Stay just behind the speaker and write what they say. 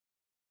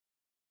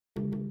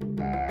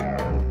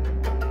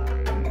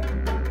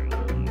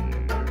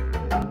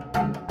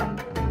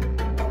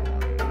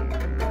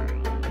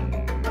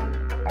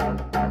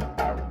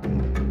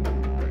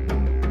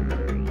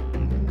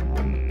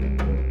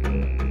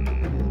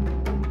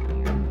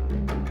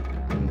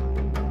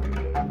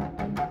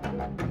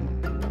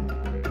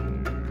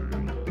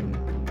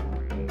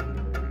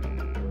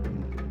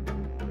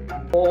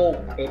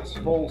It's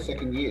fall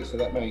second year, so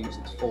that means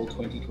it's fall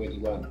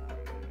 2021.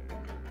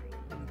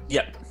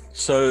 Yeah.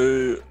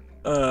 So,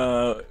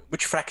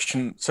 which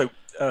faction? So,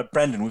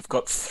 Brandon, we've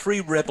got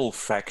 3 rebel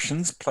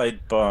factions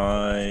played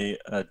by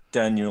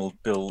Daniel,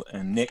 Bill,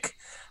 and Nick,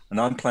 and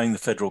I'm playing the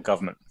federal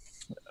government.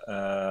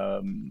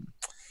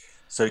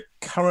 So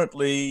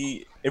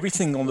currently,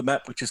 everything on the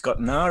map which has got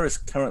an R is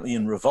currently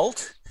in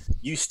revolt.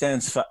 U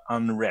stands for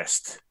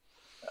unrest.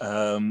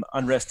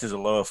 Unrest is a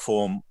lower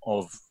form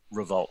of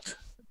revolt.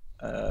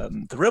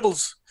 The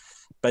rebels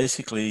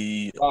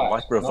basically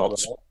like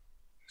revolts.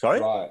 Sorry?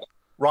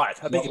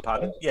 Right. I beg your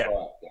pardon. Yeah.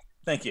 Right.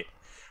 Thank you.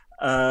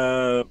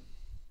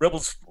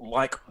 Rebels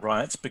like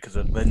riots because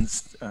it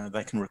lends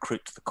they can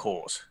recruit to the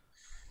cause.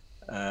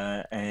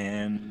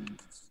 And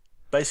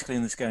basically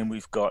in this game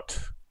we've got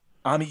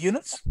army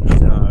units,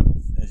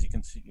 as you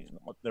can see,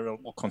 they're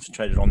all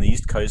concentrated on the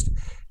East Coast,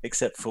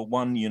 except for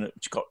one unit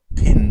which got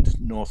pinned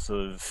north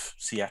of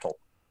Seattle.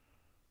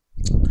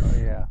 Oh,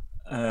 yeah.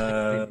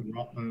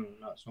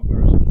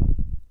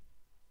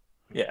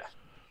 Yeah,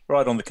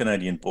 right on the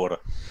Canadian border.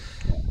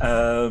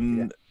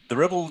 The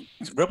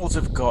rebels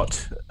have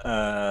got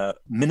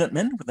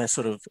Minutemen, with their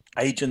sort of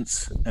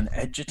agents and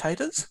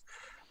agitators,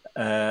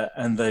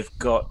 and they've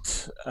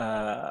got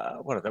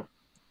what are they?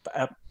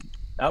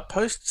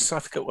 Outposts? I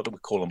forget what we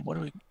call them. What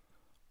do we?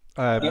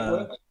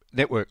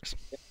 Networks.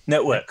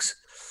 Networks,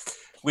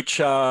 which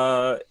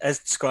are, as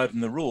described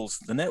in the rules,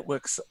 the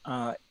networks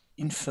are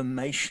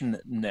information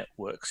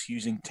networks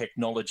using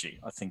technology.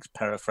 I think,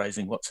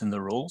 paraphrasing what's in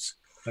the rules.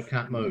 They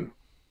can't move.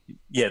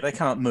 Yeah, they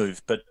can't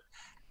move, but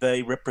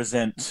they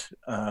represent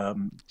sort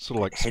of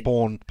like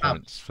spawn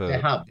points for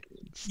hubs.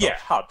 Yeah,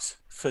 hubs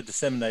for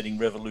disseminating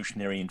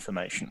revolutionary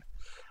information,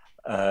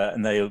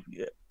 and they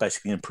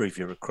basically improve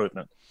your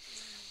recruitment.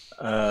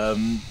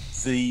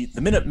 The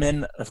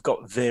Minutemen have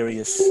got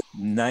various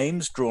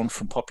names drawn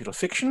from popular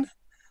fiction.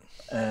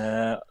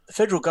 The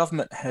federal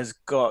government has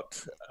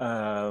got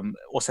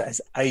also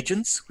has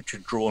agents, which are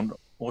drawn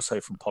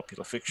also from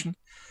popular fiction.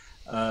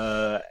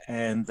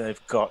 And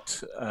they've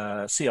got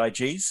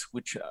CIGs,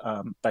 which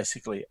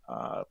basically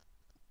are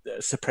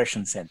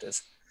suppression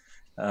centers.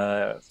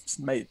 There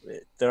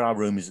are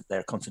rumors that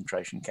they're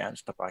concentration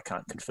camps, but I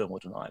can't confirm or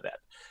deny that.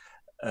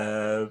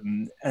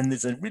 And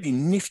there's a really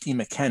nifty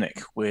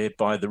mechanic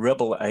whereby the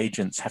rebel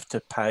agents have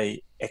to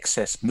pay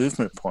excess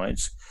movement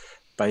points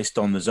based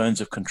on the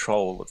zones of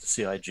control of the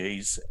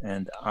CIGs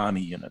and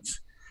army units.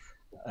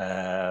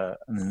 And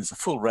then there's a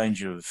full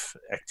range of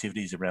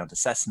activities around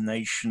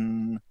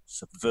assassination,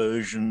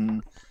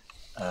 subversion,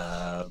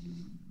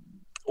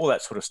 all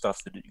that sort of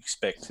stuff that you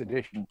expect.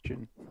 Sedition.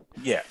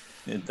 Yeah,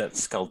 that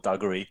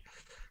skullduggery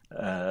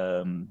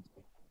to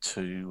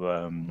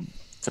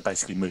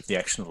basically move the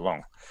action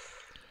along.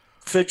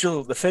 The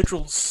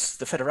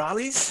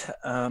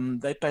federales,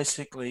 they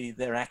basically,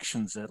 their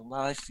actions are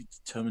largely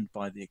determined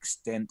by the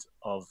extent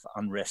of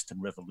unrest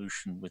and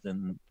revolution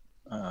within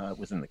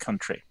the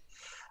country.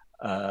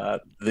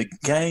 The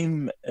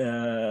game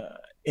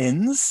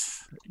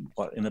ends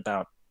in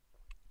about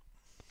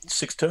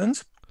 6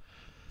 turns,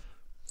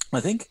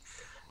 I think,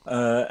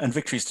 and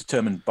victory is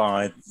determined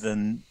by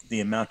the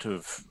amount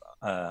of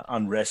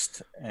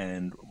unrest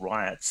and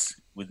riots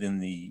within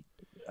the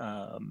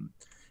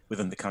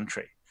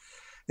country.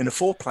 In a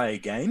 4-player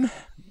game,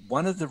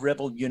 one of the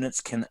rebel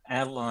units can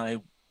ally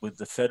with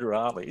the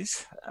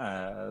federales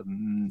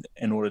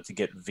in order to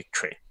get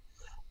victory.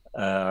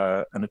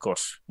 And of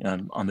course,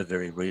 I'm a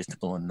very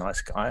reasonable and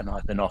nice guy, and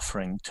I've been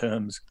offering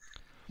terms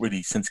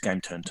really since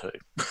game turn 2.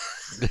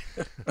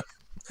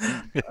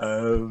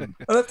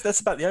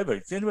 That's about the overview.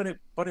 Does anybody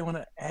want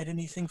to add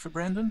anything for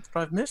Brandon that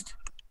I've missed?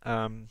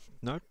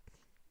 No.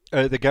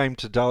 The game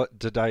to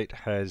date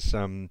has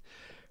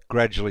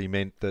gradually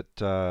meant that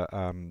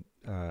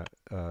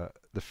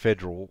the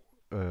federal,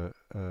 what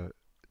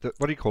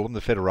do you call them? The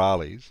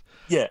federales,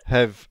 yeah,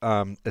 have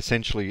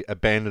essentially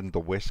abandoned the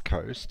West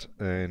Coast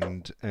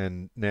and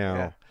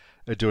now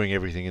are doing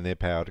everything in their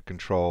power to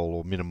control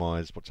or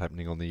minimise what's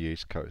happening on the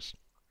East Coast.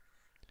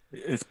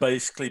 It's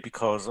basically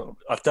because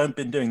I've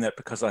been doing that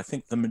because I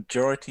think the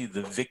majority of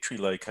the victory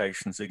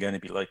locations are going to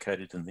be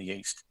located in the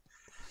East.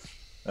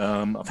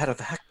 I've had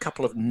a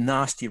couple of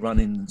nasty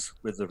run-ins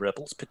with the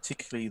rebels,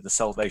 particularly the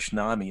Salvation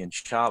Army in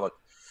Charlotte.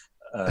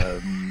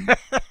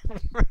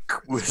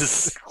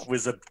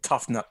 Was a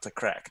tough nut to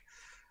crack,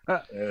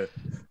 but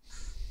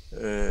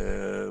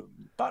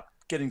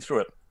getting through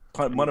it.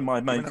 One of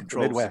my main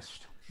controls.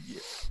 Midwest. Yeah.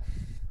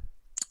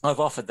 I've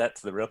offered that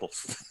to the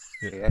rebels.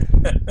 Yeah.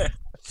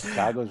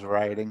 Chicago's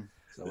rioting.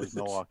 So is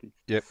Milwaukee.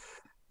 Yep.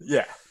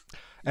 Yeah.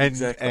 And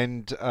exactly.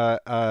 And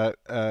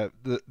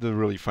the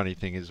really funny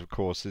thing is, of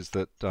course, is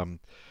that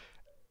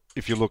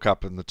if you look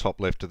up in the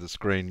top left of the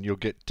screen, you'll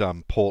get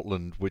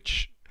Portland,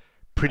 which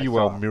pretty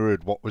well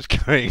mirrored what was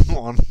going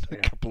on a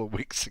couple of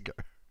weeks ago.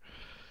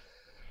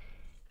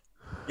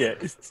 Yeah,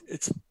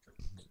 it's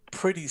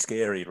pretty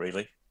scary,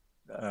 really.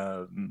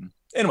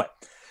 Anyway,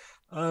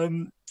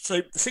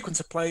 so the sequence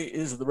of play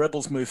is the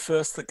rebels move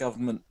first, the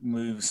government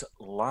moves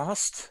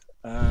last.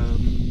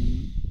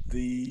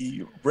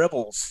 the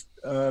rebels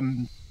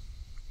do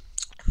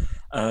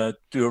a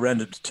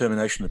random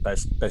determination of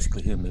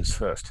basically who moves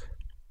first.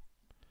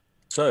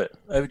 So,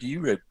 over to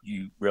you,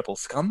 you rebel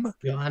scum.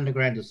 Your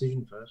underground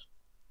decision first.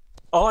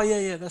 Oh,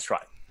 yeah, that's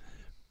right.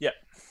 Yeah.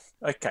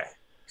 Okay.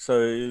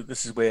 So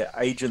this is where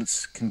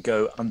agents can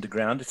go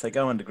underground. If they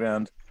go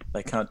underground,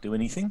 they can't do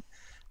anything,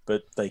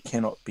 but they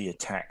cannot be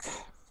attacked,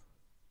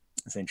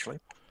 essentially.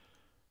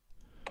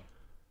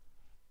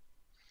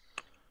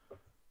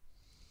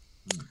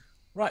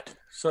 Right.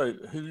 So,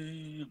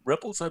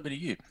 rebels, over to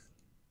you.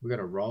 We got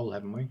a roll,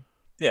 haven't we?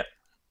 Yeah.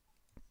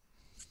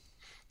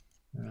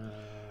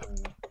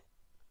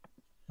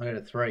 I got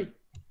a 3.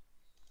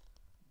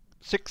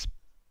 6.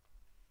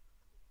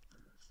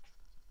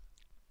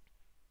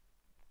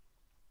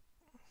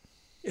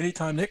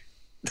 Anytime, Nick.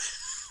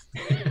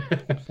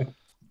 I'm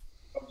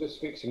just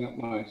fixing up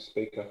my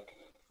speaker.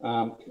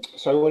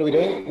 So what are we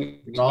doing?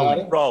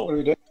 Rolling. Roll. What are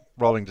we doing?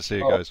 Rolling to see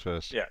who goes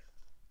first. Yeah.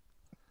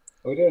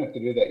 Oh, we don't have to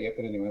do that yet,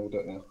 but anyway, we'll do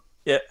it now.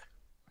 Yeah.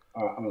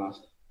 All right, I'm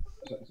last.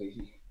 That was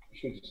easy. You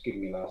should have just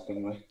given me last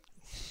anyway.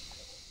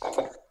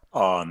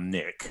 Oh,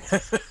 Nick.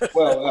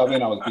 Well, I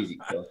mean, I was busy,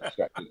 so I was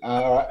distracted.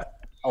 All right.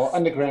 Oh,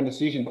 underground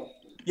decision.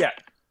 Yeah.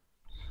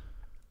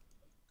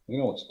 You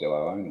know what to do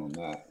our own on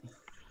that.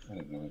 I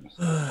don't know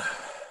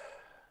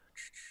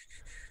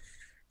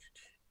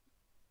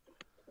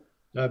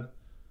myself.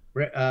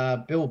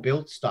 Bill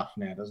builds stuff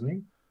now, doesn't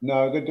he?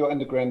 No, we're going to do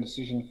underground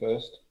decision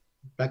first.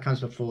 That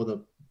comes before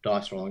the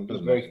dice rolling, The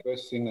doesn't very it?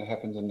 first thing that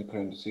happens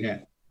underground decision.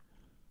 Yeah.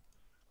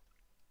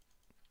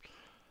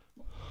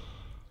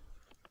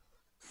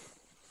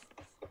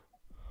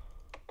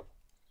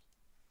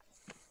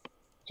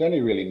 It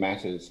only really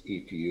matters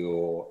if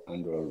you're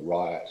under a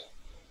riot.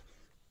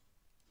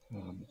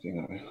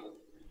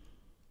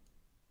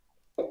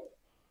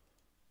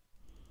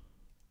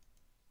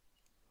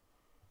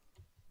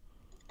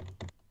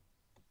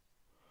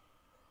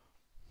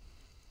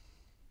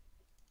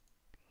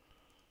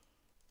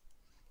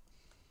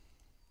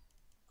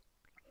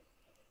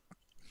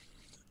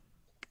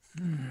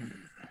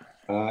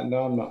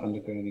 No, I'm not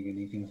undergrounding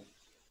anything.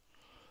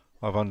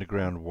 I've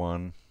underground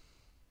 1.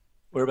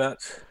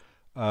 Whereabouts?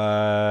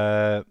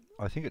 I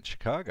think it's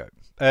Chicago.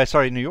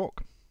 Sorry, New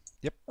York.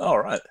 Yep. All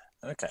right.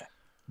 Okay.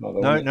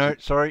 No,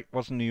 sorry,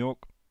 wasn't New York.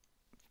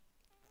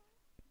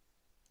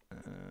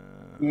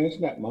 No,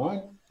 isn't that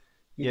mine?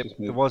 Yep,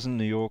 it wasn't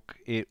New York.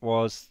 It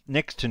was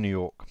next to New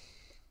York.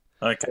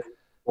 Okay.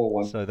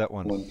 So that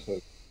one. 1,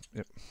 2.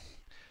 Yep.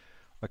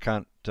 I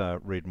can't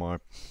read my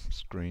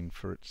screen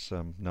for its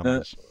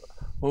numbers.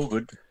 All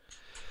good.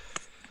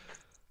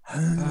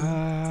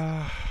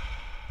 All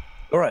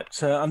right.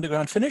 So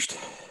underground finished.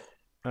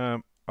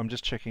 I'm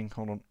just checking.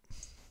 Hold on.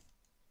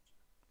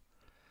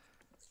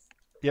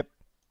 Yep.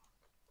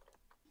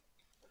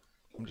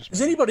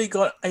 Has anybody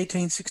got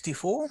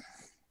 1864?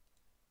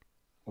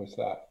 What's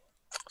that?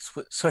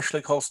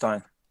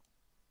 Schleswig-Holstein.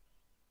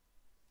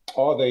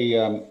 Oh, the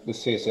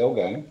CSL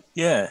game.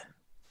 Yeah.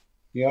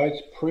 Yeah, I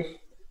just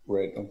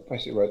proofread. I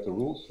basically wrote the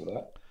rules for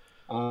that.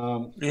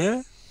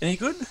 Yeah. Any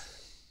good?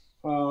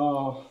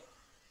 I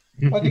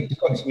think it's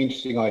got some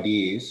interesting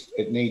ideas.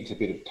 It needs a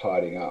bit of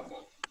tidying up.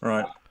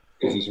 Right.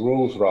 Because his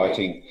rules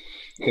writing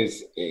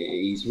is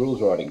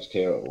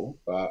terrible,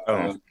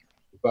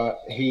 but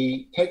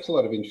he takes a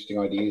lot of interesting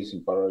ideas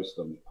and borrows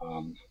them.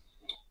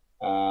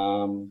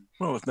 Well,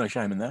 there's no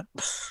shame in that.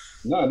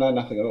 No,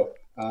 nothing at all.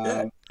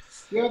 I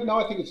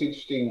think it's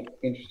an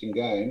interesting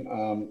game.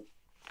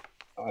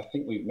 I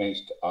think we've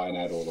managed to iron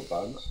out all the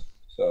bugs,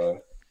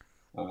 so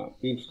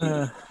be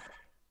interesting.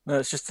 No,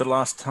 it's just the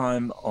last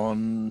time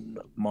on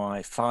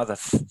my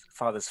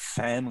father's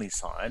family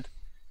side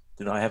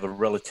did I have a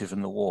relative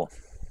in the war.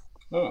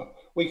 Oh,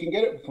 we can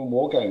get it from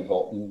Wargame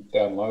Vault and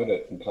download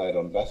it and play it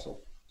on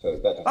Vassal. So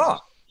that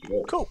doesn't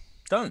cool,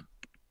 done.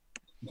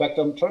 In fact,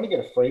 I'm trying to get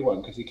a free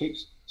one because he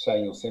keeps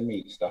saying he'll send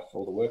me stuff for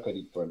all the work I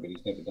did for him, but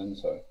he's never done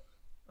so.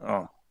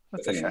 Oh,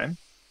 that's a shame.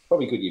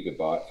 Probably good you could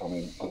buy it from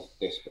him. I was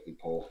desperately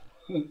poor.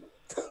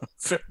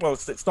 Well,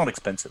 it's not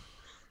expensive.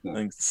 No. I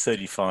think it's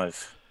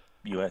 35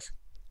 US.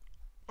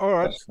 All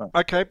right.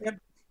 Okay. Yep.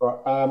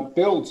 Right.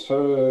 Builds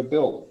for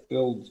Bill.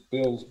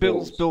 Builds.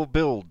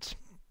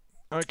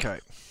 Okay.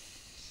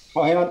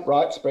 Oh, hang on.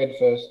 Right spread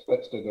first.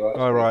 Let's do the right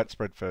spread. Oh, right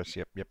spread first.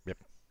 Yep.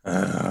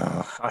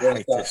 I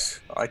hate this.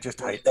 I just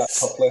hate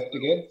this. Top left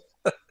again.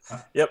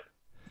 Yep.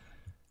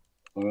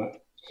 All right.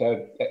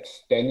 So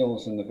that's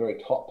Daniel's in the very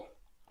top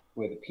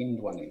where the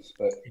pinned one is.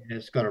 But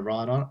it's got a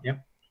right on it.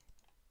 Yep.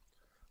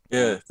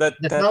 Yeah.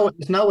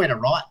 There's nowhere to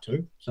write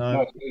to. So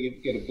no, you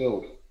get a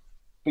build.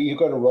 But you've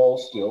got to roll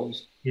still.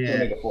 You still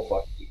need a 4,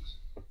 5, 6.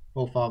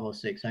 4, 5, or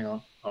 6. Hang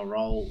on. I'll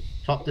roll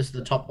top. This is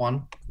the top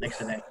one next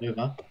to that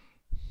mover.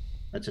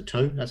 That's a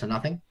 2. That's a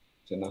nothing.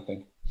 It's a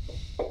nothing.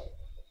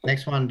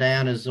 Next one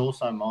down is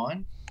also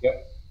mine.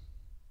 Yep.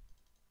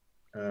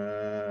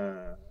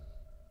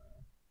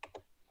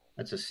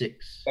 That's a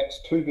 6. That's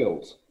 2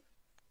 builds.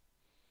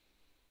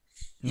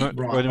 No,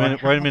 Right. wait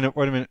a minute.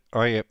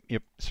 Oh, yep.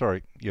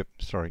 Sorry. Yep.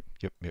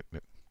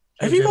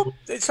 Have you got?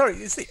 Sorry,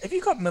 have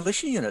you got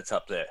militia units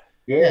up there?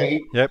 Yeah,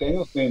 Yep.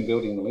 Daniel's been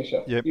building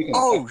militia. Yep. You can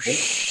Oh attack them.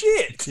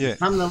 shit! Yeah.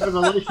 Come the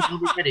revolution, we'll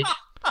be ready.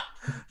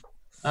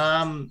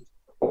 Now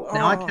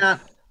I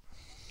can't.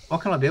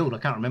 What can I build? I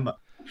can't remember.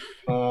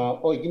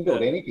 Or you can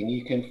build anything.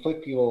 You can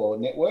flip your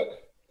network.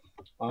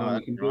 Oh,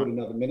 You can build right.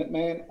 another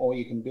Minuteman, or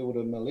you can build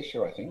a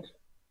militia, I think.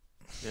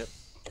 Yep.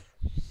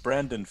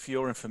 Brandon, for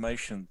your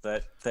information,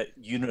 that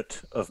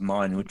unit of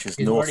mine, which is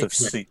It's north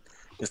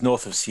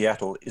already of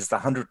Seattle, is the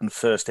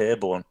 101st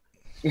Airborne.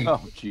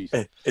 Oh,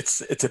 jeez.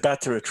 It's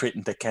about to retreat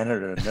into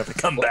Canada and never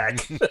come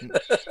back.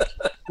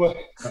 Well,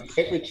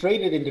 it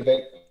retreated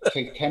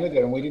to Canada,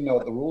 and we didn't know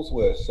what the rules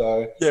were,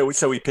 so Yeah,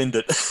 so we pinned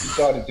it. we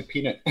decided to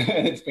pin it,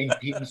 and it's been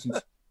pinned since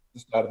the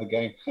start of the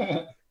game.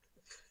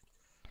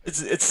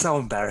 It's so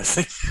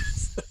embarrassing.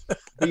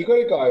 But you got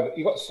a guy.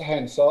 You got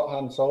Han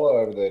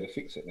Solo over there to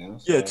fix it now.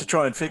 So. Yeah, to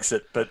try and fix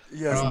it, but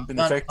he hasn't been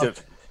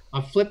effective.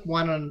 I flipped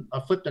one and I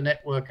flipped the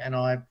network and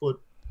I put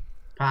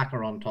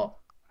Parker on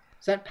top.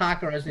 Is that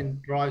Parker as in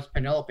drives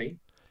Penelope?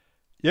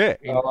 Yeah.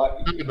 In It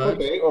could Thunderbirds?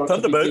 be, or it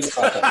could be Thunderbirds.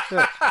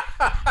 Peter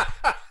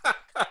Parker.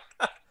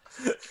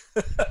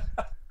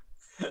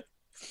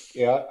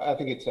 Yeah, I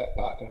think it's that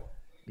Parker.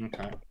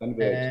 Okay.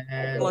 Thunderbirds.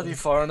 And Bloody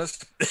foreigners.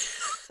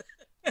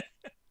 the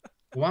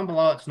one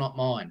below it's not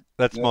mine.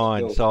 That's That's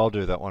mine, built. so I'll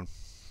do that one.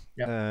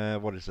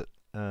 Yep. What is it?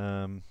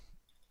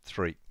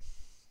 3.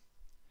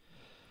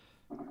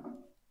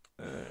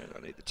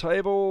 I need the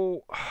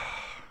table.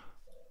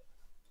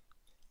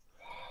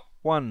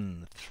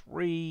 1,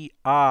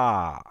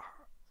 3R.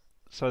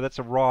 So that's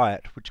a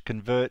riot, which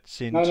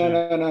converts into...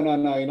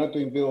 No. You're not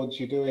doing builds.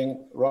 You're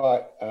doing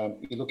right.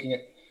 You're looking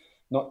at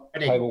not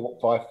Ready. table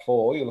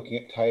 5.4. You're looking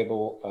at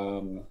table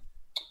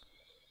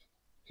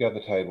the other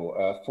table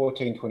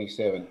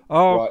 1427.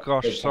 Oh, Right,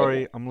 gosh, third sorry.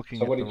 table. I'm looking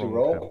So at what the did you wrong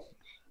roll? table.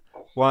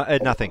 Well,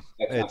 nothing.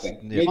 That's It's,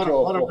 nothing. yeah.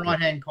 Bottom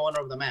right-hand corner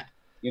of the map.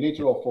 You need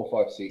to roll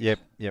 4, 5, 6.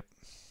 Yep.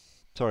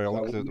 Sorry, I So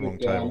looked we'll at the move wrong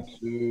down table.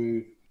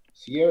 to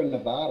Sierra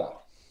Nevada.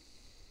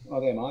 Oh,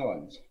 they're my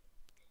ones.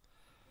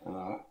 All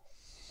right,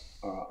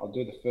 I'll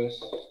do the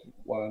first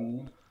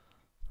one.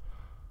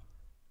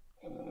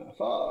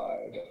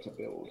 5. That's a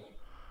build.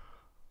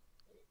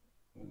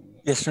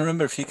 Yes, and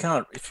remember, if you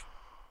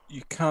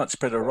can't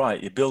spread a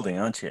riot, you're building,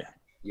 aren't you?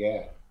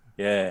 Yeah,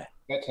 Yeah.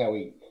 that's how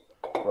we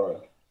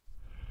grow.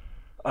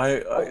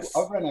 I've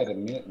I've run out of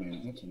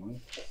Minuteman. That's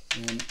annoying.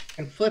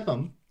 And flip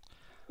them.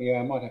 Yeah,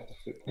 I might have to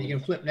flip. You can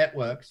flip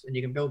networks and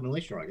you can build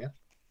militia, I guess.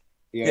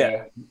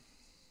 Yeah.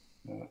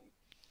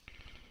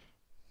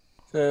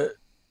 So,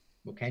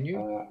 Well, can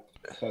you?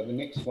 So the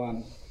next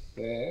one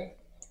there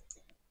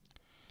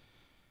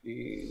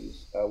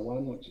is a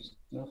 1, which is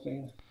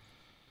nothing.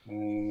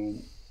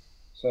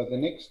 So the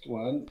next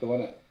one, the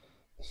one at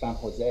San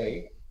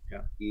Jose,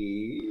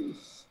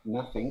 is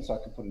nothing. So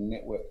I can put a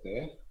network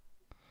there.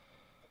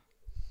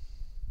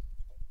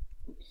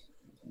 Oops.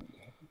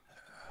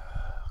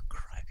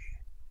 crikey.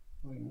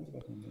 Oh, yeah, what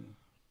about there?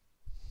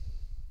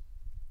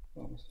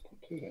 Oh, I must have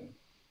put 2 down.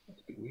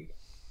 That's a bit weird.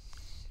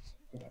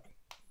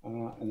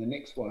 And the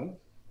next one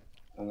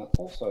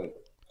also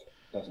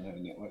doesn't have a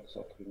network,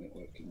 so I'll put a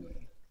network in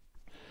there.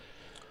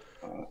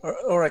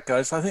 All right,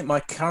 guys. I think my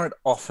current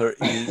offer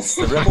is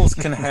the rebels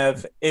can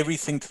have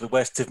everything to the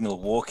west of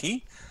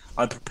Milwaukee.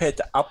 I'm prepared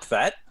to up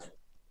that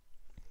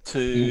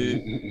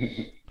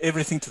to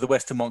everything to the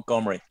west of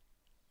Montgomery.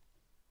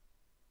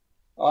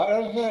 I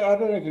don't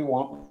know if you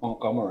want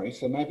Montgomery,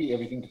 so maybe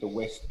everything to the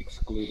west,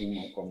 excluding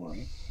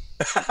Montgomery.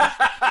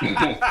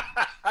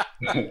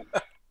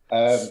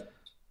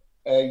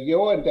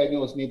 You and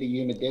Daniel's near the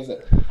Yuma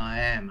Desert. I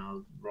am.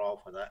 I'll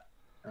roll for that.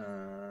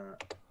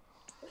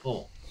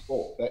 4.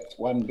 4. That's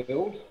 1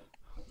 build.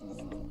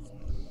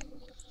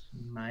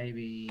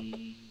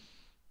 Maybe.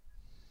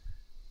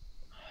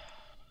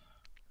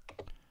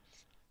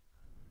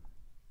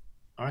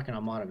 I reckon I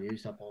might have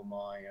used up all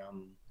my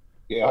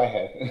Yeah, I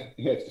have.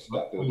 You have to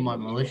start all building my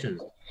militia.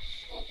 militias.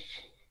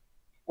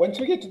 Once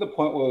we get to the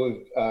point where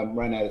we've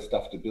run out of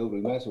stuff to build,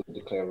 we may as well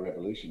declare a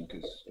revolution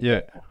because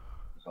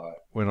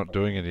We're not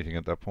doing anything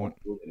at that point.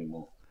 build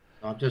anymore.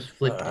 I've just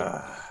flipped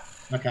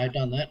it. Okay,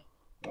 done that.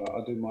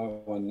 I'll do my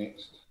one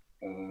next.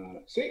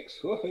 6.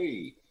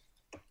 Whoopee.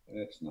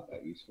 That's not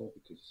that useful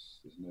because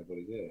there's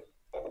nobody there.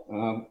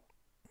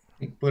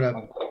 You put up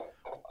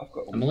I've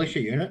got a militia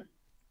unit.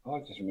 I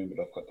just remembered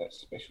I've got that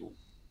special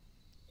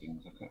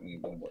things. I can't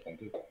remember what they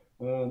do.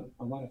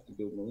 I might have to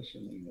build militia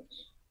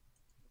units.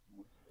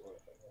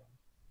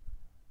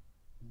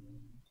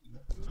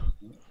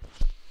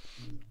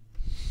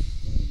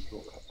 Draw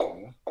cuts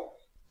here.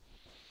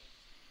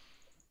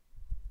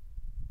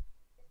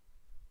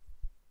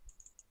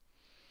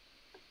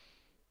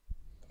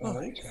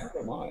 Which colour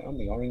am I? I'm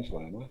the orange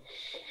one, am I?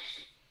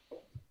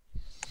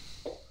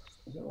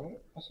 Is that right?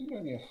 I think I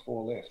only have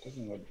 4 left. I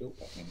didn't know I built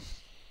that many.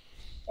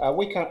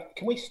 We can't.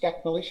 Can we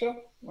stack militia?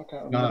 I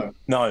can't remember.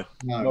 No.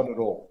 Not at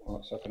all. All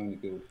right, so I can only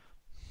build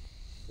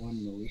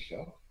 1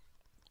 militia.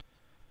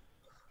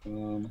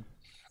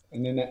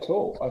 And then that's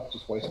all. I've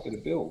just wasted a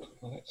build.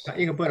 Oh,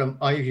 You can put them.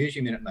 Oh, you've used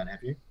your Minuteman,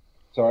 have you?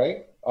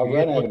 sorry. I've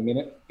run out of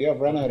minute. Yeah, I've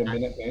run out of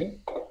Minuteman,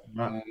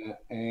 Right.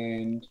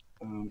 and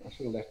I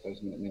should have left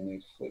those Minutemen there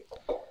to flip.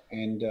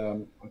 And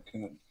I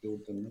cannot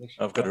build the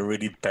militia. I've got a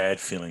really bad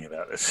feeling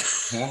about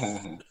this.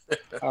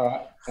 All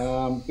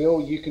right,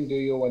 Bill, you can do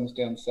your ones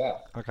down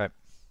south. Okay.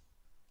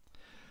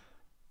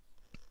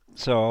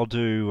 So I'll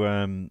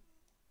do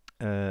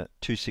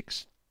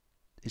 26.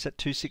 Is that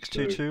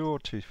 2622 or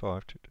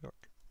 2522?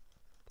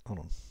 Hold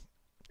on.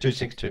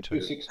 2622.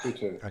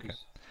 2622. Okay.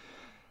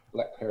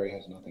 Black Perry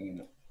has nothing in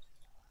it.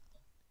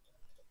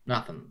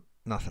 Nothing.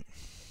 Nothing.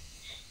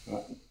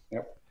 Right.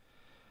 Yep.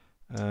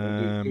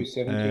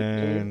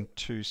 2722. And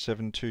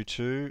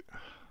 2722.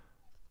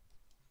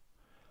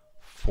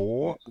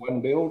 4. That's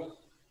one build.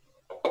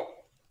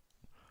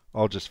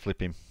 I'll just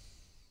flip him.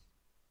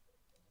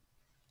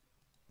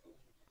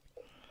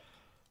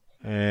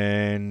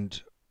 And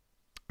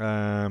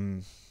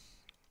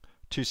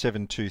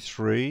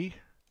 2723.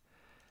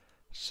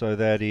 So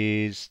that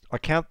is. Do I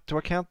count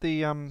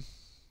the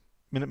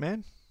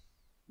Minuteman?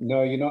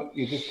 No, you're not.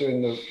 You're just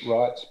doing the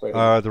right spreading.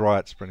 Oh, the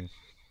right spreading.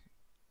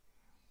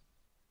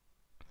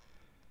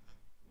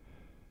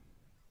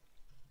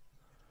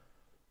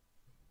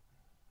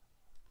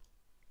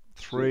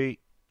 Three.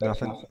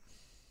 Nothing.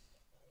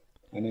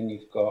 And then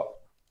you've got.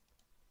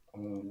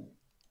 And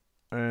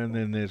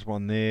then there's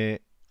one there.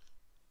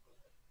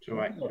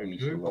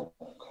 2822.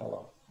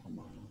 Colour.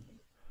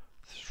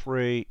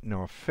 3,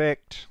 no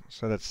effect.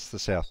 So that's the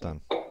south done.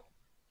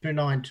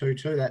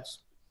 2922.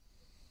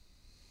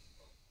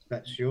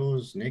 That's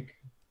yours, Nick.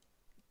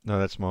 No,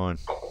 that's mine.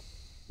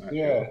 Okay.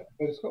 Yeah,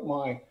 but it's got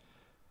my.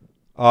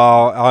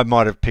 Oh, I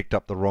might have picked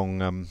up the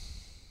wrong.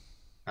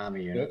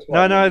 Army unit.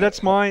 No,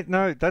 that's my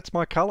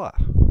colour.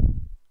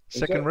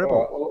 Second rebel.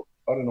 Right, well,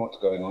 I don't know what's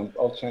going on.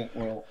 I'll change.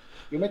 Well,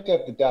 you're meant to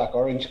have the dark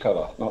orange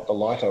colour, not the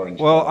light orange.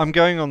 Well, colour. I'm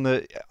going on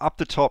the up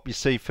the top. You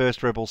see,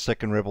 first rebel,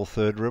 second rebel,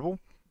 third rebel.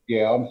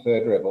 Yeah, I'm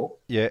third rebel.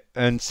 Yeah,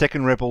 and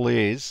second rebel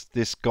is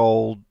this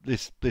gold,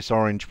 this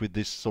orange with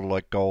this sort of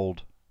like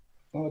gold.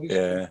 Oh,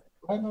 Yeah.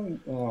 Hang on.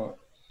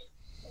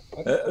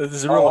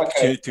 There's a real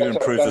opportunity to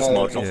improve this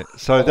module. Yeah.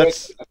 So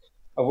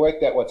I've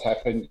worked out what's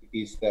happened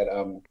is that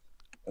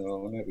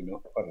maybe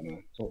not. I don't know.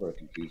 It's all very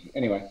confusing.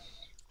 Anyway,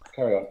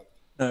 carry on.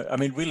 No, I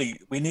mean, really,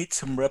 we need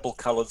some rebel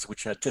colours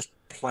which are just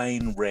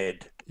plain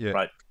red. Yeah.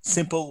 Right.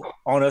 Simple,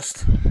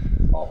 honest.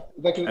 Oh,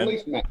 they can at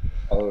least match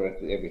colour of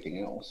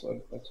everything else.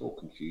 So that's all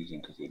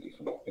confusing because they're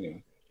different.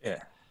 Anyway. Yeah.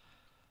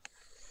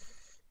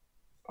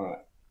 All right.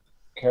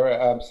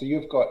 Kara, so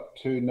you've got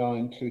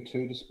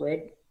 2922 to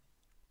spread.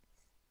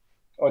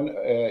 Oh,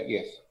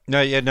 yes.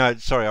 No.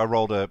 Sorry, I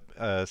rolled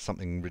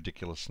something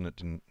ridiculous and it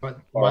didn't. But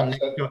All one right,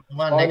 next so to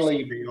one next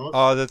to yours.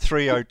 Oh, the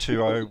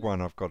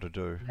 30201 I've got to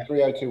do.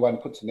 3021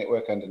 puts a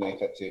network underneath.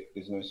 That's it.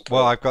 There's no spread.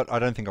 Well, I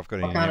don't think I've got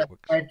any Why can't it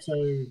networks. spread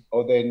to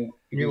Or then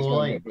if New there's no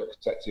Orleans? networks,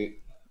 that's it.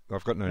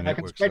 I've got no I can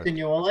networks. spread to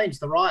New Orleans,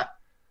 the right.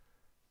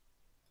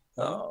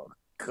 Oh,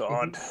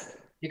 God.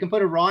 You can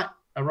put a right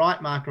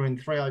marker in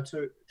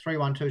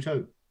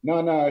 3122. No,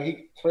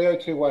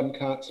 3021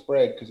 can't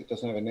spread because it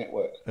doesn't have a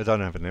network. I don't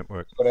have a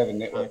network. It's got to have a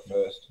network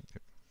first.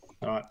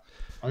 All right.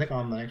 I think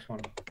I'm the next one.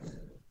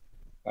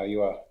 Oh,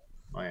 you are.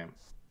 I am.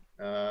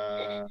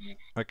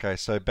 Okay,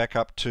 so back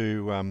up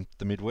to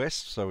the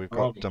Midwest. So we've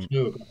got I've got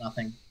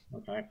nothing.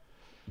 Okay.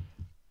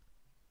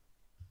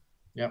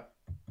 Yep.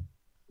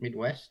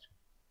 Midwest.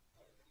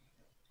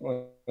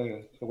 Well,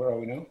 so where are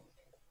we now?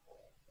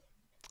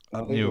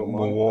 up these near are mine.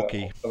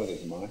 Milwaukee, Some of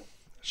these are mine.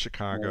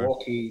 Chicago.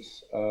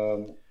 Milwaukee's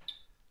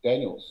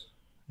Daniels.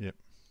 Yep.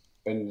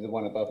 And the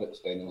one above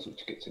it's Daniels,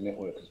 which gets a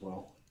network as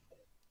well.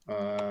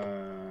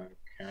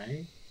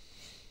 Okay.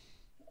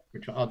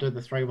 Which I'll do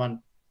the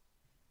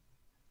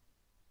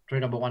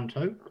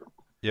 3112.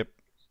 Yep.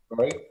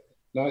 Sorry?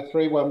 No,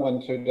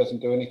 3112 doesn't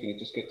do anything. It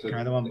just gets a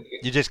Okay, the one.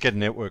 You just get a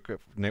network for it.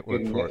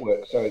 network.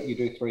 So you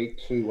do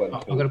 3212.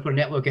 I've got to put a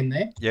network in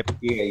there. Yep.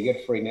 Yeah, you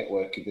get a free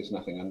network if there's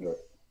nothing under it.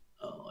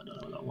 Oh, I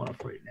don't know. I want a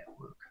free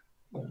network.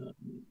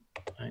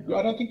 Hang No, I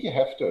on. don't think you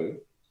have to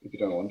if you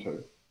don't want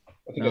to.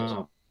 I think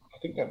No. I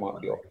think that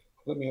might be off.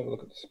 Let me have a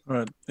look at this. All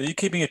right. Are you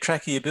keeping a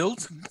track of your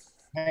builds?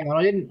 Hang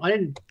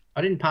on.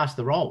 I didn't pass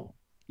the roll.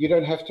 You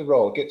don't have to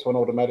roll. It gets one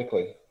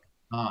automatically.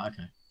 Oh,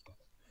 okay.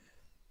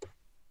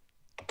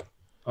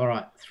 All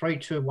right.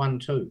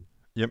 3212.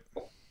 Yep.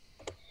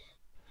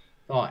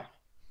 5.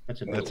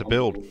 That's a build. That's a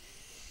build.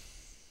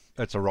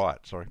 That's a right.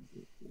 Sorry.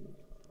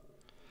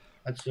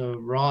 That's a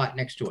right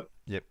next to it.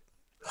 Yep.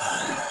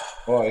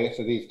 Oh, yes,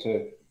 it is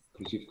too.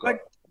 Because you've got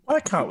Why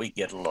can't we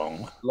get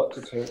along? lots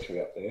of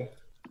territory up there.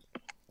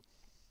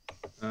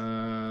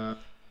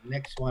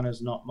 Next one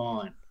is not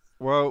mine.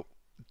 Well,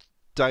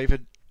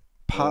 David,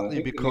 partly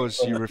think the because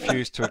next you one-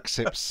 refuse to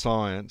accept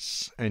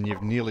science and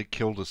you've nearly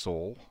killed us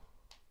all.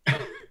 I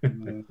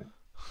think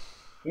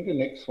the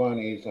next one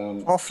is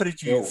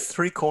Offered you Bill.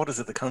 3/4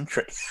 of the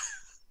country.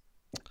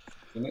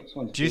 The next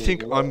one's Do you Bill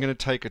think Wheeler. I'm going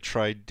to take a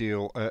trade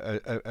deal,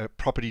 a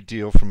property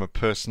deal from a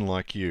person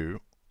like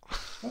you?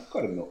 I've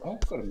got a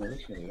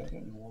military. I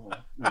don't know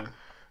why.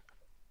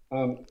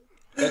 No.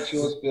 That's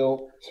yours,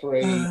 Bill.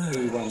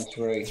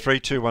 3213.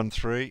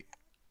 3213.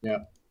 Yeah.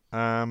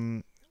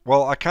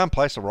 Well, I can't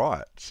place a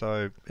right,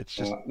 so it's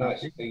just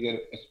Nice. So you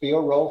get it's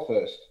Bill roll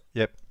first.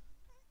 yep.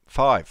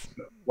 5.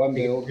 One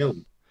build.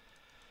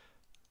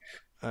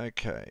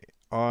 Okay,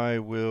 I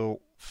will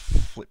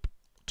flip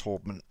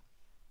Taubman.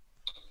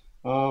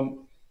 Okay,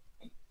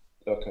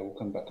 we'll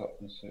come back up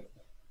in a sec.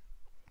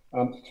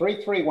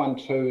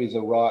 3312 is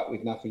a right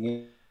with nothing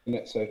in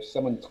it. So if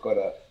someone's got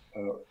a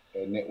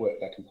network,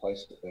 they can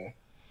place it there.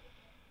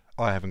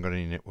 I haven't got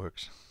any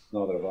networks.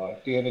 Neither have I.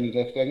 Do you have any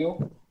left,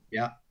 Daniel?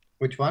 Yeah.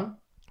 Which one?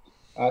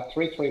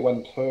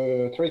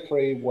 3312.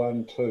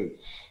 3312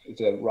 is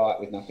a right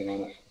with nothing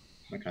on it.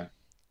 Okay.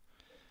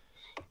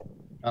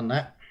 Done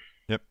that.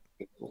 Yep.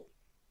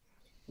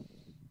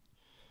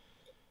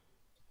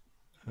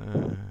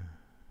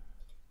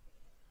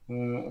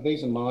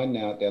 These are mine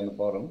now down the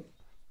bottom.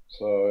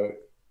 So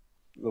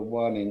the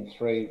one in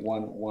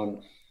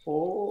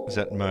 3114. Is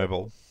that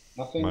mobile?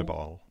 Nothing.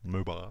 Mobile.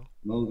 Mobile.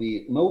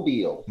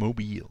 Mobile.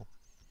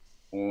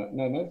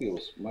 No,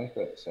 mobile's way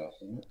further south,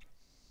 isn't it?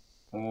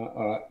 All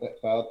right, that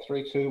failed.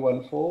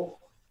 3214.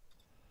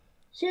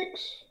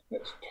 6.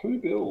 That's 2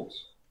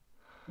 builds.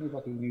 I wonder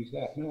if I can use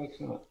that. No, I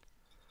can't.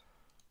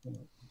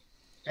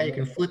 Hey, you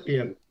can flip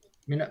your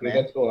Minuteman.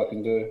 Yeah, that's all I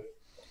can do.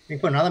 You can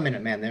put another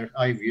Minuteman there.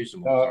 Oh, you've used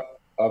them all.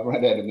 I've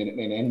run out of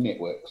Minutemen and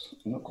networks.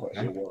 I'm not quite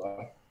sure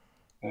why.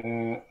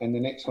 And the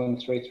next one,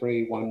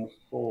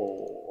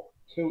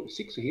 3314.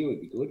 6 here would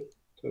be good.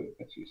 2,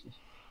 that's useless.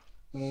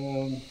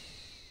 And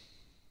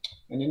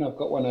then I've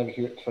got one over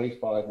here at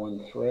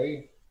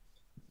 3513.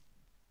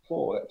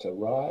 4, that's a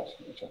right,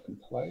 which I can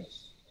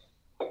place.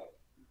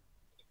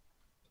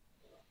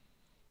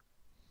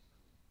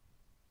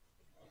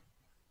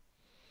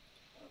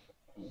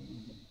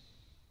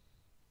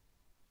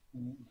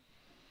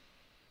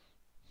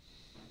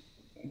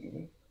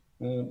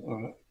 All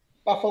right.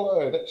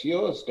 Buffalo, that's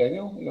yours,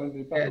 Daniel. You want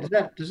to do Buffalo?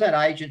 Yeah, does that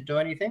agent do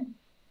anything?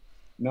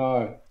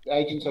 No,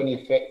 agents only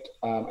affect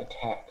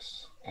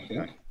attacks, I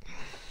think. Okay.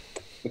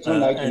 It's not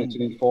an agent, it's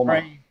an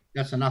informer. 3,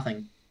 that's a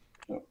nothing.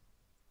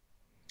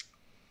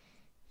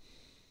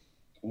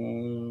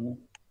 All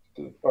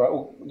right,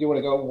 well, you want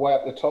to go way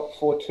up the top,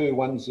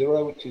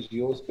 4210, which is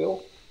yours,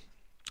 Bill?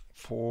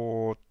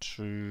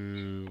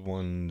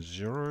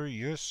 4210,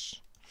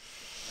 yes.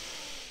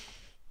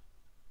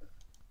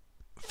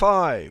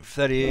 5,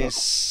 that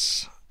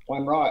is...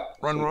 One right.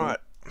 One right.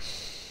 A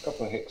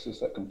couple of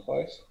hexes that can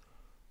place.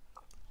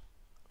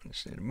 I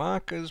just need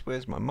markers.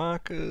 Where's my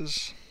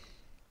markers?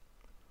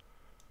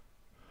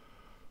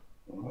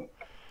 All right.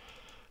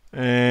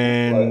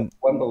 And...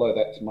 One below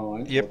that's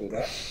mine. Yep. We'll do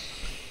that.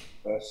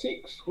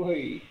 6,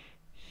 whee.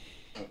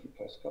 I can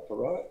place a couple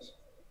of rights.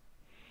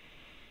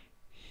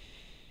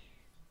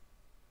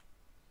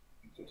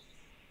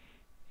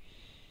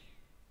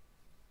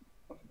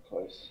 I can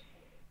place...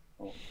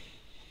 Oh,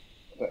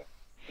 that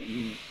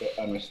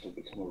unrest will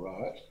become a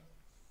right.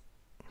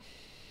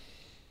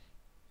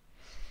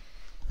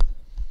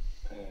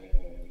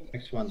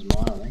 Next one's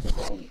mine, I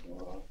think.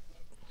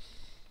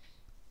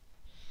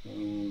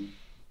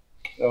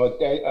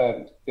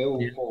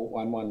 Bill, Yeah.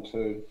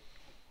 4112,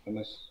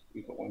 unless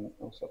you've got one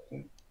else up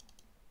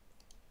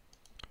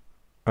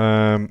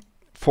there.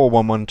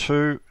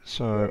 4112,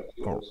 so...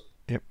 Yours.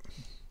 Yep.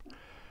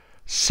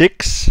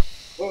 6.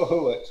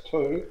 Oh, that's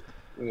 2.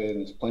 And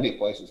there's plenty of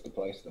places to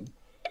place them.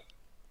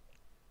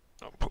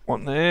 I'll put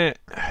one there.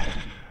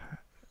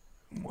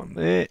 One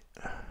there.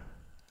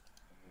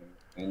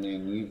 And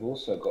then you've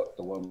also got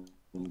the one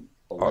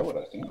below it,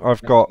 I think.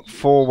 I've got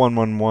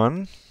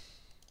 4111.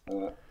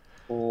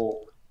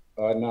 4.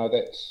 No,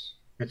 that's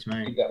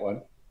me. that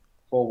one.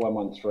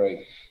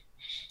 4113.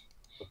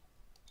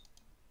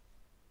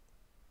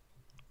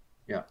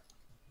 Yeah.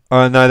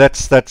 Oh no,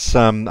 that's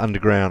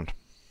underground.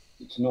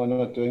 It's not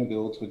doing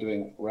builds. We're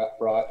doing right.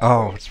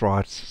 Oh, that's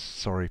right.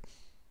 Sorry.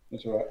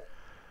 That's all right.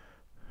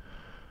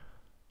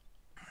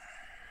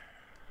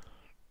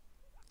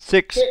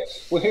 6.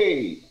 6.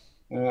 Whee!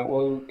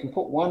 Well, we can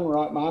put one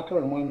right marker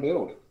and one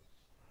build.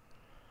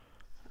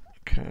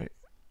 Okay.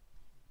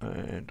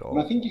 And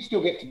I think you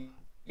still get to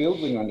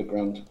build when you're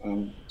underground,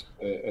 and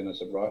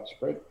as a right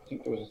spread. I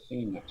think there was a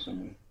thing in that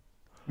somewhere.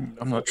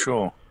 I'm not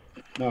sure.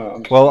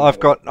 No. Well, I've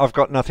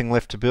got nothing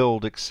left to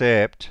build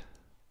except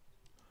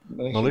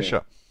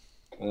militia.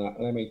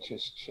 Let me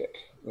just check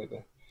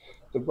whether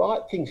the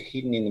right thing's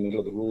hidden in the middle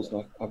of the rules,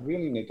 and I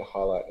really need to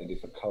highlight a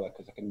different colour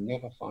because I can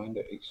never find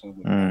it each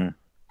time.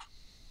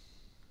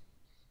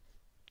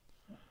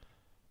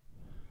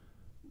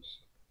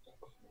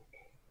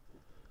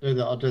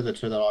 I'll do the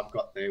 2 that I've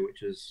got there,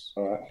 which is...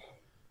 All right.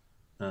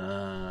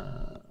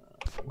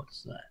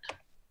 What's that?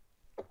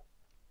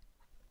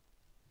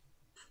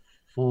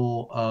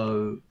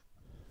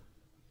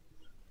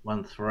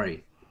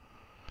 4013.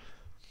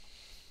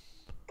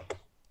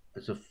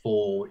 It's a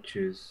 4, which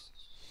is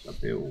a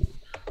build.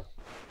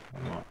 I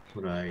might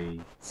put a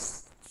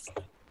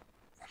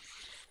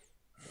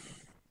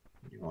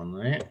on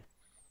there,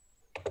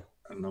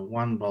 and the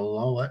one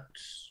below it,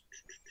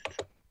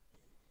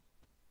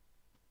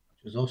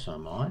 is also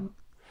mine.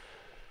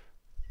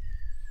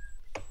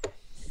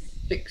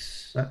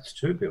 6. That's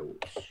 2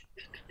 builds.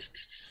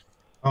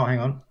 Oh, hang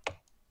on.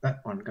 That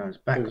one goes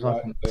back. Who's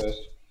right first?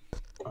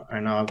 I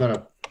know I've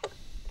got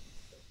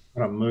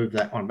to move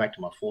that one back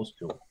to my force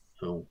build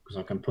because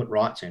I can put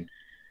rights in.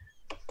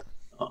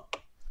 Oh,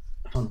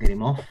 if I can get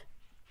him off.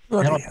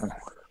 Bloody hell.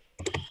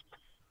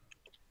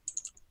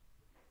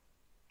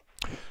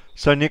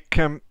 So Nick,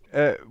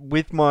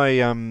 with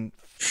my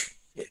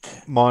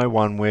my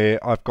one where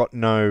I've got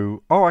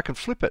no, I can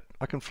flip it.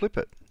 I can flip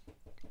it.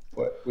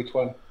 What? Which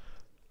one?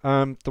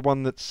 The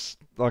one that's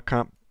I've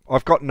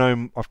got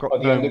no.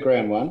 The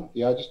underground one.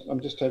 Yeah,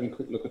 I'm just having a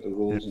quick look at the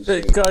rules and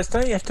see. Guys,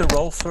 don't you have to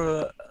roll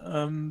for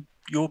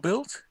your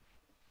build?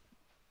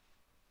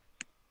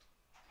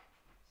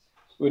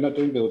 We're not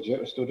doing builds yet.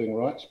 We're still doing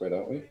right spread,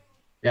 aren't we?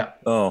 Yeah.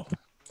 Oh,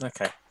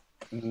 okay.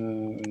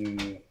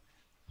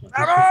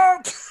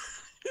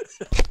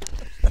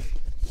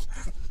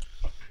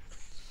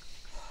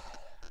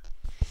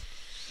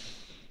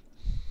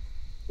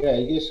 Yeah,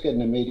 you just get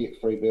an immediate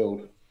free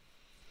build.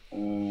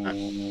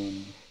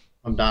 I'm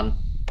done.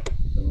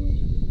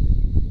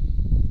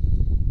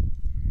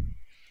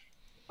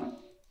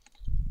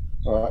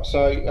 All right,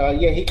 so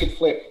yeah, he could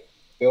flip,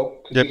 Bill,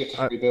 because Yep, he gets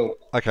a free build.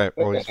 Okay,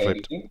 well he's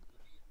flipped.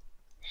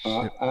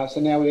 All right, so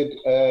now we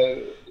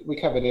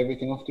covered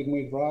everything off, didn't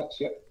we? Rights,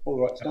 yep, all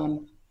rights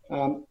done.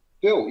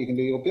 Bill, you can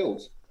do your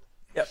builds.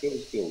 Yep.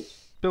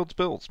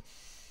 Builds.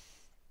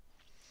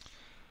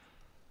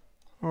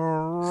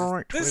 All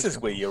right. This is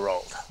where you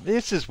rolled.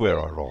 This is where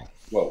I roll.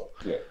 Well,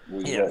 yeah,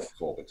 we rolled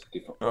before, but it's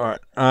different. All right.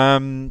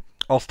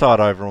 I'll start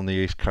over on the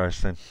East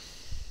Coast then.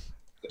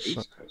 The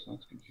East Coast,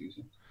 that's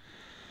confusing.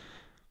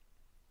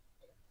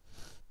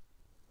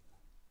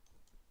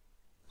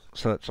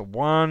 So that's a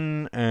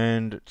 1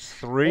 and it's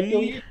 3.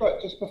 Bill, you've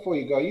got, just before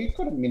you go, you've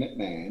got a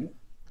Minuteman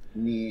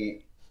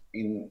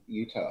in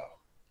Utah.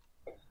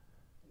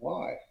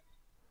 Why?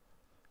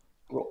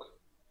 Brooke.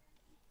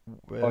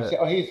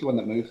 He's the one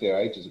that moved there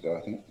ages ago,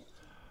 I think.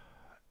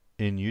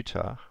 In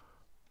Utah.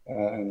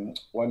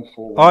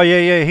 141. Oh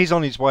yeah, he's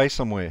on his way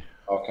somewhere.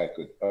 Okay,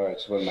 good. All right,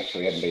 so I want to make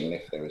sure he hadn't been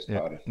left there as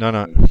part of. No.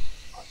 Right,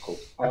 cool.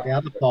 The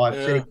other 5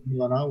 sitting in the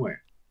middle of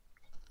nowhere.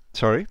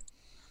 Sorry.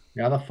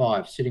 The other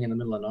 5 sitting in the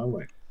middle of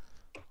nowhere.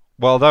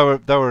 Well,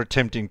 they were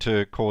attempting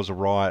to cause a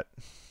riot.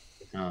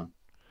 Oh.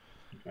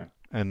 Okay.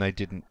 And they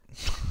didn't.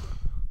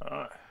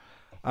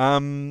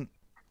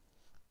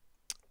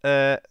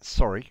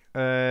 Sorry.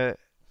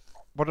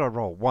 What did I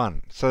roll?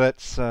 1. So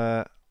that's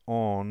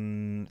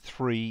on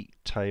 3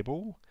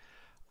 table.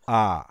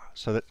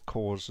 So that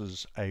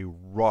causes a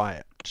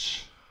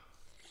riot.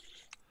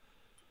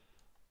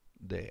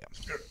 There.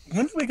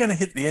 When are we going to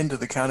hit the end of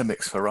the counter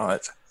mix for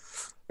riots?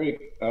 I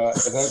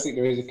don't think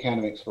there is a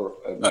counter mix for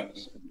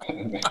mix.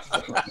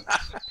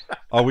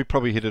 Oh, we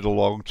probably hit it a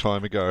long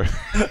time ago.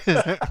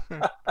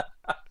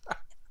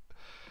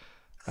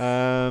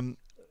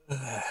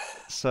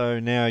 So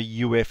now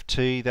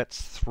UFT,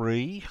 that's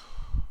 3.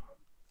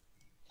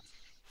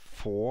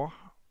 4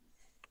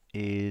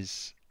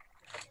 is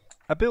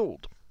a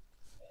build.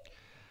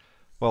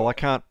 Well, I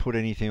can't put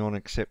anything on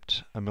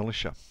except a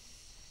militia.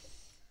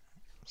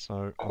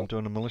 So I'm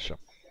doing a militia.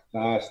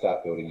 No,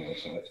 start building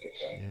militia. Let's get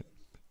going. Yep.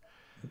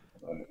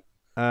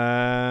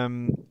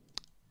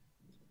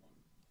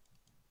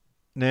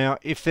 Now,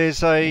 if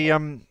there's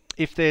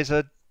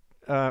a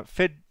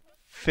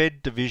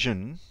Fed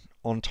division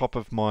on top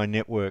of my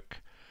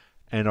network,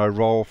 and I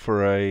roll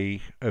for a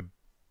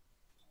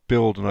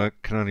build, and I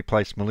can only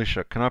place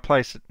militia, can I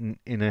place it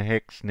in a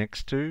hex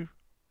next to?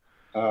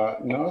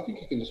 No, I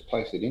think you can just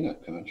place it in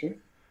it, can't you?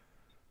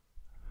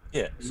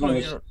 Yeah.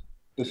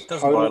 There's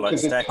total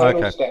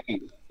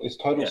stacking. There's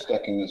total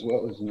stacking as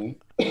well, isn't there?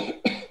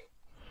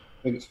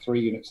 I think it's 3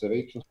 units of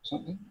each or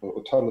something, or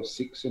a total of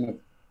 6 in a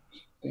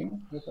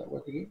thing. Does that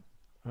work with you?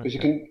 Because you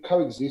can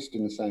coexist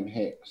in the same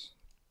hex.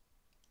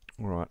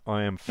 All right,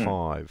 I am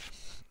 5,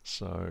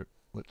 so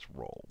let's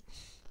roll.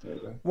 There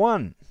you go.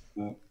 1.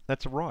 No.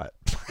 That's a riot.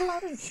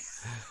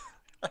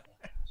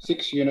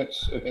 6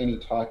 units of any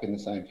type in the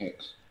same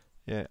hex.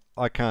 Yeah,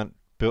 I can't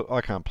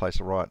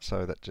place a riot,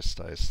 so that just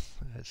stays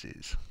as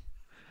is.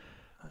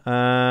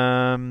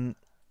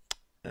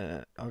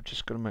 I've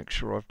just got to make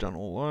sure I've done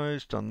all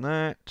those, done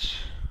that.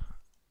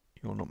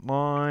 You're not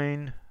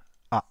mine.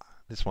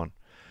 This one.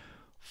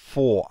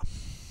 4.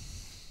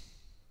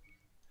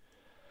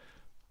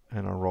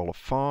 And I roll a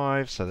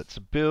 5, so that's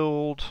a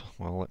build.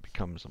 Well, that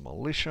becomes a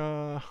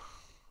militia.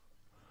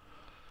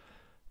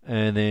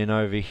 And then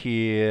over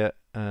here,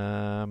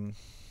 at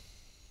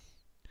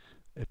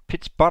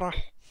Pittsburgh,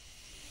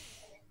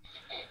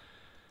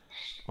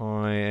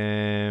 I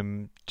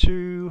am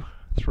 2,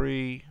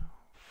 3.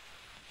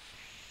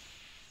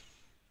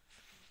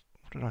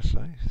 What did I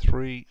say?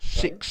 3,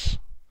 6.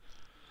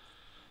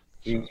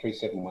 June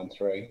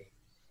 3713.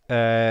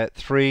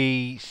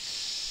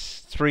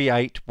 3,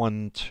 8,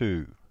 1,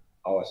 2.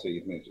 Oh, I see.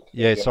 You've moved it.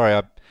 Yeah,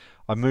 sorry.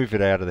 I moved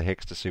it out of the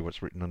hex to see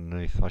what's written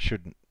underneath. I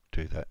shouldn't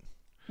do that.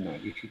 No,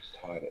 you should just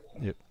hide it.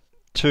 Yep.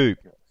 2.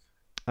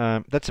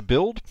 That's a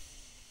build.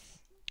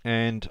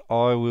 and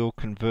I will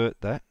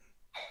convert that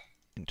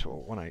into a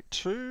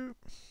 182.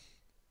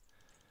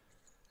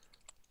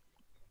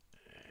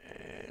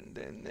 And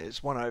then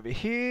there's one over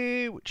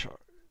here, which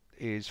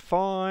is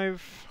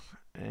 5,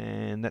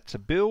 and that's a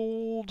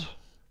build.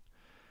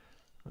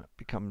 That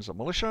becomes a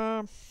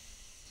militia.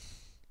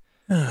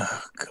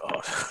 Oh,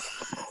 God.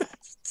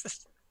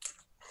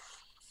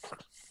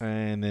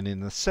 And then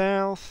in the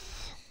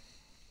south,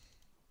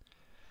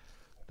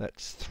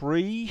 that's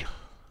 3.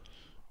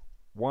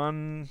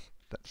 1,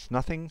 that's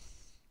nothing.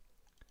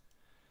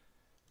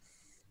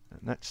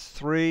 And that's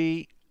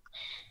 3,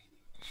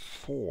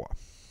 4.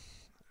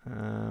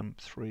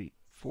 3,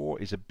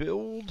 4 is a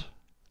build.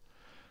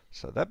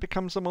 So that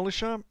becomes a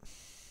militia.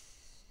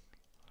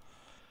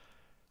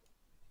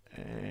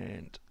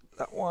 And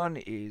that one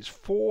is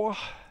 4.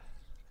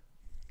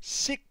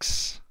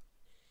 6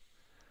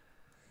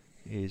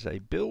 is a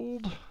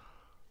build.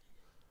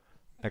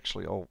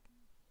 Actually, I'll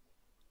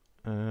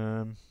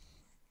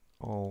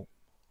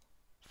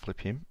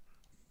flip him.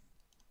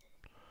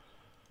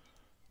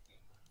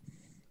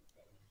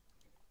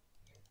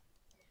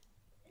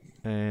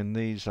 And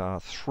these are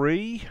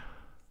 3.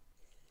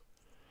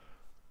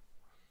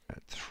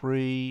 At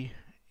 3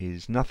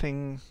 is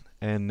nothing,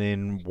 and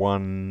then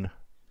 1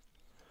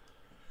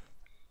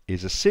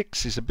 is a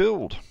 6, is a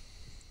build.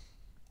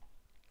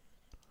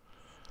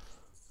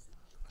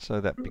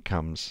 So that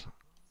becomes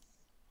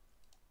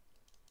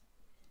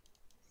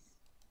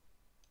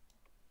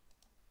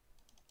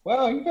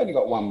Well, you've only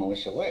got 1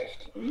 militia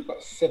left. You've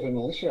got 7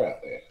 militia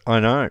out there.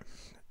 I know.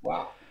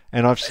 Wow.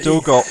 And I've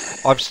still got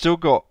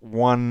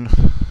 1.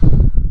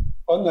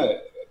 Oh no,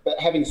 but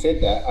having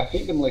said that, I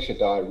think the militia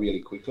die really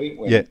quickly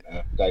when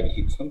David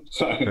hits them.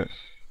 So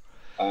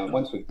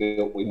once we've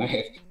built, we may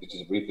have to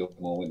just rebuild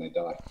them all when they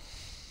die.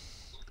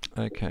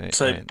 Okay.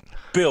 So,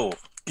 Bill,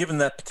 given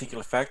that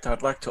particular fact,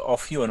 I'd like to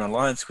offer you an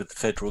alliance with the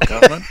federal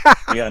government.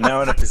 We are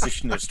now in a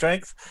position of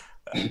strength,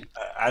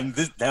 and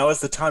now is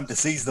the time to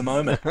seize the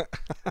moment.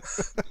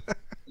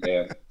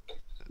 Yeah,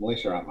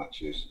 militia aren't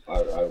much use.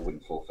 I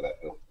wouldn't fall for that,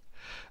 Bill.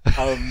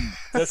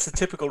 That's a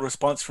typical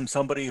response from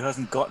somebody who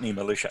hasn't got any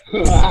militia.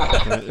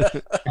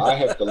 I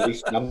have the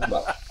least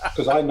number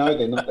because I know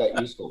they're not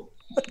that useful.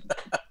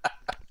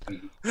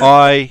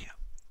 My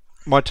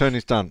turn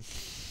is done.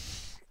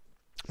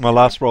 My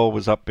last roll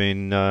was up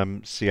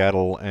in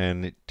Seattle,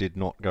 and it did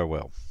not go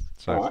well.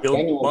 So, Right,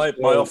 Bill,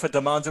 my offer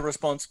demands a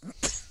response.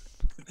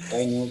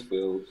 Daniel's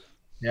build.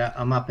 Yeah,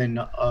 I'm up in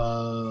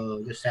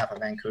just south of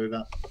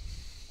Vancouver,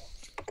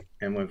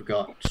 and we've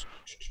got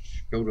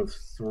build of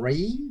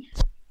 3.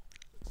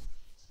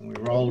 And we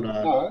rolled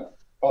a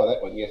Oh,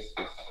 that one, yes.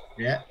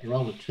 yeah, we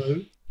rolled a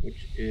 2,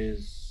 which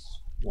is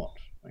what?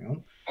 Hang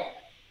on,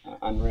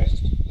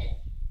 Unrest.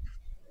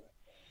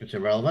 it's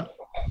irrelevant.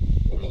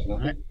 Which is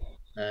nothing. Right.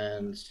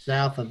 And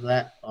south of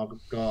that, I've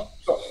got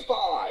Got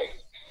 5.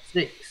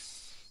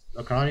 6.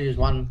 Oh, can I only use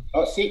 1?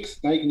 Oh,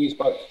 6. No, you can use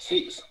both.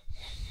 6.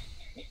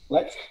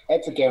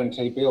 That's a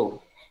guaranteed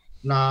build.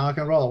 No, I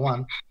can roll a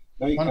 1.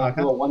 No, you can't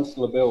roll. 1's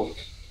still a build.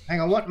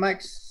 Hang on, what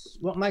makes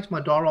my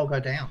die roll go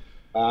down?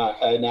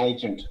 An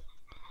agent.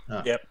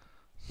 Oh. Yep.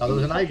 Oh, there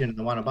was an agent in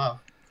the one above.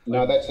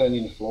 No, that's an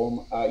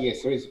inform.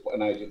 Yes, there is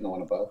an agent in the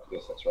one above.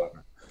 Yes, that's right.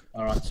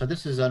 All right, so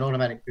this is an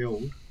automatic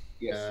build.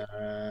 Yes.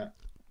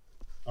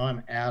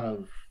 I'm out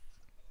of.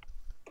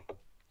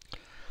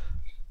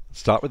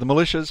 start with the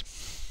militias.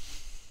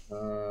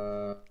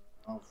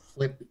 I'll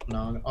flip.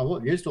 No,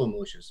 I've used all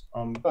militias.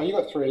 Oh, you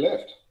got 3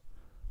 left.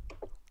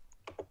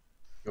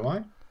 Do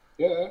I?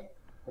 Yeah.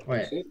 Where?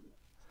 That's it.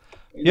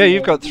 Yeah,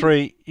 you've got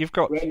 3. You've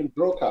got Random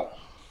draw cup.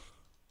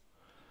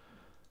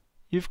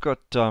 3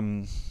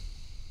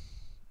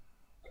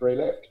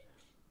 left.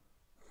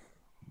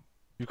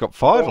 You've got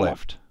 5 Oh.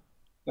 left.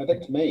 No,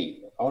 that's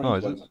me. Orange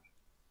is it? ones.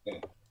 Yeah.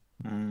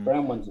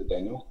 Brown ones are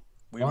Daniel.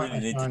 We really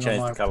need to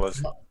change the colours.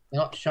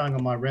 They're not showing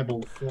on my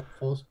rebel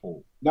force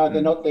pool. No,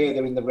 they're not there.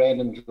 They're in the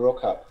random draw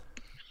cup.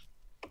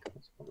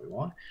 That's probably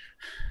why.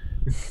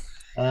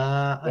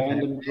 Okay.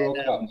 Random draw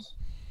cups.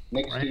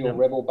 Next to your random.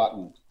 rebel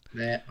button.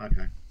 There.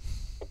 Okay.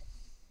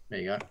 There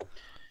you go.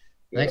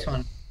 Next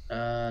one.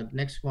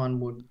 Next one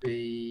would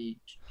be.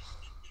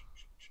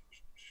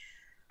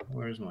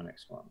 Where is my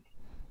next one?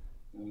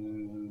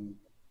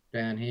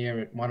 Down here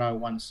at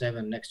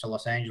 1017 next to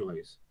Los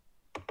Angeles.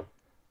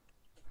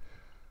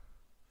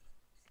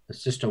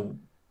 It's just a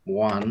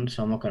 1,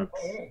 so I'm not going to. Oh,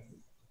 yeah.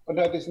 Oh,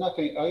 no, there's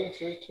nothing. Oh, yes,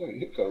 there is 2.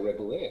 You've got a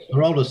rebel there. I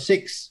rolled a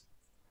 6.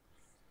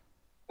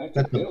 That's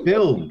That's a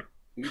build.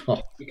 You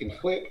can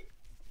flip.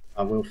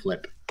 I will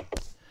flip.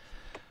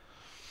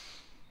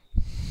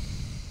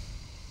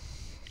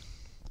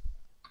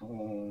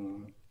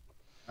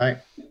 Right.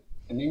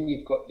 And then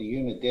you've got the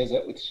Yuma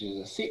Desert, which is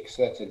a 6.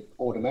 That's an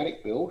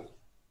automatic build.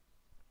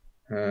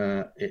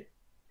 It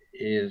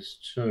is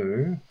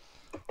 2.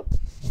 I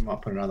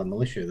might put another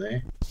militia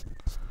there.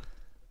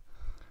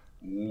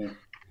 You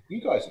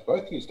guys have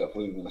both used up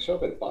William Militia. I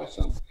better buy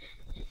some.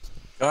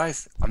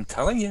 Guys, I'm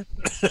telling you.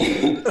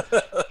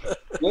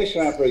 Militia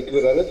aren't very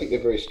good. I don't think they're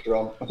very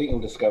strong. I think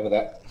you'll discover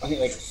that. I think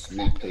they get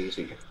snapped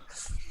easy.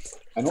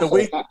 And So also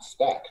we- they can't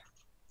stack.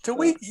 It's a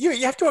weak. You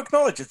have to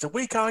acknowledge it's a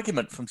weak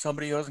argument from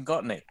somebody who hasn't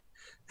got any.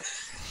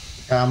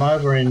 I'm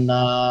over in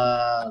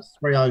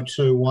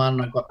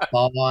 3021. I've got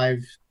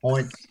 5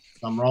 points.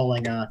 I'm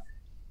rolling a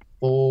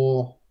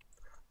 4.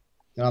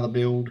 Another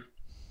build.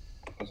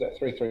 Was that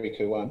 3, 3,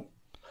 2, 1?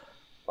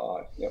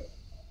 5. Yep.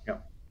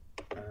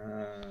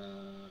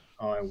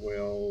 I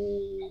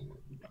will.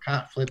 I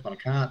can't flip and I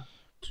can't.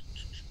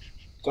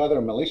 It's either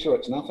a militia or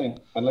it's nothing.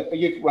 Unless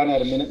you've run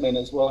out of Minutemen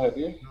as well, have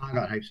you? No, I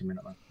got heaps of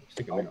Minutemen.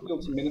 Stick a I'll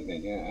build some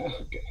Minutemen. Minutemen,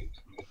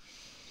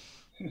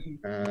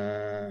 yeah.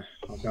 Okay.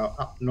 I'll go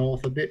up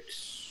north a bit.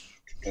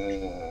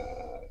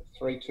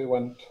 3, 2,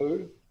 1,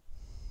 2.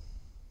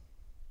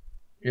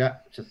 Yeah,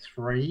 it's a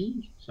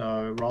 3.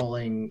 So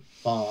rolling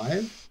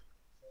 5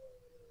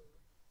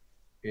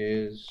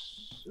 is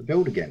a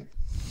build again.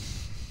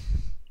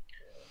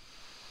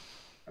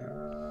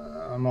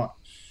 I might.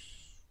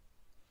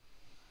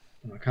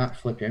 I can't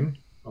flip him.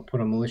 I'll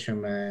put a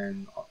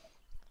militiaman.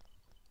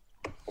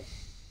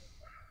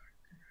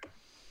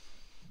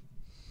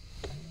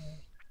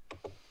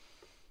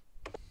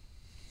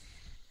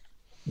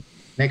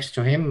 Next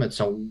to him, it's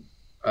a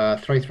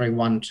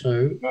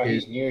 3312. No,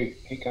 he's new.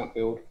 He can't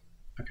build.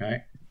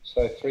 Okay.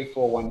 So 3,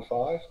 4, 1,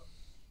 5.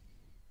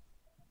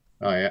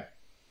 Oh yeah,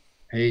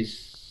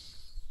 he's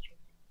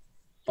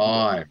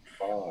 5.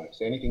 5.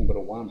 So anything but a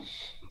 1.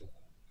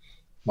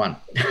 1.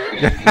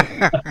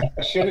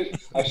 I should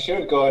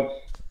have gone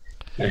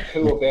a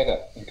 2 or better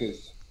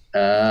because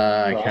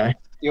Okay.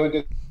 you want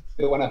to do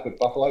the one up at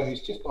Buffalo,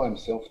 who's just by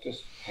himself,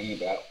 just hanging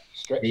about,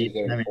 stretches He's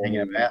there. everything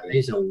about.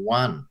 He's a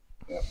 1.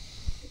 Yep.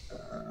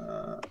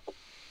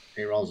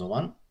 He rolls a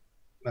 1.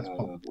 That's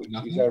Which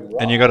nothing. is a right.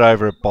 And you got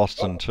over at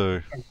Boston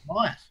too.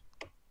 Nice.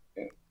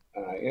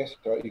 Yes,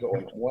 right. You got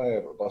one way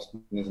over at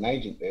Boston. There's an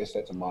agent there, so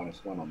that's a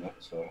 -1 on that.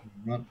 So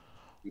Right.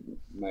 you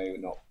may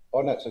not.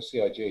 Oh no, it's a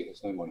CIG.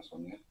 There's no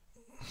 -1 there.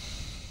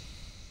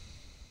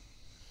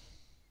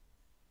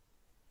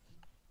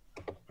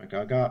 Okay,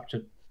 I'll go up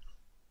to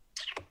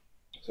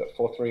So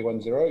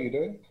 4310. You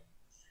doing?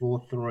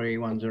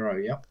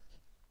 4310. Yep.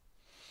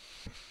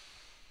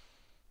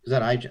 Is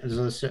that agent? Is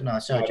it a, no, No,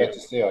 CIG? that's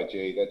a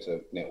CIG. That's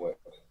a network.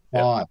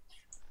 5.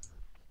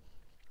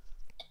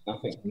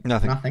 Nothing.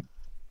 Nothing.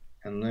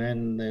 And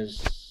then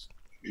there's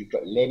You've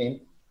got Lenin.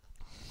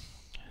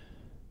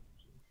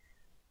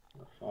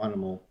 find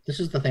them all. This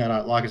is the thing I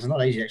don't like. It's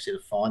not easy actually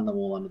to find them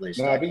all under these.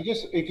 No, but you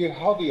just if you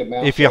hover your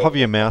mouse. If you hover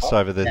your mouse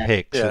over the Yeah.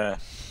 hex, Yeah.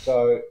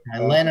 So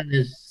And Lennon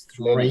is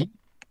 3. Lennon.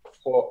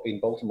 In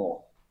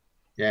Baltimore.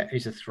 Yeah,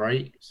 he's a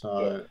 3.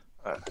 So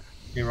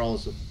he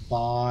rolls a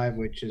 5,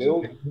 which is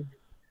Build.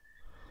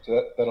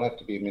 So that'll have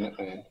to be a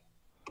Minuteman.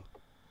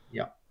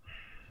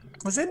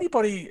 Was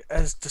anybody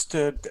as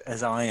disturbed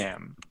as I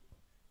am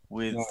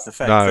with No. the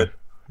fact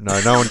no,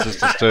 that no one's as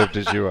disturbed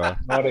as you are.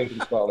 Not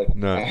even slightly.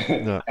 No,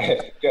 no.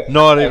 Go-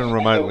 Not even and-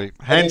 remotely.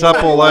 and Hands then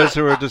up, the all one- those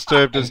who are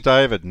disturbed as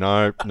David.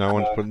 No, no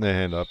one's putting their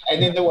hand up.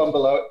 And then the one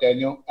below it,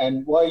 Daniel.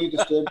 And why are you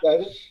disturbed,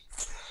 David?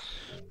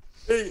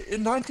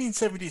 in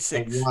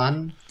 1976,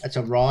 1. That's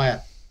a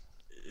riot.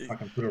 I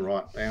can put a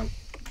riot down.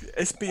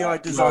 SPI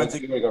designs No,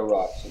 you gotta go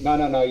right.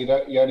 No. You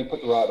don't. You only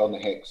put the right on the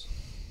hex.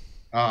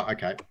 Oh,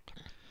 okay.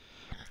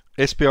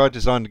 SPI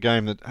designed a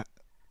game that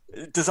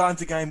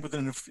designs a game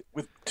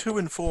with 2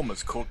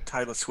 informers called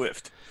Taylor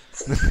Swift.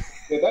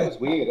 Yeah, that was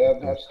weird.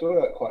 I still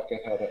don't quite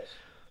get how that's.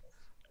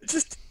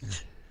 Just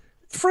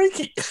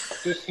freaky.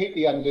 Just hit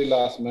the undo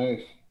last move,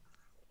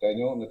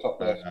 Daniel, on the top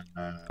left.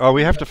 Oh,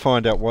 we have to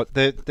find out what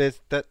there's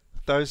that.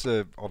 Those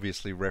are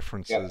obviously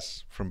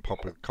references from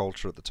popular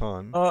culture at the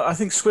time. I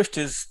think Swift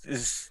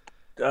is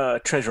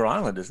Treasure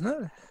Island, isn't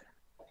it?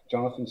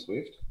 Jonathan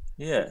Swift.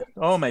 Yeah.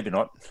 Oh, maybe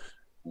not.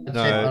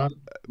 No,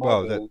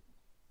 well, that,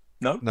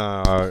 No.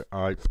 no,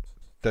 I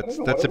that's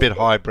know what a it bit was.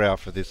 highbrow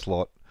for this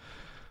lot.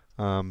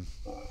 I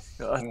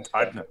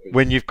don't know.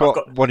 When you've got,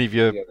 got- one of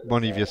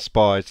your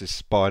spies is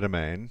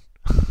Spider-Man.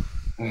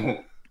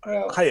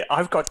 Well, Hey,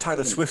 I've got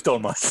Taylor Swift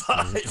on my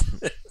side.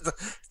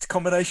 It's a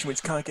combination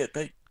which can't get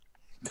beat.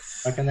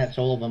 I reckon that's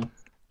all of them.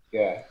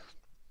 yeah.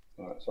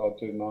 All right, so I'll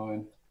do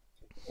mine.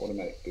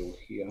 Automatic build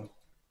here.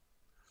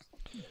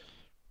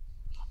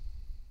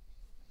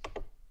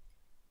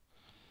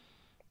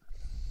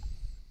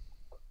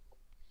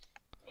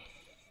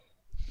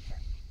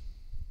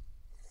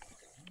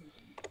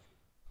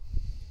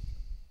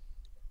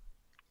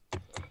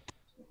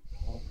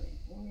 Hovering.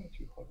 Why aren't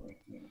you hovering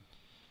here?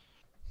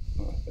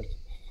 All right, that's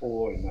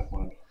 4 in that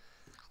one.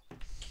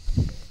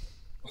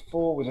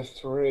 4 with a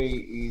 3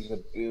 is a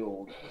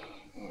build.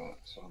 All right,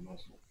 so I might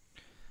as well.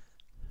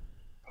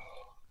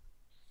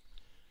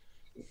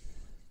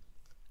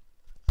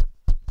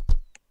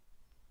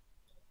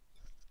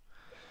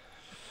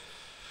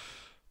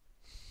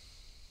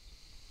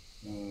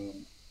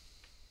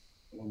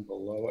 One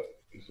below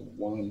it is a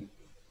 1.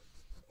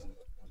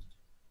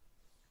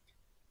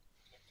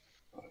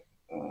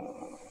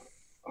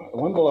 The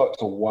one below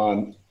it's a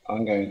 1.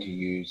 I'm going to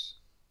use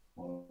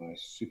my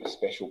super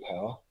special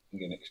power. I'm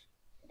going to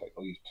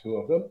I'll use 2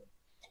 of them.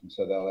 And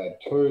so they'll add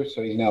 2.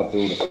 So he's now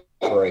build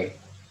a 3.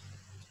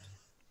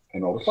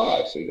 and roll a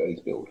 5, so you got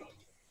his build.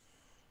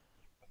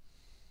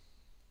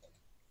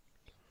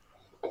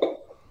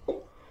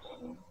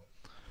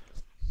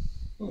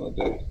 What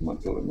do I do? I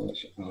might build a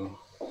militia. Oh,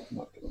 I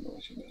might build a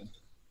militia man.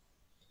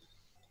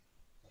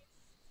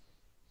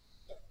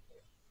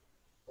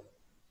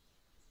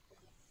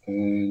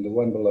 And the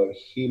one below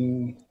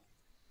him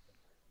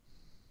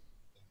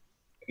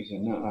is a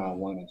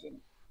one is a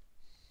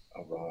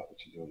right,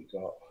 which he's already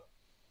got.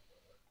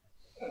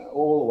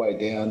 All the way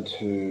down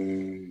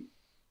to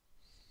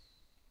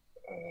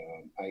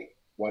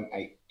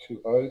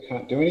 1820.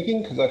 Can't do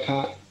anything because I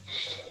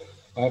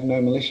have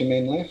no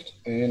militiamen left,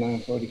 and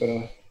I've already got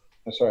I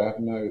have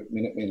no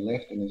Minutemen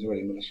left, and there's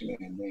already a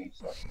militiaman there,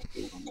 so I can't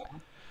build on that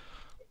one.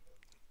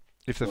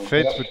 If the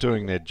feds were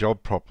doing their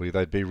job properly,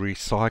 they'd be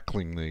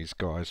recycling these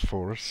guys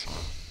for us.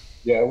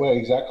 Yeah, well,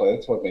 exactly.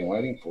 That's what I've been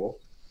waiting for.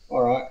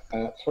 All right,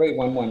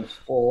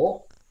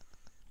 3114.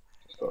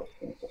 Just got to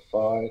think the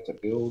 5 to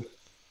build.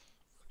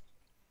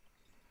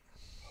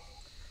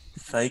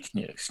 Fake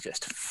news,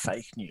 just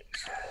fake news.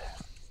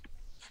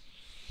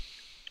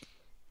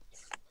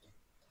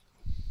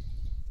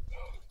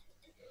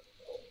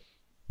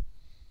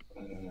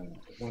 And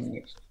the one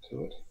next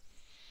to it.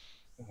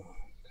 Oh,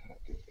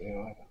 can't get there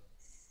either.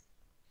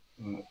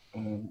 Right,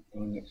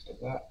 one next to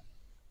that.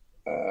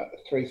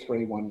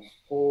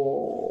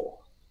 3314.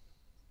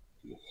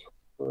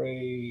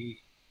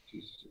 3.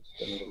 Jesus, it's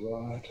done it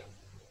right.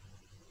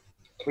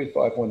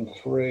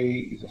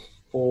 3513 is a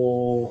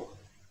 4.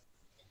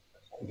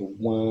 The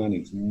 1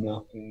 is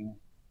nothing.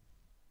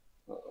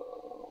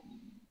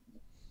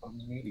 I'm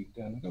nearly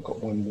done. I've got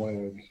one way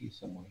over here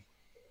somewhere.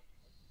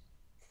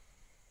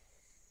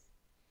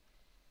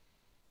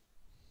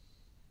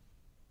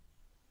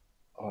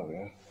 Oh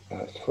yeah.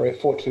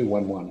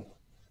 4211.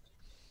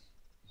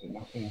 Is it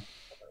nothing?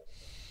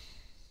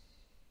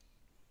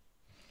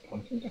 I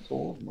think that's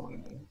all of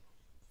mine then.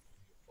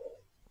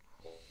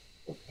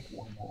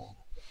 One more.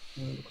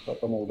 Looks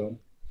like I'm all done.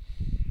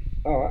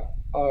 All right,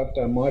 I've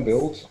done my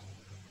builds.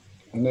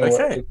 And now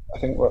Okay. I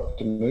think we're up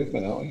to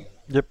movement, aren't we?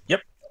 Yep.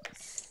 Yep.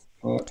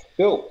 All right.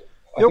 Bill,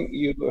 I think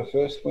you were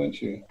first,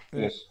 weren't you?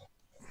 Yep. Yes.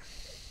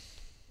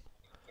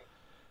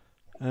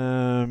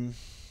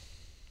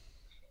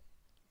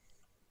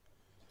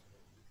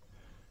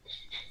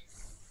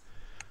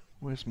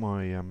 Where's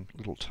my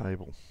little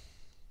table?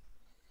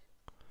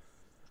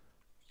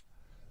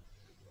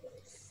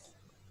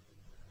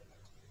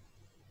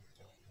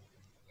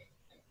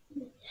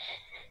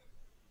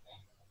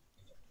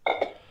 Right.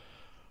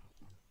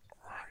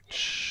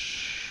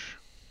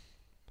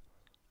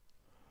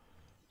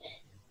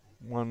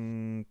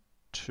 1,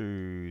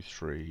 2,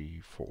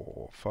 3,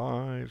 4,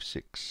 5,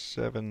 6,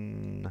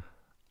 7,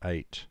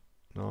 8,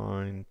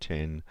 9,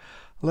 10,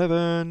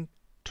 11,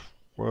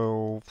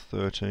 12,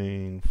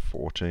 13,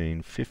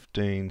 14,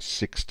 15,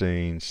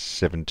 16,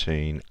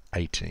 17,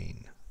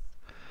 18.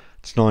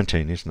 It's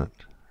 19, isn't it?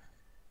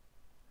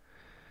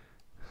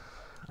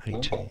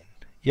 18.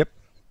 Yep.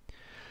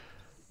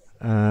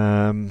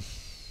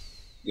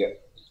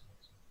 Yep.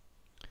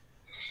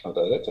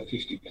 Although that's a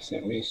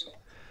 50% risk.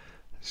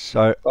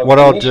 So what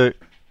I'll do...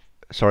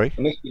 Sorry?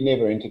 Unless you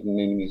never entered an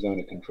enemy zone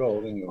of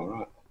control, then you're all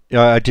right.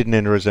 Yeah, I didn't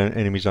enter as an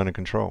enemy zone of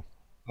control.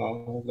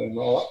 Oh, then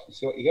roll up and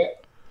see what you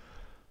get.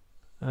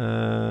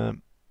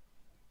 1.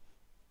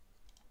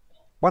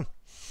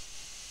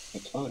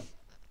 That's fine.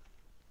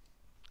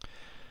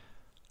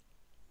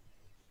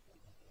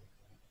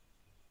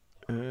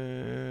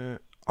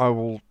 I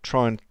will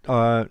try and...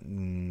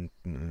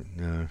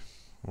 no.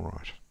 All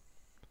right.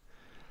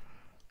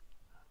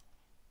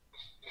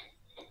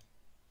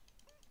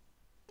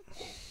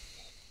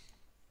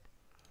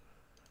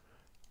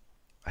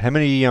 How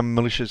many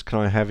militias can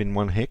I have in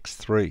one hex?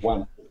 3?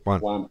 1.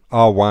 1.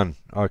 Oh, 1.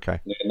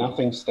 Okay. Yeah,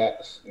 nothing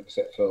stacks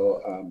except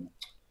for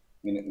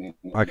Minutemen.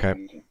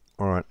 Okay.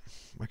 All right.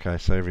 Okay,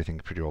 so everything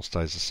pretty well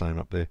stays the same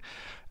up there.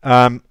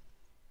 All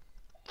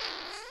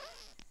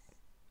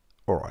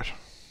right.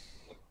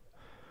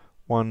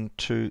 1,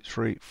 2,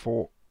 3,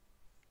 4,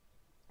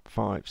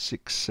 5,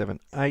 6, 7,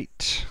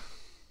 8.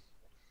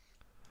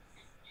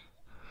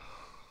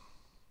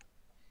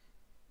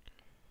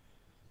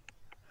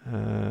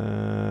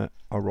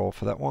 I'll roll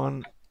for that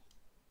one.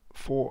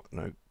 4,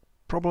 no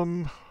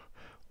problem.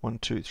 1,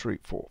 2, 3,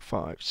 4,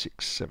 5,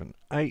 6, 7,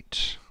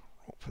 8.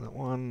 Roll for that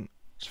one.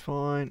 It's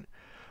fine.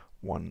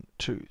 1,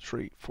 2,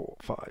 3, 4,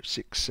 5,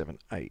 6, 7,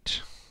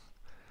 8.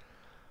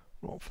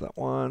 Roll for that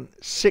one.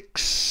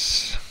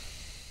 6.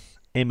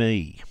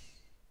 ME.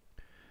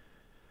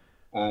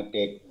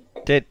 Dead.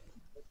 Dead.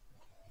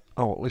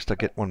 Oh, at least I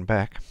get one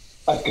back.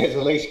 I guess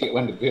at least get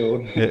one to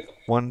build. Yeah.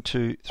 1,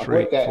 2, 3, I've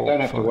worked out, 4,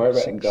 don't have 5, to worry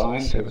about 6, them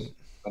dying 7.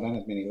 I don't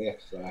have many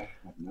left, so I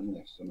have none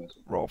left. So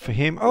Roll for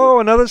him. Oh,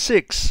 another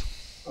 6.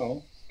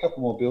 Oh, a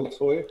couple more builds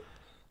for you.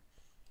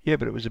 Yeah,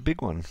 but it was a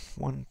big one.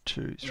 1,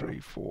 2, 3,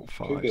 4,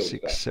 5,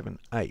 6, 7,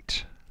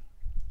 8.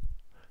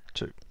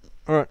 2.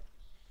 All right.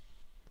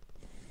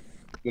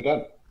 You're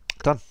done.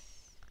 Done.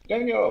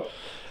 Daniel.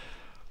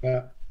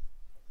 Yeah.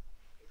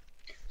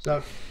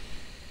 So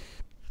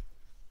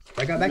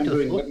They go back to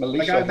Remembering that they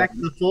militia go back have-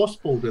 to the force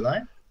pool, do they?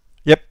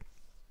 Yep.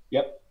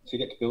 Yep. So you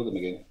get to build them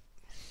again.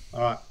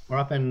 All right, we're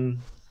up in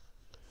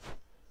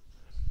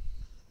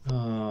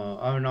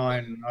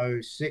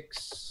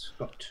 0906.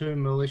 Got 2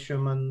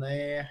 militiamen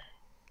there,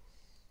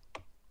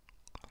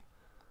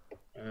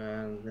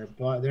 and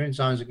they're in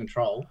zones of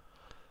control.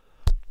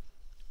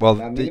 Well,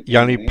 Now, you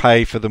only Minuteman,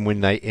 pay for them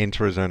when they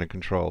enter a zone of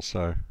control.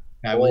 So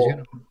No, well,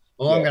 Or-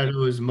 all I'm yeah. going to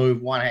do is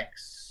move 1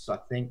 hex. I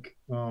think.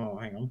 Oh,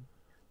 hang on.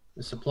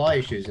 There's supply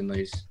issues in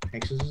these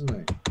hexes, isn't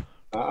there?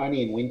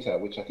 only in winter,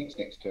 which I think is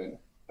next turn.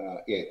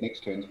 Yeah,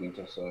 next turn's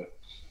winter. So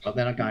But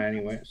they're not going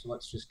anywhere, so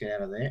let's just get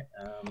out of there.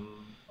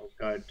 I'll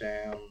go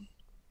down.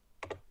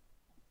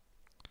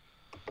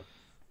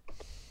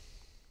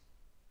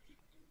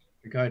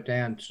 We go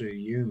down to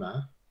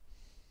Yuma.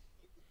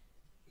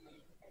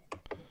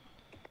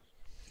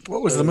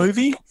 What was the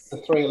movie? the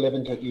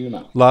 311 to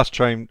Yuma. last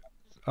train.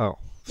 Oh,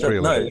 So,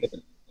 311.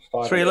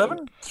 no.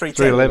 311?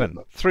 311.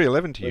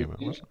 311 to Yuma,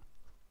 was it?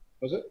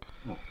 Was it?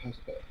 Oh, how's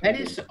that? That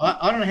is,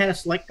 I don't know how to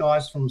select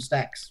guys from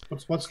stacks.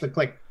 What's the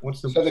click?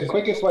 What's the So the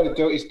quickest way to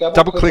do it is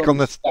Double click on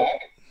the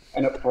stack,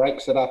 and it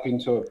breaks it up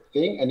into a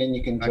thing, and then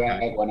you can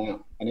drag one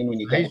out. And then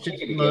when you double He's click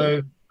just it again,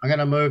 move. I'm going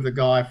to move the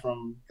guy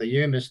from the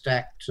Yuma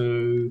stack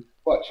to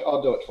watch,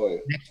 I'll do it for you.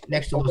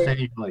 next to Los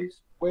Angeles.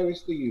 Where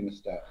is the Yuma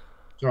stack?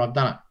 So I've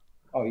done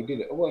Oh, you did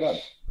it. Oh, well done.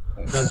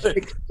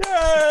 it.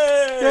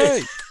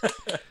 Yay!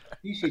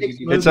 You said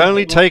you did It's it.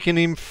 only taken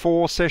him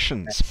 4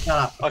 sessions. Shut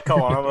up. Oh,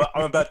 come on.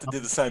 I'm about to do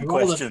the same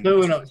Roll the question.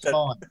 2 and it's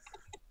fine.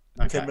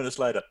 10 Okay. minutes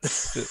later.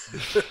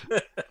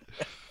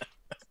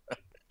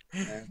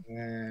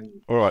 And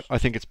All right, I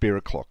think it's beer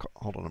o'clock.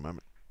 Hold on a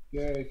moment.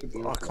 Yeah, you could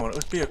do Oh, it. come on. It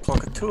would be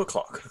o'clock at 2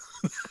 o'clock.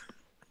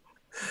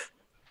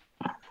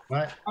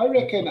 right. I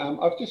reckon,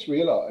 I've just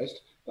realised,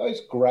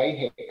 those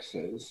grey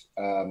hexes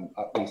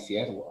up in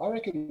Seattle, I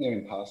reckon they're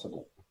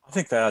impassable. I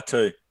think they are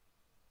too.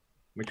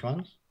 Which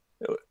ones?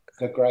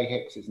 The grey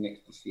hexes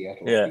next to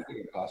Seattle, Yeah. I think they're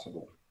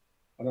impassable.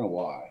 I don't know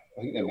why.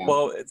 I think they're mountains.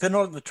 Well, they're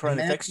not in the terrain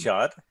They're effects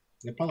chart.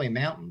 They're probably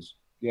mountains.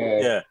 Yeah.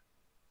 Yeah.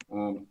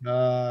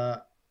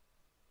 Well,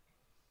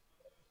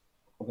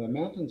 the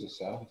mountains are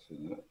south of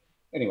that.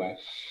 Anyway,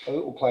 I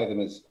will play them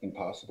as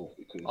impassable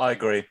because I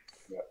agree.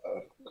 yeah,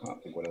 I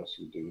can't think what else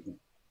you would do with them.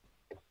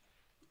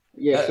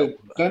 Yeah, so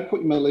don't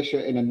put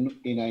militia in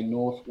a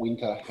north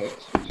winter hex,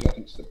 which I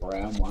think is the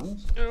brown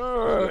ones. All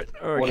right,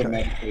 okay.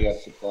 Automatically out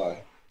of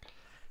supply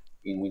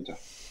in winter.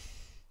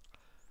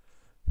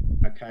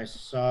 okay,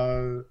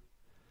 so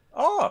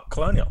Oh,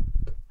 Colonial.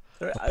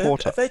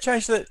 Porter. Have they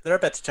changed they're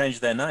about to change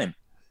their name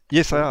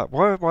Yes, they are.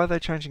 Why are they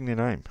changing their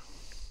name?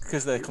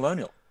 because they're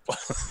Colonial.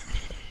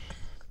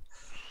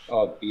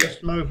 Oh, yeah.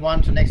 just move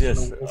 1 to next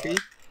Yes. to Milwaukee.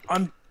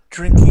 I'm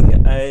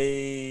drinking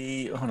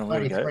a. Oh, no,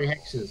 where we Only 3 go?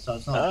 hexes, so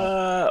it's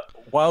not.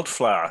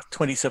 Wildflower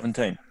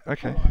 2017.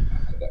 Okay.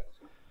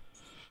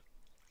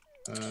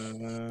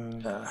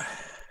 Uh,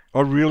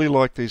 I really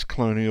like these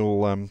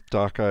colonial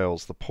dark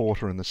ales. The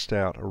porter and the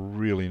stout are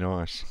really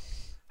nice.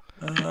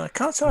 I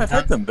can't say I've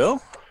had them,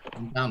 Bill.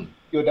 I'm done.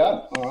 You're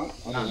done. All right.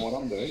 I don't know what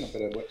I'm doing. I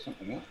better work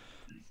something out.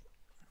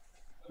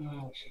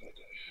 What should I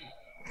do?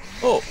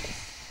 Oh,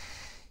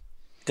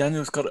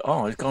 Daniel's got.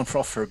 Oh, he's gone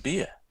off for a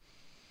beer.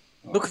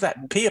 Look at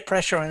that peer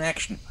pressure in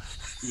action.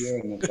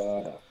 Sierra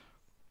Nevada.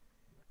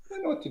 I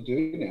don't know what to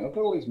do now. I've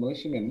got all these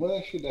militiamen.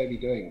 What should they be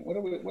doing?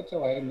 What's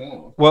our aim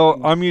now? Well,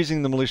 I'm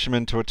using the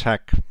militiamen to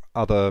attack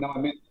other No, I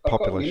mean, I've got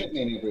populations.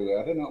 Minutemen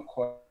everywhere. I don't know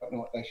quite know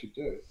what they should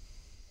do.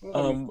 What do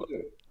I need to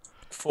do?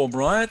 Form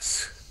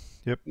riots.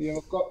 Yeah,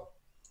 I've got,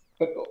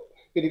 but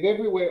if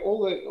everywhere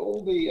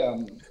all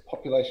the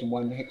population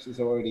 1 hexes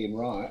are already in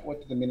riot, what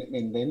do the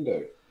Minutemen then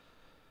do?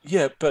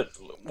 Yeah, but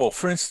well,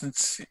 for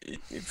instance,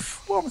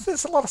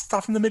 there's a lot of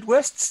stuff in the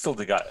Midwest still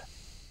to go.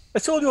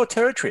 It's all your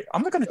territory.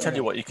 I'm not going to tell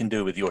you what you can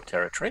do with your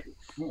territory.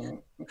 All right,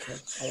 okay,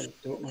 I'll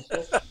do it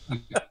myself.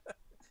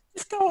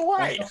 Just go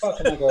away. How far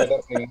can I go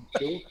without being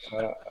killed?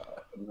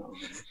 No.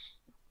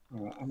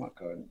 All right, I might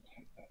go and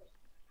take that.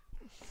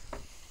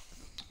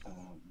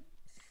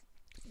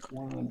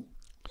 1,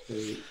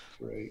 2,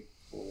 3,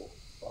 4,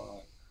 5.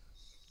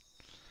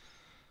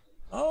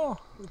 Oh,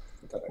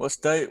 Go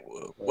back.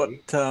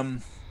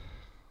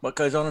 what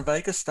goes on in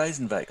Vegas stays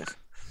in Vegas.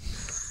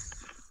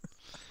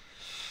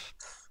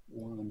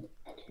 1,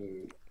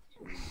 2,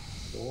 3,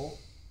 4.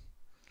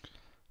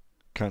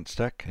 Can't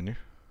stack, can you?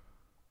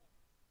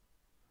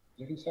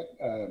 You can stack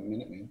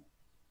Minutemen.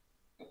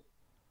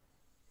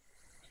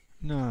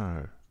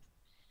 No.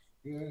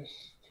 Yes,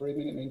 3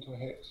 Minutemen to a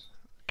hex.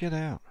 Get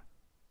out.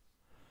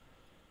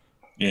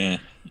 Yeah.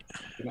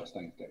 You're not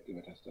staying stacked,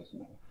 it doesn't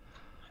matter.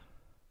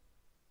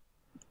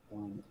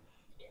 1,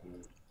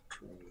 2,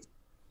 3,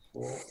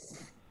 4.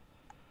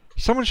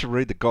 Someone should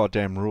read the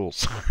goddamn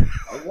rules.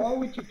 Why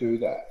would you do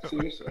that?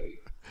 Seriously.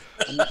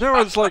 No,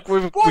 it's like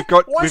we've Why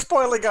got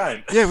spoil the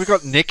game? yeah, we've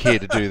got Nick here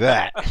to do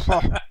that.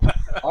 I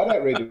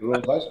don't read the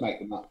rules, I just make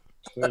them up.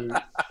 2,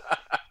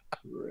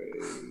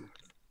 3,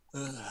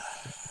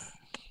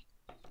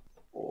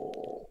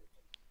 4,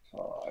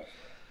 5.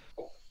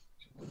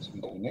 Puts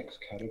me to the next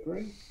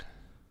category.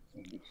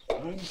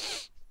 Fine.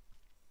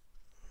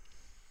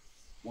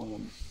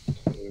 1,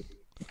 2,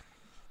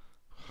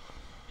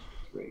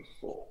 3,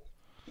 4.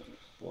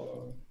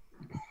 4.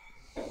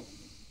 What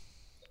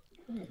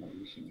am I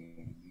missing in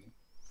there?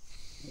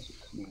 How's it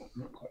come out?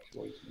 I'm not quite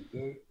sure what he's going to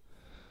do.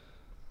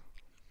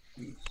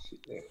 You sit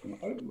there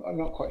I'm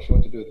not quite sure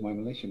what to do with my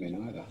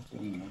militiamen either.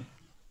 But anyway.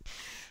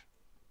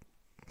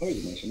 Oh,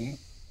 he's a militiaman.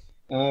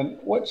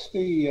 What's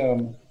the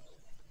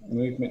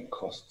movement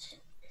costs?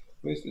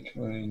 Where's the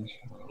range?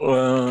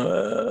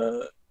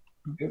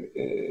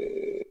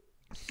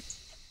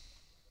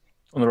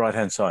 On the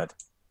right-hand side.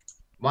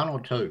 1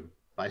 or 2,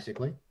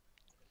 basically.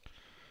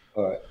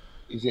 All right.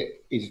 Is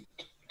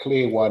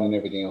clear 1 and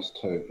everything else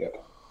 2?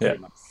 Yep. Yeah.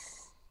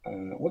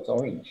 What's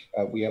orange?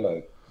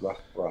 Yellow. Rough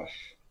brush.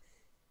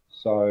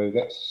 So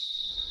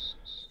that's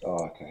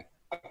okay.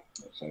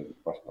 So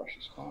rough brush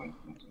is fine.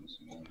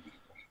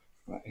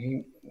 Right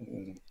here.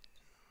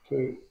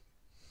 2,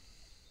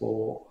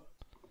 4,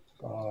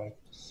 5,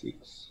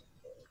 6,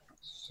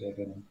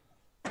 7.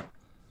 That's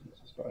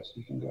as far as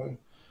you can go.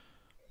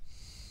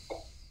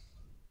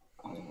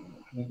 I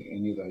don't think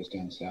any of those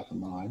down south are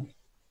mine.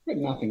 But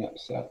nothing up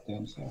south,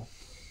 down south.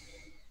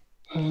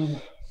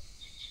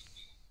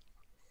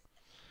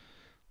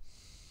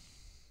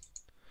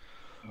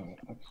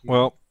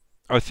 Well,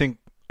 I think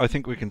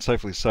we can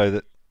safely say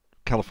that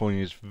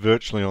California is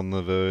virtually on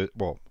the verge.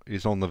 Well,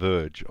 is on the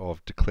verge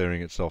of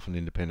declaring itself an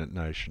independent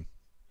nation.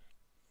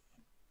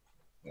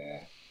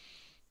 Yeah.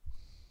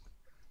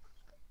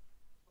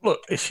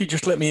 Look, if you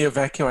just let me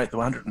evacuate the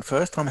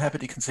 101st, I'm happy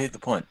to concede the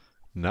point.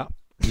 No.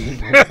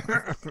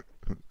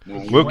 No,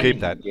 We'll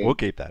keep that. Yeah. We'll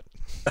keep that.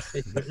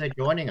 They're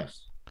joining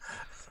us.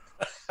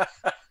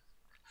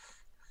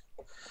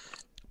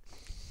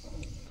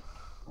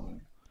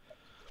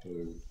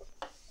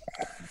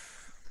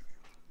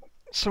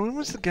 So when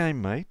was the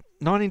game, mate?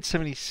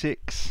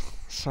 1976.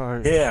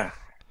 So Yeah.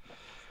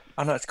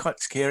 I know, it's quite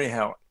scary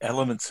how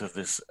elements of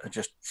this are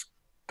just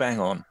bang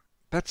on.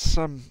 that's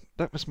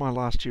that was my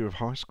last year of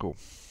high school.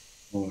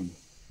 It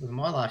was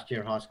my last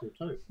year of high school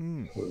too.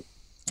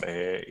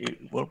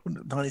 Well,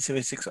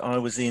 1976, I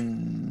was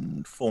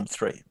in Form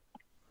 3.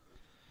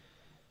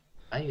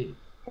 Hey,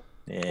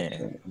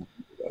 Yeah.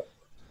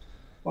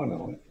 I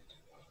know it.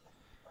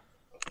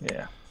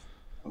 Yeah.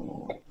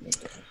 Oh,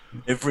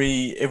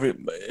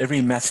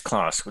 Every maths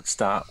class would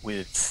start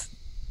with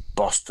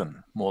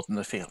Boston, more than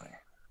the feeling.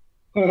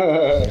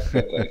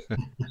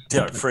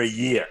 For a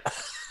year.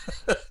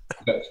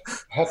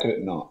 How could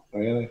it not?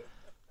 Really?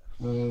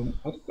 I think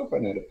I've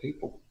run out of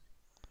people.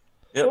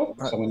 Yep. Oh,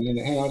 someone in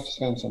there. Hang on, I just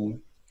found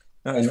someone.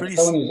 No, And it's really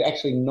someone who's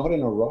actually not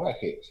in a riot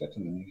hex. That's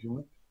an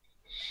unusual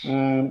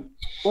one.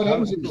 What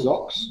happens in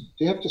Zox?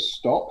 Do you have to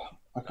stop?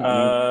 I can't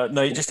remember.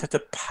 no, you just have to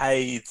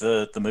pay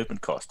the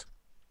movement cost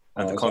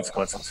and the is that-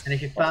 consequences. and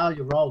if you fail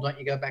your roll, don't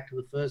you go back to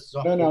the first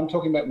zone? No, I'm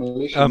talking about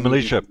militia.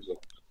 Militia.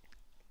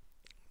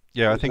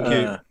 Yeah, I think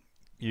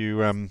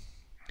you I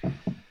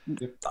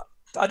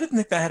didn't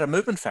think they had a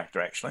movement factor,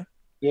 actually.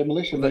 Yeah,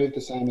 militia move the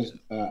same as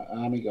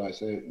army guys.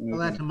 They're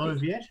Allowed to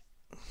move yet?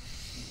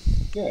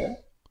 Yeah,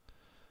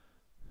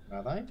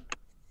 Are they?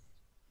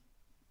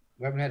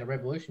 We haven't had a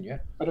revolution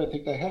yet. I don't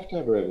think they have to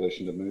have a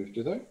revolution to move,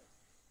 do they?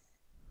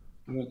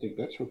 I don't think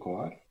that's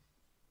required.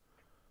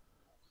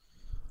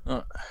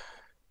 Oh.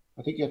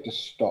 I think you have to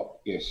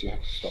stop. Yes, you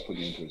have to stop when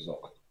you enter a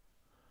Zoc.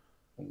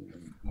 I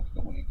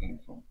forgot where you came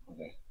from.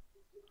 Okay.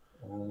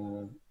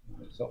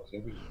 Zocs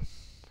everywhere.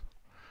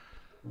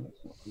 Oh,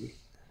 that's not good.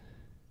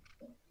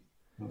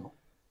 Oh.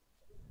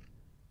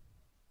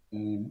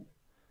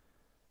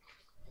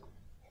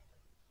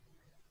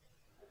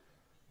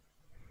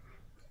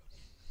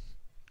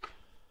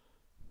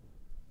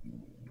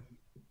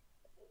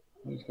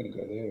 He's going to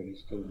go there and he's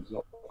still in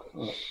Zoc.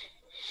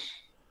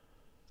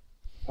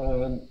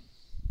 Oh.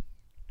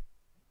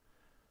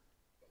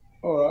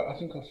 All right, I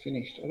think I've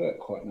finished. I don't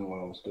quite know what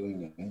I was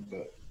doing then,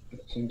 but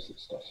it seems that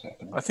stuff's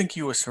happening. I think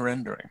you were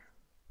surrendering.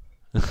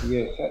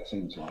 Yes, that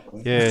seems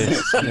likely.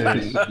 yes.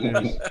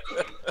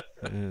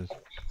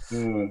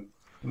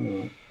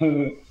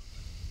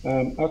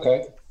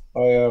 Okay,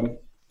 I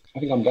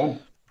think I'm done.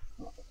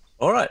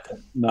 All right.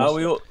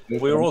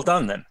 We're all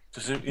done then.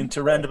 Just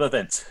into random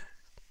events.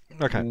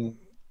 Okay.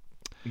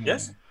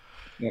 Yes?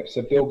 Yeah,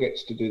 so Bill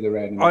gets to do the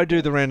random. I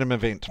do the random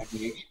event.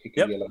 You each pick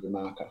Yep. a yellow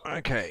marker.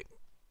 Okay.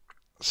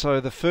 So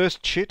the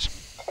first chit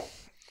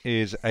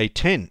is a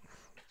 10.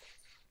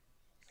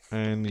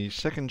 And the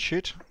second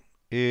chit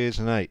is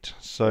an 8.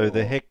 So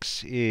the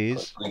hex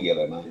is A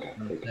yellow marker.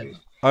 Very pleased.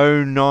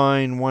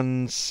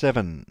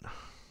 0917.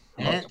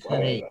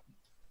 Anthony,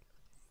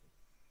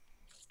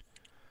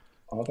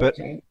 Oh, But- that's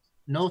it.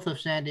 north of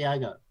San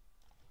Diego.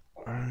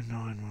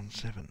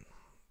 0917.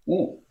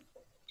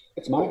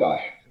 It's my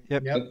guy.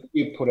 Yep. Yep.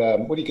 You put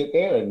what do you get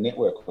there? A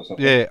network or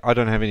something? Yeah, I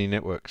don't have any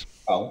networks.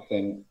 Oh,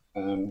 then.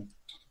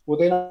 Well,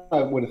 then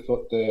I would have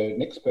thought the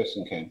next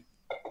person can.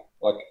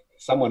 Like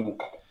someone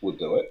would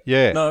do it.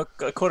 Yeah. No,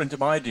 according to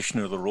my edition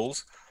of the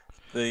rules,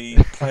 the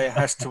player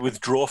has to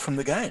withdraw from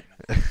the game.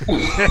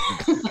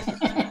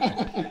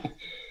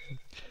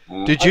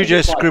 Did you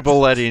just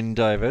scribble that in,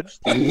 David?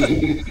 Yeah,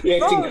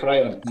 it's in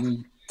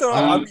crayon. No,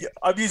 I'm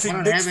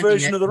using Nick's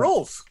version of the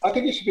rules. I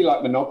think it should be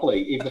like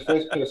Monopoly. If the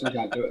first person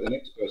can't do it, the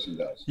next person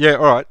does. Yeah,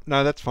 all right.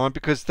 No, that's fine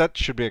because that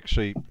should be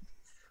actually.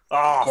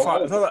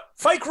 Oh,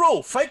 fake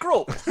rule.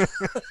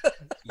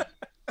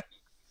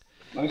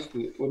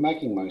 We're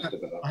making most of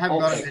it. I haven't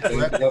got a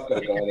network. I've got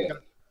a guy there.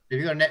 Have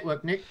you got a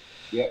network, Nick?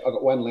 Yeah, I've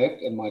got one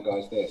left, and my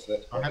guy's there. So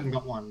that's I haven't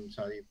got one,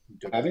 so you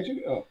do it. Haven't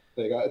you? Oh,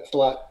 there you go. It's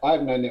like I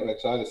have no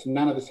networks either. So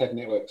none of us have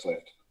networks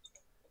left.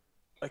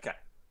 Okay.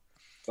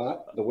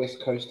 But the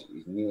West Coast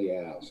is nearly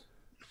ours.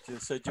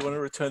 So do you want to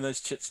return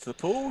those chits to the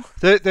pool?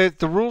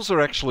 The rules are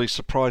actually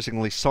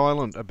surprisingly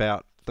silent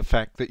about the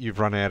fact that you've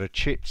run out of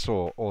chits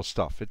or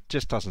stuff. It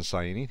just doesn't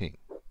say anything.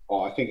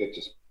 Oh, I think it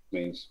just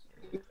means.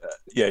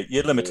 Yeah,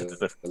 you're limited to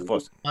the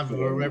boss. Time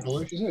for a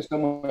revolution. Isn't it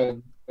somewhere?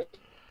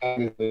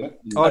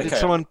 Oh, did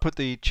someone put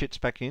the chits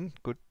back in?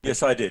 Good.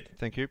 Yes, I did.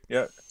 Thank you.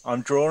 Yeah,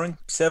 I'm drawing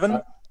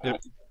 7.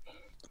 Yep.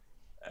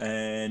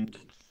 And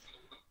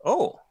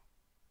wrong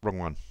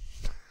one.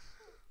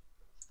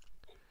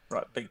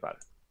 Right, big button.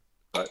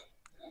 Right,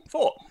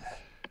 4.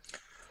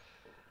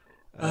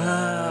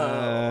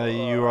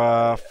 You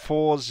are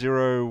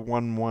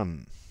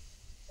 4011.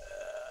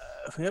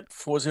 Yep,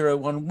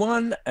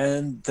 4011,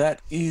 and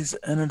that is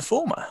an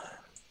informer.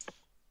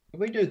 Did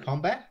we do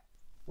combat?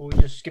 Or we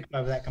just skipped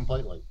over that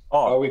completely?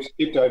 Oh, we've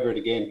skipped over it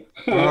again.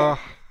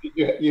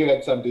 You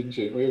had some, didn't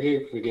you? We were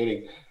here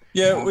forgetting.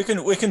 Yeah, we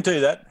can do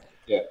that.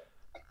 Yeah.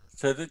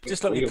 So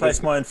just let me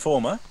place my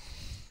informer,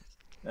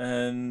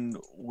 and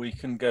we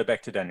can go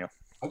back to Daniel.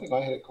 I think I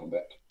had a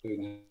combat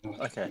too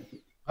now. Okay.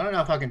 I don't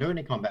know if I can do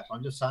any combat.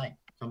 I'm just saying.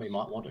 Somebody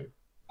might want to.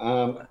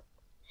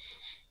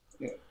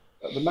 Yeah.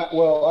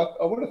 Well,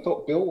 I would have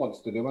thought Bill wants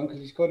to do one because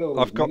he's got all.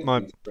 I've got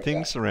my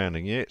thing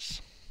surrounding.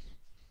 Yes.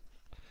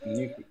 And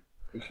you've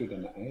issued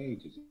an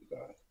ages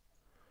ago.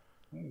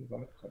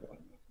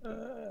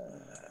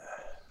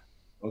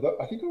 Although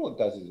I think all it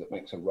does is it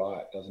makes a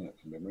riot, doesn't it,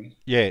 from memory?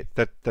 Yeah,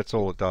 that's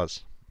all it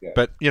does. Yeah.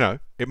 But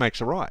it makes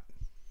a right.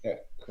 Yeah,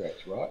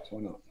 creates riots. Why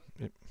not?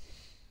 Yep.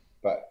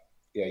 But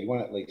yeah, you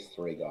want at least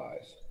 3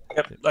 guys.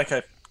 Yep.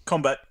 Okay.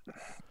 Combat.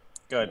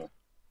 Go ahead.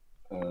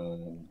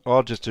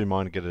 I'll just do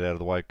mine to get it out of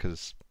the way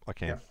because I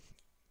can. Yeah.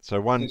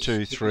 So 1,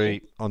 2,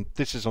 3.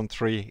 This is on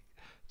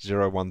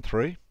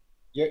 3013.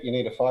 Yeah, you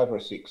need a 5 or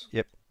a 6.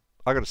 Yep,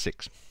 I got a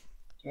 6.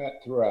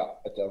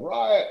 Throughout, it's a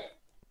riot.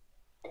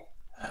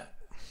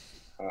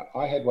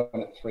 I had one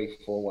at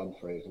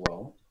 3413 as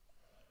well,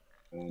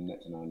 and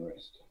that's an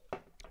unrest.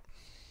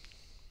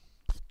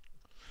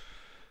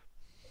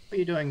 What are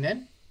you doing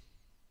then?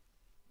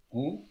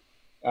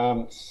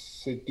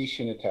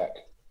 Sedition attack.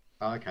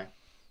 Oh, okay.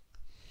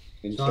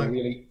 And so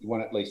really, you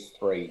want at least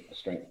 3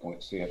 strength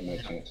points, so you have no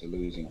chance of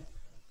losing.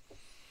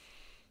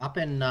 Up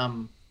in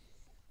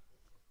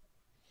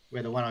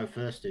where the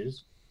 101st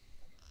is,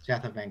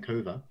 south of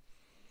Vancouver.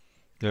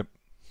 Yep.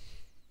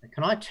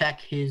 Can I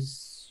attack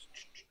his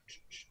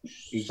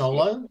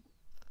solo?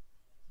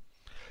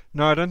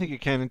 No, I don't think you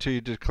can until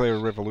you declare a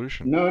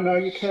revolution. No,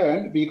 you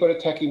can, but you've got to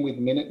attack him with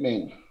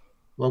Minutemen.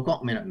 Well, I've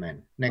got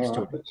Minutemen next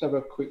to it. Let's have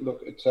a quick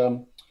look. It's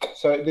so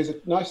there's a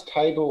nice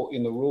table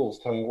in the rules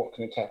telling you what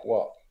can attack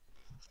what.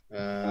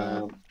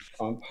 Yeah,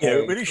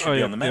 it really should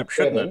be on the map,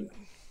 shouldn't it?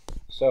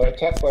 So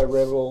attack by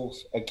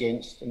rebels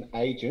against an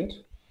agent,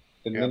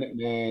 the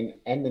Minuteman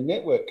and the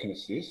network can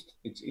assist.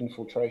 It's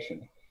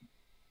infiltration.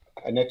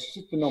 And that's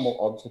just the normal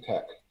odds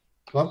attack.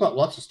 Well, I've got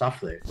lots of stuff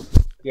there.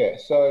 Yeah,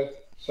 so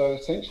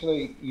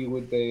essentially you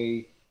would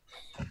be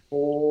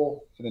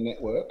 4 for the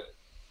network.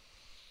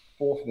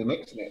 4 for the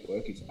next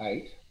network is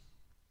 8.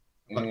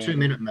 I've got 2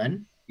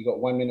 Minutemen. You got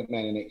 1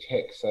 Minuteman in each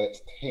hex, so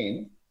it's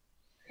 10.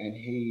 And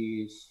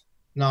he's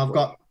No, I've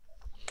got.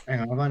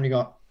 Hang on,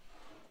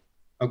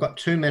 I've got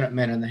 2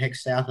 Minutemen in the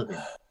hex south of him.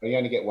 You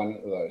only get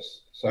 1 of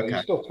those, so Okay.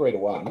 you're still 3 to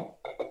 1,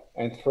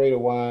 and 3 to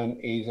 1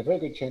 is a very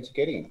good chance of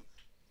getting him.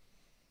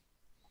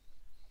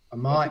 I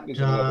might. Let's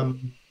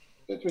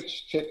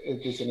check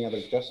if there's any other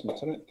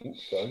adjustments. I don't think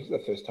so. This is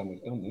the first time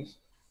we've done this.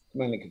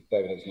 Mainly because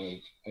David has no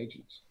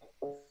agents.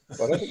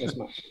 But I don't think there's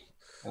much.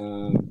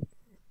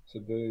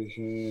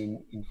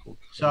 Subversion,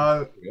 infiltration.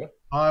 So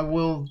I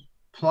will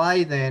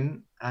play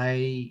then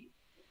a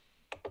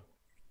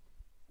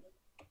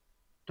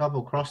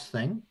double cross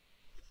thing.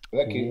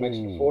 That makes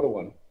it 4 to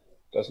 1,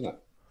 doesn't it?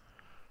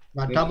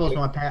 That doubles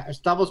my power. It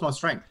doubles my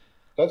strength.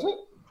 Does it?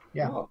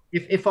 Yeah. Oh.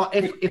 If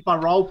I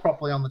roll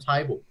properly on the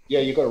table. Yeah,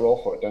 you've got to roll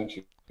for it, don't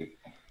you?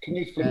 Can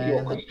you flip your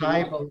The question?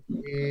 table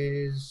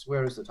is,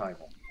 where is the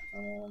table?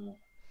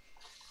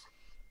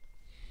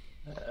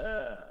 I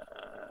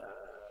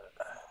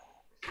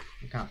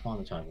can't find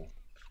the table.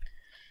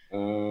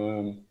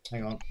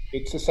 Hang on.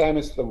 It's the same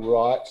as the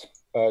right.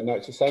 No,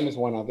 it's the same as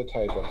one other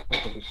table. I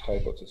don't know which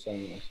table it's the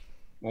same as.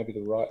 Maybe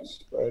the right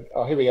spread.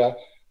 Oh, here we are.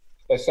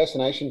 The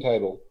assassination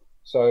table.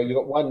 So you've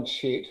got 1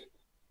 chit.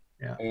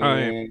 Yeah.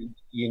 And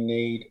you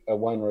need a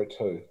 1 or a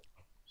 2.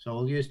 So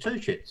we'll use 2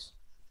 chits.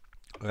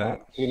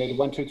 So you need a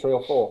 1, 2, 3,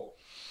 or 4.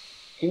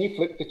 Can you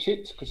flip the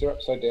chits because they're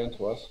upside down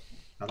to us?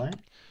 Are they?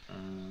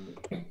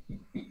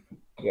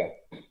 Yeah.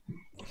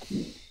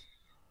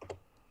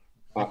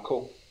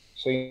 Cool.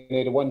 So you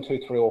need a 1,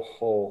 2, 3, or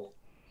 4.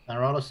 I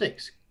roll a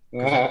 6.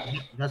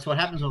 That's what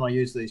happens when I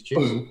use these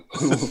chips.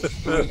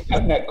 We've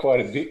done that quite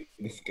a bit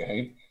in this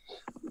game.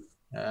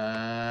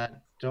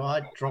 Do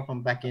I drop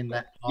them back in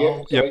that Yeah.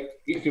 hole? So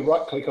if you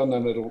right click on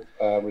them, it'll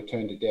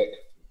return to deck.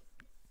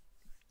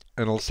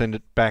 And I'll send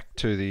it back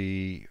to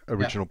the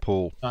original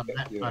pool. Done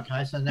that. Yeah.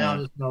 Okay, so now I'm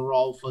just going to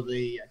roll for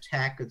the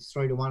attack. It's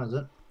 3 to 1, is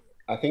it?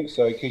 I think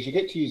so, because you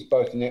get to use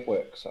both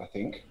networks, I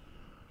think.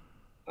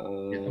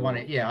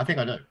 Yeah, I think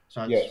I do.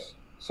 So it's Yes.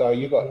 So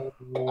you got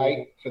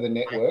 8 for the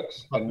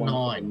networks Got and 1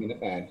 for the 9.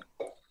 Minuteman.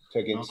 So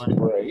against 9.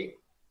 3.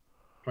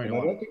 3 And to I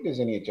 1. don't think there's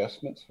any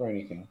adjustments for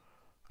anything.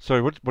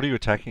 So what are you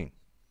attacking?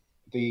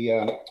 The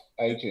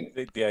agent.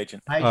 The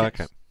agent. Oh,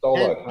 okay.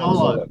 Solo. And Han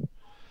Solo.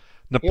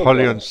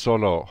 Napoleon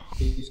Solo.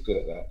 He's good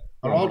at that.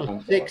 I rolled Han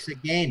a Solo. 6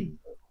 again.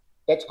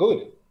 That's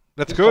good.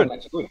 That's This good. time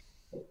That's good.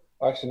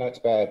 Actually, no, it's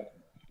bad.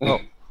 Oh.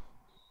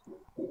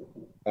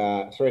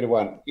 3 to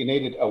 1. You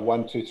needed a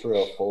 1, 2, 3,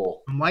 or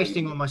 4. I'm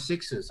wasting all my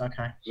 6s.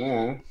 Okay.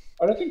 Yeah.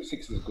 I don't think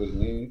 6 is good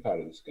in any part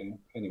of this game.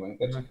 Anyway,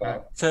 that's Okay.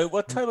 fine. So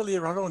what table are you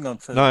rolling on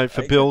for? No,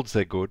 for agent? builds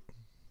they're good.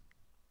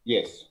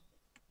 Yes.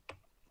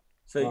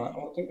 So All right,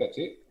 I think that's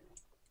it.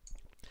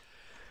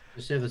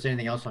 Just see if there's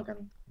anything else I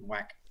can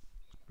whack.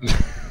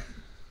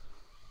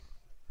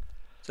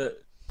 so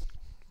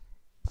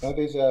No,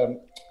 there's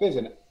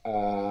an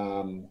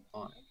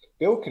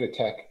Bill could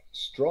attack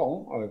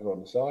strong over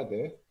on the side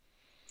there.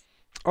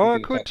 Oh, I You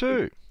can could attack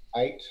too. with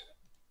 8.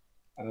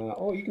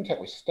 You can attack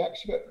with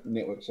stacks. You've got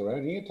networks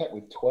around. You can attack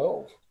with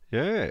 12.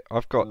 Yeah,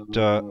 I've got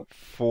 4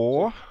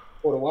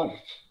 4 to 1.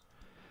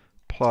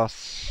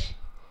 plus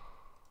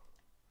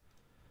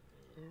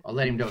I'll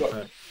let him do it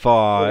first.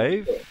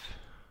 5.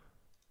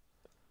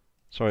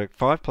 Sorry,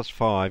 5 plus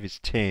 5 is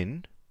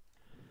 10.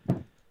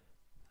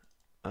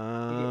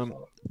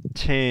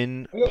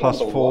 10 We got plus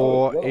number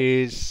 4 one as well.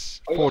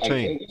 is Oh, you got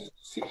 14. 18.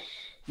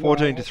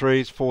 14 No, to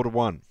 3 is 4 to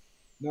 1.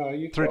 No,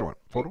 you've 3 to got 1.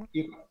 4 to 1?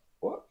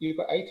 What? You've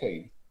got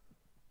 18.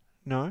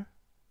 No.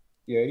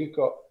 Yeah, you've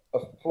got a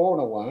 4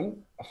 and a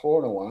 1, a 4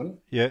 and a 1,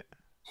 Yeah.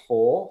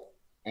 4,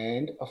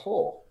 and a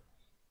 4.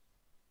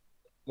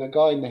 The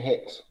guy in the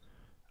hex.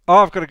 Oh,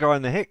 I've got a guy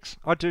in the hex.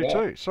 I do Yeah,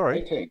 too.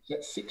 Sorry. 18.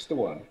 That's 6 to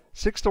 1.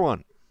 6 to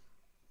 1.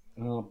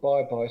 Oh,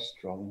 bye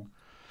strong.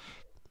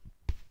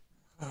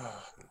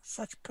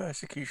 such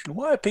persecution.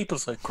 Why are people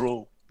so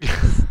cruel?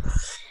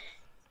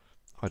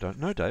 I don't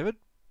know, David.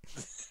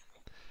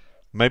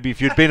 Maybe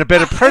if you'd been a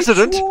better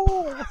president.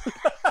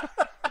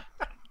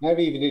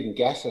 Maybe if you didn't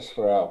gas us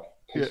for our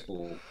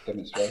peaceful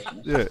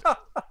demonstrations. Yeah.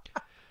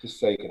 Just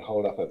so you could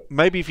hold up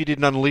Maybe if you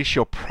didn't unleash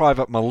your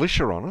private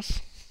militia on us.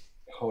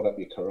 your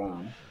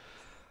Quran.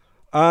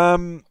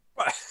 So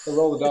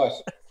roll the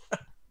dice.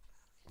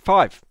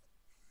 5.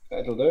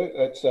 That'll do.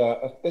 That's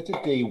a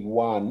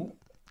D1,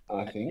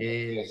 I think. Yeah.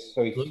 Yes.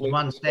 So he Lose flips.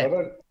 one step.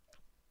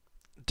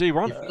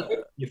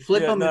 D1. You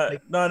flip them.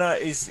 No.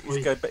 He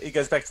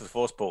goes back to the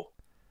force ball.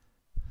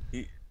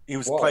 He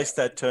was Why? placed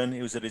that turn.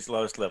 He was at his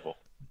lowest level.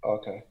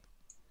 Okay.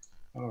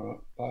 All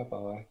right.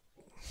 Bye.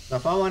 So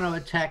if I want to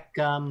attack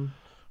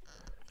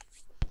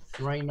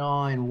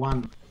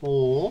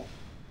 3914,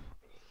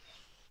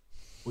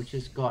 which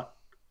has got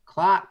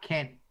Clark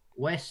Kent,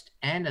 West,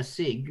 and a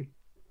SIG.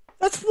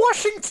 That's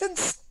Washington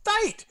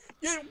State.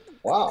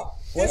 Wow.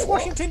 It's What?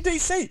 Washington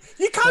DC.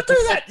 You can't do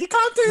that. You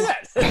can't do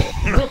that.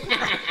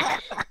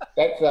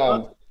 That's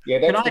yeah.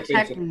 Can That's I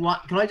attack defensive. one?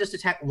 Can I just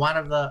attack one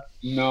of the?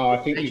 No, I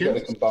think you've got to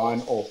Legends?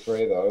 combine all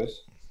 3 of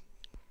those.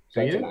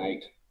 So Do that's you? an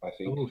 8, I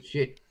think. Oh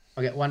shit!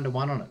 I get 1 to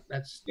 1 on it.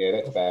 That's. Yeah,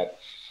 that's bad.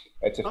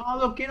 That's a. Oh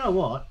look, you know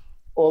what?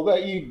 Although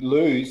you'd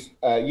lose,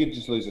 you'd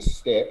just lose a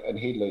step, and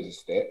he'd lose a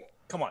step.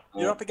 Come on,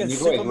 you're up against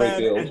you've got to Superman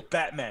rebuild. and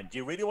Batman. Do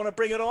you really want to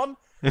bring it on?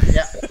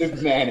 Yeah.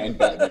 Superman and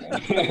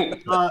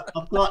Batman.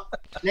 I've got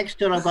next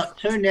to it. I've got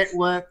 2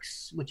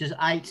 networks, which is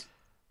 8,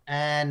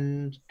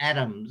 and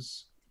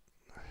atoms.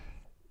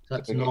 So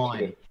that's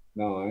 9.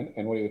 9.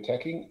 And what are you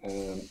attacking?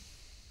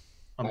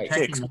 I'm 8.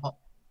 attacking 6. the whole.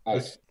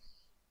 8.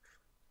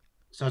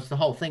 So it's the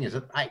whole thing, is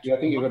it? 8. Yeah, I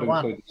think you've got 1 to to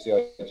 1. include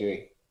the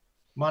CIG.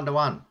 1 to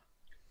 1.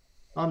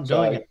 I'm So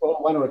doing it, roll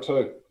a 1 or a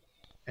 2.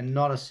 and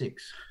not a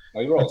 6. Oh,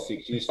 you roll a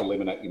 6. You just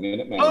eliminate your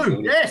Minuteman. Oh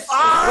yes!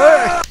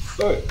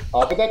 Good.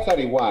 Oh, but that's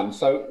only 1.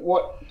 So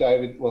what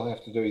David will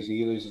have to do is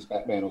he loses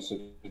Batman or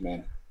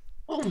Superman.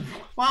 Oh,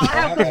 well,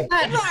 how is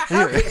that? How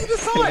can you He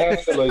decide?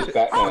 has to lose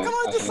Batman. How can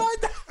I think.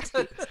 decide that?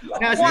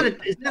 Now, is that a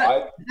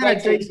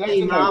That's a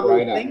DC Marvel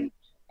no-brainer. thing?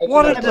 It's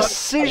What a no-brainer.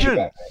 decision.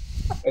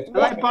 It's Are they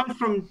Batman. both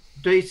from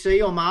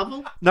DC or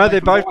Marvel? No, they're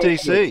both Both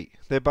DC.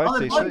 They're both Oh,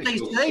 they're both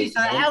DC. DC.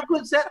 So how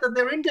good's that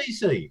they're in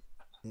DC?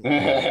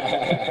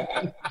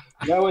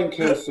 No one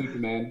kills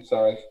Superman.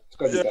 Sorry, it's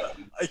got to be Yeah.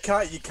 Batman.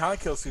 You can't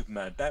kill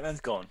Superman.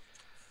 Batman's gone.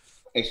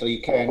 Actually,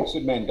 you can.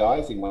 Superman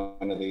dies in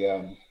one of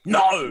the.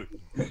 No,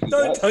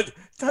 don't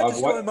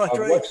destroy my I've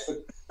dream. watched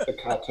the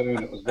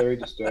cartoon. It was very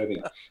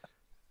disturbing.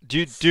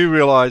 Do you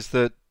realise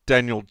that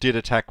Daniel did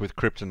attack with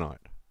kryptonite?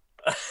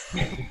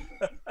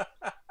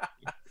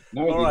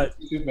 No, All right.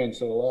 Superman's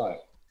still alive.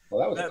 Well,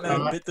 that was a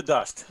Batman clean. bit the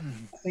dust.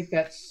 I think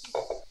that's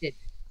it.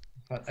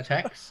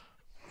 Attacks.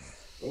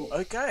 Cool.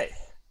 Okay,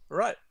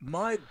 right.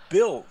 My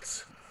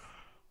builds.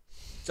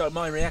 So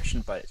my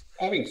reaction phase.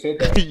 Having said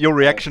that, Your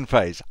reaction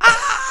phase.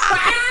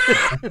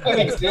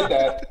 having said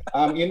that,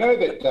 you know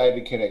that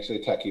David can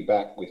actually attack you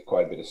back with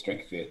quite a bit of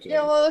strength there too.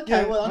 Yeah, well,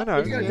 okay. Yeah, well, I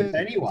know. he's going to do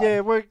that anyway. Yeah,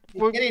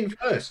 we're Get in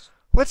first.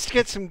 let's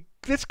get some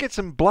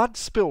blood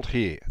spilt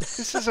here.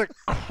 This is a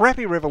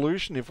crappy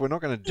revolution if we're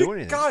not going to do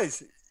anything.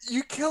 Guys,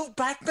 you killed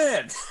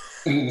Batman.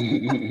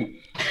 The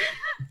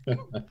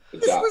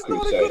This Dark was not a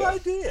Crusader. good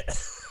idea.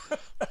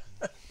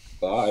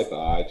 Bye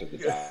bye to the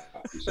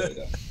Dark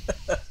Crusader.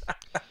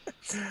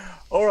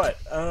 All right,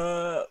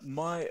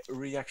 my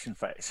reaction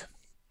phase.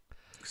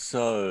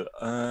 So,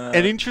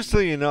 And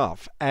interestingly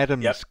enough,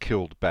 Adams Yep.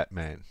 killed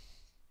Batman.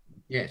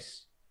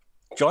 Yes.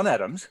 John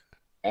Adams.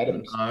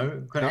 Adams.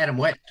 No, got Adam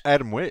West.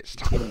 Adam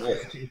West. Adam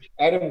West.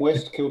 Adam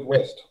West killed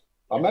West.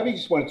 Or maybe he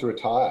just wanted to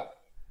retire.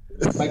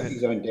 Make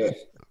his own death.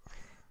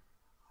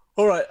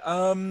 All right.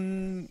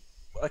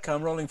 Okay,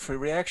 I'm rolling for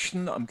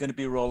reaction. I'm going to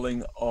be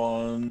rolling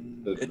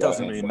on. The It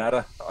doesn't right-hand really one.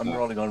 matter. I'm No.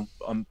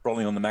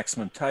 rolling on the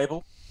maximum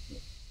table,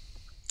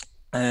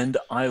 and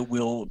I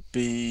will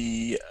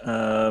be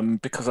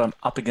because I'm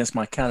up against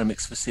my counter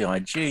mix for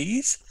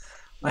CIGs.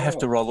 I have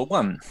to Oh. roll a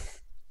 1.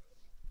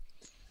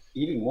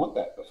 You didn't want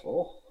that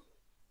before.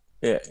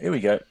 Yeah, here we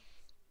go.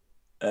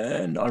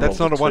 And I That's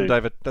rolled not a 1, 2.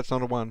 David. That's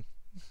not a 1.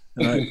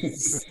 No,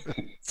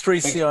 3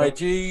 Thanks,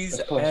 CIGs,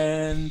 That's close.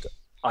 and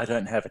I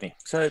don't have any.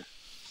 So,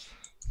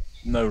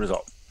 no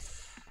result.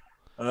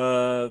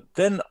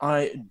 Then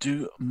I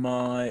do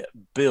my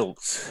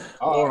builds.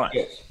 All right.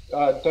 Yes.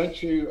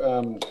 Don't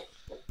you?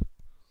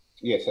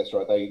 Yes, that's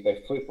right.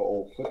 They flip or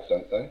all flip,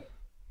 don't they?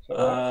 Is that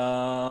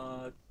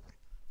right?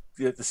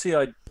 Yeah, the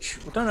CIG.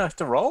 Don't I have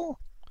to roll?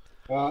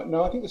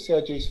 No, I think the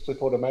CIGs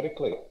flip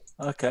automatically.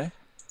 Okay.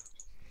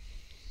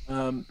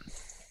 I think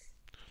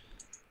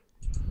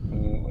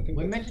We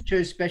that's- meant to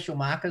choose special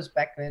markers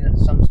back then at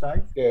some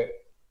stage. Yeah.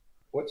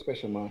 What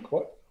special mark?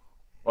 What?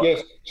 What?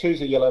 Yes,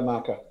 choose a yellow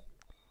marker.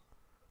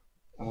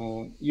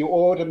 You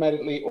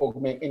automatically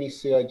augment any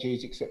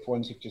CIGs except for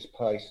ones you've just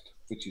placed,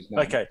 which is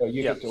none. Okay, So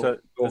you yeah, get to so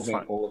that's augment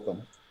fine. all of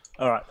them.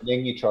 All right. And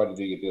then you try to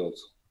do your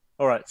builds.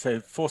 All right. So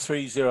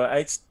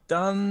 4308's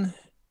done.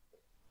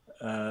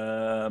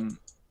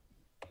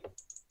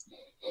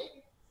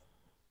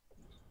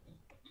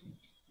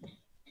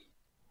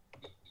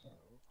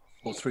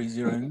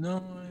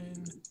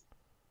 4309.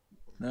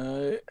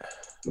 No.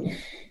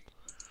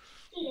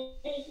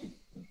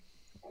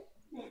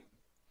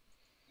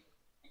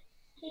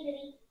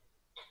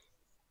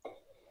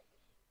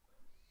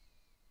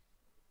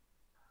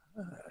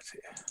 Let's see.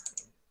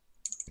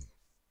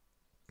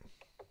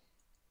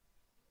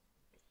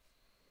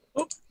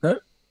 Oh, no.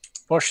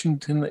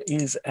 Washington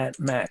is at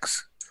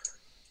max.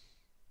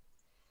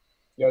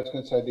 Yeah, I was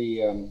going to say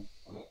the.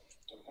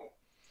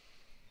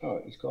 Oh,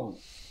 he's gone.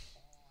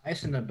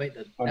 Essendon beat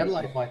the Oh,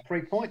 Adelaide by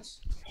 3 points.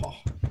 Oh,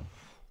 well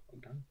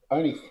done.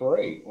 Only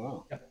 3.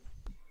 Wow. Yep.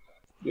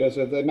 Yeah,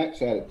 so they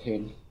max out at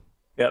 10.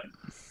 Yep.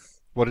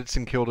 What did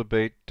St Kilda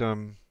beat?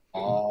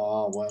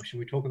 Oh, well, should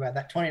we talk about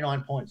that?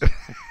 29 points.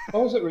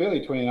 Oh, was it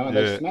really 29? Yeah.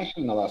 They smashed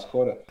in the last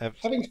quarter.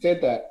 Abs- Having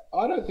said that,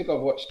 I don't think I've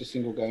watched a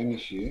single game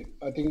this year.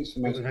 I think it's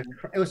the most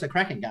It was a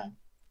cracking game.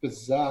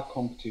 bizarre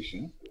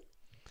competition.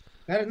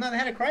 They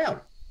had a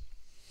crowd.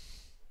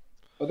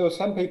 But there were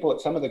some people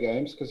at some of the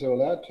games because they were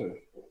allowed to.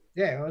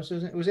 Yeah,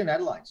 it was in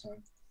Adelaide. So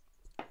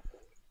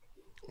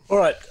All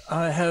right,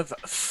 I have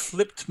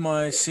flipped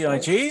my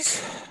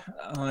CIGs.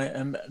 I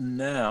am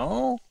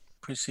now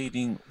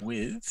proceeding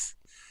with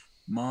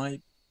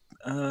my.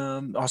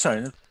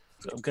 Sorry,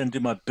 I'm going to do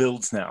my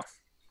builds now.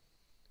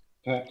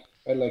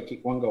 Adelaide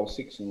kicked 1 goal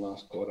 6 in the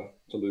last quarter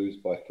to lose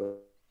by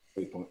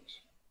 3 points.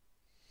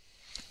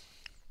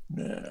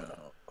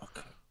 Now,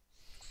 okay.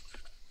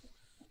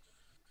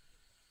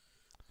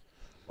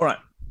 All right.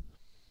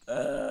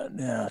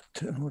 Now,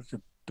 in order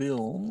to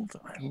build,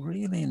 I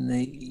really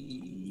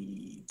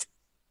need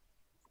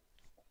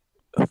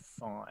a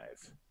 5.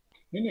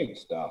 You need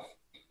stuff.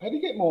 How do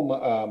you get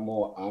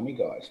more army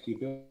guys? Do you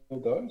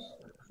build those?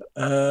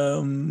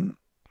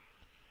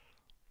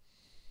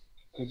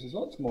 Because there's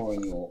lots more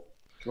in your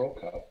draw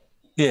cup.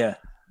 Yeah.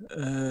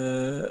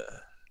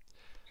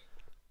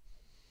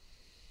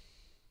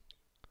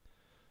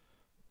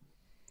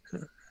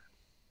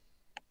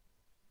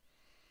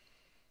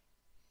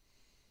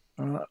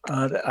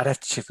 I'd have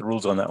to check the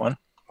rules on that one.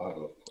 I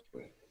look.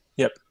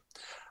 Yep.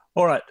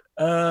 All right.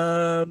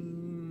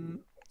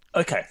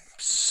 Okay.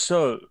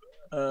 So,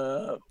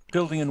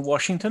 building in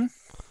Washington.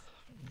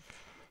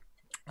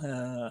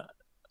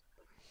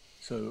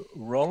 So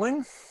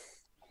rolling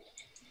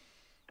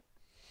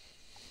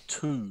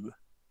 2,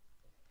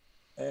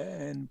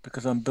 and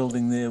because I'm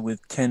building there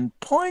with 10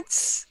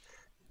 points,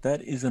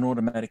 that is an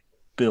automatic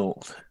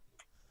build.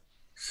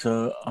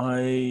 So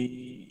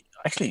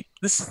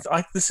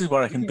this is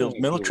where I can build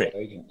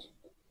military.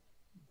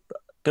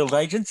 Build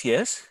agents,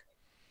 yes.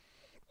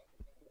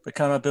 But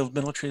can't I build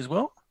military as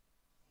well?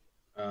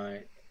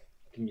 can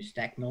you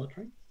stack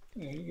military?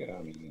 Yeah, you get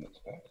army units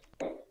back.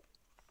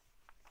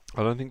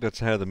 I don't think that's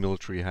how the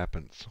military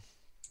happens.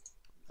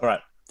 All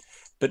right,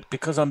 but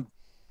because I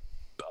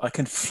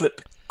can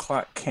flip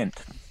Clark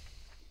Kent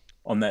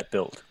on that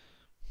build.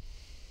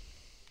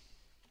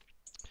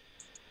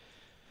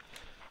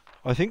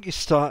 I think you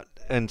start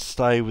and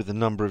stay with the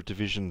number of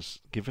divisions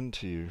given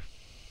to you.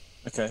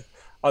 Okay.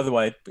 Either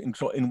way,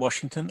 in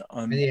Washington,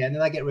 I'm. Yeah, and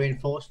then they get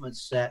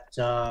reinforcements at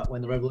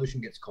when the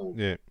revolution gets called.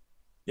 Yeah.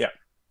 Yeah.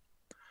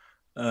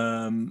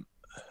 No,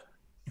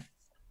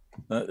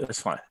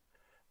 that's fine.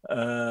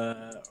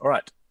 All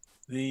right.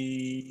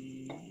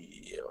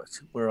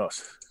 Where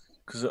else?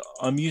 Because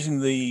I'm using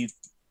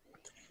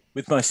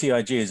with my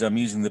CIGs, I'm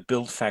using the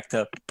build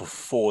factor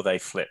before they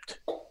flipped.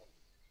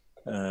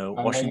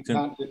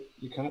 Washington.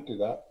 You can't do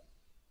that.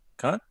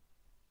 Can't?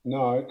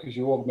 No, because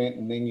you augment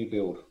and then you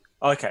build.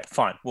 Okay,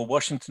 fine. Well,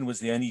 Washington was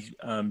the only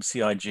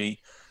CIG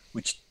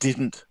which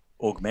didn't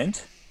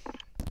augment,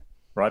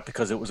 right?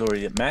 Because it was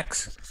already at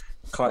max.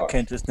 Clark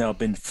Kent has now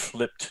been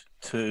flipped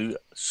to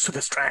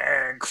super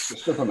strength. The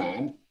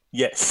Superman.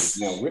 Yes.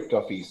 Now ripped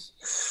off his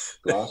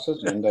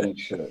glasses and done his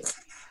shirt.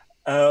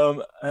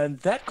 And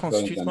that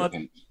constitutes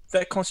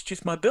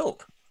my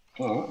build.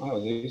 All right, that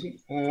was easy.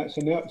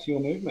 So now it's your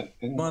movement.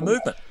 My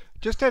movement.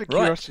 Just out of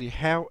curiosity,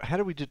 how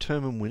do we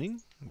determine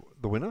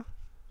the winner?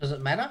 Does it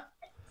matter?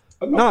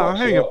 No, I'm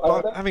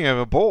having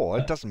a ball.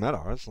 It doesn't matter.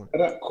 I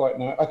don't quite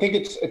know. I think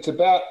it's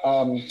about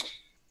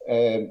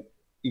if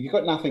you've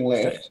got nothing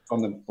left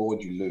on the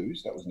board, you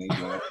lose. That was an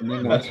easy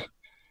one.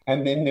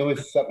 And then there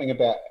was something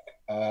about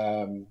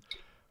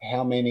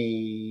how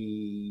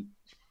many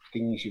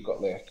things you've got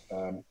left.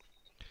 Here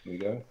we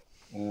go.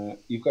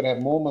 You've got to have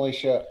more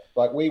militia.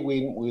 Like we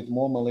win with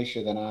more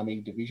militia than army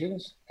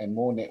divisions, and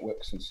more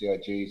networks than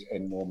CIGs,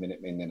 and more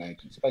Minutemen than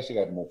agents. So basically,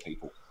 have more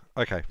people.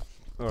 Okay.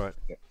 All right.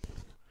 Yeah.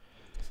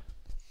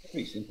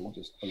 Pretty simple.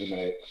 Just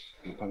eliminate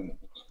the opponent.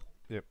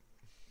 Yep.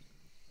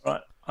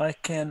 Right. I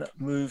can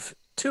move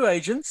 2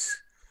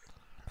 agents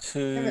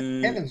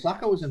to. Kevin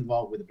Zucker was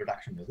involved with the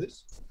production of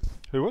this.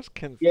 Who was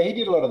Ken? Yeah, he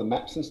did a lot of the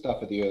maps and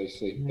stuff at the early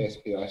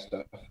SPI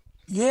stuff.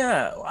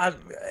 Yeah,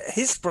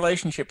 his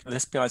relationship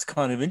with SPI is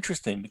kind of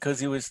interesting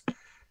because he was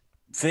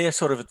there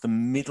sort of at the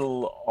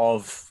middle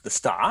of the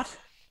start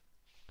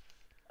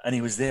and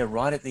he was there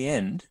right at the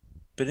end,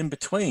 but in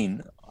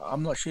between,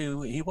 I'm not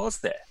sure he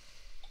was there.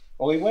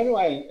 Well, he went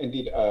away and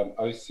did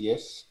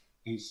OCS,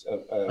 his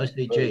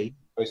OCG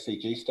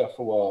stuff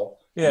for a while.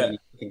 Yeah. And then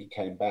I think he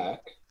came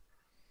back,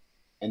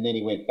 and then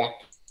he went back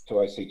to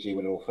OCG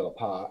when it all fell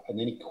apart, and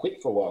then he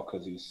quit for a while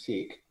because he was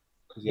sick,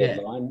 because he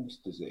had Lyme's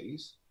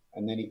disease,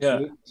 and then he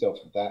killed himself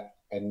with that,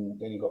 and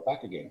then he got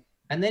back again.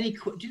 And then he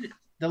quit.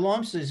 The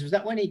Lyme's disease, was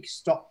that when he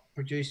stopped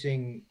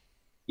producing?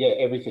 Yeah,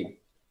 everything.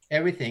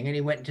 Everything, and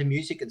he went into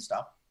music and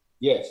stuff.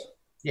 Yes.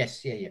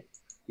 Yes. Yeah.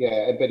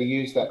 Yeah, but he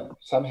used that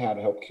somehow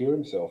to help cure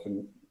himself, and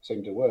it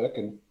seemed to work,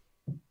 and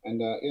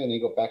then he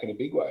got back in a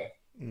big way.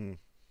 Mm.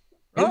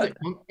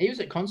 He was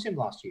at Consum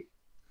last year.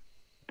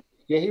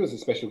 Yeah, he was a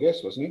special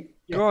guest, wasn't he?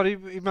 Yeah. God,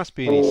 he must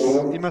be in his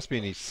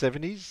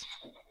 70s,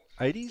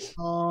 80s.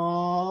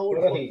 Oh,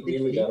 I don't think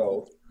he was that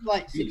old.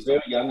 He was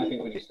very young, I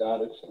think, when he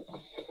started.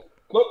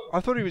 Look, I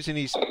thought he was in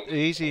his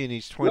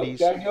 20s. Look,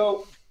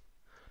 Daniel.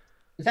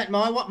 Is that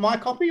my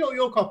copy or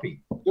your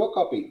copy? Your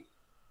copy.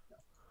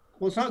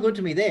 Well, it's not good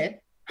to me there.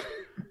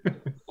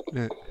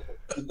 Yeah.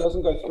 It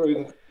doesn't go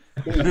through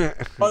the.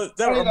 Oh,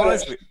 that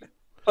reminds me.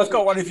 I've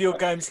got one of your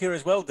games here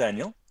as well,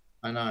 Daniel.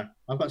 I know.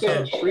 I've got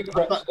some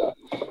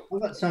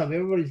of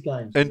everybody's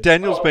games. And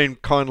Daniel's been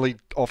kindly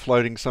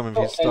offloading some of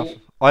his stuff.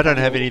 I don't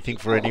have anything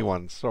for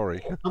anyone,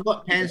 sorry. I've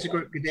got Panzer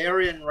Group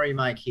Guderian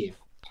remake here.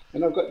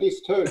 And I've got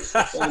this too.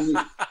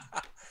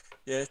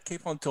 Yeah,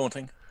 keep on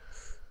taunting.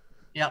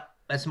 Yep,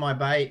 that's my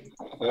bait.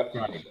 Yep.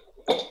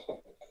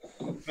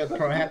 But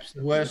perhaps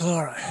the worst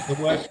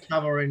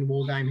cover in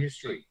wargame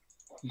history.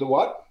 The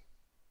what?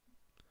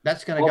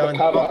 That's going to go in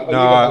the No,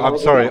 I'm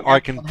sorry. I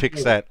can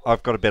fix that.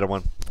 I've got a better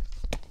one.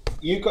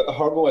 You've got the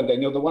horrible one,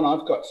 Daniel. The one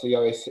I've got is the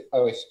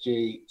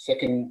OSG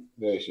second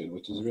version,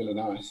 which is really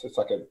nice. It's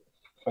like a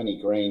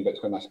funny green, but it's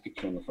got a nice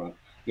picture on the front.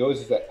 Yours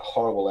is that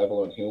horrible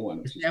Avalon Hill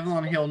one. It's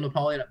Avalon Hill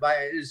Napoleon at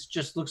Bay. It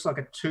just looks like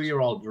a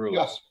 2-year-old druid.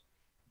 Yes.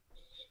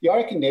 Yeah, I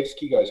reckon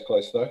Nevsky goes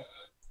close, though.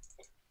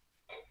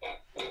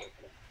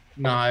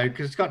 No,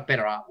 because it's got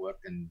better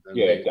artwork than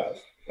yeah, it does.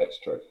 That's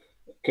true.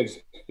 Because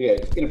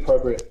it's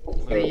inappropriate.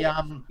 The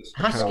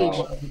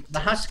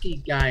Husky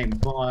game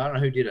by, I don't know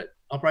who did it.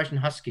 Operation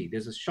Husky.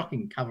 There's a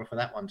shocking cover for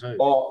that one too.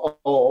 Or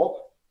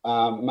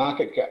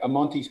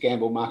Monty's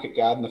Gamble Market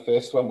Garden, the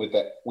first one with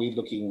that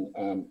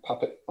weird-looking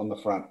puppet on the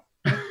front.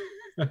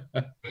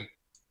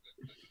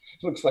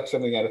 Looks like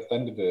something out of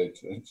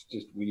Thunderbirds. It's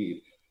just weird.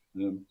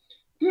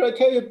 Did I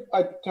tell you?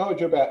 I told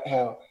you about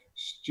how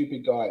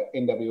stupid guy at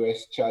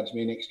NWS charged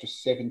me an extra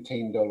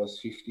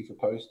 $17.50 for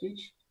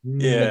postage.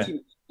 Yeah. That's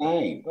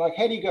insane. Like,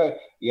 how do you go,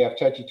 yeah, I've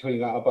charged you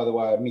 $20. Oh, by the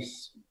way, I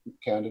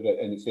miscounted it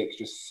and it's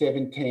extra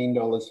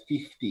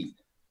 $17.50.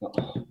 So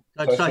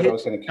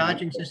his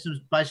charging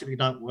systems basically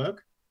don't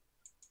work?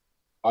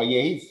 Oh,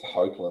 yeah, he's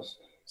hopeless.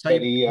 So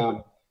But he,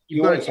 you've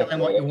you got to always tell have him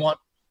to what let you want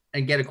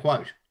and get a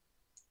quote.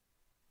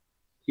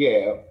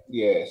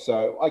 Yeah.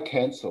 So I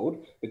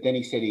cancelled, but then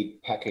he said he'd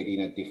pack it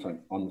in a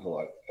different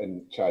envelope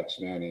and charge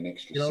me only an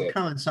extra It'll set.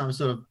 come in some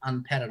sort of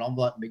unpadded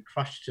envelope and be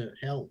crushed to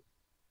hell.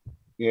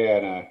 Yeah, I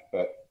know.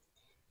 But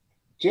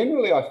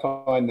generally, I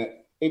find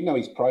that even though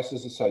his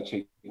prices are so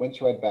cheap,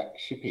 once you add back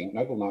shipping,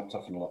 Noble Knight's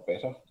often a lot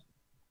better,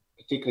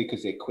 particularly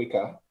because they're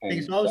quicker.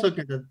 Because And I was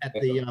looking at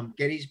the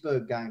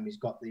Gettysburg game. He's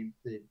got the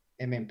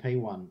MMP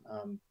one,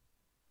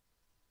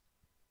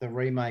 the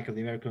remake of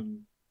the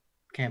American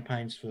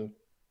campaigns for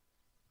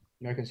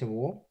American Civil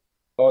War.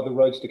 oh, the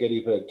Roads to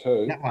Gettysburg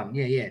too. That one,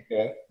 yeah.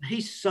 Yeah.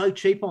 He's so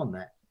cheap on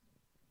that.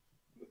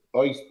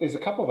 Oh, there's a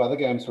couple of other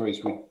games where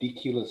he's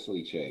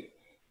ridiculously cheap,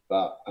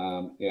 but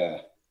I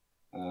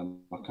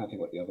can't think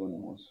what the other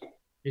one was.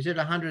 He's at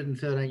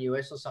 113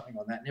 US or something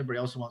on that, and everybody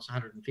else wants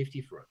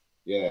 150 for it.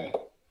 Yeah.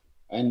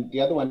 And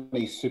the other one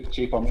he's super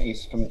cheap on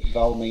is from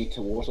Valmy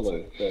to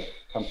Waterloo, the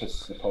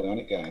Compass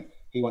Napoleonic game.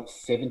 He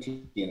wants 70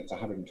 and it's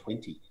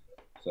 120.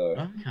 So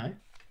Okay.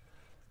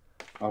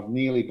 I've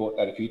nearly bought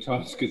that a few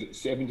times because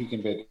it's 70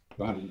 compared to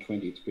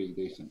 120. It's pretty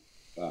decent.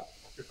 But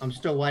I'm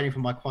still waiting for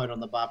my quote on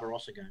the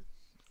Barbarossa game.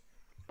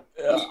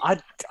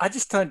 I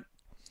just don't.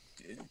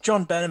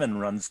 John Bannerman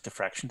runs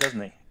Diffraction,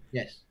 doesn't he?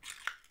 Yes.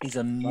 He's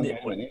a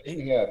isn't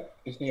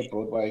he a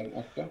Broadway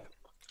actor?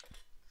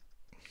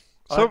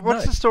 So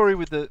what's the story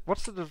with the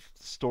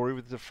story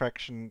with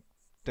Diffraction,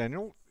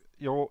 Daniel?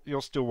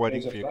 You're still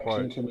waiting for your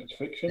quote. Too much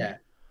fiction. Yeah.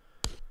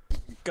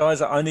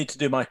 Guys, I need to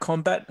do my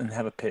combat and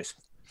have a piss.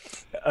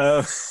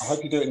 I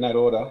hope you do it in that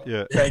order.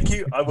 Yeah. Thank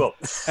you. I will.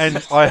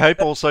 And I hope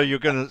also you're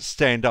going to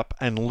stand up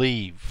and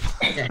leave.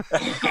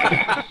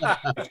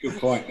 That's a good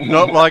point.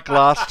 Not like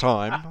last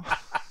time.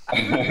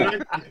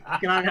 I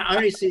can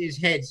only see his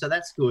head, so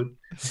that's good.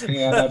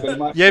 Yeah,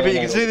 but you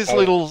can see this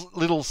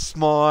little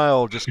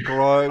smile just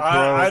grow.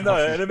 I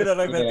know. In a minute,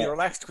 I'm going to be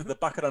relaxed with the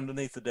bucket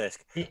underneath the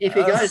desk. If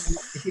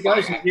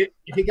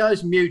he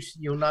goes mute,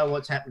 you'll know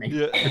what's happening.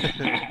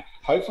 Yeah.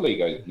 Hopefully he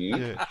goes mute.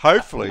 Yeah.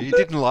 Hopefully he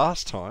didn't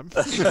last time.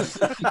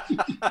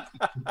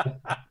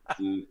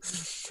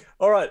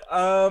 All right.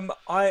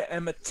 I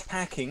am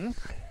attacking.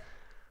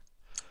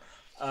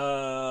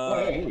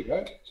 Oh, yeah, here we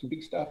go. Some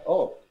big stuff.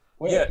 Oh,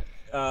 where? Yeah.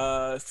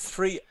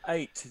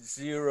 380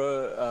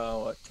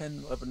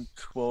 10 11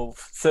 12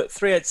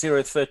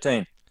 380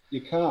 13.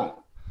 You can't.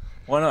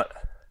 Why not?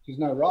 There's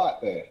no right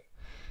there.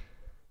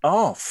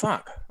 Oh,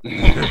 fuck.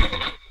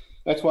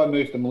 That's why I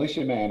moved the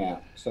militiaman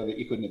out so that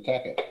you couldn't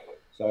attack it.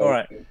 So all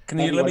right. Can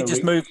you let me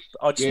just move?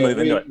 I'll just move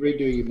into it. Redo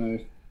your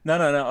move. No.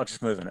 I'll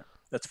just move in it.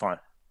 That's fine.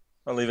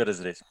 I'll leave it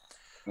as it is.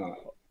 Right.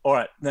 All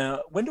right.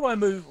 Now, when do I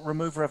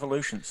remove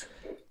revolutions?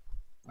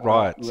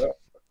 Right.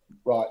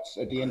 Right.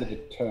 At the end of the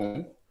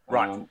turn.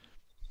 Right.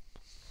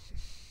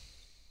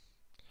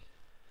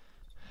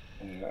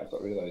 I've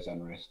got rid of those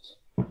unrests.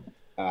 You've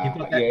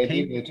got that at the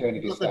pin. end of the turn,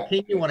 if You've got the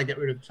pin you want to get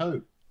rid of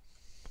too.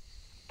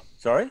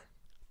 Sorry?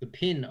 The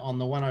pin on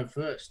the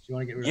 101st. You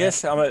want to get rid of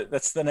Yes, that?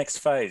 that's the next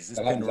phase. Is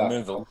that pin happens after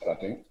removal. combat, I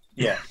think.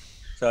 Yeah.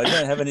 So I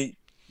don't have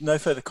no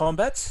further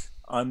combats.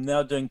 I'm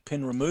now doing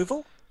pin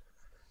removal.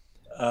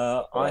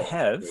 I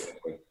have.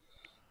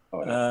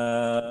 What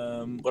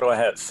do I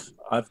have?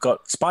 I've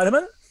got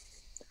Spider-Man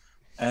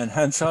and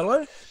Han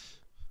Solo.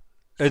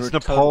 It's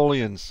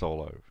Napoleon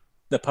Solo.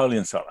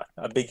 Napoleon Solo.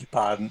 I beg your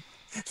pardon.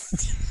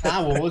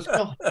 Star Wars.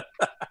 God.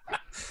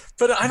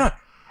 But I know.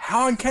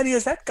 How uncanny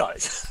is that,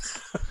 guys?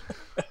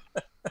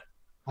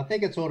 I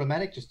think it's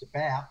automatic just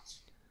about.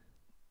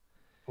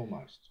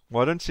 Almost.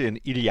 Well, I don't see an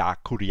Ilya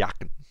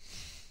Kuryakin.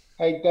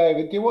 Hey,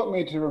 David, do you want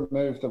me to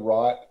remove the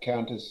right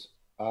counters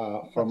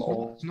from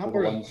all the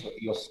ones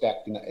that you're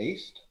stacked in the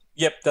east?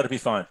 Yep, that'll be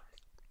fine.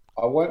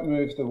 I won't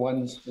move the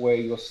ones where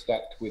you're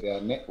stacked with our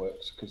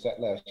networks because that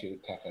allows you to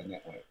attack our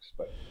networks,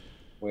 but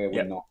where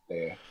we're not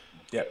there.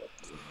 Yep.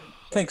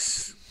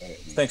 Thanks,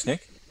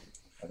 Nick.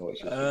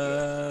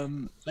 So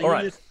all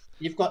right.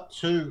 You've got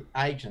two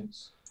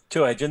agents.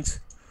 Two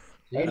agents.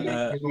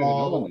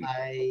 Roll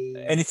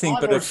anything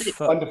but a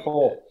 1 to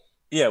 4.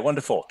 Yeah, 1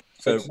 to 4.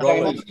 So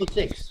rolling.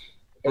 6.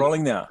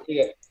 Rolling now.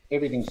 Yeah,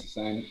 everything's the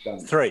same. Done.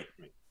 3.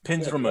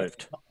 Pins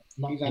removed.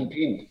 He's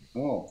unpinned.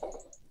 Oh,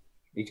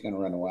 he's going to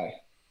run away.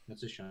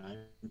 That's a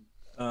shame.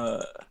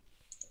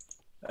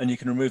 And you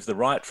can remove the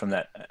right from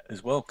that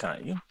as well,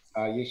 can't you?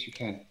 Yes, you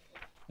can.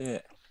 Yeah.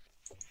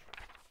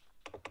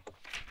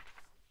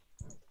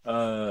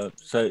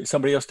 So is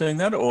somebody else doing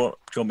that, or do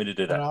you want me to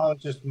do that? No, I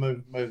was just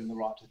moving the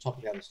right to the top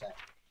of the other stack.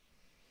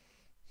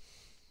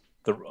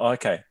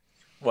 Okay.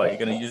 Well, you're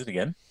going to use it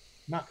again?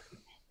 No.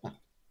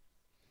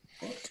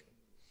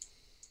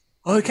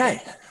 Okay.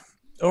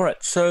 All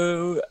right.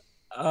 So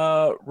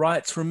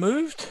rights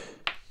removed.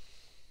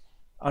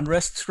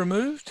 Unrests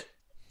removed.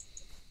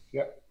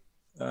 Yep.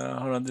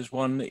 Hold on. There's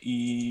one.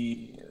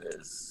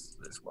 There's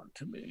one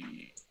to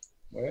me.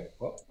 Where?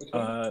 What? Which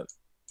one?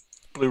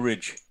 Blue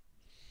Ridge.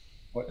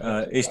 What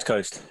East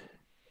Coast.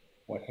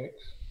 What hex?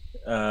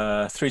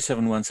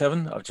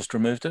 3717. I've just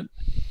removed it.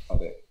 Oh,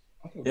 there.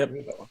 I think Yep. we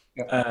read that one.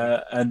 Yep.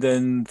 And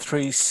then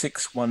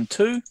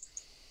 3612.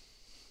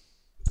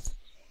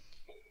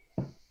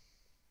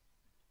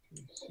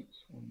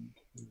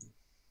 612.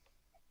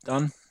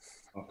 Done.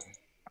 Okay.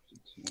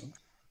 6,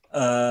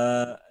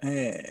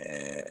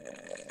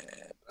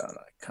 And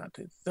I can't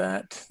do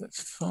that.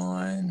 That's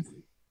fine.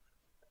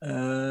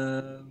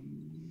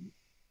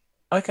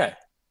 Okay.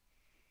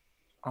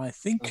 I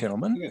think,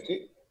 gentlemen, that's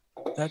it.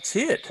 that's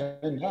it.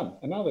 Turn done.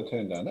 Another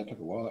turn done. That took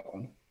a while, that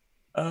one.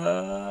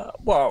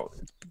 Well,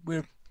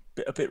 we're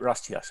a bit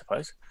rusty, I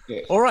suppose.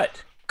 Yes. All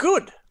right.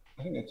 Good.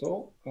 I think that's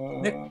all.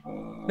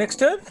 Next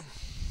turn.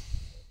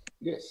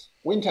 Yes.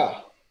 Winter.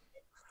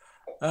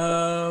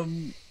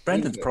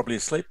 Brandon's probably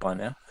asleep by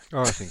now.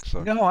 Oh, I think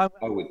so. No, I'm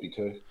I would be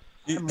too.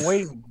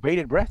 waiting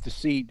bated breath to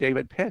see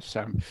David piss.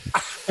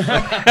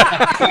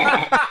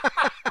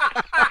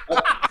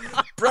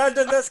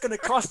 Brandon, that's going to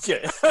cost you.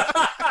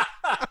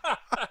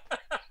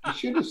 You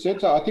should have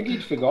said so. I think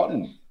he'd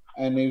forgotten.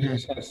 And he was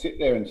just going to sit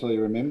there until he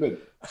remembered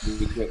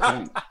his wet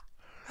pants.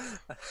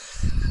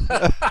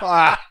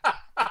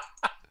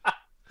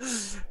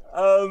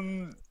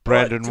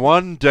 Brandon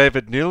 1,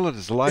 David 0, and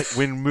his light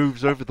wind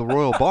moves over the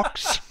royal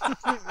box.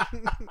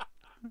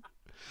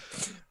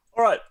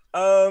 All right.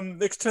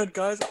 Next turn,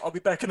 guys. I'll be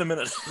back in a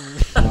minute.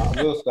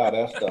 We'll start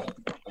our stuff.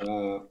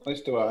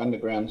 Let's do our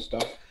underground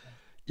stuff.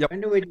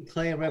 When do we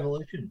declare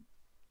revolution?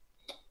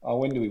 Oh,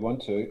 when do we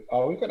want to?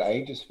 Oh, we've got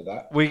ages for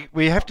that.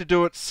 We have to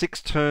do it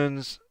 6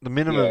 turns. The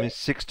minimum is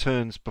 6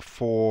 turns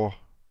before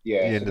the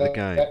end of the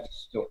game.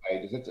 That's still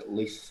ages. That's at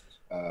least,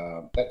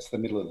 that's the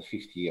middle of the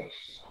 5th year.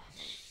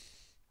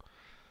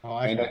 Oh,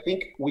 okay. And I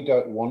think we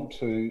don't want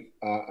to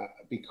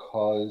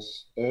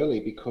because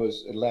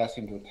it allows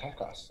him to attack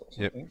us or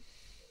something.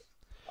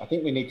 I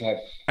think we need to have...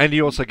 And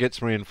he also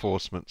gets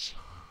reinforcements.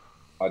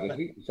 Oh, does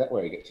he? Is that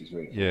where he gets his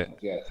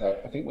reinforcements? Yeah. So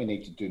I think we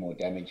need to do more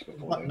damage before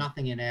We've got then.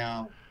 nothing in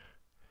our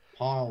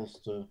piles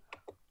to...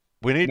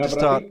 We need to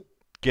start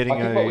getting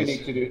I think what we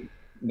need to do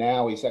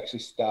now is actually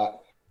start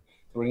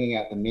bringing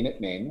out the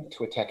Minutemen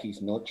to attack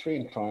his military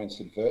and try and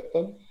subvert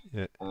them,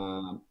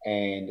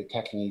 and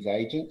attacking his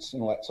agents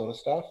and all that sort of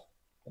stuff.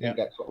 I think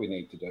that's what we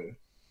need to do.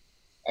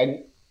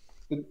 And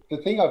the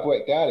thing I've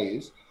worked out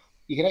is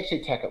you can actually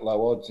attack at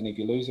low odds, and if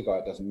you lose a guy,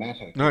 it doesn't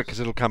matter. No, because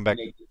it'll come back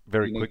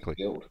very quickly.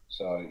 Build.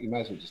 So you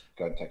may as well just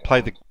go and take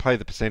play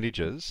the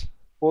percentages.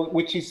 Well,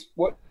 which is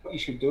what you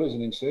should do as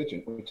an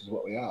insurgent, which is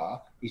what we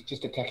are, is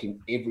just attack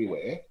him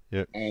everywhere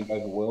and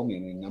overwhelm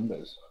him in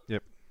numbers.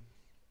 Yep.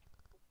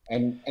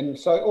 And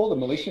so all the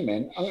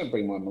militiamen, I'm going to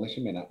bring my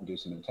militiamen up and do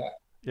some attack.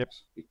 Yep.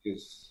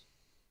 Because...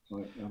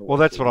 Well,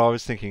 that's what I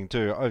was thinking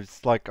too.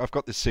 I've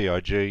got this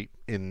CIG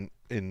in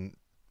the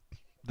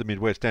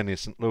Midwest down near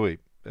St. Louis.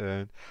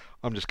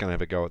 I'm just going to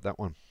have a go at that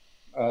one.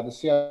 The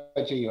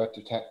CIG you have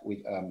to attack with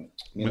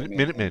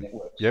Minutemen.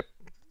 Yep.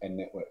 And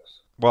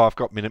networks. Well, I've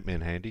got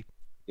Minutemen handy.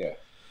 Yeah.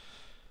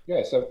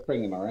 Yeah, so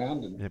bring them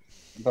around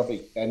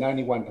and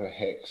only one per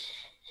hex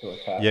to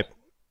attack. Yep.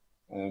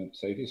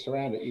 So if you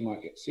surround it, you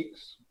might get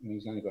 6, and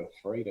he's only got a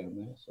 3 down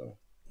there. So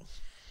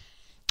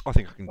I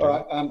think I can do it.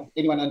 All right.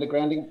 Anyone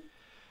undergrounding?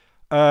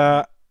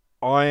 I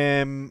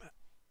am.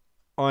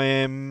 I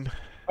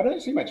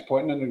don't see much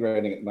point in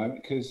undergrounding at the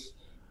moment because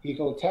he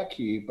will attack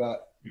you,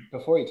 but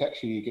before he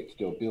attacks you, you get to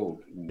do a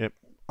build. Yep.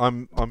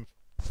 I'm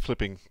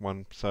flipping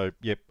one, so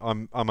yep,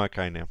 I'm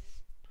okay now.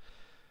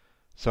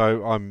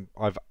 So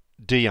I've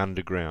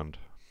de-underground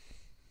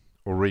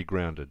or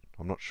regrounded.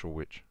 I'm not sure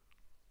which.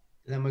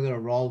 Then we're going to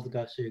roll to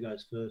go see who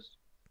goes first.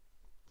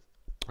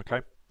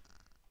 Okay.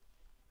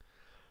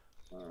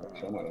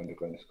 I'm not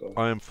underground this guy.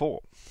 I am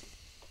 4.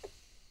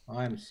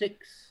 I am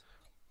 6.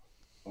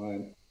 I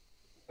am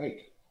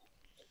 8.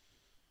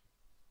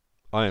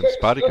 I am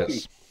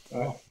Spartacus.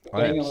 I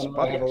am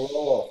Spartacus.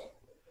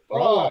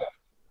 5.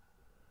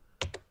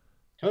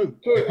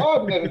 2.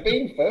 I've never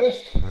been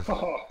first.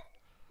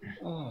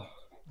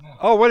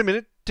 Oh, wait a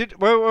minute.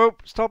 Whoa,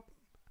 stop.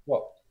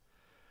 What?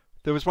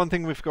 There was one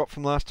thing we forgot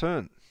from last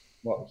turn.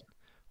 What?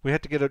 We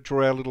had to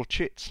draw our little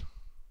chits.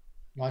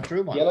 I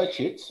drew one. Yellow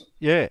chits?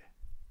 Yeah.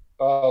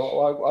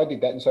 Oh, I did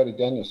that, and so did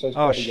Daniel. So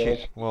oh,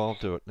 shit. Well, I'll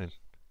do it then.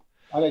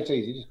 Oh, that's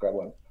easy. Just grab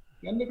one.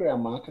 The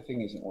underground marker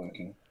thing isn't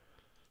working.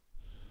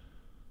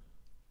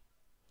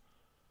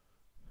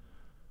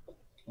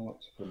 Oh,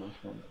 what's the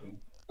promotion on thing?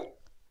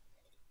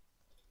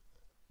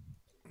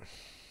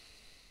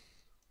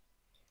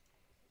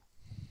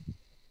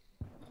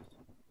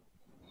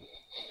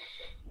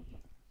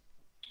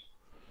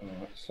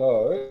 Alright,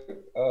 so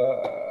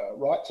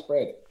right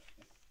spread.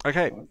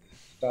 Okay.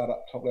 Start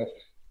up top left.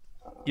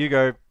 You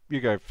go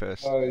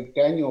first. So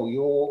Daniel,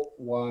 you're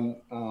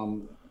one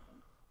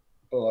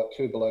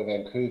two below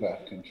Vancouver,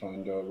 can try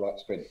and do a right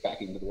spread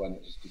back into the one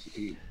that just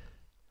disappeared.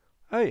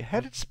 Hey, how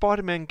did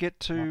Spider-Man get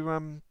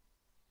to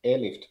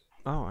airlift?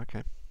 Oh,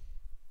 okay.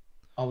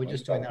 Oh, we're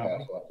just doing that.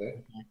 Right there.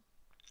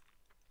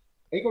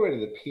 He got rid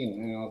of the pin,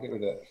 and I'll get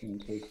rid of that pin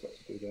too. Got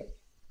to do that.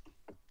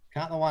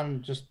 Can't the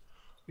one just?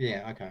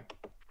 Yeah. Okay.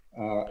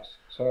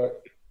 So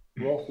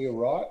roll for your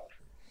right.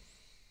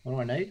 What do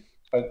I need?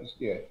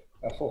 Yeah,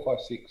 4,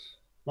 5, 6.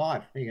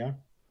 Live. There you go.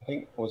 I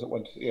think, or was it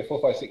 1, 2, yeah,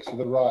 4, 5, 6 to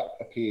the right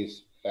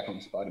appears back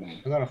on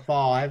Spider-Man. I got a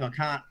 5. I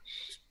can't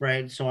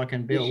spread, so I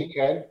can build. Yes, you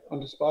can,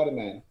 onto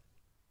Spider-Man.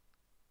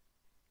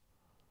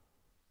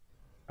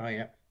 Oh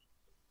yeah,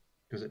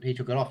 because he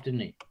took it off,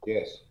 didn't he?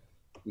 Yes,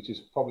 which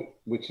is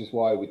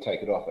why we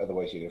take it off.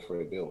 Otherwise, you get a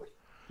free build.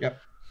 Yep.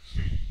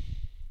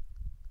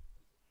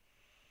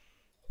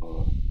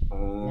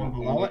 One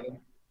below it.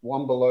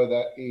 One below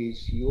that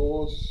is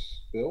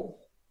yours, Bill.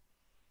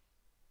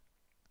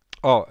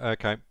 Oh,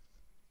 okay.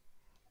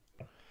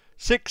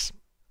 6.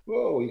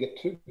 Whoa, you get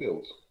 2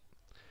 builds.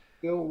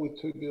 Bill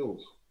with 2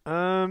 builds.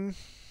 Um,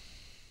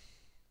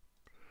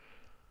 I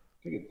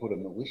think you'd put a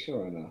militia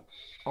on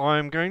a.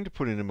 I'm going to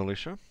put in a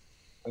militia.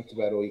 That's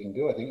about all you can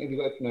do, I think. Have you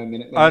got no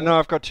Minutemen? No,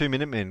 I've got 2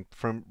 Minutemen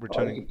from You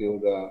returning. could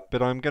build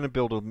But I'm going to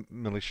build a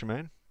militia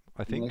man,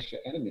 I think. militia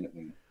and a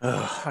Minuteman.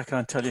 Oh, I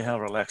can't tell you how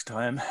relaxed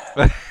I am.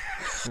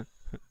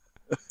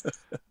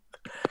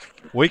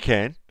 We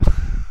can.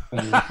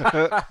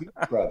 Rather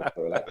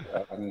relax.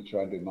 I'm going to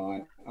try and do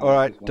mine. All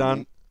right, there's one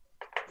done.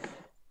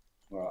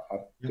 there. All right,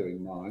 I'm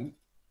doing mine.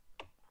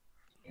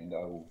 And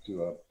I will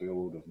do a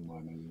build of my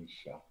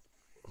militia.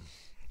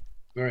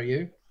 Where are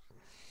you?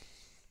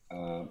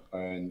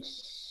 And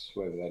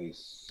whoever that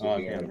is. Oh,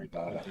 Sierra okay.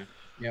 Nevada.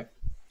 Yep.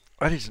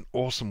 That is an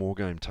awesome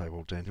wargame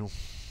table, Daniel.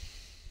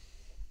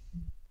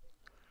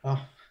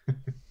 Oh.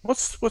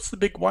 What's the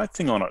big white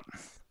thing on it?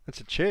 It's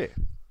a chair.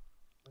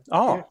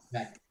 Oh,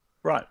 Back.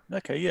 right.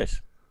 Okay,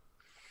 yes.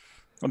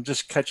 I'm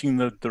just catching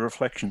the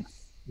reflection.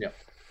 Yep.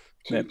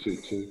 Yep. 2,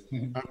 2,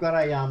 2. I've got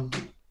a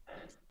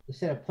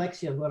instead of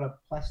plexi, I've got a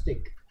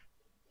plastic.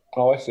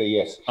 Oh, I see.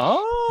 Yes.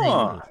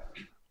 Oh,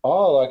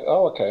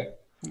 Oh, okay.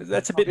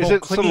 that's a bit Is more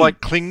it sort of clingy.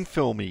 like cling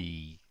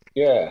filmy?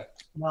 Yeah.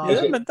 No, Yeah,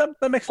 Is it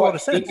that makes a lot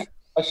of Quite sense. thick?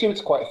 I assume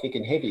it's quite thick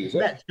and heavy, is it's it?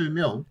 about 2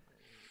 mil.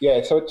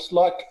 Yeah. So it's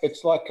like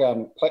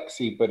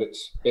plexi, but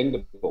it's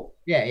bendable.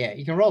 Yeah, yeah.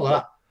 You can roll it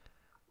up.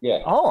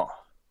 Yeah. Oh,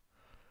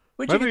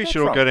 where'd you Maybe we get that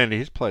should all from? go down to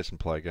his place and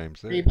play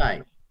games there.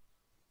 eBay.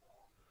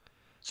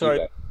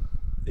 Sorry,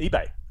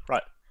 eBay.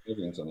 Right.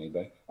 Everything's on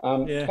eBay.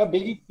 Yeah. How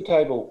big is the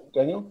table,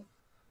 Daniel?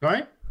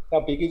 Sorry.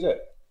 How big is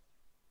it?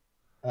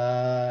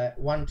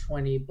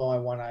 120 by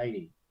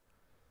 180.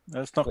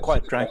 That's not What's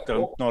quite it, drank, like though.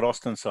 four? Not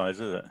Austin size,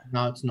 is it?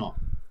 No, it's not.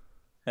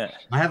 Yeah.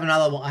 I have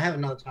another one. I have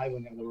another table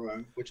in the other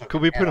room, which I Could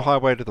can we add put on.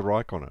 Highway to the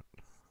Reich on it?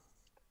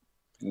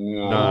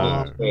 No.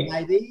 No.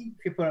 Maybe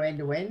if you put them end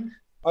to end.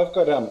 I've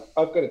got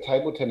a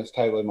table tennis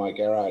table in my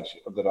garage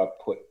that I've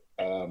put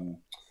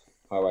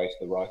highway to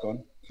the Reich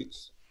on.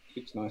 Fits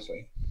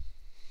nicely.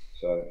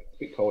 So it's a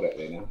bit cold out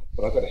there now,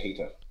 but I've got a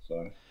heater.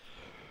 So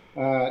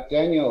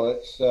Daniel,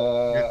 it's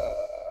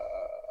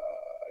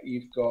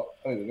you've got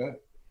I don't know.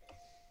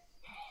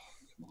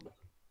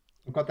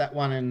 I've got that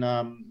one in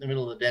the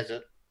middle of the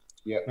desert.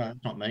 Yep. No,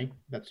 it's not me.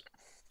 That's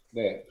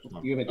There.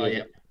 You oh,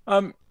 yeah.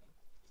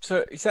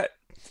 So is that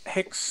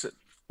hex?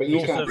 But you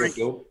North can't of-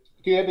 build.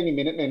 Do you have any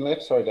Minutemen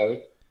left? Sorry,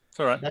 David. It's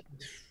all right.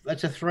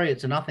 That's a 3.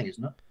 It's a nothing,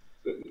 isn't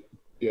it?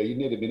 Yeah, you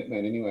need a Minuteman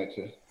anyway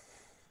to.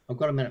 I've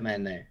got a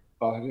Minuteman there.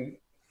 Oh, have you?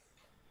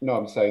 No,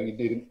 I'm saying you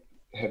need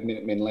to have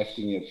Minutemen left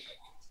in your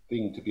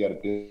thing to be able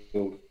to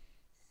build.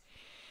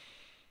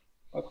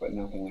 I've got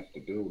nothing left to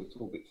build. It's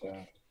all a bit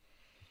sad.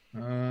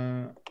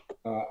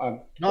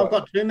 No, I've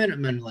got 2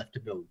 Minutemen left to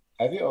build.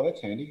 Have you? Oh,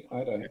 that's handy.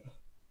 I don't. I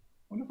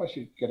wonder if I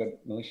should get a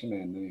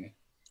militiaman there.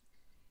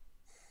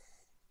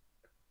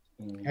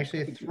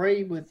 Actually, a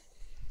 3 with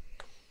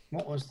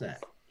what was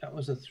that? That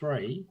was a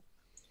 3.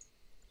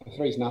 A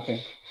 3's nothing.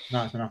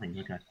 No, it's a nothing.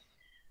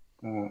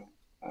 Okay.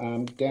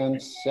 Down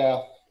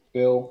south,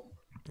 Bill.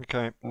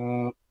 Okay.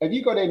 Have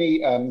you got any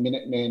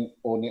Minutemen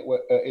or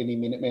network? Any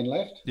Minutemen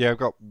left? Yeah, I've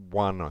got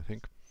 1, I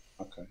think.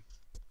 Okay.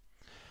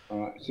 All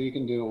right. So you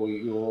can do all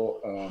your.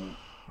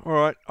 All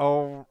right.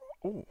 Oh,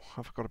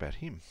 I forgot about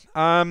him.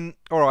 All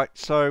right.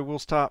 So we'll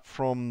start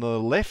from the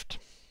left.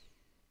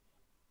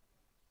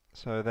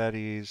 So that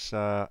is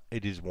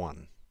it is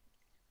 1.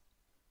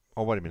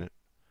 Oh, wait a minute.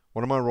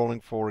 What am I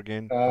rolling for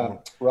again?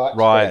 Right.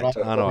 Riot.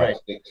 So I know. right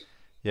sticks.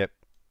 Yep.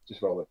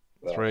 Just roll it.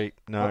 3.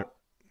 No.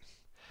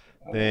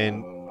 Then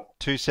next one across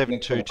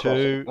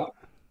 2722. it.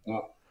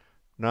 No.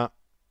 No.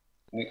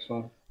 Next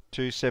one.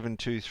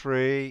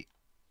 2723.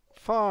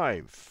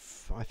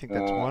 5. I think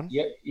that's 1.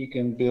 Yep. You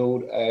can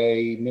build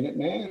a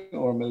Minuteman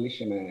or a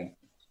militiaman.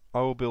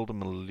 I will build a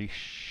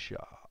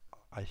militia,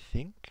 I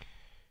think.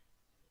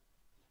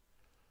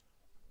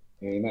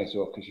 Yeah, you may as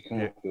well because you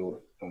can't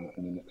build in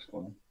the next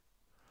one.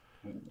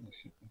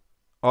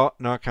 Oh,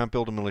 no, I can't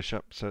build a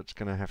militia, so it's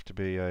going to have to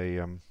be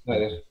a... No,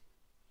 that's...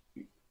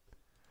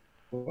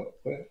 What?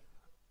 Where?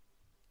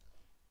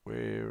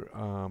 Where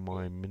are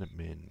my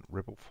Minutemen?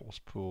 Rebel Force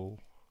Pool.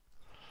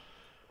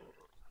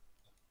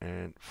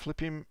 And flip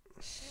him.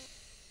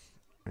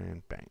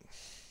 And bang.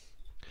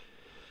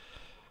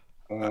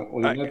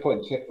 Well, there's no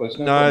point.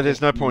 No,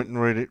 there's no point in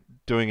really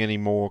doing any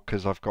more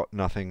because I've got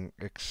nothing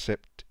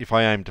except if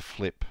I aim to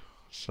flip.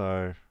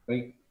 So...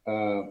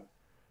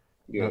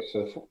 yeah,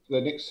 so the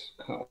next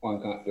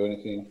one can't do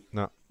anything.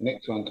 No. The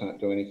next one can't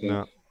do anything.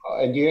 No.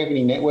 And do you have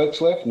any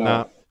networks left? No.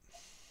 No.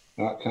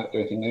 No, can't do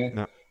anything there.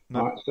 No. No.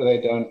 All right, so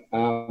they're done.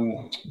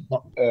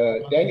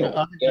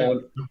 Daniel,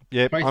 down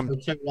Yep. I'm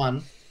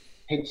 2-1.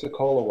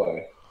 Pensacola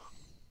way.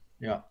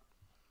 Yeah.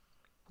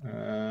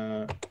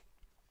 No,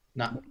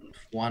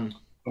 1.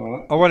 All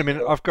right. Oh, wait a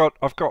minute. I've got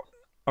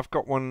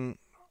one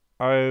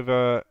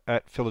over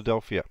at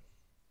Philadelphia.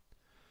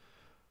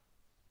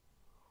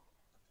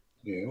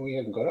 Yeah, we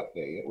haven't got up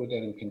there yet. We're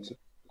down in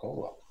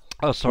Pensacola.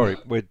 Oh, sorry.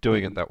 We're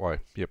doing it that way.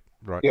 Yep.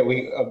 Right. Yeah,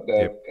 we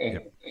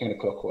Yep.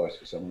 counterclockwise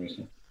for some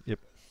reason. Yep.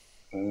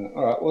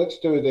 All right, well, let's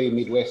do the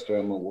Midwest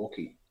around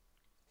Milwaukee.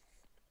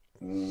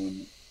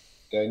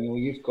 Daniel,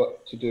 you've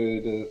got to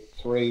do the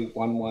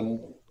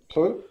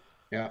 3-1-1-2.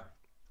 Yeah.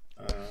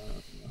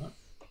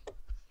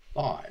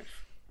 5.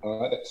 All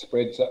right, that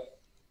spreads up.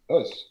 Oh,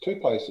 it's 2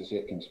 places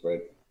it can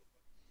spread.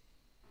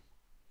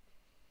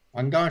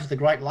 I'm going to the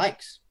Great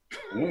Lakes.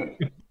 Yeah.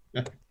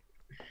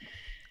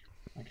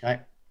 Okay.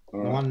 All The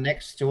right. one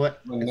next to it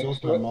One is next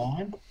also to a it.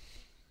 mine.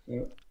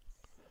 Yeah.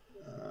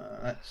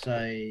 That's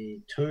a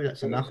 2.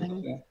 That's a nothing.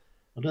 Yeah.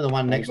 I'll do the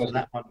one next to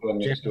that one. One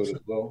next to it Jefferson.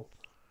 as well.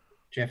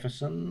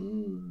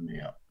 Jefferson.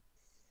 Yeah.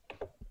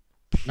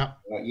 No.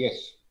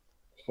 Yes,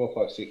 4,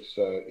 5, 6.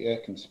 So yeah,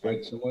 it can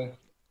spread somewhere.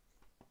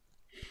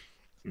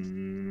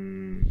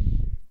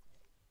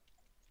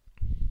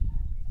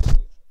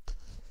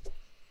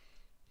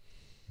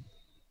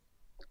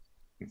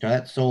 Okay,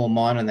 that's all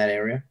mine in that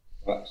area.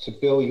 Right. So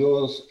Bill,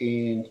 yours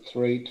in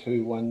 3,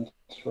 2, 1,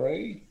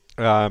 3.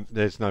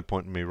 There's no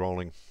point in me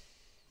rolling.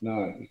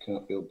 No, you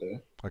can't build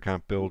there. I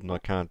can't build, and I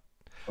can't.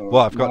 All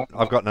Well, right,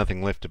 I've got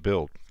nothing left to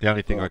build. The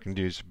only thing Right. I can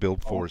use to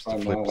build for is to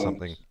I'll flip try my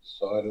something.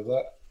 Side of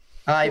that.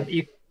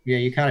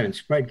 You can't even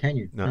spread, can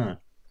you? No.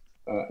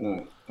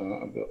 No. I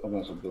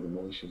might as well build a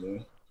militia there.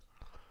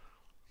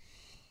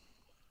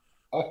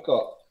 I've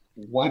got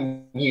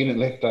 1 unit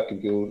left I can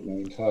build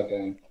in the entire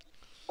game.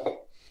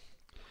 But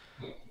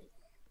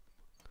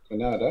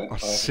no, I don't. Oh, I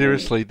have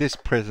seriously, this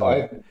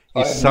president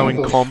I is have so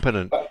no-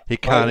 incompetent. He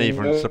can't have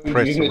even no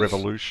suppress a units.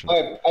 revolution. I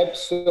have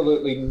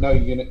absolutely no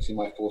units in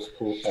my force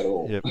pool at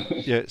all. Yep.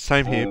 Yeah,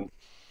 same here.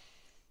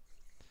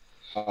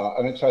 I'm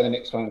going to try the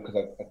next one because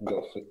I can go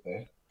a flip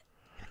there.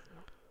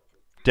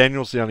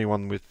 Daniel's the only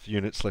one with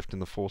units left in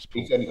the force pool.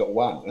 He's only got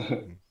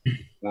 1.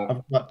 No,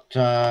 I've got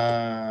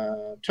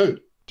 2.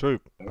 2,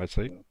 I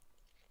see. I'm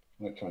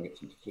going to try and get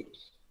some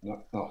flips.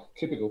 No,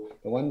 typical.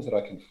 The ones that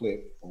I can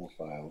flip all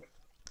failed.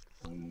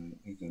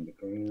 He's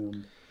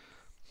underground.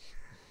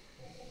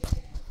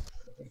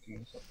 Everything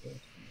else up there.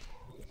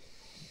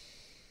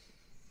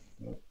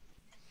 No.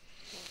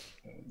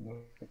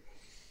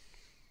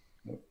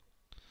 No.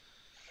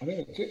 I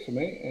think that's it for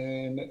me,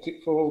 and that's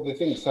it for all the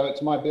things. So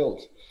it's my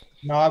build.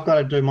 No, I've got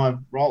to do my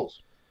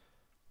rolls.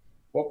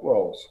 What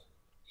rolls?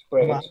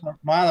 Spreads.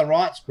 My other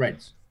right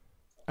spreads.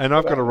 And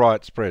I've got a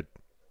right spread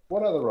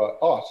What are the right?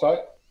 Oh, sorry.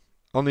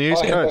 on the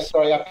east coast.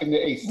 Sorry, up in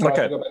the east. Sorry,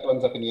 Okay. I forgot about the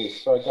ones up in the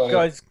east. Sorry, go ahead.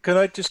 Guys, can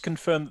I just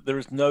confirm that there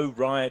is no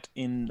riot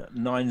in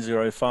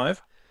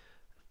 905?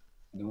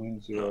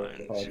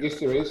 905. Yes,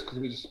 there is, because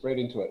we just spread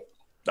into it.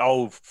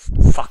 Oh,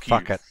 fuck you.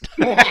 Fuck it.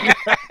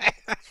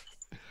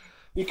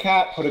 You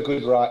can't put a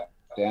good right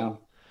down.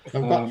 I've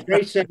got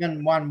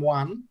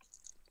 3711.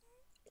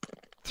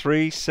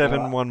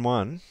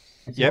 3711.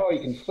 Yep. Oh, you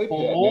can flip that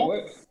Or-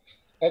 network.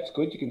 That's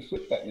good. You can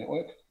flip that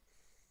network.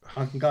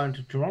 I can go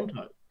into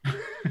Toronto.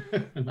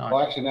 No, Oh,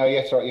 actually, no.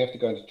 Yes, right. You have to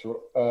go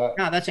into no,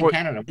 that's in Well,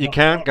 Canada. You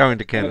can't go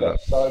into Canada.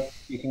 So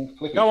you can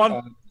flip Go it.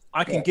 on.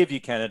 I can Yeah. give you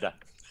Canada.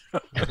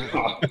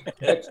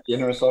 That's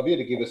generous of you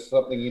to give us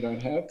something you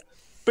don't have.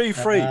 Be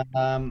free.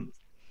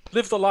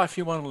 Live the life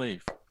you want to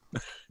live.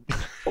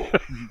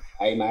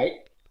 Hey,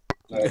 mate.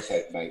 No, they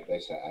say mate. They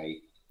say a.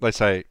 They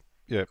say,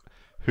 yeah,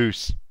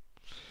 who's.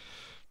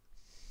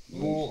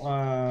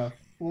 four.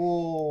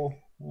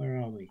 Where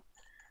are we?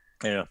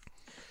 Yeah.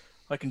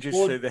 I can just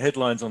Four- see the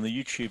headlines on the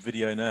YouTube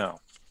video now.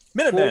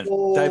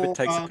 Minuteman, David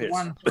takes a piss.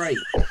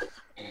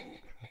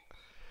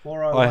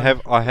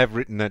 401-3. I have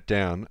written that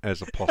down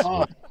as a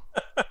possible.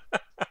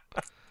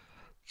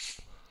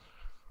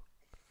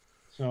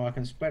 So I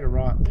can spread a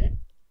right there.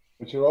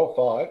 But you're all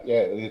 5.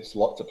 Yeah, there's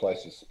lots of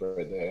places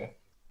spread there.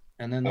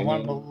 And then the And one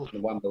then below. the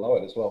one below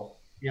it as well.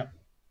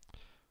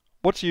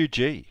 What's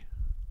UG?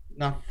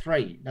 No,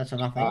 3. That's a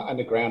nothing.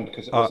 Underground,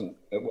 because it wasn't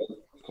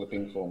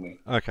flipping for me.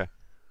 Okay.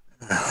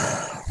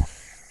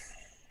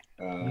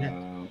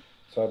 So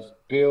it's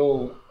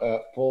Bill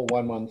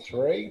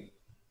 4113.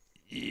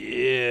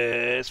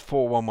 Yes,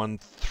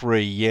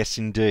 4113. Yes,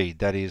 indeed.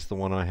 That is the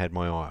one I had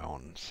my eye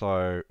on.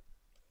 So,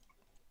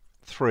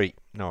 3.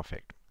 No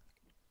effect.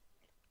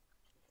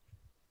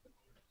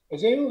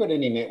 Has anyone got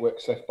any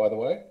networks left, by the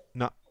way?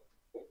 No.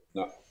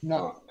 No.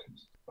 No.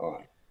 All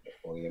right.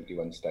 All the empty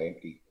ones stay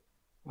empty.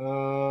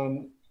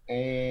 And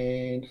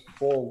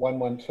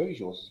 4112 is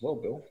yours as well,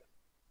 Bill.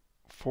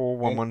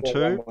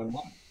 4112.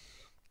 4111.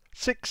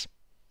 6.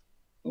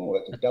 Oh,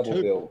 that's a double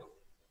Two. build.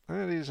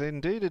 That is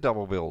indeed a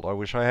double build. I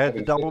wish I had the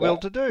Having double said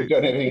build to that, do. You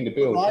don't have anything to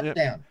build. Right Yep.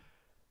 down.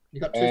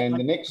 You got 2 And the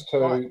spaces. next 2.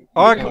 Right.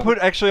 Oh, I can put.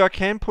 Actually, I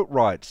can put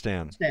rights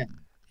down. Down.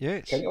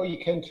 Yes. You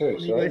can too.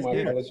 you Sorry, guys my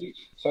do? apologies.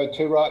 So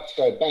 2 rights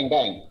go bang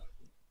bang.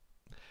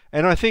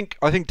 And I think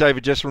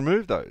David just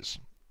removed those.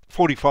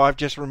 45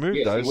 just removed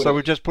Yes, he those, would so have.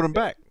 we've just put them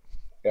back.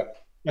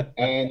 Yep.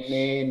 And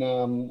then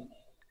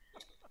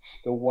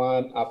the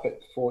one up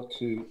at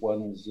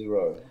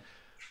 4210.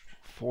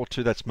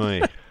 4-2, that's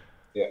me.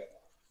 Yeah.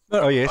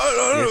 Oh, yes.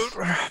 Yes.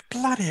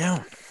 Bloody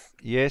hell.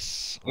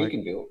 Yes. He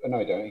can build. No,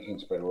 he don't. He can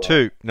spread a right.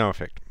 2, no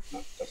effect.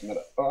 No, doesn't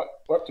matter. All right,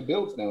 we're up to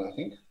builds now, I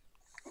think.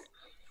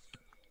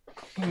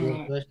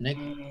 Yours first, Nick.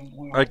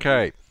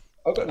 Okay.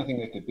 I've got nothing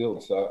left to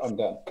build, so I'm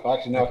done.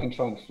 Actually, no, I can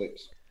try and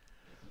flips.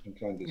 I can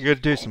try and do You got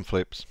to do some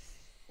flips.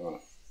 All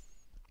right.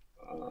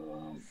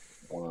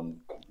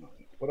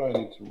 What do I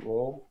need to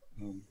roll?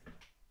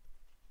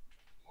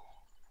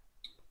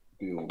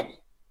 Build.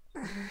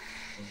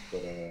 I've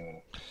got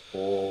a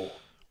 4.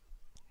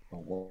 A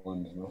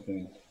 1's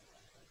nothing.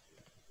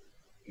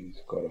 He's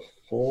got a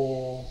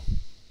 4.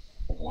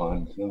 A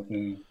 1's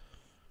nothing.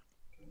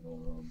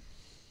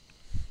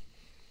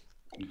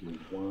 He did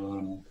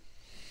 1.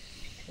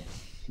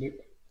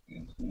 Flip.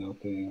 It's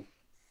nothing.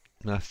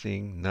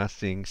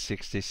 Nothing.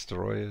 6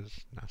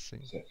 destroyers.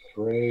 Nothing. Is that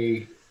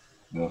 3?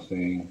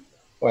 Nothing.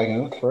 Oh,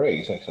 hang on,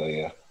 3 is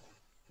actually an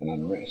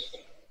unrest.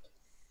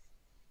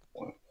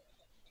 One.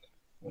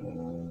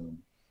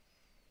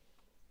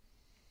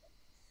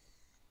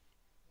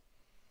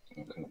 I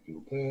can't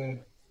build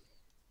there.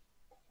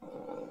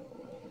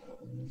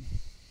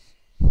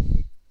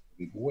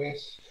 Big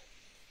West.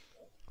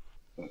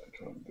 I could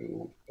try and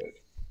build at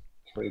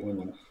 3, 1,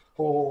 and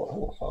 4.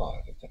 Oh,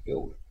 5. It's a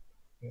build.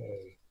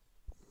 Yay.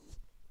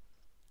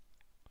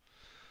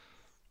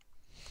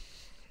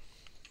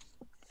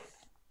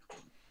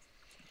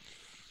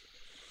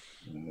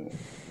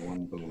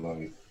 One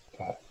below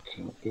that,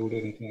 can't build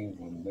anything.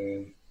 One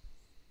there,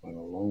 one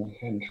along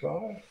can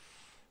try.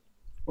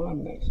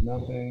 1, that's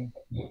nothing.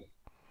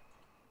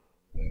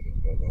 There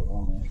goes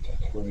along to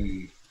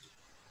 3.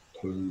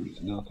 2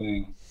 is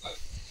nothing.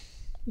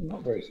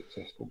 Not very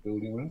successful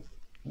building run.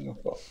 And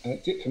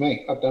that's it for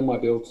me. I've done my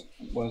builds.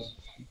 It was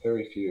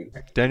very few.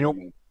 Daniel?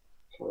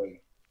 3.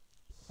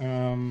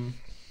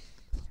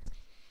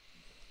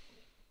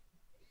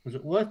 Was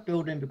it worth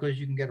building because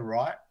you can get a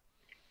right?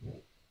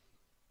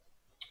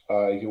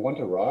 If you want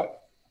to write,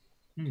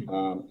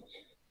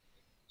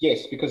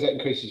 yes, because that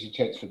increases your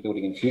chance for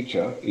building in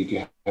future if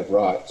you have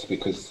rights,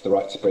 because the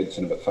right spreads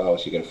and if it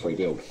fails, you get a free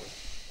build.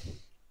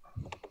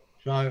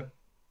 So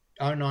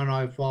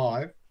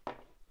 0905.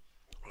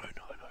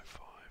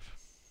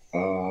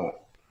 0905.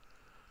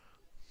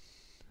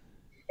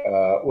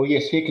 Well,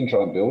 yes, he can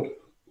try and build.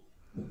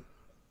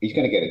 He's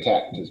going to get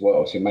attacked as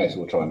well, so you may as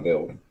well try and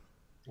build.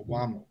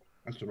 1.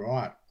 That's the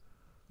right.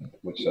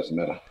 Which doesn't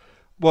matter.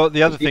 Well,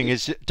 the other thing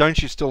is,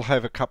 don't you still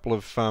have a couple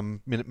of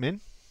Minutemen?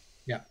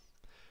 Yeah.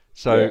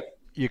 So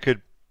you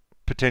could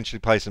potentially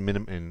play some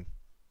Minutemen.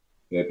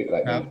 Yeah, a bit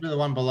like that. Do the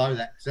one below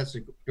that, because that's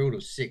a build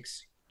of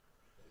 6.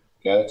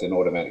 Yeah, that's an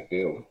automatic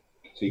build.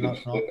 So you No,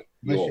 can flip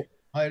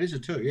it is a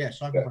 2,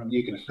 yes. I can put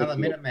you can flip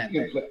another Minuteman.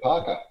 You can flip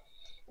Parker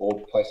or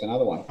place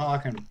another one. Oh, I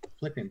can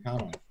flip him,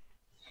 can't I?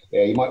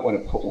 Yeah, you might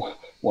want to put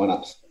one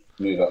up,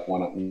 move up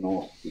one up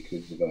north,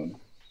 because of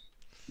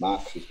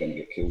Marks is going to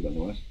get killed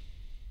otherwise.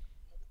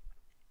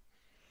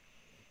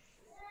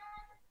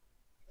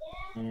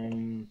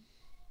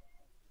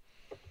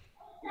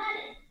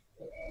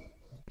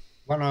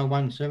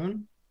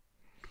 1017.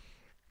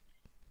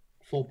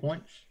 4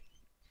 points.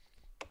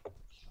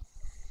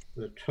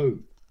 The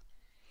 2.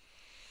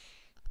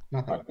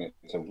 Nothing. Right,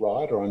 it's a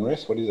ride or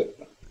unrest. What is it?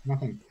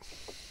 Nothing.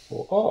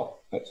 Oh,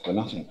 that's the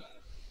nothing.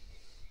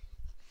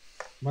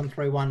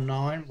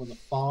 1319 with a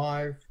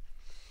 5.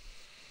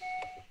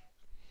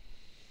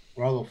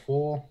 Roll a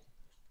 4.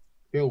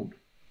 Build.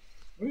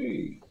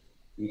 Whee.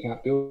 You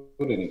can't build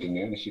anything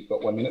now unless you've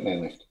got 1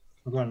 Minuteman left.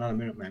 I've got another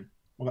Minuteman.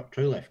 I've got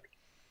 2 left.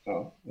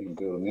 Oh, you can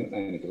build a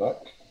Minuteman if you like.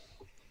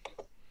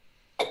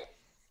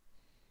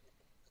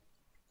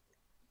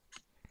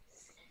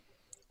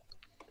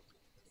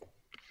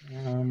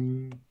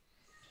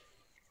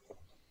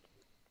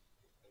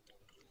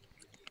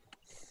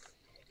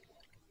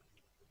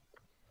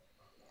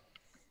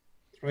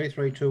 Three,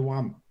 3, 2,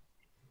 1.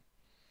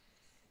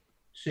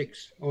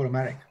 6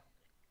 automatic.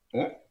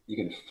 Yeah, you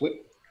can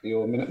flip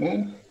your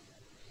Minuteman.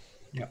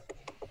 Yep.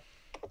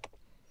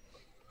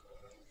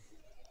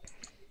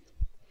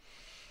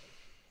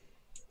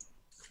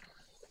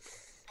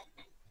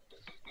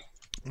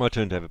 My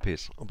turn to have a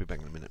piss. I'll be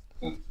back in a minute.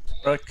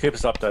 Right, keep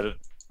us updated.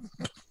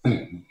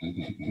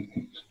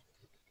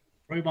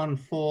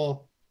 314,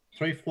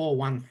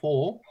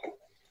 3414.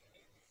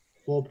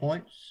 4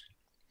 points.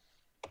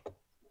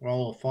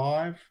 Roll a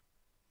 5.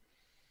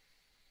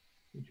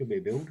 It should be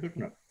a build,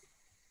 shouldn't it?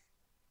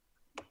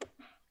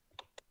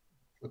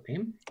 Flip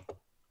him.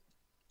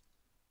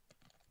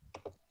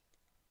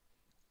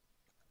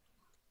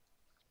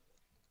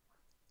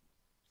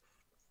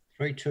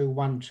 Three, 2,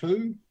 1,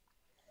 2.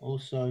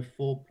 Also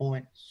 4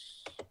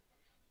 points.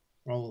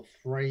 Roll a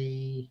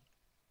 3.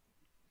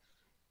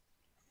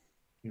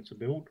 It's a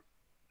build.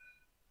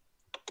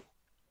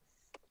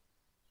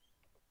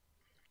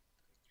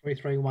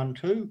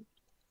 3312.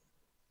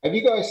 Have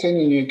you guys seen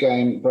the new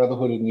game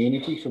Brotherhood and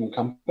Unity from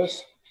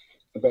Compass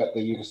about the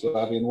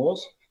Yugoslavian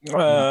wars?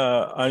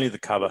 Only the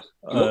cover.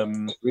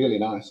 It's really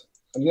nice.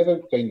 I've never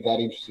been that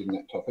interested in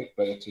that topic,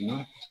 but it's a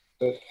nice,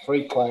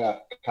 free-player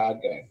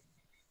card game.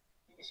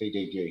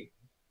 CDG.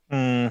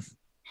 Very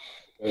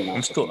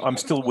nice. I'm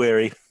still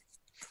wary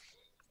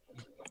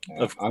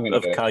of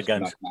card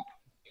games.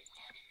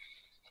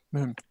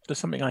 There's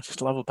something I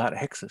just love about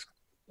hexes.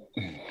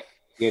 Yeah,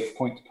 it's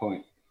point to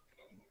point.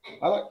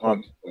 I like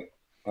point to point.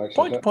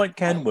 Point to point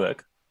can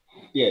work.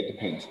 Yeah, it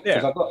depends. Yeah.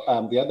 Because I've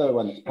got the other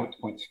one that's point to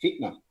point is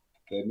Fitna,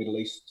 the Middle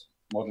East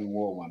Modern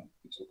War one.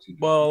 Which looks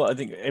interesting. Well, I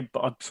think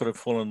I've sort of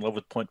fallen in love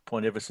with point to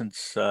point ever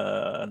since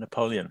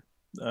Napoleon,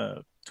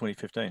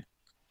 2015.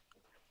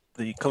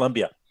 The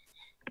Columbia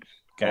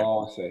game.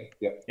 Oh, I see.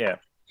 Yep. Yeah.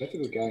 That's a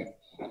good game.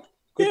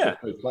 Good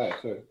for player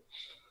too.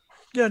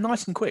 Yeah,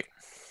 nice and quick.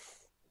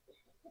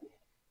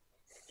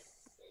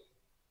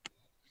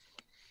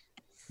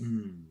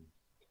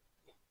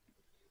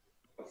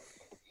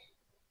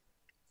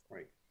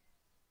 Right.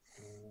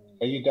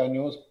 Are you done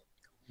yours?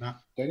 No.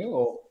 Daniel,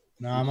 or?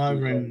 No, I'm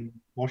over in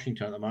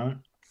Washington at the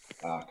moment.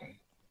 Okay.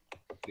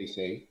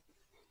 DC.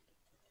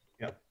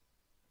 Yep.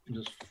 I'm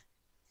just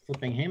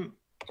flipping him.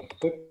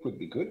 Flip would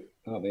be good.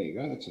 Oh, there you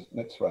go.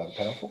 That's rather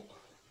powerful.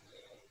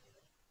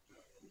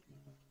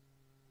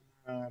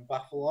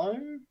 Buffalo.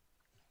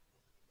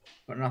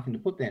 Got nothing to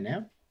put there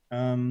now.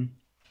 I've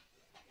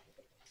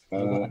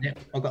got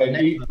the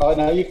net. Oh,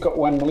 no, you've got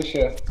one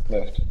militia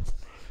left.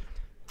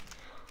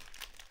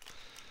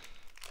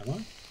 Have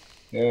I?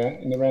 Yeah,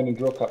 in the random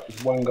draw cup,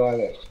 there's one guy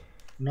left.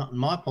 Not in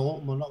my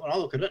pool. Well, not when I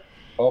look at it.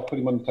 I'll put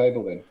him on the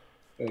table then.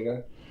 There you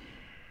go.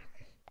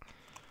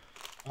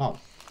 Oh.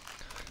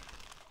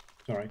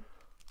 Sorry.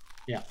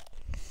 Yeah.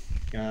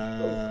 You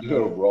got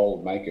to roll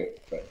and make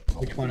it. But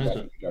Which one is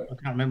it? I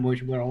can't remember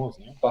where I was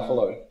now.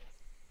 Buffalo.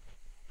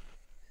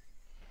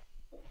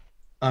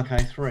 Okay,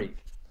 3.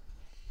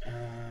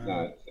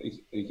 No,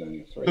 he's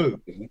only a 3.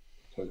 2. Isn't he?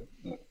 2.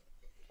 No.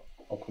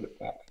 I'll put it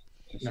back.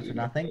 Nothing,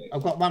 nothing.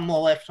 I've got one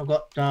more left. I've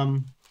got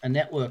a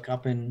network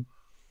up in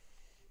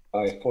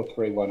Oh, yeah,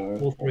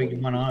 4310.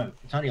 4310.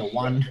 It's only a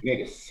 1. You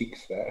need a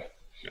 6 there.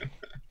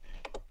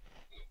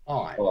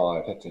 5.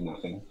 5, that's a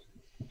nothing.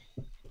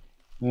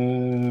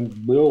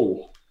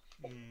 Bill.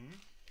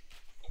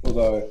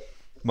 Although,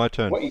 my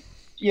turn.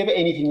 You have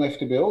anything left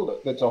to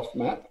build that's off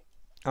map?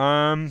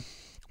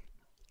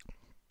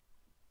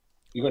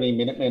 You got any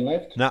Minutemen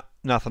left? No,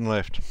 nothing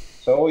left.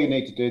 So all you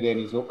need to do then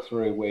is look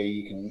through where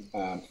you can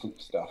flip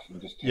stuff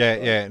and just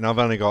Yeah, and I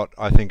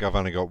think I've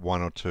only got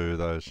 1 or 2 of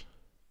those.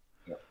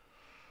 Yep.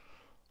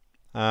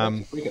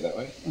 Quicker that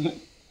way.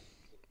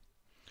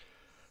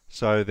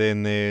 So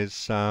then there's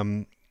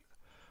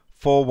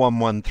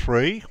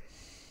 4113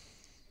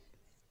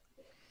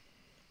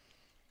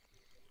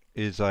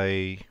 is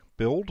a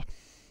build.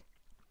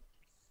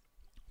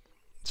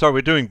 So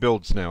we're doing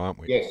builds now, aren't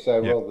we? Yes, so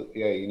roll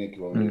you need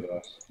to roll the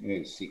dice. You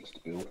need a 6 to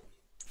build.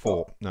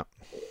 4, no.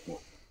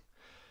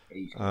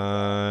 Easy.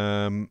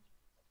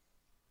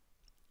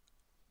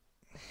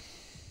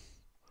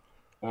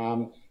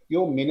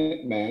 Your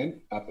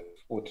Minuteman up at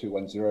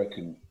 4210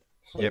 can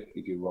flip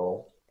if you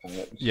roll.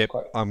 Yep,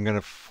 I'm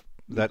going to...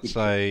 That's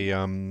a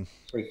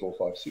 3, 4,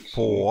 5, 6.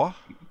 4.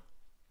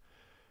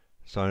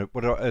 So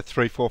what?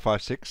 3, 4,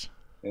 5, 6.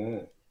 Yeah.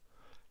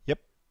 Yep.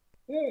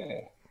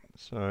 Yeah.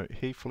 So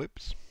he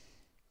flips.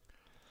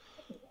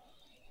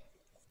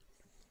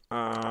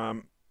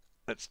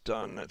 That's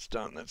done. That's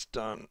done. That's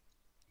done.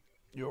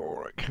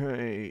 You're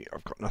okay.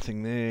 I've got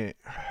nothing there,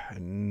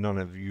 and none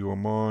of you are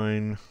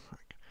mine.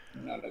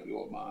 None of you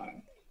are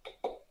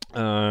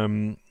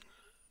mine.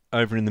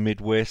 Over in the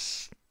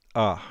Midwest.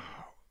 Can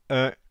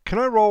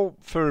I roll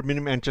for a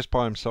Minuteman just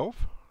by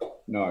himself?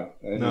 No.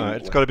 No,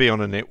 it's got to be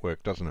on a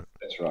network, doesn't it?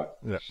 That's right.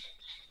 Yeah.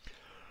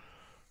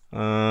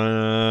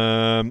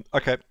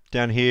 Okay,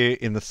 down here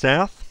in the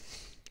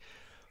south,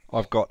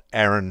 I've got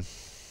Aaron.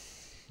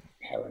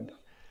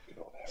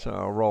 So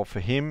I'll roll for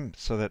him.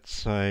 So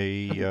that's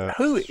a...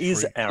 Who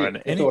is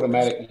Aaron? It's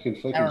automatic. You can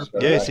flip him.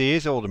 Yes, he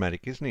is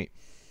automatic, isn't he?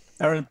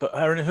 Aaron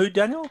who,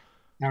 Daniel?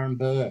 Aaron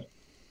Burr.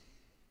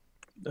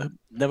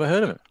 Never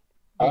heard of him.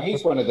 Oh,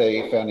 he's one of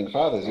the founding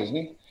fathers, isn't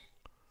he?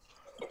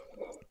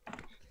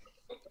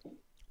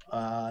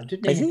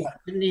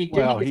 Didn't he?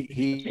 Well,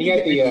 he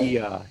had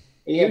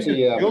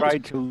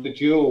the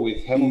duel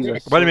with Hamilton.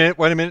 Wait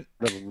a minute.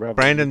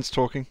 Brandon's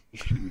talking.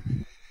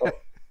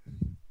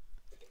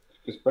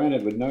 Because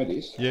Brandon would know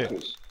this. Yeah.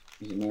 Because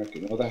he's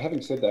American. Although,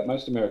 having said that,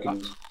 most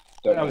Americans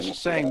don't know. I was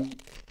just saying,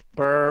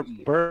 Burr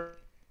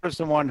is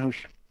the one who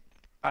shot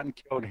and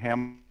killed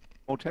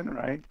Hamilton,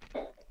 right?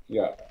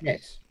 Yeah.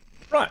 Yes.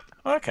 Right.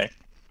 Okay.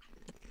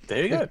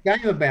 There you go. There's a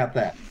game about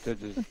that.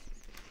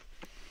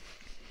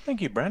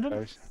 Thank you,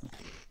 Brandon.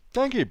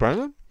 Thank you,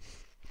 Brandon.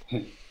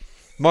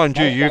 Mind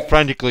you, you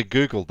frantically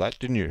Googled that,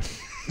 didn't you?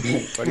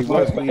 But he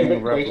My was being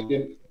favourite a rebel.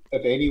 question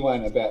of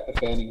anyone about the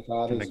founding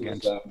fathers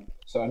was,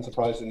 so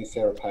unsurprisingly,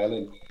 Sarah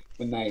Palin.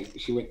 When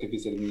she went to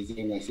visit a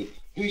museum, they said,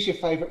 "Who's your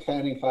favourite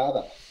founding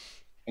father?"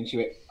 And she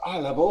went, I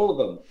love all of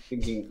them,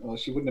 thinking, well,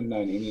 she wouldn't have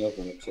known any of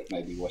them except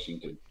maybe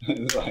Washington.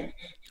 It's like,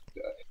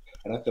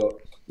 and I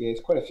thought, yeah, it's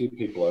quite a few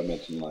people I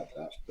mentioned like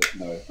that, but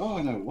no. Oh,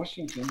 I know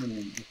Washington,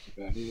 and that's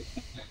about it.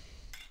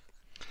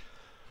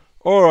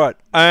 All right,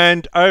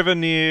 and over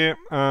near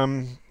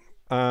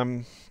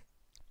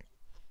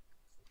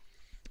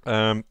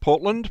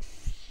Portland,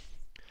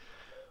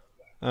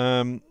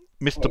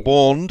 Mr.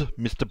 Bond.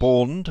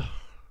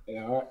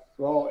 Yeah, all right.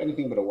 Roll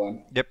anything but a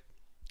 1. Yep.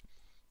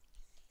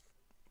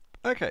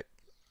 Okay,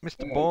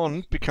 Mr.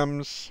 Bond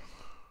becomes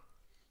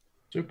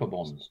Super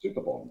Bond.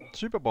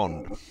 Super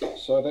Bond.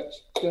 So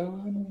that's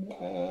done.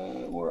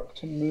 We're up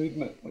to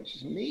movement, which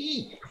is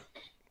me.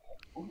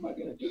 What am I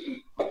going to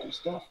do? I'll do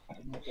stuff. I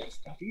don't know what that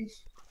stuff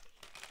is.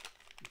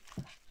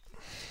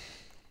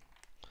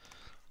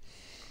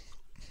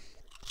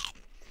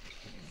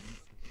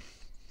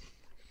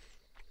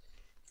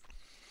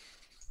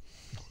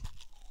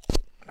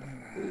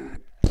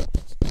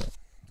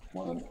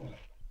 One.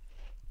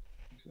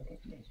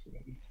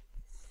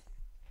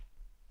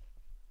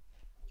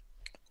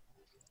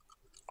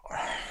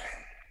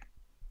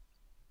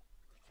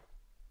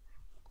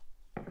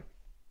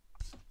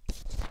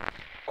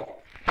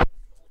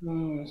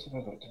 No, that's what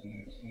I've got to do.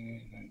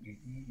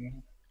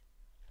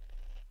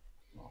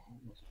 Oh,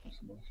 what's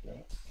the militia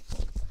out?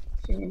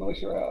 Send the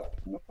militia out.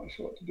 I'm not quite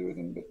sure what to do with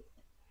them, but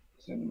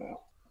send them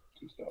out.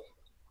 Do stuff.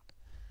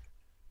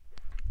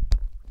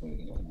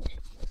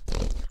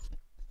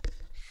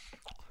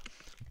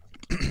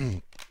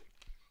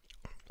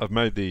 I've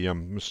made the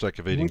mistake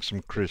of eating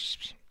some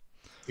crisps.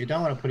 You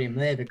don't want to put him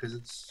there because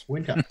it's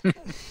winter.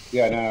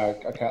 Yeah, no,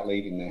 I can't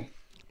leave him there.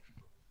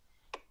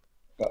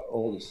 Got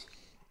all this.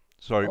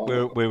 Sorry,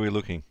 where are we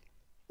looking?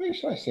 Where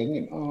should I send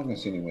him? Oh, I'm going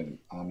to send him when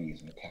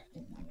armies and attack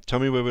them. Tell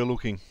me where we're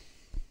looking.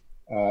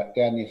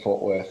 Down near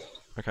Fort Worth.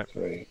 Okay.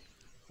 3,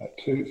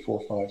 2,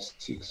 4, 5,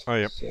 6, Oh,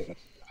 yep. 7,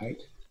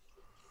 8.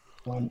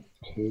 1,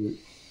 2,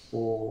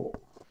 4,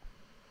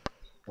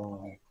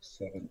 5,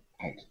 7,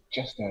 8.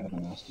 Just out of the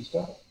nasty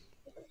stuff.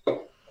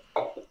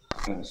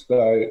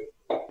 So,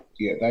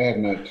 yeah, they have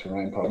no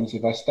terrain problems.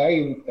 If I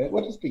stay in,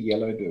 what does the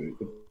yellow do?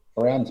 The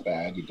brown's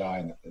bad. You die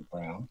in the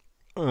brown.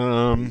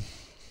 The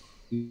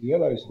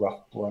yellow is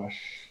rough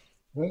brush.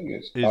 I think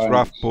it's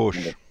rough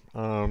bush.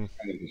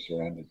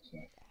 Surrounded, so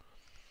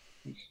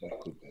which that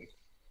could be.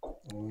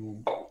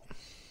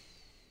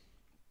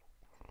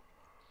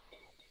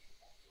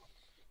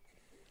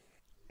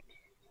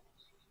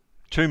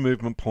 2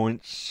 movement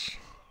points.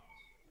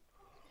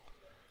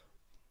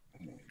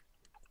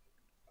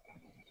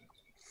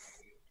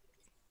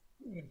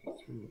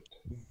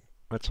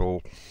 That's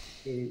all.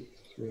 2,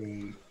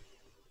 3,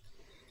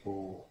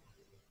 4.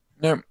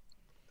 No.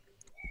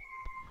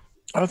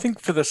 I think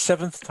for the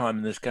 7th time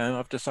in this game,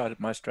 I've decided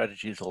my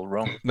strategy is all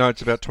wrong. No,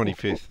 it's about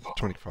 25th,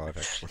 25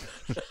 actually.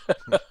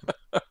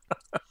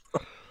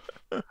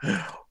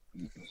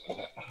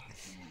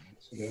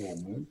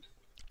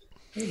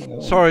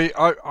 Sorry,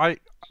 I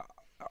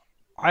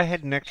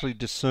hadn't actually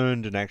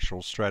discerned an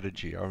actual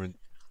strategy. I mean,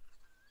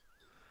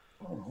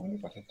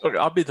 look,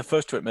 I'll be the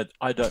first to admit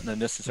I don't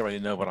necessarily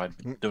know what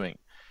I'm doing,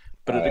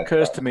 but it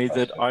occurs to me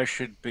that I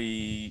should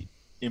be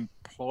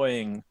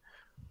employing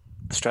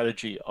the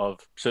strategy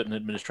of certain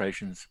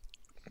administrations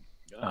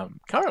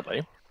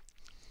currently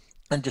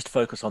and just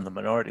focus on the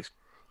minorities.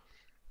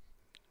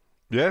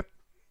 Yeah.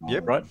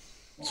 Yep. Right.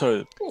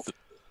 So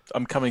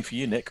I'm coming for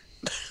you, Nick.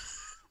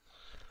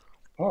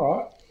 All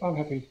right. I'm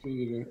happy for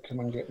you to come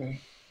and get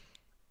me.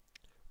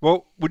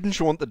 Well, wouldn't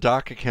you want the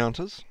darker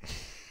counters?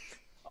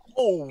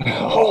 Oh.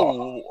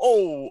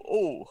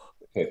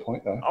 Fair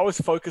point, though. I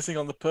was focusing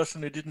on the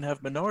person who didn't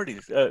have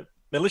minorities,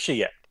 militia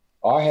yet.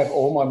 I have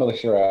all my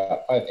militia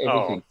out. I have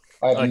everything.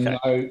 I have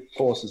no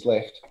forces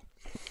left.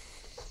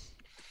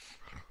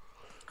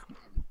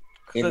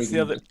 That's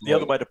the other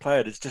way to play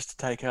it is just to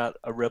take out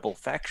a rebel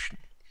faction.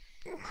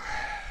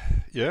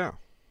 Yeah.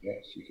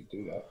 Yes, you could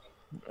do that.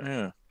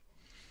 Yeah.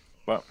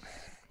 Well,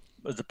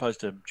 as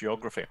opposed to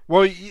geography.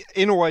 Well,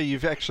 in a way,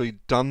 you've actually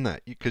done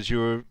that because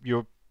you're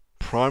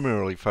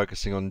primarily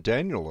focusing on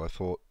Daniel, I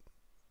thought.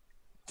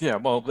 Yeah,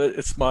 well,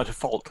 it's my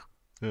default.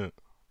 Yeah.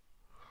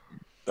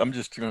 I'm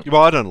just.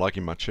 Well, I don't like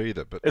him much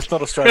either, but it's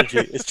not a strategy.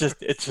 it's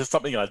just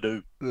something I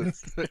do.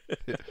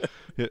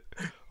 Yeah.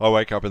 I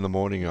wake up in the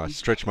morning, I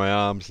stretch my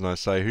arms, and I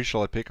say, "Who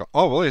shall I pick?"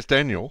 Oh, well, there's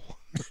Daniel.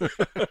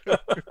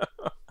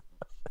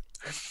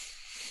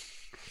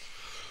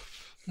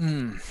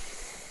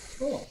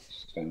 Oh,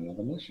 just found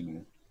another militia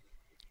now.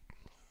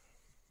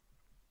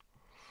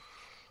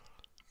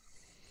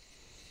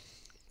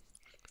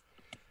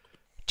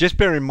 Just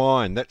bear in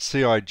mind that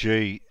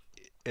CIG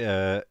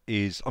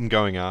is. I'm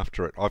going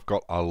after it. I've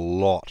got a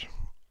lot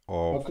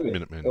of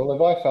Minutemen. Well,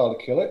 if I fail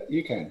to kill it,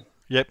 you can.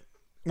 Yep.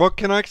 Well,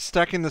 can I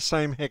stack in the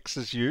same hex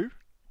as you?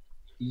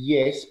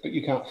 Yes, but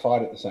you can't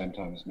fight at the same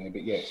time as me.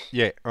 But yes.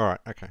 Yeah. All right.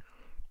 Okay.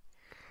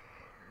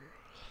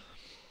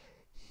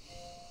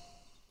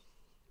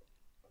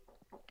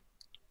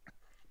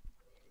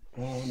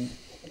 I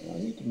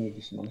need to move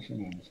this militia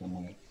man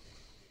somewhere.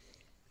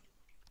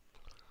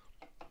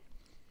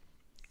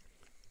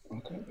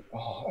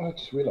 I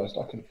just realised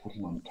I could have put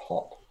him on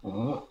top.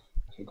 I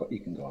forgot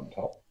you can go on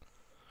top.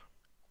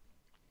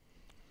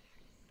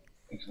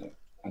 Excellent.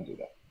 Undo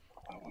that.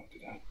 I won't do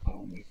that. I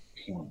will move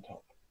him on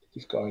top.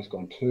 This guy's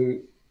gone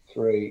 2,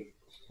 3,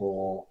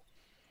 4,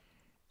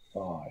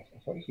 5. I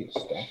thought he could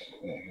stack.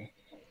 There you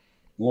go.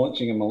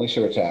 Launching a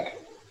militia attack.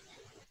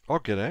 I'll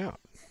get out.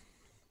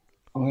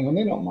 Oh, hang on,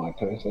 they're not my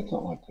person. That's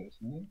not my person.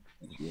 Then.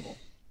 That's yours.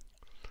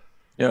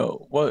 Yeah.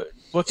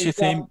 What's your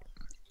theme?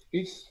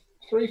 Is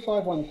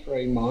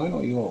 3513 mine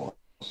or yours,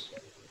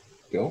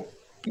 Bill?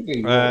 I think they're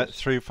yours.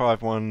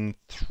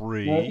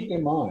 3513. No, I think they're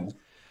mine.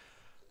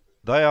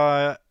 They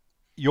are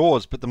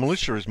yours, but the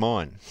militia is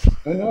mine.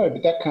 I know,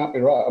 but that can't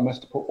be right. I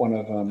must have put one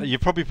of You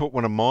probably put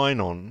one of mine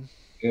on.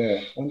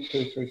 Yeah, 1,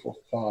 2, 3, 4,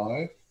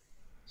 5,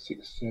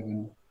 6,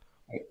 7,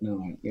 8,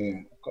 9.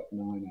 Yeah, I've got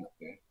 9 out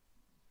there.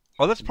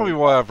 Oh, that's probably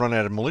why I've run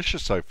out of militia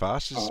so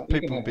fast. Is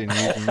people have been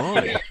using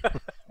mine.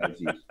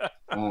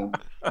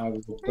 I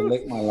will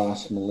delete my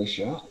last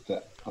militia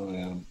that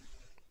I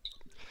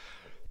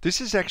This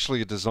is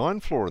actually a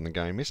design flaw in the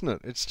game, isn't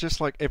it? It's just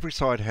like every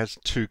side has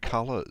 2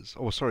 colours.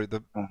 Oh, sorry,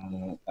 that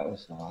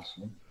was the last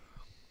one.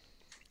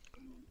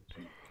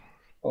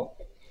 Oh,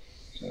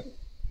 so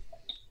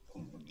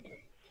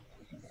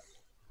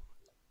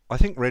I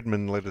think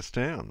Redmond let us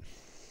down.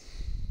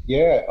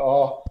 yeah.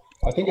 Oh,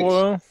 I think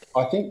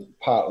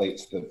partly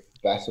it's the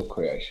vassal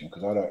creation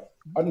because I don't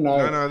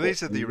know. No,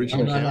 these are the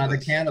original. No, the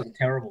counters are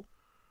terrible.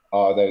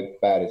 Oh, they're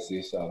bad as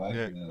this, are they?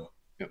 Yeah. No.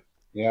 Yep.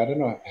 Yeah, I don't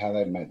know how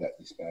they made that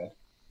this bad.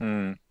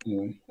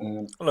 Anyway,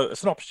 look,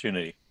 it's an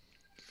opportunity.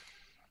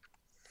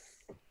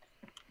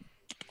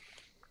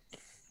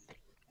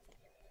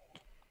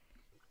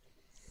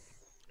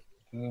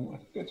 I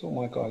think that's all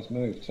my guys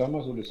moved, so I might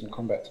as well do some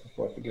combats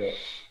before I forget.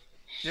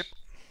 Yep.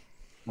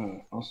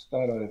 I'll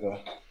start over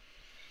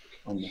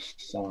on the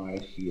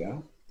side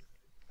here.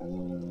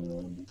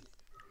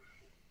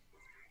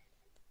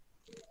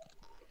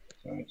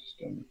 Sorry, just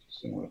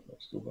seeing what I've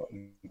still got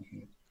in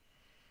here.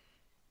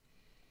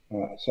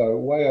 All right, so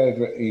way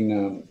over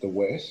in the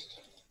west,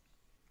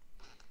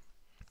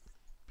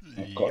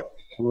 I've got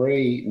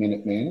 3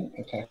 Minutemen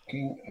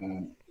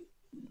attacking.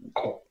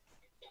 Top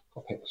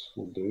hex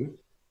will do.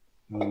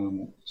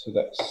 So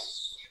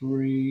that's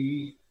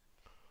 3.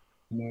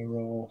 No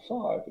roll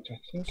 5, which I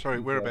think.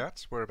 Sorry,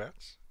 whereabouts?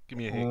 Give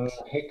me a hex.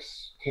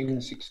 Hex 10,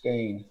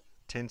 16.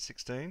 10,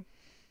 16.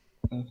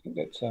 I think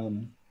that's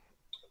an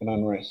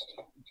unrest,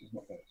 which is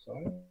not that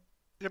exciting.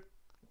 Yep.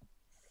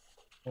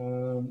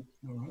 All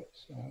right,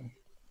 so,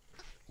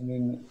 and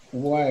then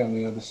way on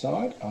the other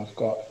side, I've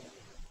got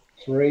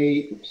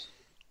 3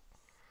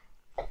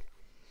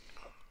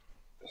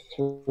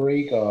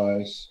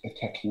 guys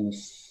attacking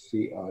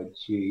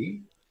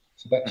CIG.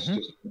 So that's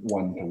just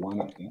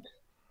 1-to-1, I think.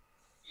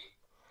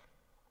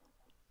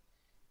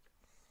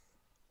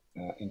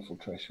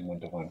 Infiltration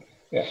 1-to-1.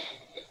 Yeah.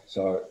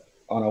 So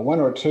on a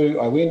 1 or a 2,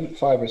 I win.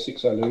 5 or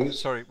 6, I lose.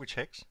 Sorry, which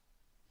hex?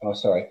 Oh,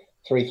 sorry.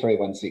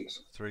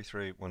 3316.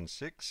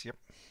 3316. Yep.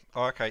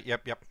 Oh, okay.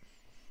 Yep.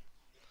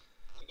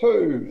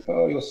 2.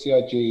 Oh, your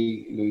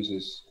CIG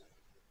loses.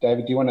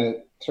 David, do you want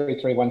a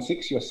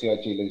 3316? Your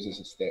CIG loses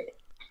a step.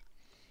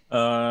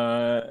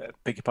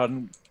 Beg your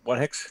pardon. What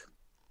hex?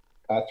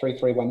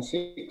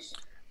 3316.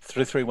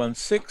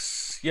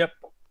 3316. Yep.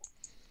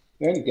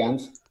 The only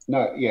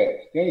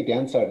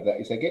downside of that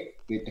is their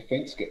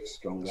defense gets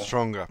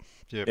stronger.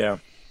 Yep. Yeah.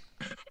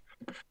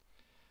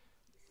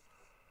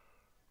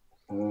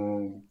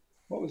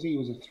 What was he? He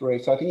was a 3,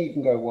 so I think you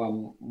can go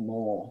 1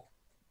 more.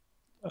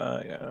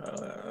 Yeah.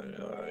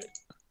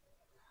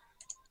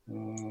 I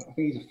think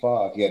he's a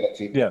 5. Yeah, that's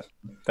it. Yeah.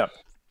 That.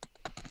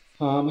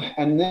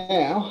 And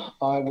now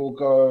I will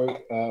go.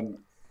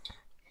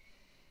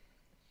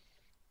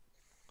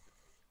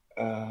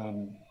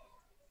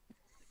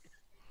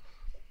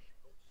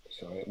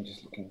 Sorry, I'm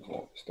just looking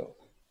for stuff.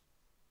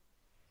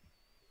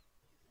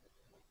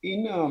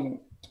 In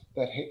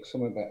that hex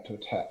I'm about to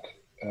attack,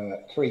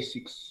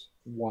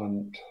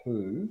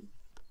 3612,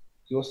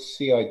 your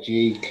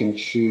CIG can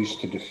choose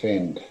to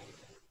defend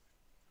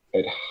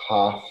at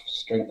half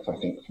strength, I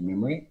think, from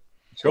memory.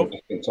 It's a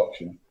defense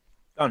option.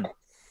 Done.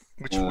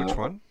 Which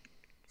one?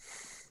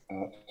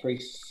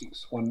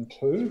 3612.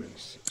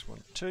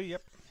 3612,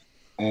 yep.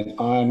 And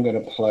I'm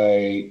going to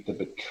play the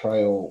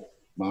betrayal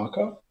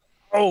marker.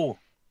 Oh,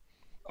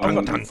 I've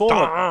got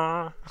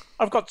Informer.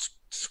 I've got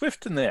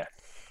Swift in there.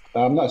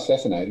 I'm not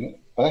assassinating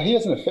it.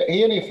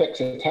 He only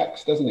affects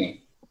attacks, doesn't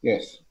he?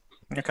 Yes.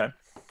 Okay.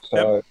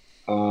 So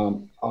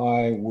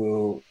I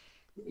will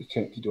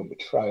attempt to do a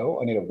betrayal.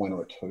 I need a 1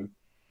 or a 2.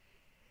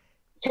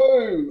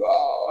 2.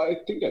 Oh, I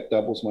think that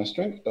doubles my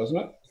strength, doesn't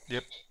it?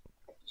 Yep.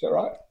 Is that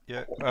right?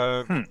 Yeah.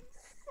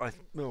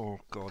 Oh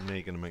God, now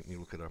you're going to make me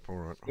look it up. All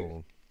right, hold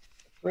on.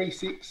 3,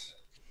 6.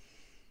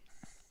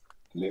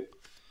 Flip.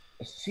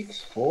 A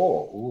 6,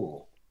 4.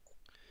 Ooh.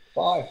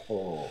 5,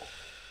 4.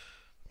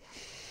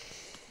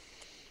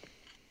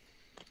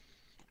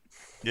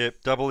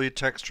 Yep, double the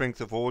attack strength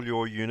of all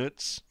your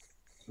units.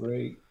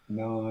 3,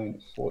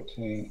 9,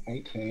 14,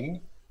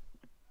 18.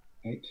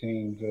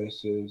 18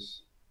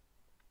 versus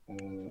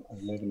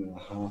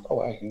 11.5.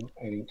 Oh,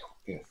 18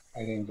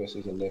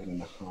 versus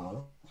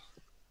 11.5.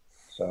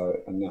 So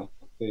I'm now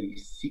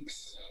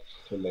 36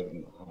 to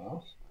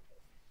 11.5.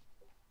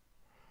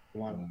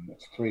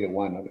 It's 3 to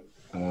 1.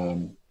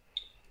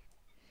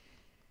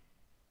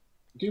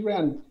 Do you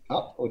round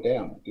up or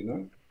down? Do you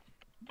know?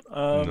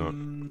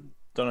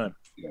 Don't know.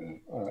 Yeah.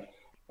 All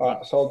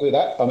right. So I'll do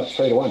that. I'm at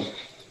 3 to 1.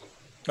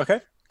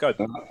 Okay, go.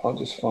 I'll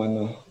just find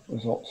the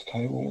results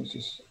table. It's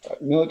just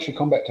military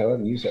combat table. I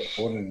haven't used that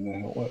before. I don't even know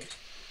how it works.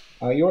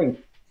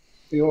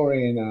 You're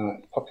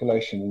in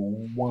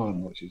population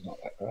 1, which is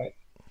not that great.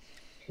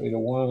 3 to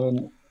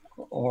 1.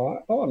 All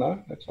right. Oh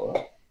no, that's all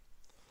right.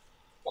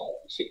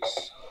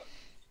 6.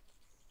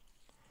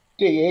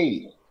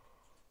 DE.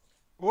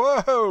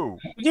 Whoa!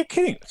 You're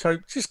kidding. So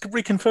just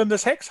reconfirm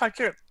this hex. I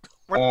get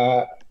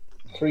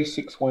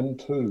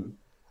 3612.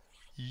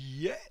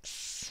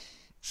 Yes.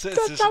 So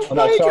Oh,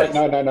 no, sorry,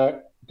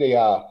 no.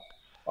 DR.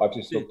 I've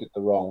just looked at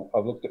the wrong.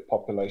 I've looked at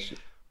population.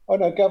 Oh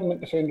no,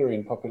 government defender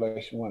in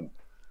population 1.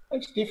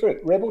 That's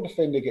different. Rebel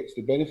defender gets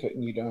the benefit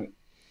and you don't.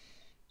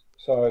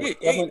 So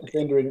government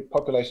defender in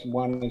population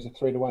 1 is a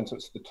 3 to 1. So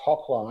it's the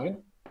top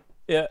line.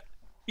 Yeah.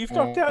 You've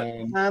knocked out.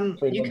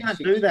 You can't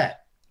do that.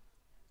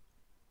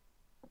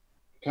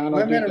 Can't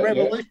We're I do about a that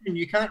revolution. yet?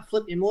 You can't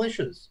flip your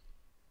militias.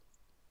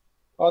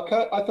 I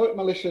thought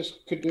militias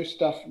could do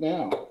stuff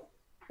now.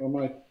 Or am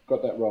I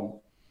got that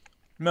wrong?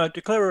 No,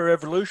 declare a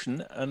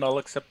revolution and I'll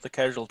accept the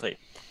casualty.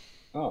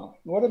 Oh,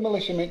 what are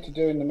militia meant to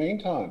do in the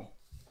meantime?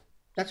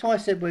 That's why I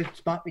said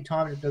it might be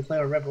time to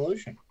declare a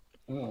revolution.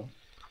 Oh.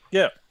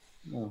 Yeah.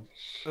 Oh.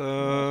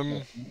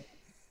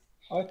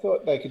 I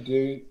thought they could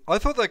do. I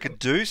thought they could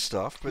do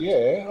stuff, but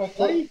yeah, I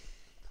thought.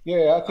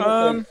 Yeah, I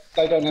think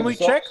they don't have we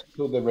the check?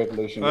 until the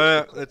revolution.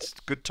 It's a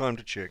good time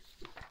to check.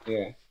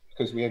 Yeah,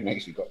 because we haven't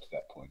actually got to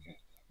that point yet.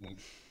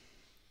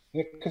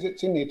 Yeah, because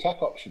it's in the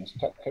attack options.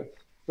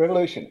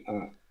 Revolution.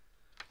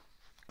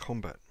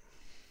 Combat.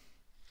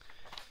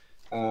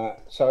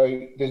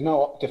 So there's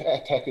no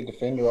attack or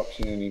defender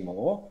option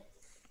anymore.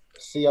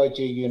 CIG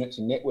units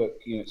and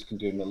network units can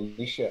do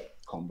militia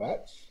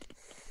combats.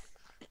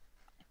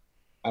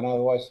 And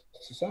otherwise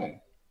it's the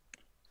same,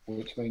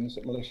 which means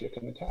that militia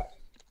can attack.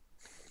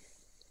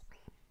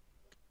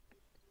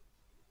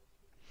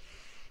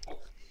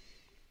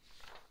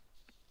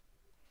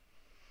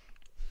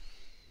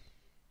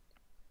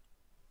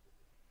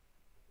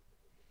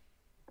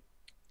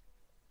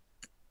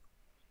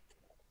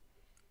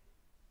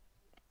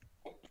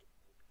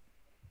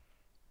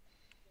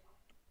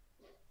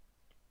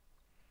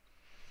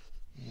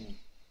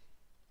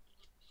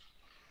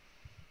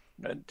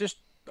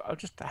 I'll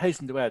just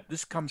hasten to add,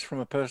 this comes from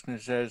a person who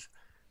says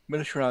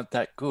militia aren't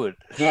that good.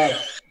 No,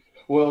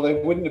 well, they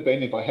wouldn't have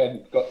been if I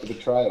hadn't got the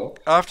betrayal.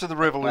 After the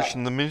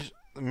revolution, the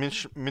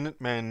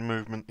Minuteman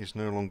movement is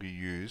no longer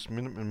used.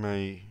 Minuteman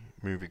may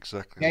move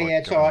exactly like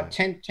it's all right.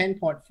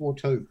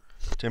 10.42.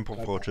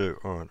 10.42.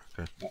 All right,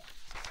 okay.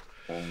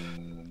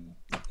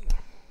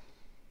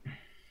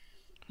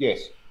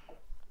 Yes.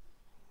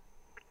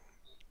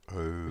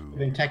 Oh.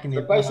 Been taking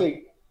But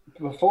basically,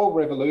 before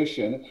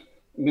revolution,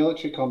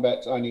 military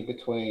combat's only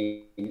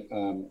between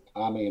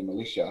army and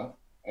militia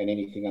and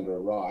anything under a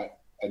right.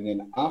 And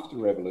then after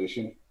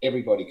revolution,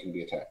 everybody can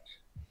be attacked.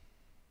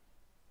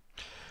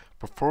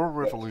 Before a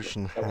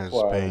revolution has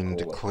been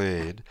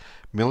declared,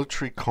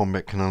 military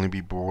combat can only be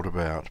brought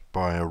about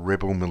by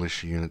rebel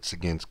militia units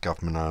against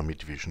government army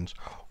divisions,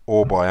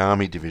 or by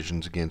army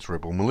divisions against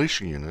rebel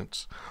militia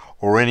units,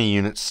 or any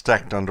units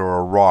stacked under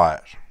a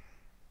riot.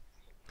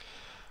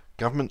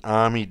 Government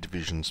army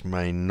divisions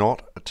may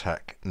not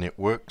attack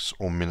networks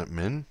or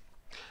Minutemen.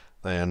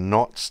 They are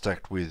not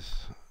stacked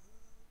with...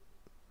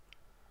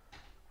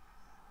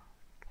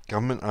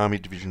 Government army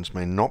divisions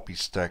may not be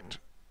stacked...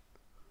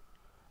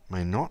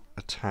 May not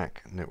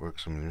attack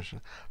networks or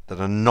Minutemen that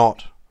are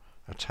not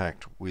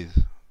attacked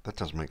with... That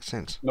doesn't make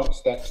sense. Not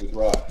stacked with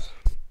riots.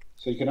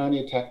 So you can only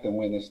attack them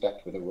when they're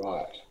stacked with a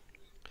riot.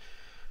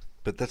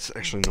 But that's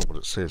actually not what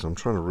it says. I'm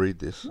trying to read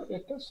this.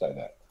 It does say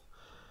that.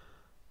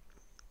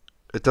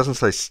 It doesn't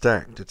say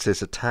stacked, it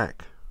says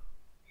attack.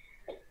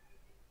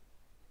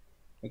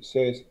 It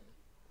says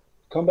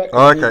combat...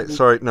 Oh, okay,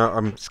 sorry, no,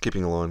 I'm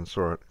skipping a line, it's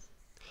alright.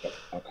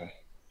 Okay.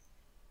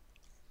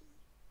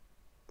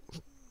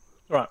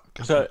 Right,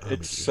 so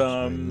it's...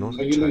 So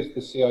you lose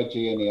the CIG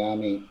and the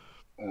army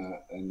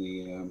and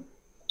the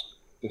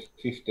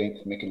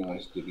 15th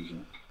Mechanised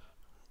Division.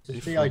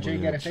 Does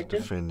CIG get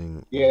affected?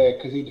 Yeah,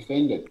 because he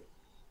defended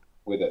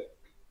with it.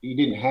 He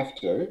didn't have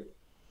to.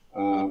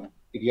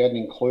 If you hadn't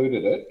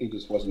included it, he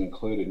just wasn't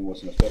included and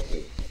wasn't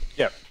affected.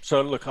 Yeah.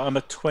 So look, I'm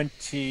a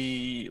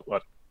 20.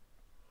 What?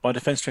 My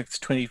defense strength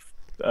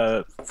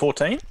is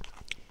 14.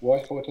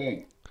 Why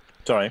 14?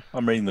 Sorry,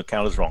 I'm reading the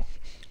counters wrong.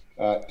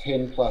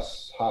 10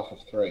 plus half of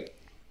 3.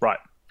 Right.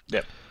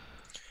 Yep.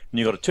 And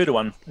you got a 2 to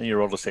 1, and you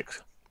rolled a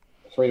 6.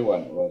 3 to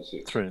 1, rolled a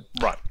 6. 3.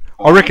 Right.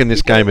 I reckon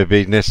this game would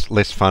be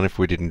less fun if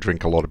we didn't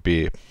drink a lot of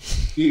beer.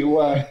 Do you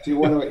want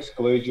to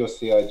exclude your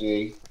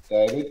CIG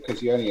David,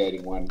 because you're only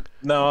adding one.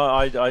 No,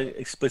 I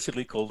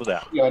explicitly called it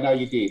out. Yeah, I know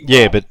you did.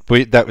 Yeah, but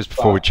that was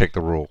before we checked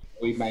the rule.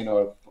 We may not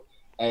have,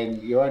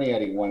 and you're only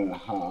adding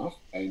 1.5,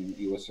 and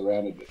you were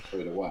surrounded at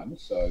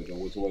 3-1, so there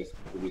was always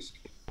the risk,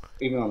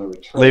 even on a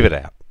retreat. Leave it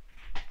out.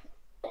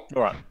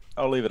 All right,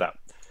 I'll leave it out.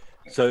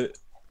 So,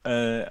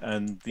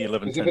 and the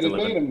 11 Because if 10 it had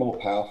 11. been a more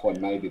powerful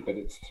one, maybe, but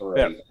it's 3.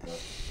 Yeah.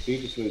 So you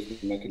just lose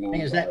the mechanism.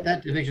 Thing is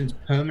that division's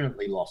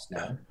permanently lost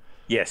now.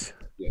 Yes.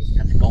 Yes.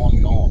 That's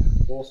gone.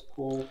 Force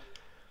pull.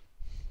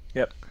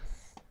 Yep.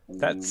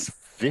 That's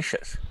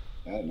vicious.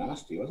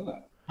 Nasty, wasn't it?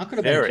 I could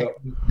have Very. been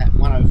taking that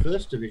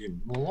 101st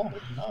division all along.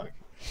 No.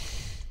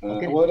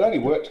 Well, it only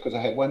worked because I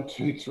had 1,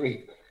 2,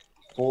 3,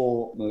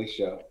 4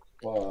 militia,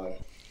 5, all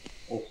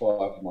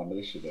 5 of my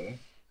militia there.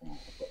 Oh,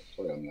 I've got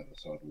 3 on the other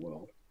side of the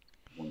world,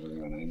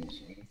 wandering around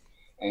aimlessly,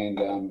 and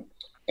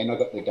I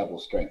got the double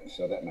strength,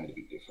 so that made a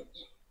big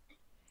difference.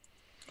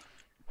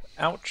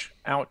 Ouch!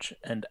 Ouch!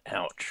 And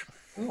ouch.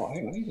 Oh,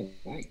 hang on, he's an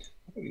 8.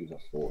 I thought he was a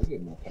 4.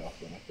 He's more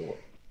powerful than I thought.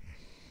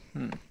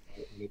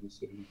 11,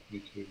 7,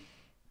 22,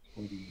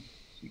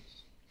 26.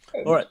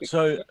 All right.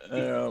 So,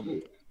 I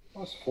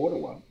was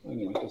 4-1.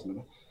 Anyway, it doesn't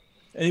matter.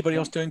 anybody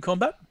else doing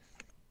combat?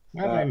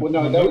 Well,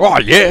 no, that Oh,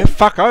 yeah,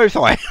 fuck oath,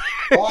 I.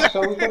 Oh,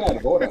 so we've got out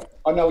of order.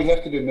 Oh, no, we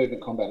have to do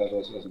movement combat,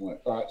 otherwise it doesn't work.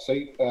 All right, so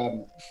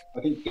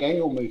I think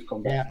Daniel moved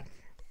combat.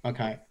 Yeah.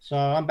 Okay. So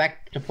I'm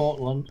back to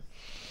Portland.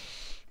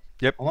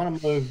 Yep. I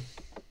want to move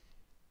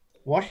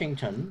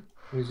Washington,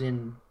 who's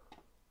in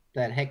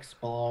that hex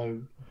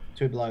below,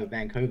 2 below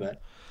Vancouver,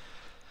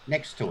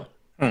 next to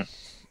it.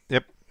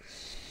 Yep.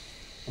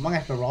 Am I going to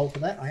have to roll for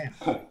that? I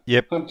am.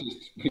 Yep. I'm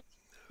just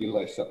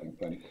realised something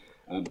funny.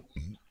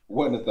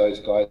 One of those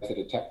guys that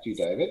attacked you,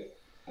 David,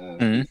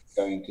 is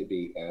going to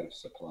be out of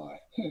supply.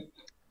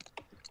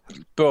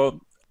 But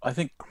I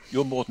think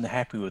you're more than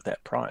happy with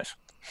that price.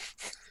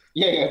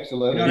 Yeah,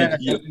 absolutely.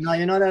 No,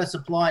 you're not out of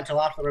supply until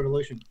after the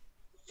revolution.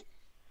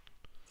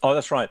 Oh,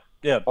 that's right.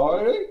 Yeah.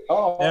 Oh, really?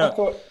 Oh, Yeah. I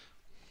thought.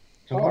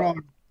 So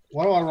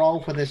what do I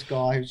roll for this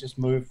guy who's just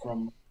moved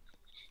from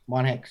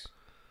 1 hex?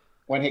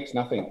 1 hex,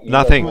 nothing.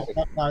 Nothing.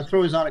 No,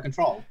 through his zone of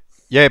control.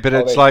 Yeah, but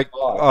it's there's like,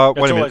 5.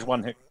 wait a It's always minute.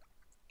 one hit.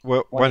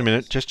 Well, wait a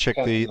minute. Just check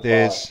Counting the. the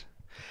There's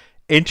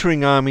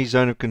entering army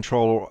zone of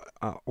control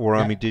or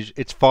army.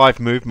 It's 5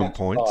 movement That's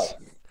points.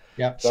 5.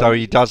 Yep. So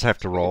he does have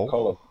to Pick a roll.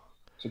 column.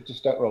 So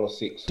just don't roll a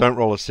 6. Don't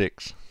roll a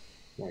 6.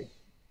 Don't.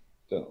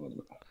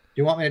 Do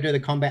you want me to do the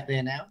combat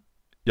there now?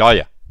 Oh,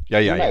 yeah. Yeah,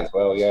 You yeah, may yeah. as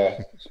well,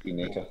 yeah. Just be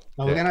neater.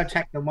 No, we're going to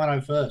attack the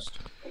 101st.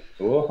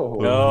 Oh.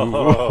 No.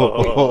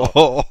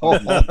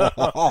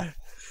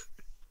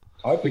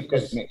 I hope he's got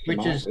his next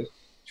Which is commanders.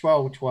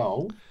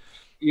 12-12.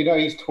 You know,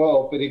 he's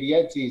 12, but if he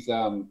adds his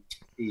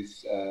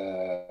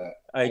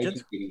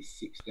Agent? he's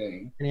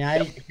 16. Can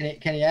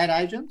he add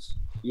agents?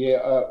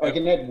 Yeah, I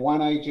can add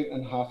 1 agent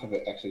and half of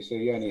it, actually. So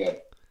you only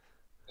add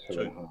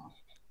 2.5.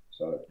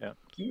 So Yeah.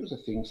 there was a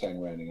thing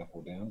saying rounding up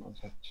or down. I'll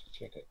just have to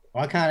check it.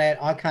 I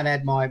can't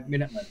add my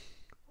Minuteman.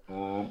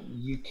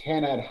 You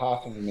can add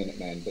half of a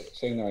Minuteman, but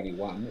seeing they're only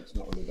 1, it's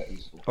not really that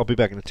useful. I'll be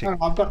back in a tick. No,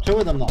 I've got 2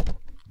 of them though.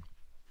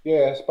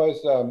 Yeah, I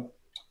suppose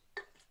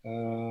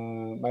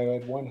maybe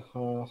add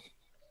 1/2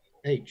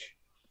 Each.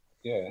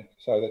 Yeah,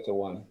 so that's a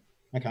 1.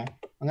 Okay.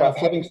 I'm But going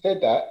having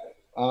said that,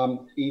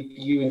 if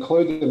you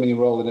include them and you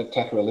roll an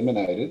attacker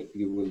eliminated,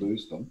 you will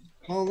lose them.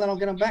 Well, then I'll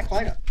get them back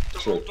later.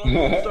 True.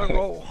 Don't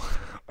roll.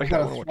 I've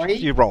got a 3.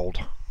 You rolled.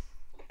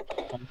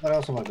 What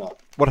else have I got?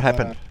 What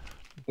happened?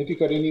 Have you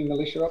got any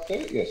militia up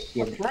there? Yes.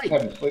 You I've got 3.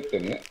 haven't flipped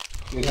them yet.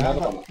 There's I've another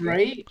one got up there.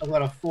 3. I've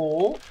got a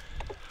 4.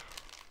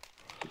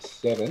 It's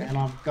 7. And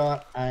I've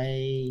got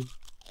a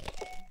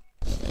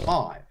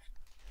 5.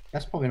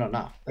 That's probably not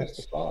enough. That's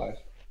That's the 5.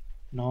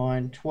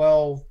 9,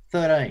 12,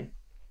 13.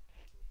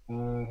 Hang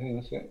on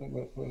a second.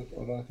 What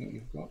do I think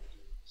you've got?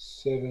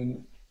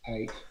 7,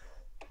 8,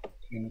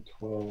 10,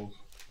 12.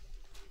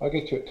 I'll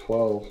get you at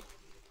 12.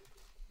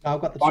 No,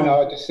 I've got the 2. Oh,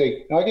 no, I just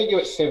see. No, I'll get you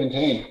at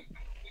 17.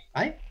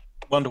 Eh?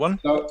 1-to-1.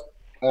 No,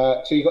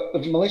 so you've got the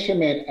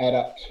militiamen add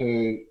up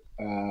to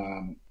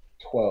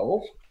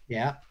 12,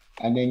 Yeah.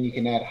 and then you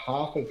can add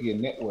half of your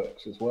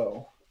networks as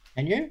well.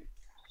 And you?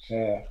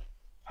 Yeah.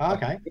 Oh,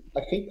 okay.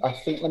 I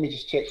think. Let me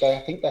just check. I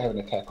think they have an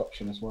attack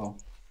option as well.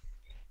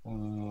 Let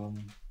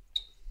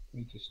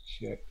me just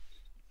check.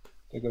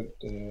 They got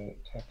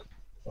attack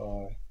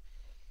by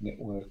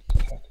network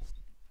attack.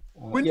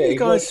 When yeah, you if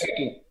you're guys-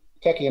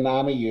 attacking an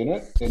army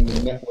unit, then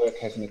the network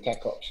has an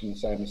attack option the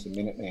same as the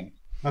Minutemen.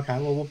 Okay,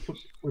 well,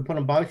 we put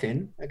them both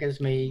in. That gives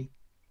me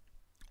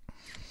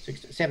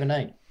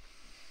 17.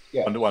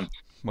 Yeah. 1-to-1.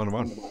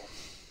 1-to-1.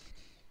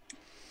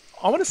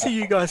 I want to see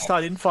you guys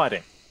start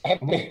infighting.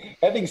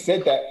 Having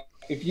said that,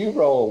 if you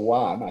roll a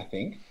 1, I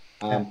think,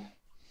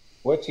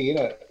 what's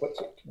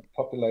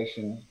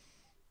population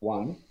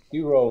 1?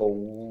 You roll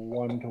a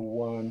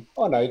 1-to-1.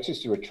 Oh no, it's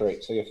just a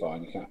retreat, so you're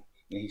fine. You can't.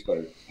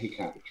 He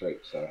can't retreat.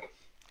 So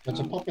It's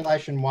a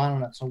population 1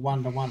 and it's a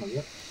 1-to-1, is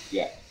it?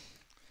 yeah.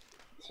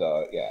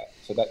 So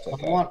that's I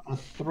okay. want a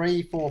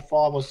 3, 4,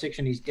 5, or 6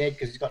 and he's dead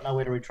because he's got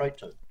nowhere to retreat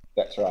to.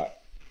 That's right.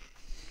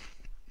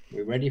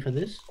 We ready for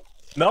this?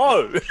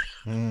 No.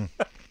 Mm.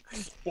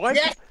 Why?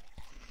 Yes.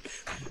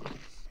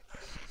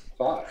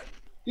 5.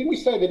 Didn't we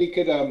say that he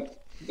could?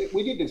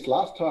 We did this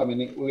last time,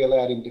 and we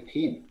allowed him to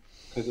pin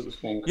because it was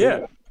Vancouver.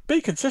 Yeah.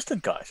 Be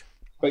consistent, guys.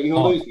 But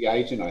you'll lose the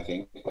agent, I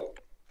think.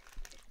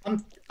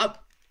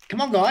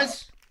 Come on,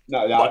 guys.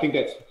 No, I think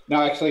that's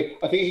Actually,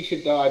 I think he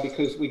should die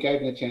because we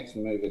gave him the chance to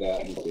move it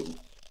out and he didn't.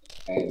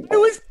 And It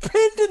was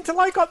pinned until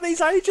I got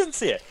these agents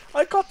here.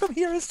 I got them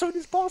here as soon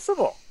as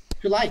possible.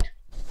 Too late.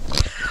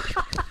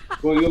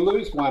 well, you'll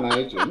lose one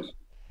agent.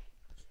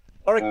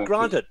 All right,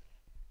 granted.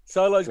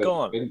 Solo's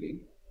gone. Spending.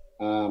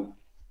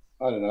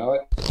 I don't know.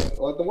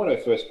 Like the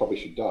 101st probably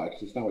should die because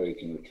there's nowhere he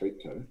can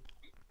retreat to.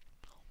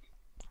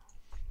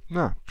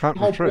 No, can't The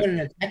whole retreat. point in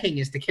attacking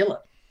is to kill it.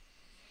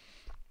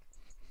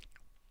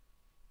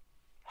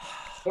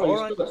 Oh, All he's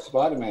right. still got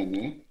Spider-Man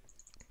there.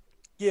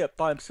 Yeah,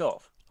 by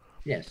himself.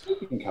 Yes.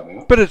 He can come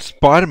out. But it's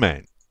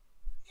Spider-Man.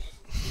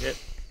 Yeah.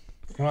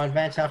 Can I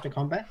advance after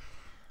combat?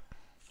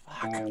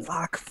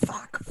 Fuck.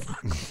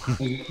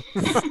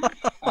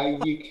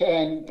 You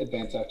can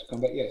advance after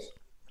combat, yes.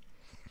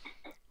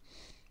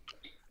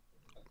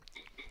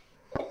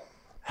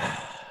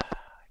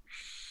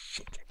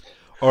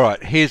 All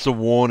right, here's a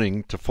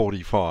warning to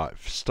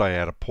 45. Stay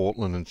out of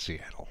Portland and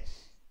Seattle.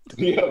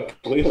 Yeah,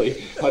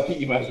 clearly. I think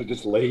you might as well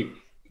just leave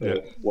Yeah.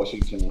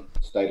 Washington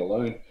State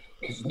alone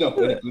because it's not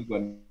been a good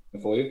one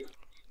for you.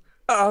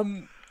 I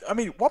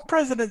mean, what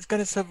president's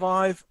going to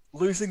survive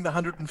losing the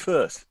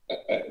 101st?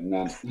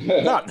 None.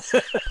 None.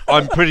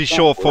 I'm pretty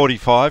sure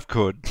 45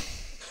 could.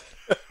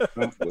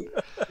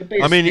 It'd be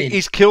a I mean, spin.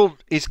 he's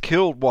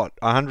killed what,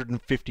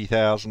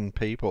 150,000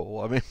 people.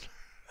 I mean,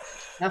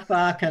 How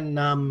far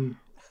can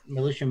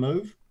militia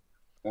move?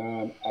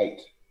 8.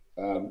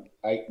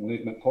 8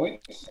 movement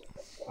points.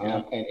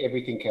 And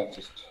everything counts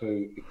as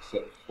 2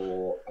 except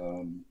for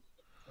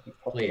I think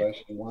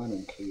population 1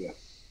 and clear.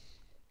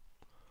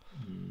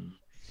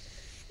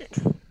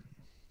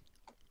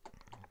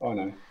 Oh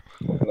no,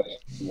 population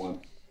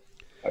 1.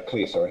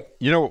 Clear, sorry.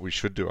 you know what we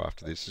should do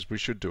after this is we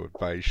should do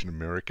Invasion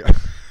America.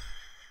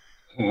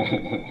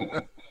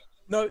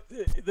 No,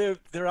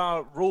 there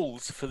are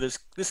rules for this.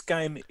 This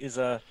game is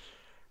the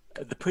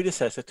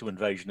predecessor to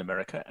Invasion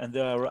America, and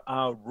there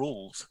are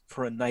rules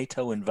for a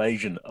NATO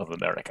invasion of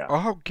America.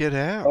 Oh, get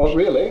out. Oh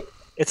really?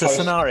 It's a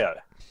scenario.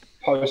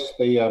 Post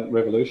the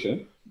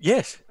revolution.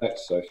 Yes.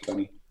 That's so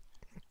funny.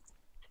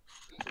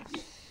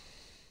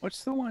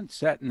 What's the one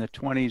set in the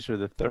 20s or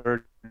the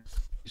 30s,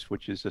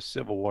 which is a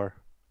civil war?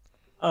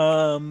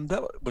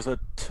 That was a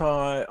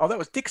tie. Oh, that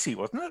was Dixie,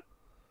 wasn't it?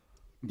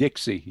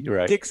 Dixie, you're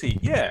right. Dixie,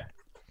 yeah.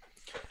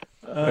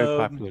 Very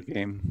popular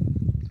game.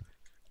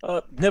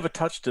 Never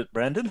touched it,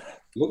 Brandon.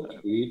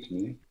 Looked weird to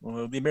me.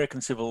 Well, the American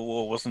Civil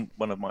War wasn't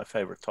one of my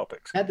favourite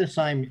topics. Had the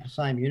same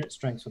unit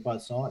strengths for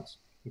both sides,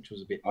 which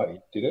was a bit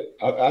weird. Did it?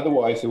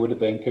 Otherwise, there would have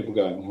been people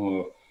going,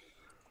 "Oh,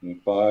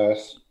 you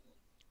bias."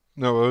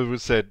 No, it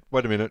was said,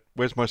 wait a minute,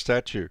 where's my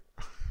statue?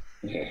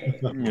 Yeah.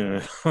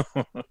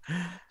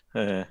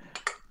 Yeah.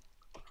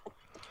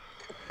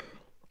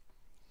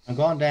 I'm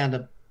going down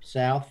to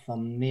south.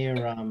 I'm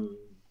near. I'm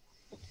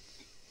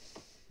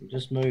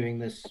just moving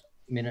this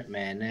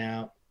Minuteman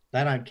now.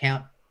 They don't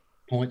count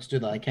points, do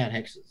they? They count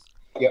hexes.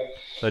 Yep.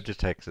 They're just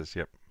Texas,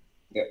 yep.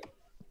 Yep.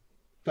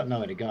 Got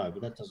nowhere to go,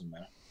 but that doesn't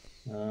matter.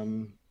 I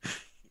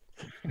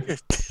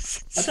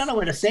don't know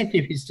where to send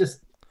him. He's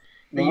just.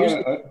 No, I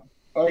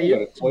haven't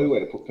got a clue where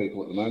to put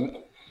people at the moment.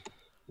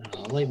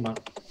 I'll leave him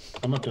up.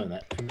 I'm not doing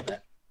that. Forget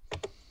that.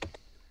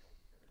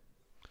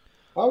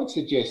 I would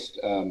suggest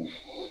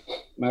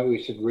maybe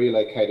we should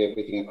relocate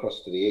everything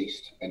across to the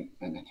east and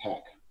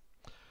attack.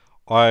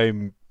 I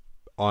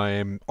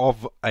am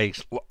of a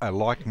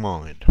like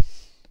mind.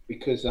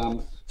 Because see,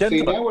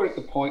 Gentlemen. now we're at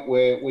the point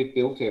where we've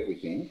built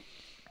everything,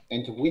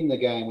 and to win the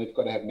game, we've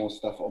got to have more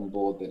stuff on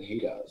board than he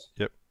does.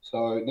 Yep.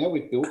 So now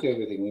we've built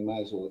everything, we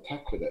may as well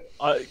attack with it.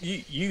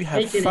 You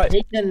have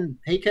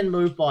He can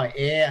move by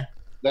air.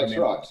 That's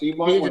Remember. right. So you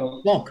might He's a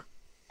want bonk. to.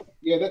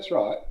 Yeah, that's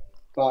right.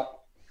 But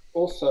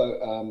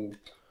also,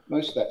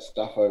 most of that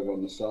stuff over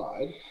on the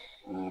side,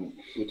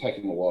 we're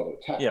taking a while to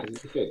attack. Yeah. 'cause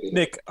it's a fair bit.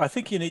 Nick, I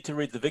think you need to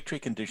read the victory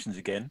conditions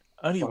again.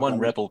 Only one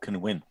rebel can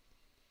win.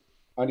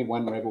 Only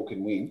one rebel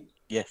can win.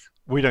 Yes.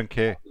 We don't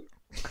care.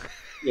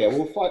 Yeah,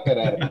 we'll fight that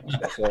out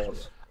amongst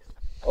ourselves.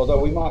 Although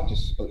we might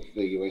just split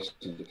the US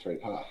into 3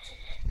 parts,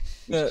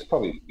 which is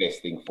probably the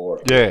best thing for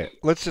it. Yeah,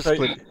 let's just So-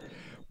 split.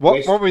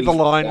 What were the East,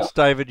 lines, south.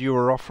 David, you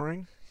were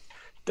offering?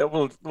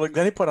 Well, the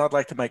only point I'd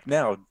like to make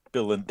now,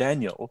 Bill and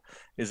Daniel,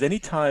 is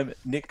anytime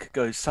Nick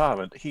goes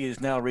silent, he is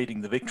now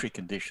reading the victory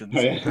conditions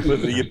Yeah.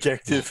 with the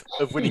objective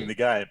of winning the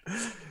game.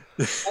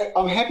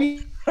 I'm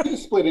happy to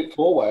split it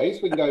 4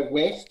 ways. We can go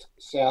west,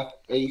 south,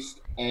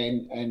 east,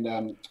 and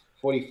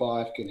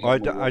 45 can I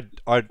have don't Milwaukee.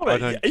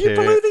 care. Are you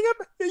believing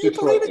him? Are you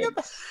Detroit believing him?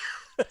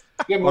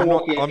 Yeah, I'm not.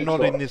 Milwaukee and I'm not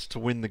in Detroit. this to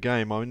win the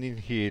game. I'm in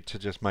here to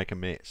just make a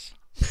mess.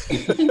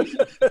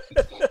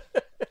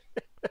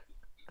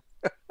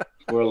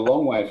 We're a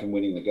long way from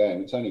winning the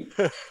game. It's only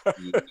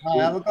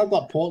I've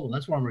got Portland.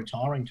 That's where I'm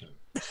retiring to.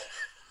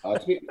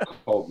 it's a bit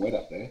cold and wet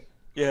up there.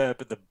 Yeah,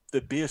 but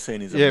the beer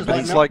scene is Yeah, but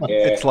amazing.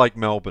 it's like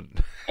Melbourne.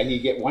 And you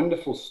get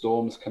wonderful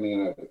storms coming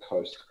in over the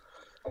coast.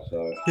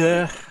 So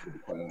Yeah. it'll be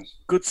quite nice.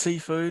 Good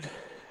seafood.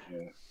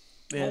 Yeah.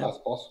 Yeah. My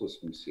last boss was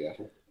from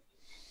Seattle.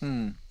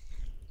 Hmm.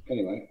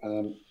 Anyway,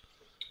 I'm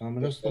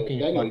just looking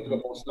at Daniel, like, you've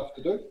got more stuff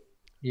to do.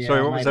 yeah, Sorry,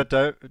 I what was made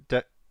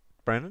that,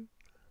 Brandon?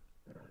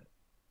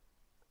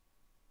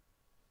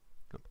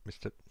 Oh,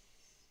 missed it.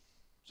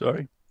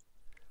 Sorry.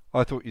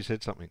 I thought you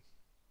said something.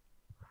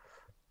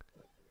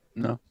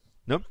 No.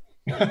 Nope.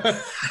 Oh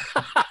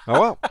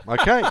well,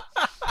 okay.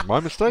 My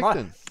mistake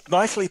then.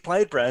 Nicely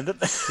played, Brandon.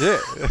 Yeah.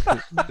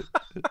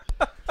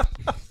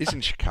 He's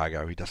in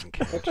Chicago. He doesn't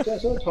count.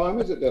 So what time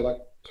is it? They're like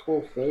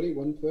 12:30,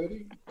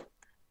 1:30?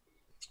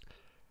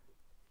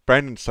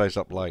 Brandon stays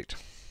up late.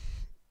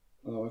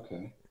 Oh,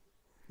 okay.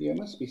 Yeah, it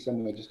must be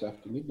somewhere just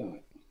after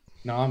midnight.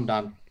 No, I'm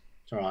done.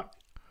 It's all right.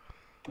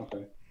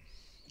 Okay.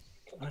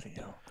 Bloody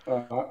hell.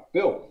 All right,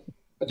 Bill.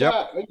 Yep.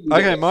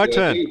 Okay, my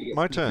turn.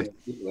 My turn.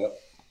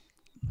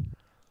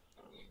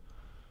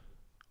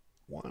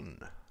 1,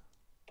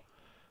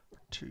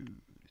 2,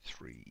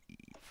 3,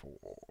 4,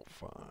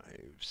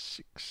 5,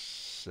 6,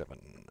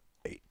 7,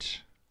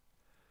 8,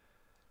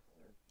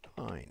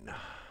 9. 1,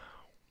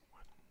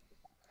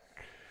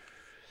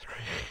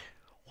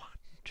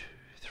 2,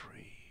 3,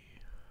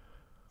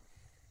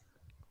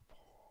 4,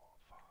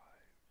 5,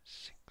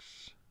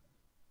 6.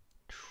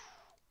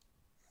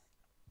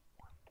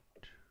 1,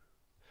 2,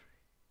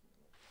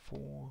 3,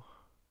 4.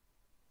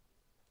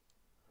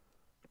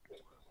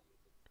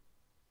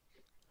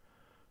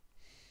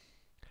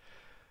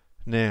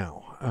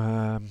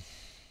 Now,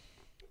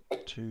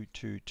 2,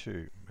 2,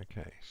 2.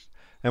 Okay.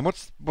 And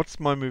what's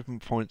my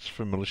movement points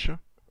for militia?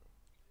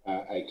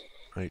 8.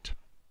 8.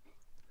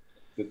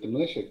 But the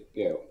militia,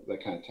 yeah, they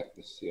can't attack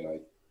the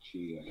CIG.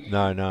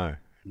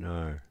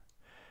 No.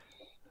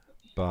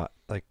 But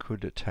they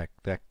could attack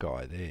that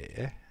guy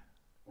there.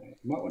 You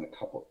might want a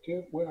couple.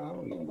 Where are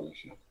all your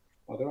militia?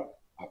 Oh, they're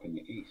up in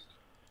the east.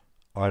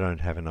 I don't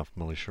have enough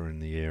militia in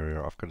the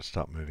area. I've got to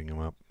start moving them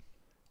up.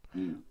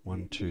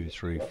 1, 2,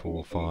 3,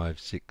 4, 5,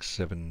 6,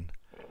 7,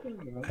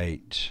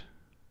 8,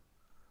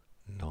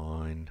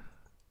 9.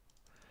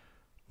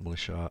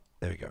 Militia.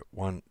 There we go.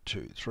 1,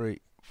 2, 3,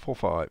 4,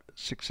 5,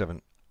 6,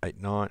 7, 8,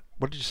 9.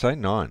 What did you say?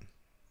 9.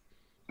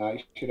 You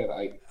should have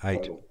 8. 8.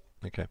 Total.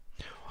 Okay.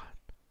 1,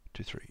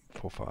 2, 3,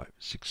 4, 5,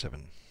 6,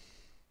 7.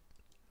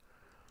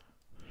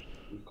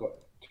 We've got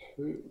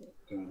 2.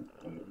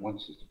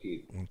 Once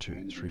disappeared. 1,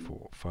 2, 3,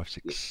 4, 5,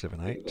 6, 7,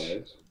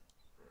 8.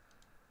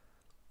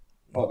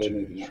 Oh, 1,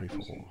 2, 3,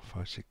 4,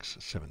 5, 6,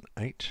 7,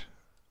 8.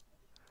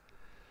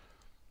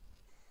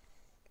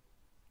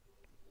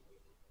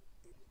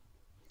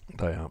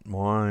 They aren't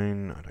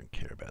mine. I don't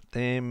care about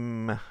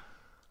them.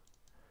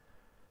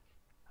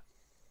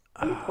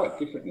 They're quite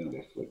different now.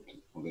 They're flipped.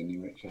 Or they're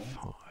near each other.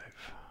 5.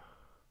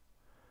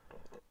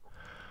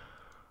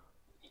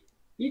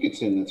 You could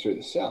send them through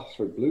the south,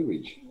 through Blue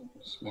Ridge.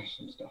 Smash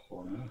some stuff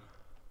on there.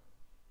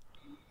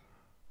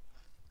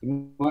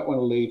 You might want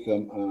to leave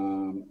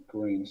them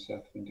green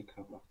south winter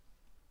cover.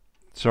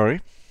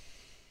 Sorry?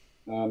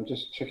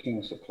 Just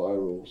checking supply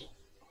rules.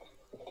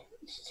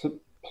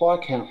 Supply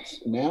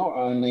counts now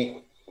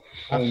only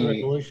After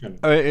Revolution.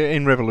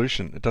 In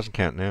Revolution, it doesn't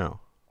count now.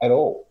 at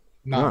all.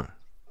 No.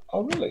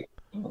 Oh, really?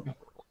 Oh.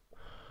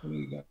 There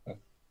you go.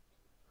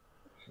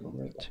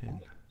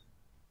 10.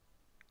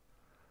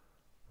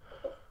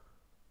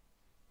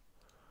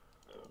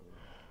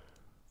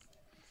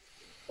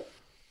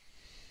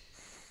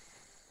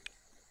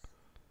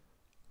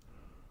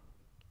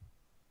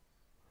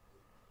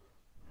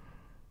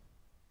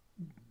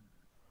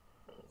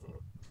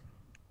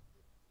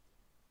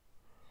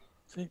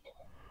 See,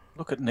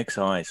 look at Nick's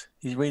eyes.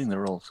 He's reading the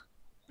rules.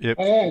 Yep.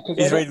 Yeah,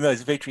 He's reading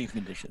those victory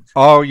conditions.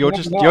 Oh, you're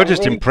just No, you're I'm just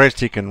reading- impressed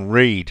he can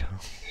read.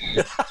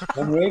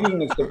 I'm reading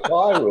the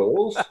supply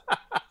rules.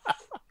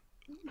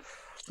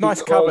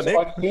 Nice cover, because Nick.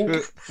 I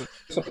think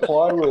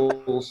supply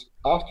rules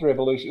after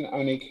revolution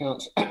only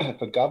counts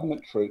for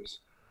government troops,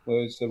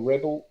 whereas the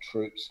rebel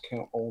troops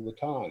count all the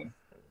time.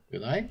 Do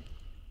they?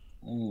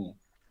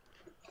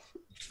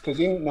 Because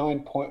in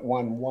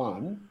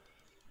 9.11,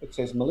 it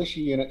says militia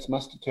units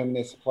must determine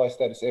their supply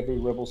status every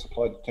rebel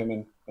supply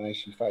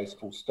determination phase,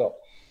 full stop.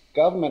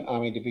 Government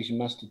army division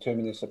must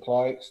determine their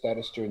supply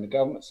status during the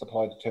government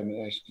supply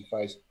determination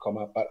phase,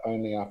 comma, but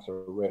only after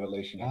a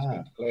revolution has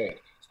been declared.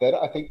 So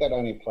that, I think that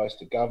only applies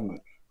to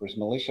government, whereas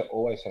militia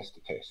always has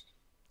to test.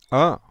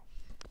 Ah.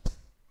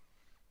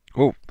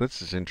 Oh,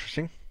 this is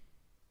interesting.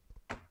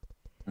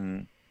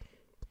 Mm.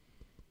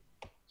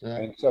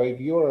 And so if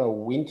you're a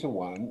winter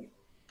one,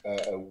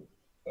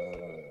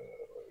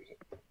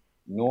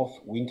 North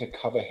winter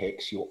cover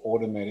hex, you're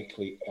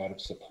automatically out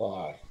of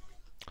supply.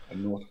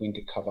 And North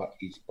winter cover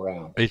is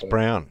brown. He's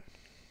brown.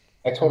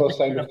 That's what I was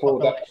saying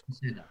before. That Population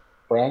centre.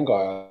 brown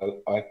guy,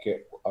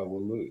 I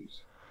will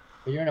lose.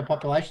 But you're in a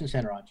population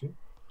centre, aren't you?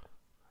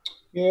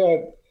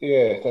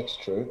 Yeah, that's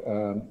true.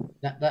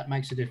 That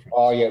makes a difference.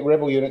 Oh, yeah,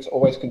 rebel units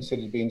always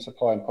considered to be in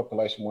supply in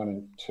population 1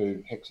 and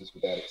 2 hexes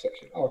without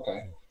exception. Oh,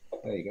 okay,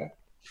 there you go.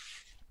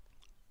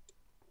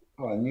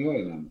 Oh, and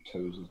Newing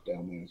twos is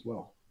down there as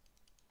well.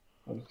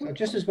 So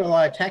just as well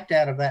I attacked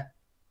out of that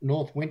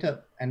North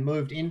Winter and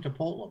moved into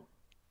Portland.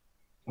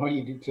 Oh,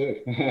 you did too.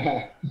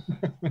 Yeah,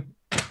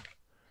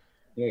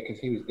 because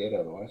he was dead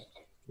otherwise.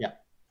 Yeah.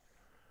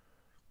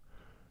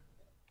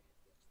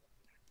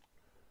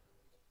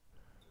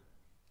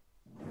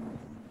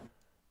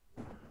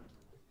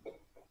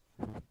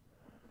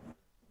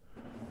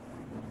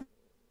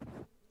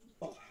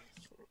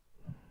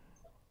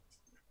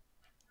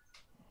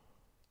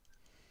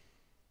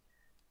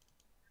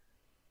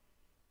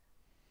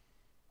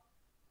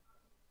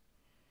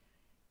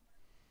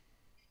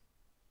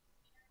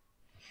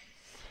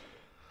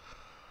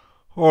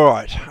 All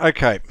right.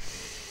 Okay.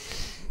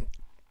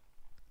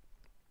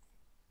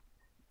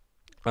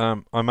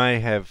 I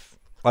may have.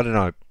 I don't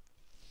know.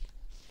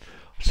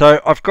 So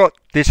I've got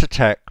this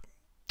attack,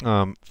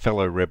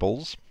 fellow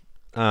rebels,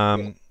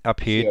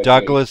 up here, CIG.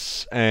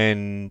 Douglas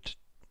and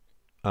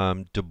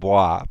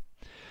Dubois,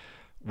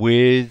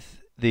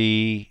 with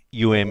the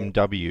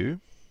UMW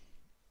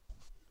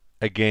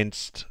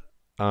against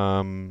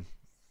the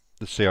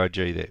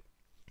CIG there,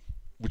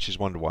 which is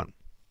 1-1.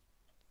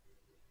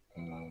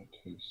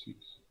 2, 6.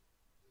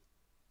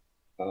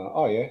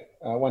 Oh yeah,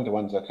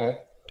 1-1's okay.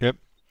 Yep.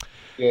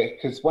 Yeah,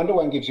 because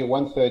 1-1 gives you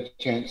 1/3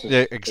 chance of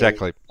Yeah,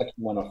 exactly. taking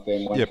one off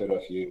them, 1/3 Yep.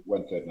 off you,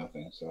 1/3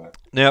 nothing. So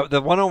Now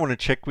the one I want to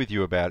check with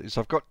you about is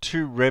I've got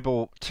two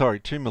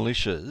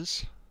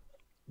militias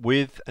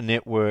with a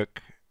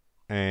network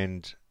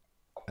and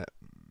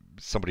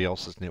somebody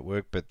else's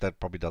network, but that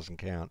probably doesn't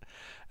count,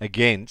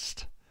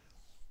 against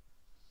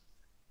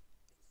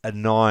a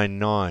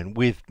 9-9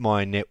 with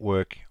my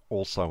network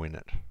also in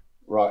it.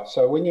 right.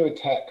 So when you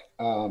attack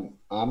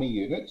army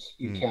units,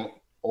 you count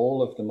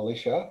all of the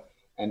militia,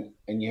 and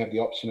you have the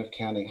option of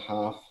counting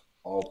half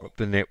of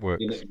The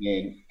networks.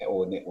 Minutemen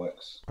or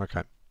networks.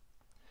 Okay.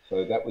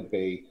 So that would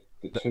be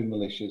the 2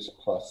 militias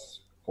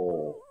plus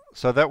 4.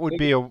 So that would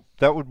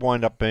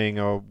wind up being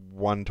a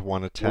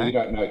 1-to-1 attack. Well, you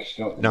don't know because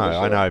you're not. The No, militia.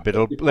 I know, but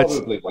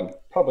probably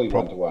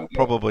 1-to-1. Yeah.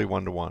 Probably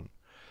 1-to-1.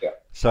 Yeah.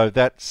 So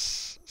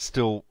that's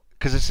still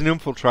because it's an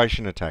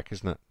infiltration attack,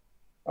 isn't it?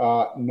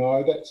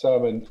 No, that's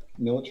a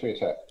military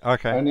attack.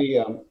 Okay. Only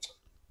what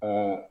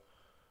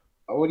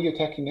are you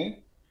attacking there?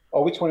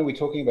 Oh, which one are we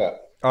talking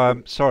about?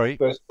 Sorry.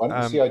 First one,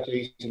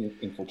 CIG's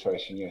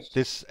infiltration. Yes.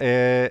 This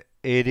it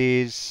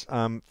is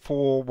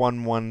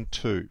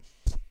 4112.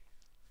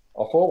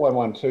 Oh,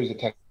 4112 is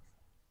attacking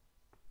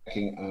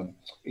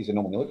is a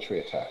normal military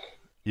attack.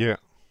 Yeah.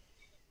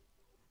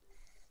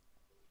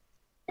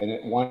 And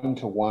at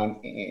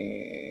 1-to-1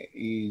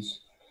 is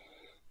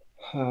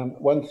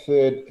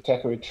 1/3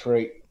 attacker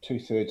retreat,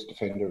 2/3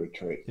 defender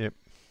retreat. Yep.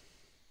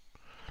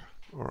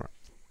 All right.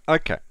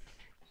 Okay.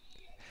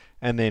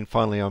 And then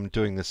finally, I'm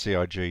doing the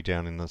CIG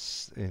down in the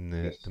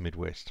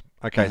Midwest.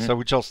 Okay, so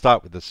which I'll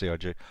start with the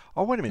CIG.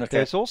 Oh, wait a minute. Okay.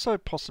 There's also a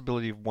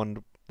possibility of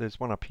one. There's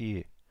one up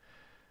here.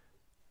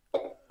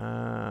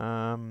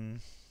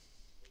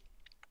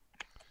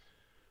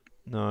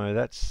 No,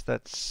 that's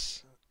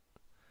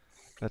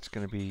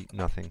going to be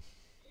nothing.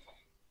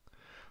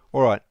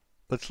 All right,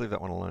 let's leave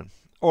that one alone.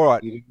 All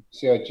right.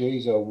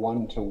 CIGs are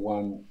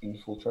 1-to-1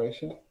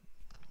 infiltration.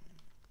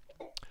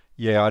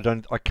 Yeah,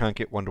 I can't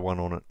get 1-to-1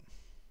 on it.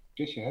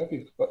 Yes, you have.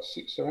 You've got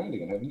 6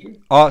 surrounding it, haven't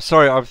you? Oh,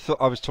 sorry. I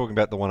was talking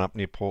about the one up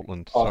near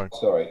Portland. Oh,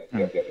 sorry.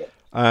 Yep.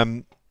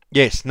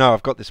 Yes, no,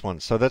 I've got this one.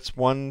 So that's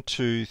 1,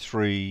 2,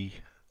 3,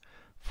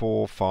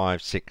 4,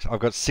 5, 6. I've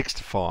got 6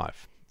 to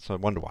 5. So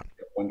 1-to-1.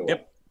 1-to-1.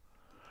 Yep.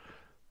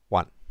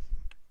 1.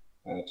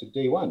 It's a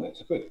D1.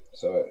 That's good.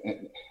 So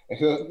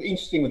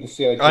interesting with the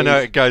CIG. I know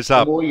it goes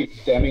up. The more you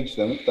damage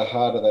them, the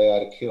harder they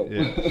are to kill.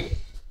 Yeah.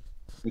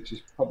 Which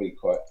is probably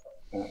quite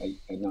a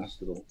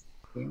nice little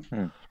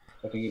thing.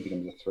 I think it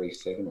becomes a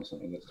 3-7 or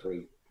something. That's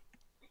 3.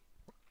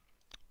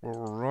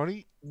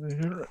 Alrighty.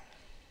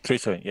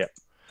 3-7. Yep.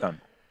 Done.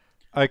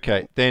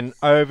 Okay, then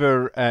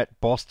over at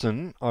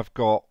Boston, I've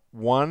got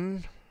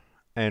 1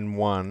 and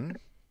 1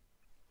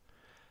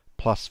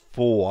 plus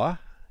 4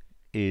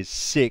 is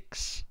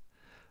 6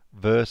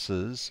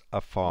 versus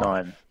a 5.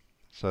 9.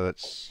 So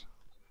that's...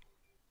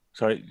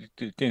 Sorry,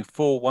 doing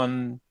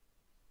 4-1,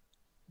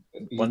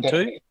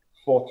 1-2?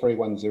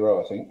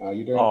 4-3-1-0, I think. Are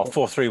you doing? Oh,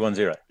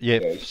 4-3-1-0.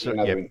 Yeah, so,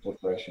 another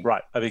infiltration.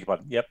 Right, I beg your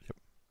pardon. Yep.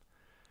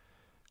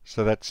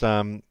 So that's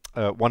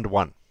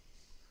 1-to-1.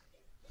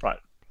 Right.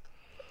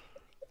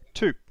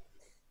 2.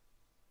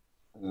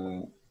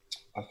 I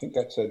think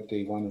that's a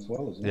D1 as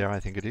well, isn't it? Yeah, I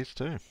think it is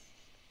too.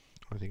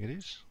 I think it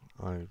is.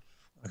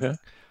 Okay.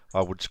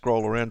 I would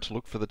scroll around to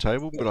look for the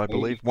table, but I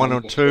believe 1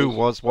 or 2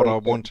 was what I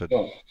wanted.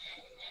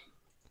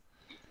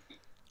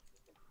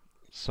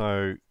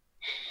 So...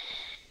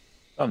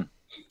 Done.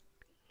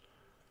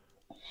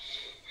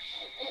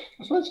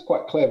 I suppose it's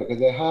quite clever because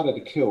they're harder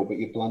to kill, but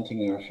you're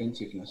blunting their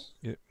offensiveness.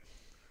 Yep.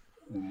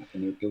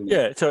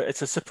 Yeah,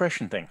 it's a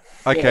suppression thing.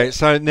 Okay, Yeah.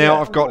 so now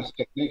Yeah, I've got... nice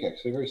technique,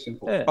 actually, very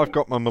simple. Yeah. I've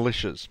got my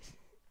militias.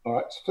 All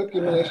right, so flip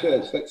your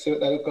militias. Let's see what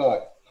they look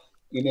like.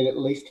 You need at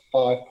least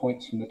 5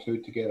 points from the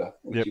 2 together,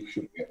 which Yep. you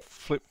should get.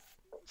 Flip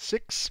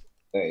 6.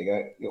 There you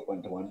go. You're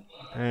 1-1.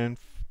 And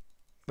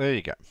there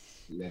you go.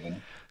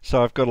 11.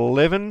 So I've got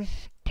 11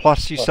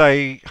 plus you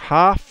say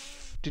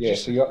half. Did you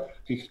So say? you got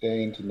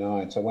 15 to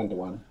 9. So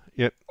 1-1.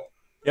 Yep.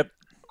 Yep.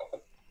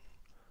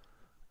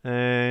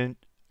 And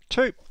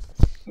 2.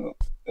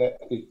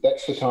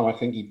 That's the time I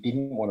think he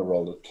didn't want to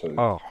roll a 2.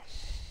 Oh,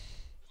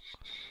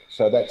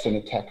 So that's an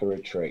attacker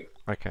retreat.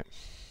 okay.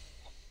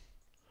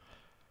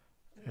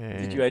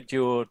 Did you add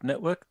your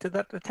network to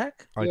that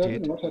attack? I I don't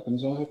did. know what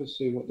happens. I'll have to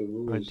see what the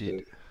rules I did.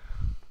 do.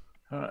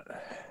 All right.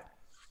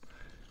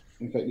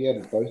 In fact, you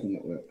added both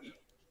networks.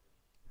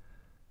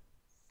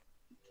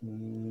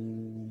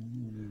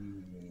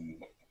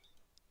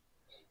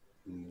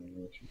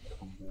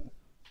 Combat.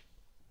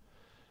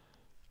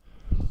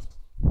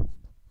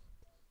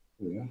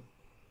 There we are.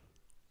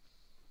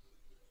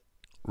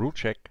 Rule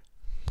check.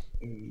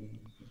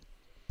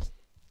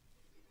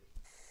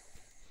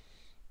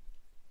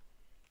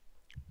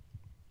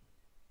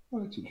 Oh,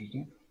 that's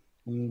interesting.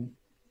 In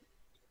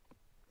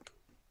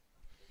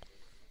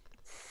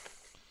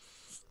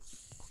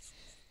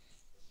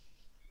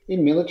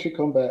military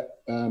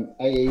combat,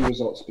 AE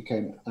results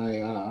became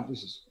AR.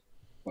 This is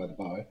by the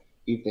by.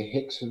 If the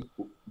hex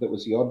that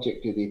was the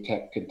object of the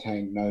attack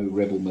contained no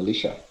rebel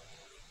militia.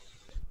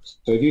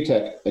 So if you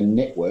attack a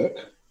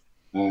network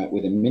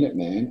with a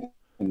Minuteman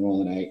and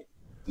roll an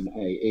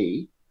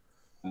AE,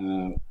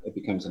 it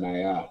becomes an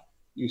AR.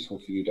 Useful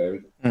for you,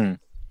 David.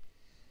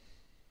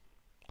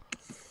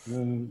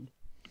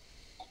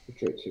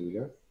 Retreats, here we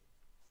go.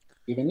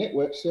 If a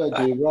network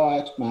CID,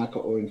 riot, marker,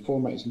 or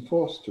informer is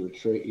enforced to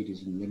retreat, it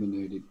is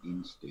eliminated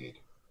instead.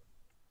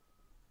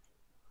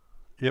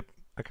 Yep.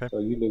 Okay. So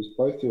you lose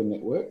both your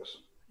networks.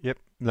 Yep.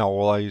 No,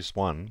 well, I used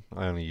one.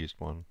 I only used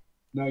one.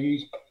 No,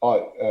 you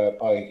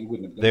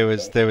wouldn't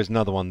have. There was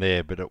another one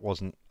there, but it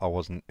wasn't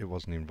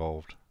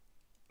involved.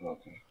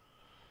 Okay.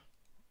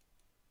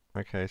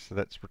 Okay, so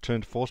that's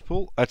return to force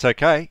pool. That's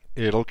okay.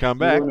 It'll come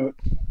back. Okay.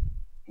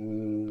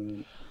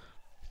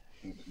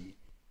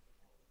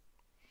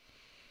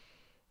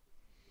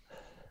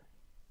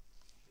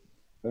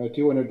 Do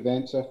you want to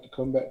advance after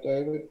combat,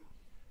 David?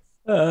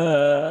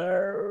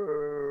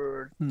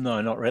 No,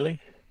 not really.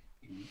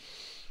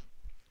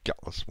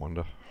 Gutless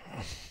wonder.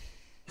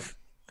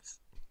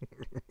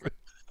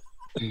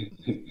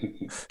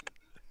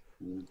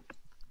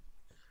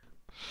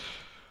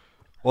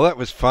 Well, that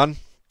was fun.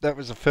 That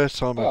was the first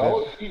time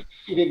I've had.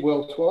 You did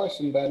well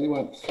twice and badly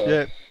once. So,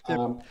 Yeah.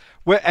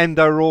 And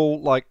they're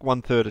all like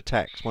 1/3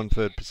 attacks,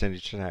 1/3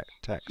 percentage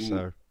attacks.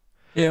 So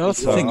Yeah, I was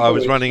so thinking I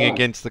was running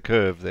against the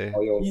curve there.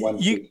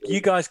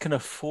 you guys can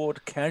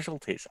afford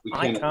casualties.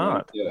 I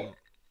can't. Yeah.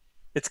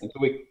 It's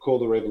until we call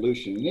the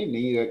revolution. And even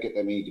you don't get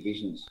that many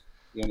divisions.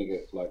 You only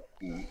get like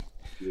a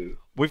few.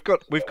 We've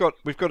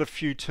got a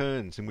few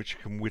turns in which you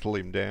can whittle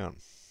him down.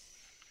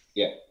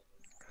 Yeah,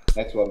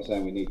 that's what I'm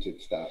saying. We need to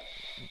start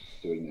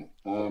doing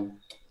that.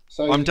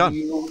 So I'm done.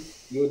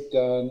 You're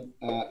done.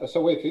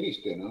 So we're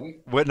finished then, are we?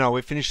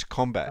 We've finished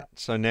combat.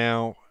 So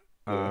now,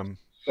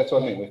 that's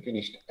what I mean. We've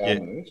finished our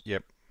moves.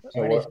 Yep.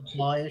 So any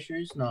supply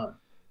issues? No.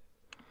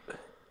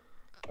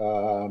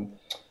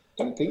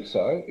 Don't think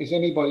so. Is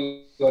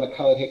anybody on a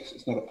coloured hex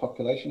that's not a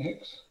population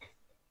hex?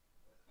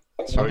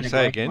 Sorry,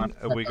 say again.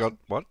 We got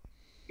what?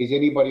 Is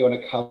anybody on a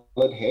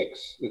coloured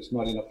hex that's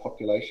not in a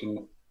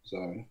population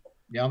zone?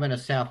 Yeah, I'm in a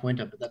south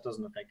winter, but that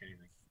doesn't affect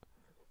anything.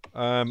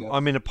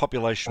 I'm in a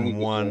population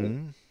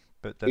 1,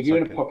 but that's if you're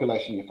okay. in a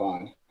population, you're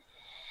fine.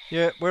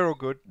 Yeah, we're all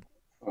good.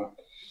 All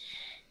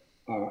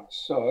right.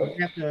 So you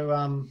have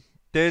to.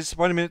 There's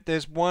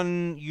There's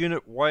one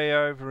unit way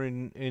over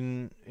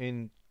in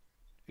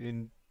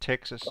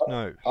Texas.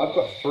 No, I've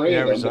got 3 of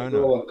them. Arizona.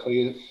 They're all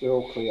clear. They're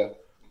all clear.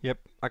 Yep.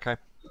 Okay.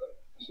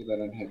 So they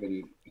don't have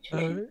any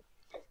attrition.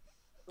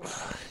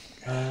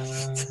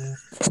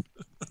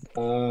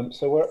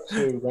 So we're up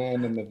to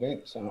random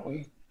events, aren't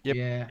we? Yep.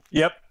 Yeah.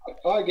 Yep.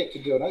 I get to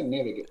do it. I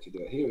never get to do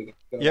it. Here we go.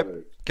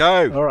 Yep.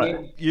 Go. All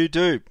right. You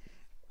do.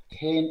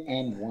 10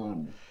 and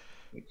 1,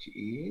 which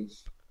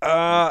is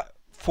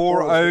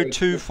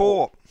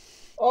 4024.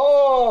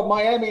 Oh,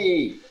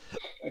 Miami.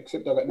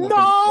 Except I got nothing.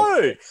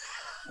 No.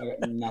 I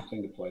got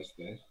nothing to place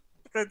there.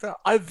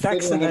 I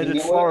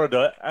vaccinated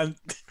Florida, and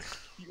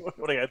you want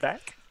to go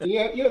back?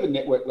 Yeah, you have a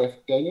network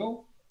left,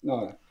 Daniel?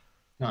 No.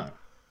 No.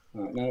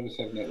 None of us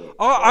have network.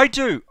 Oh, I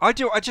do. I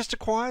just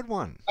acquired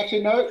one.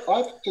 Actually, no.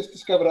 I've just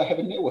discovered I have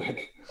a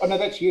network. Oh no,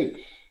 that's you.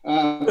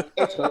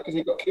 That's right, because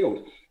he got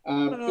killed.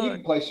 But you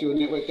can place your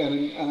network down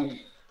in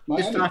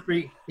Miami. Just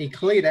after he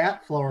cleared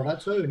out Florida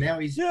too. Now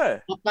he's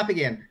popped up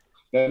again.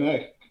 No.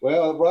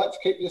 Well, rights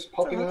keep just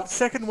popping up.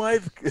 Second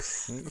wave.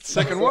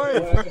 Second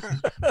wave.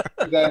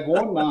 If they had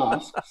worn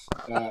masks,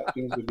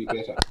 things would be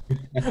better.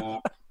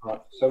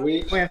 Right. So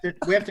we have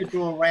to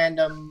do a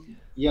random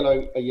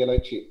yellow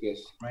chip.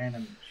 Yes.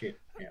 Random chip.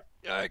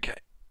 Yeah. Okay.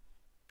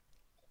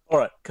 All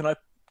right. Can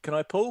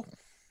I pull?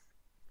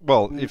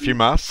 Well, if you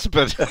must,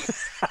 but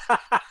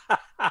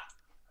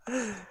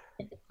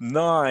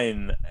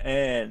 9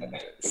 and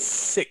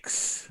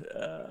 6,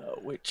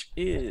 which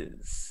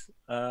is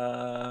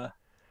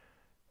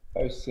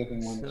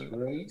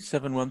 0713.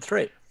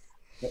 713.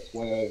 That's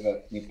way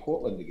over near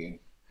Portland again.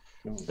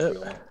 Oh,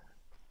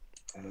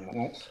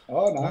 It's,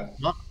 oh no.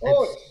 no,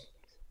 Oh,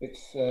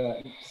 it's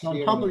on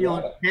Sierra top of your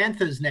Nevada.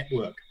 Panthers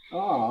network.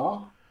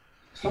 Oh,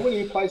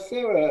 somebody who plays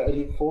there, an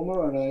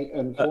informer and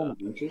an informer.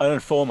 An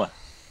informer.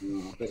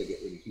 No, I better get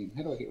rid of him.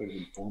 How do I get rid of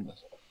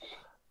informers?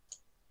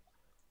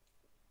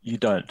 You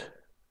don't.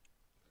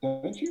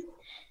 Don't you?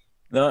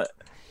 No. I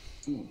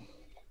You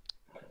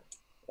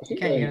think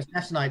can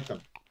assassinate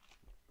them.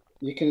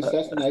 you can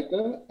assassinate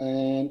them,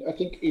 and I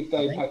think if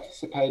they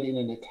participate in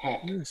an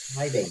attack, Maybe.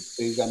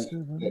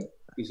 that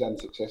is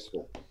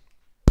unsuccessful.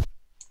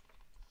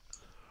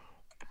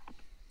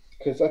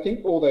 Because I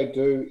think all they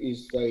do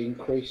is they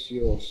increase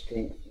your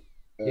strength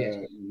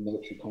in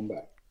military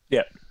combat.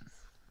 Yeah.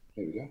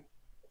 There we go.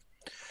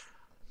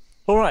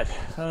 All right.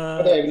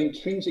 But they have an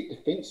intrinsic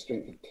defense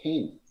strength of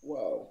 10.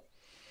 Whoa.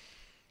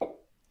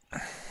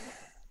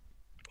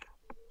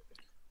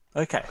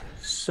 Okay.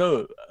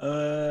 So,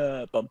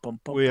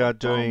 We are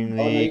doing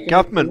no, the you can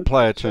government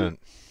player turn.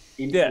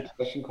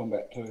 Infiltration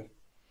combat too.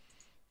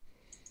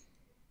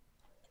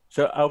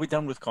 So, are we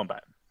done with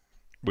combat?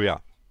 We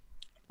are.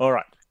 All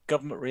right.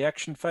 Government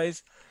reaction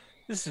phase.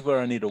 This is where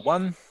I need a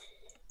 1.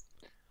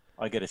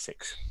 I get a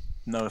 6.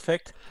 No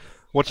effect.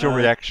 What's your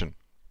reaction?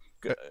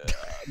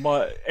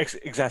 My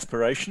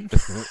exasperation.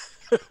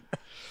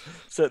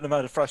 Certain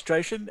amount of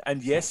frustration.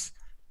 And yes,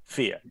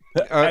 fear.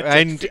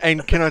 And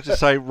can I just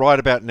say, right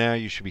about now,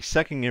 you should be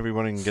sacking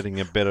everyone and getting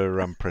a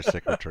better press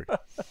secretary.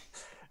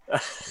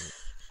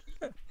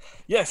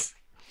 Yes.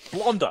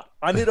 Blonder.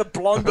 I need a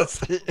blonder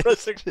press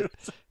secretary.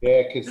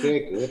 Yeah, because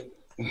they're good.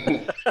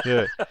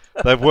 Yeah,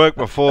 they've worked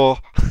before.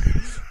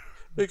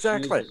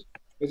 Exactly.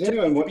 Has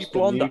anyone watched the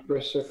blonder. new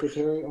press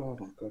secretary? Oh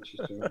my God, she's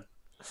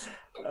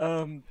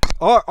terrible.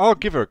 I'll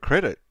give her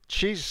credit.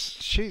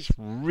 She's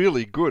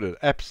really good at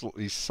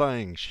absolutely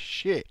saying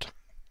shit.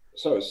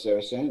 So is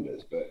Sarah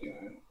Sanders, but you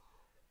know.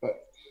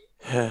 But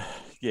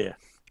Yeah.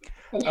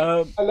 I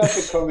love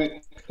the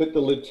comment that the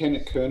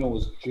lieutenant colonel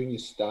was a junior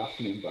staff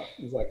member.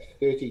 It was like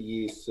 30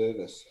 years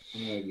service. I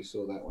don't know if you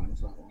saw that one.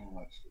 It's like,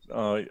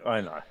 Oh,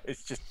 I know.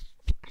 It's just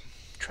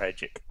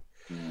tragic.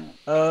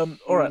 Yeah.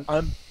 All right,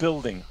 I'm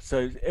building.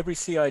 So every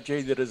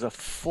CIG that is a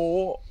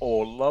 4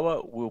 or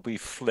lower will be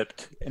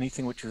flipped.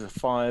 Anything which is a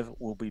 5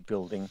 will be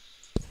building.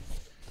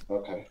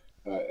 Okay.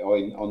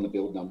 On the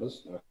build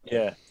numbers. Okay.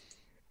 Yeah.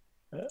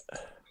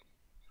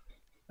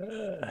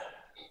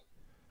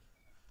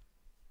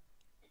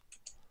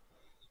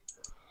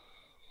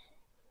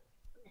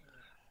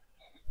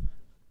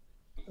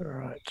 All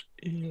right.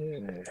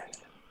 Yeah.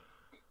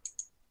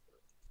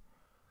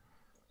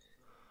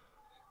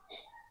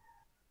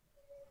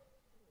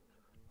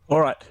 All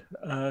right.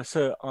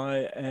 So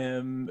I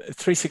am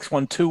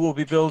 3612 will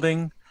be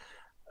building.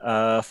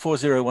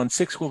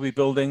 4016 will be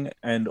building,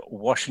 and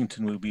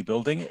Washington will be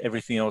building.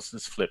 Everything else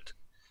is flipped.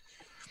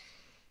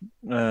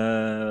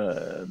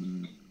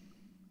 And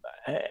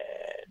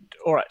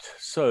all right,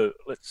 so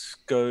let's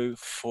go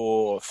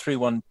for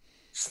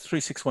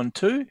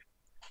 3612.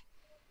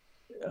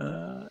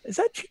 Is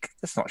that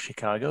that's not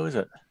Chicago, is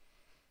it?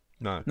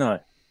 No.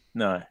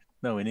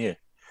 Nowhere near.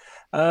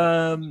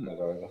 All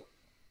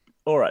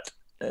right.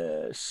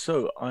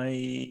 So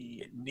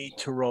I need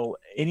to roll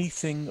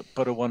anything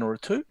but a 1 or a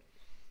 2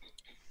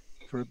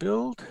 for a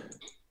build,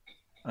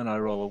 and I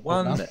roll a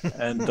 1,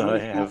 and I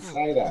have.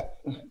 Say that.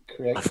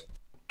 Correct.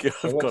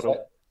 I've got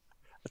a.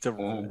 That's a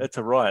riot.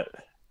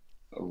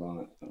 A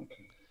riot.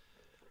 Okay.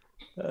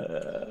 It's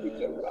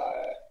a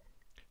riot.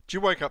 Did you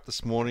wake up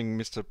this morning,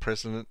 Mr.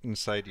 President, and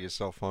say to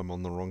yourself, "I'm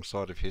on the wrong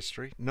side of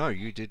history"? No,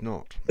 you did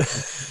not.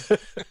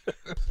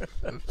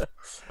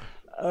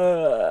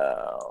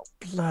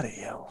 Bloody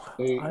hell!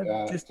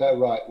 Is that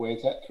right?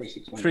 Where's that?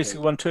 3612.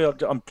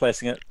 3612. I'm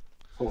placing it.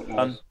 Port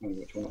knows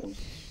which one it was.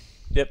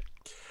 Yep.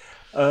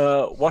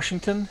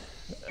 Washington.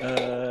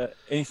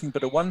 Anything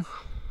but a 1.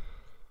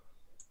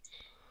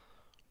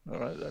 All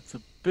right, that's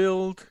a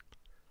build,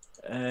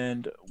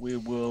 and we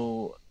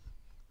will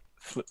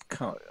flip.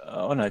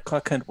 Oh no,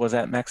 Clark Kent was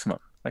at maximum.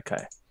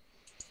 Okay.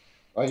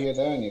 Oh yeah,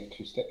 they only have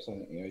 2 steps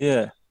on it.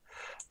 Yeah.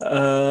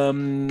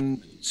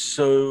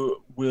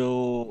 So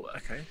we'll.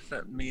 Okay,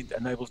 that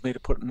enables me to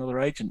put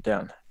another agent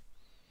down.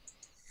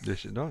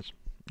 Yes, it does.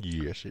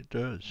 Yes, it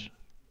does.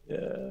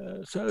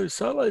 So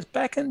Solo's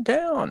backing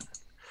down.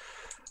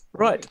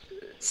 Right.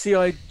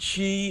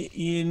 CIG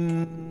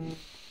in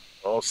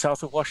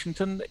south of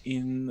Washington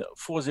in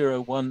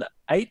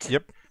 4018.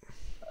 Yep.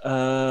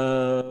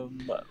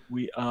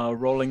 We are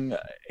rolling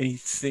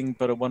anything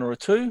but a 1 or a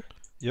 2.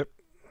 Yep.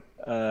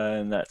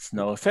 And that's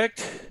no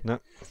effect. No.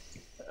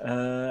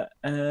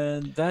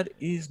 And that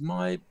is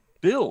my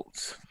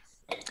build.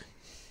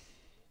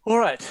 All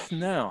right,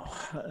 now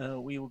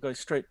we will go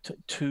straight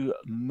to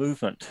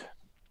movement.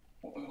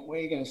 Where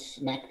are you going to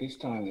smack this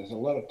time? There's a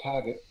lot of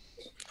target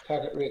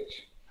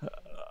rich.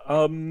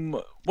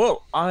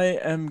 Well, I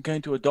am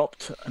going to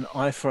adopt an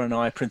eye for an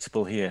eye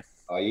principle here.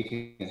 Oh, you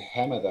can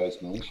hammer those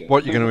militia.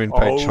 What, you're going to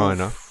invade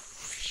China?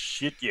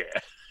 Shit, yeah.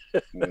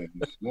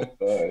 Smack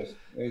those.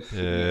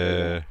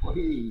 Yeah.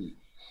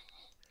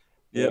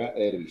 They're out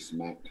there to be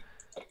smacked.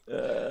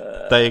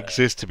 They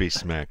exist to be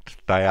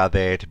smacked. They are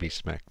there to be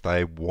smacked.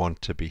 They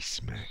want to be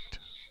smacked.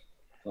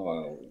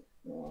 Oh,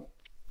 right.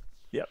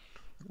 Yep.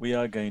 We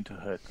are going to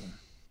hurt them.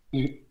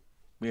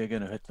 We are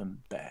going to hurt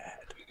them bad.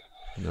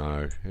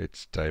 No,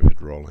 it's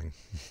David rolling.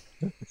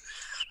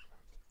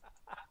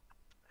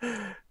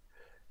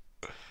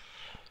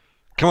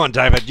 Come on,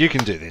 David, you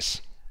can do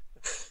this.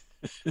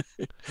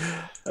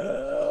 Where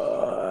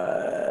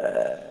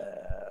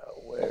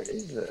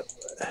is it?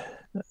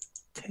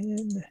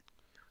 10,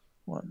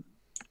 1,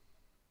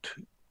 2,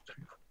 3,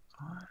 4,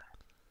 5.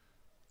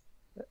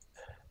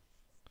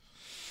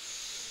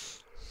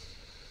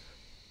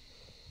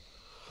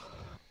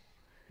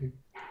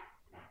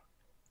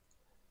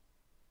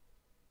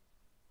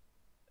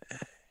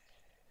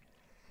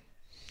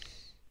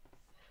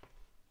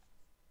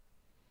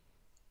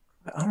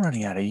 I'm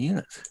running out of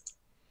units.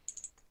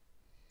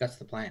 That's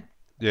the plan.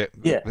 Yeah.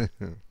 Yeah.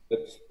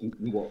 That's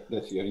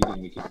the only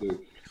thing we can do.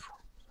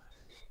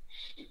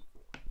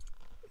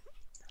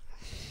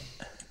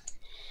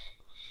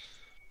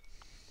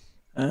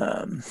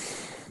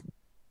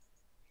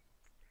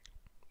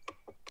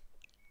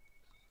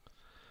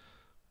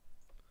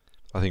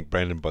 I think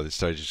Brandon by this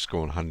stage has just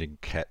gone hunting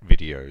cat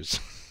videos.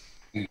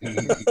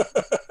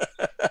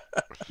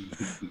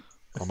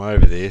 I'm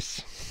over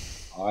this.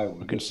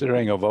 I'm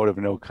considering a vote of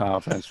no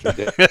confidence for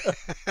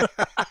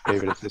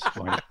David at this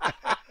point.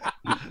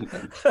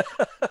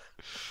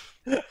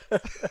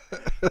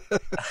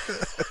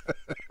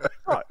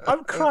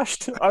 I'm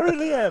crushed. I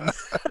really am.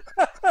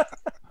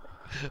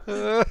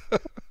 We're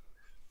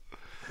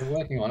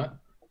working on it.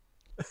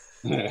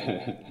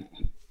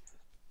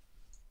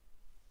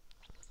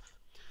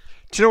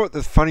 Do you know what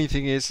the funny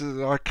thing is?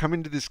 I come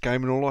into this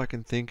game and all I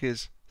can think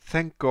is,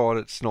 thank God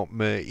it's not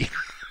me.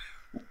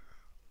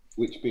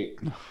 Which bit?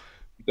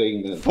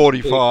 Being the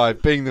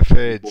 45, being the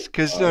feds.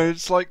 Because,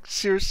 it's like,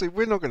 seriously,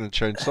 we're not going to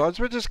change sides.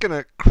 We're just going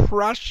to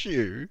crush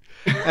you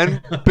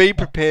and be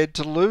prepared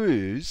to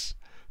lose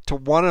to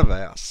one of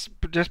us,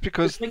 just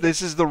because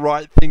this is the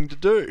right thing to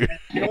do.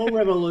 In all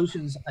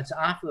revolutions, it's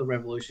after the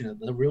revolution that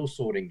the real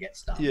sorting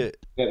gets done. Yeah.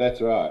 Yeah, that's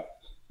right.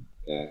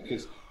 Yeah,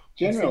 because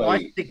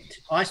generally...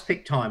 Ice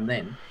pick time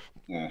then.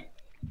 Yeah.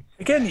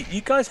 Again,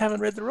 you guys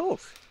haven't read the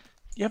rules.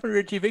 You haven't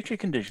read your victory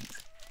conditions.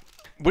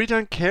 We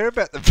don't care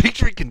about the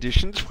victory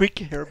conditions. We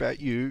care about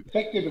you.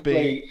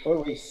 Effectively,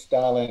 always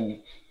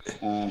Stalin,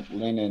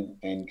 Lenin,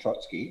 and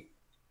Trotsky.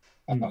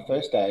 And our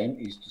first aim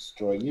is to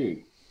destroy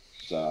you,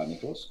 Tsar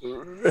Nicholas.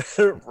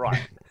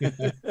 Right.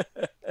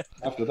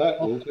 After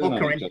that, we'll turn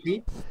on each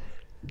other.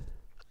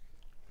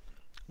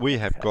 We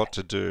have got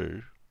to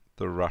do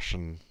the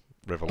Russian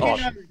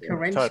Revolution. You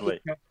know,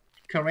 Totally.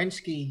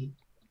 Kerensky,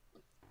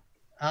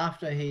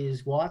 after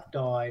his wife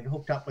died,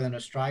 hooked up with an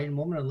Australian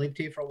woman and lived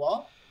here for a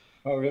while.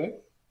 Oh, really?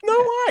 No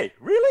way.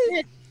 Really?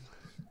 Yeah.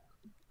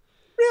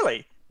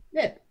 Really?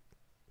 Yeah.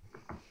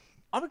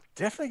 I'm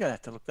definitely going to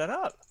have to look that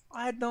up.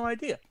 I had no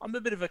idea. I'm a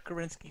bit of a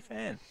Kerensky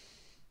fan.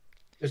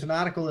 There's an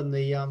article in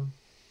the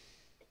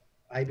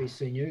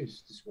ABC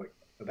News this week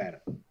about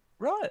it.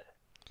 Right.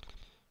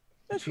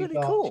 That's She really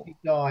died, cool. She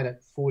died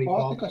at 45.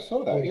 Oh, I think I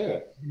saw that, yeah.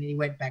 And he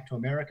went back to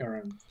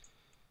America, and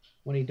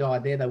when he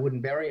died there, they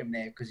wouldn't bury him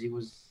there because he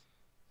was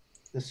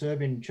the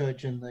Serbian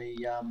church and the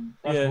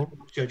Russian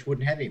Orthodox church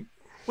wouldn't have him.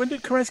 When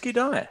did Kerensky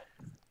die?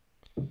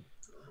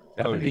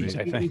 70s, I He's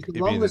think. the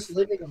longest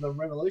living of the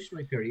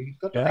revolutionary period. He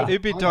got to Yeah.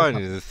 He'd be 89. dying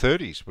in the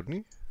 30s, wouldn't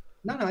he?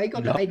 No, he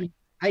got to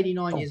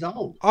 89 years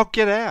old. Oh,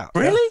 get out.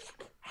 Really?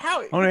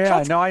 How? Oh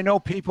yeah, no, I know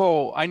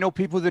people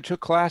that took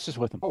classes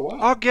with him. Oh, wow.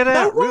 Oh, get No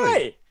out,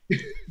 really? way.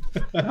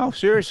 No,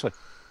 seriously.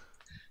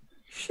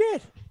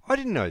 Shit. I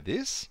didn't know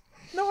this.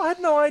 No, I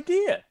had no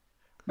idea.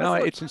 No,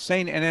 That's it's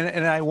insane,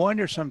 and I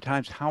wonder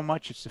sometimes how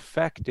much it's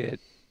affected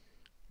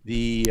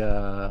the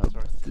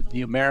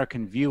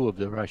American view of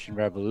the Russian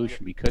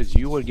Revolution, because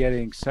you were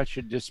getting such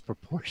a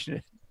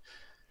disproportionate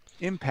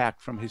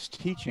impact from his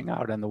teaching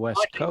out on the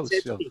West Coast.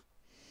 So,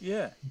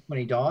 Yeah. When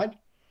he died.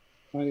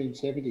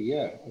 1970,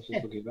 yeah. I was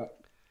just looking it up.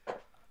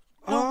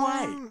 No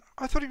way.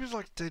 I thought he was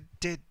like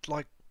dead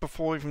like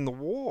before even the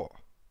war.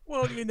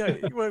 Well, you know,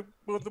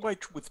 well, the way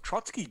with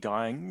Trotsky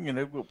dying, you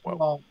know,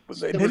 Well,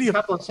 there was a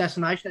couple of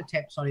assassination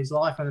attempts on his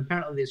life, and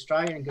apparently the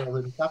Australian girl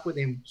who hooked up with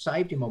him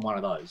saved him on one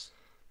of those.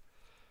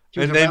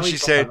 And then she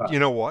said, you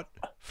know what?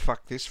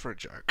 Fuck this for a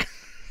joke.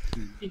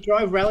 She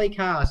drove rally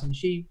cars, and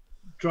she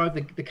drove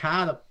the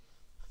car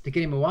to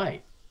get him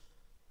away.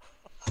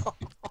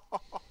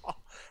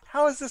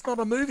 How is this not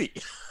a movie?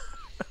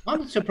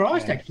 I'm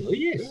surprised, actually,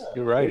 yes.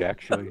 you're right,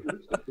 actually.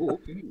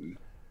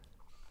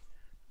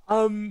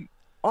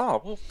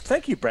 Oh, well,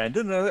 thank you,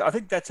 Brandon. I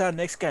think that's our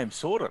next game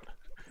sorted.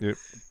 Yep.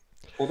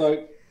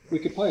 Although we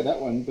could play that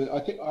one, but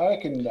I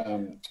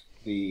reckon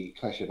the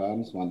Clash of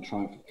Arms one,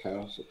 Triumph of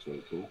Chaos, looks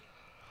really cool.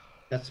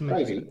 That's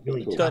Crazy.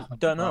 really Cool. tough.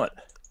 Don't know it.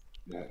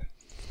 Yeah.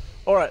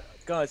 All right,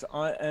 guys,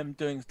 I am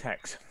doing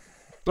tax.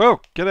 Oh,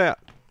 get out.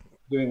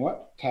 Doing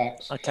what?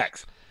 Tax.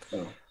 Tax.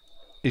 Oh.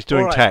 He's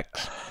doing Alright.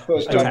 tax.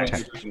 First doing time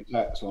tax.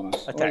 attacks on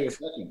us. Attacks. Oh, you're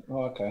attacking.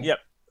 Oh, okay. Yep.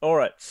 All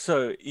right.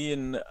 So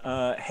in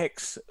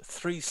hex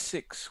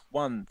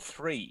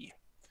 3613,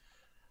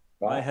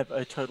 I Right. have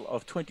a total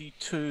of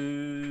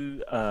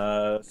 22,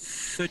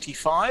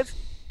 35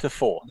 to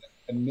 4.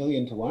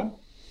 1,000,000 to 1.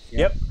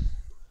 Yep.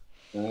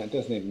 It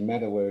doesn't even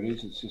matter where it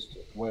is. It's just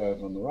way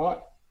over on the right.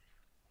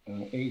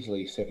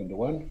 Easily 7 to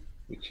 1,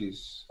 which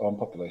is on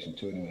population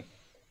 2 anyway.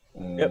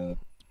 Yep.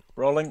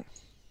 Rolling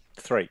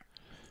 3.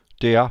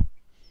 DR.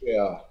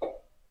 Yeah.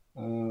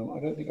 I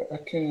don't think I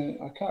can.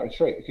 I can't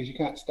retreat because you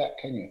can't stack,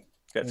 can you?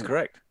 That's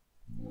correct.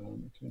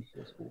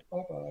 24 school.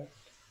 Bye bye.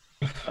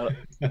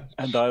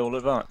 And I will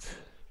advance.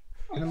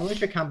 Can the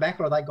militia come back,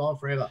 or are they gone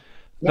forever?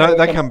 No,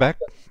 they come back.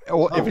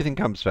 Everything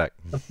comes back.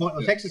 The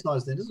pointless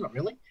exercise, then, isn't it?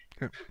 Really?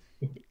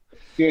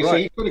 Yeah, so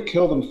Right. you've got to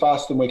kill them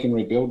faster than we can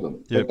rebuild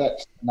them. Yep. But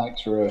that's the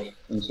nature of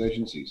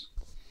insurgencies.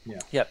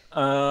 Yep.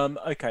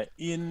 Okay.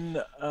 In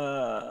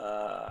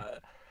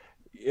that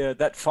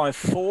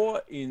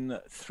 5-4 in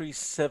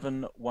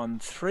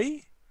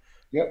 3713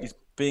 Yep. is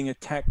being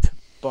attacked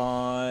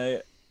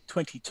by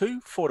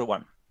 22, 4 to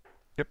 1.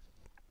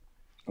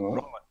 All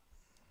right. Rolling.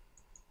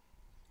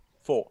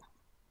 4.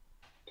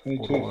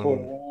 22, 4 4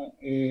 to to 1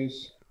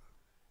 is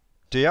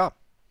DR.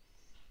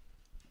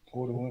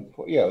 4 to 1.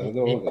 Yeah,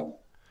 they're all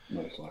the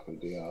most likely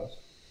DRs.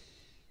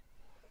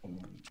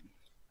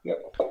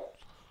 Yep. All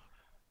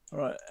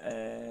right.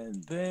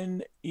 And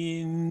then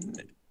in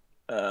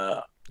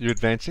You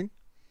advancing?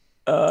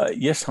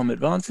 yes, I'm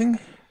advancing.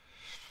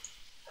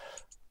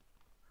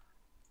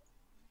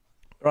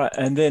 Right,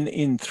 and then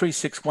in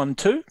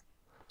 3612,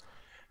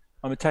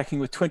 I'm attacking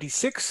with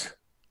 26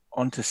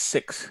 onto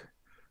 6,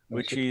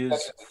 which is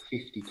That's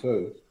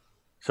 52.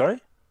 sorry.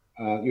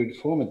 Your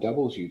reformer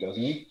doubles you,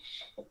 doesn't he?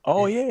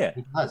 Oh yeah.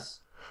 It does.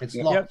 It's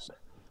Yep. locked.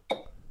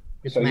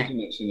 It's So you max.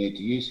 didn't actually need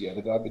to use the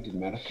other guy, but it didn't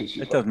matter because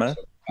It doesn't matter.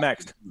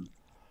 Maxed.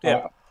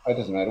 Yeah. It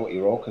doesn't matter what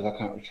you roll because I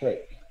can't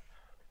retreat.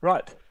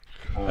 Right.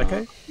 Okay. I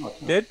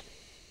can't. Dead.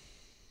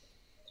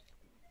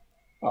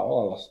 Oh, well,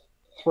 I lost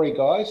 3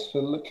 guys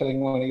for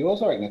killing one of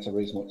yours. I reckon that's a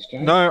reasonable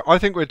exchange. No, I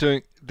think we're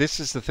doing. This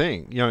is the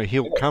thing. You know,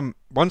 he'll come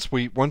once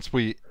we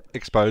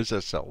expose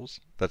ourselves.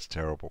 That's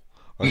terrible.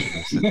 I shouldn't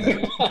have said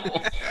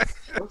that.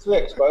 What's the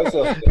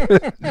exposure?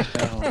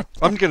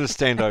 I'm going to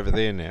stand over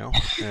there now.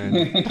 And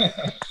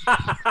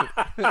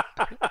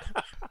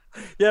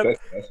Yep.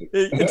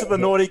 Into the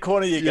naughty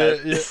corner you go.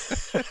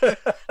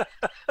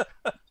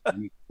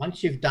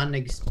 Once you've done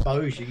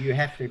exposure, you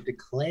have to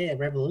declare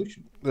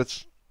revolution.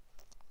 that's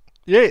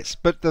yes,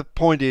 but the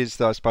point is,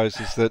 I suppose,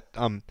 is that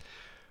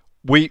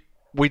we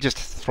just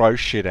throw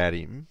shit at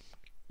him.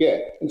 Yeah,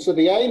 and so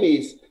the aim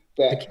is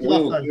that To kill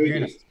off we'll those do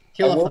units. this,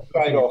 Kill and off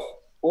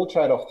we'll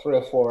trade off 3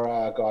 or 4 of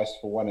our guys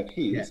for one of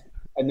his, Yeah.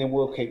 and then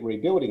we'll keep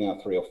rebuilding our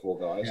 3 or 4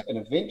 guys, Yeah. and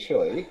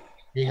eventually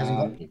He hasn't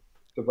got any.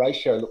 the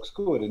ratio looks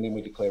good, and then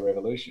we declare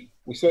revolution.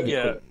 We certainly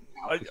Yeah. could.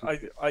 now,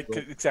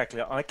 because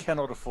Exactly. I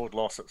cannot afford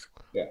losses.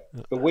 yeah,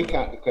 but we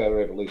can't declare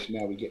revolution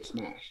now. We get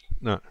smashed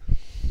No.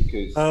 because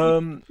you'd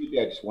be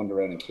able to just wander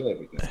around and kill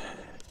everything.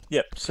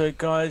 Yep. So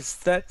guys,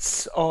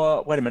 that's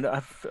wait a minute.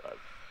 I've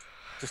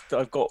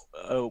got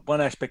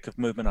one aspect of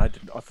movement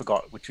I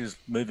forgot, which is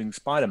moving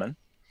Spider-Man.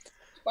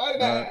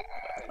 Spider-Man,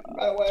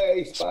 run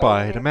away,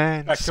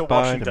 Spider-Man, Back to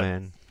Washington.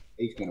 Spider-Man.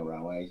 He's going to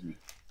run away, isn't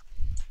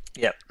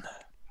Yep.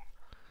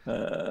 he?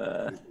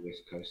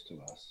 West Coast to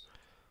us.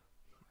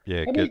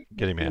 Yeah, How many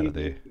get him can out you of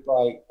there. move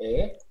by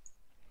air?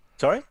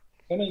 Sorry.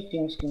 How many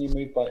things can you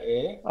move by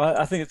air?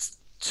 I think it's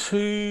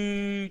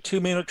two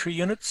military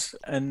units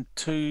and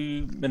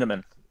 2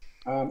 Minutemen.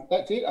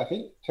 That's it, I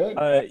think. Turn.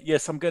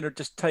 Yes, I'm going to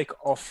just take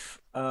off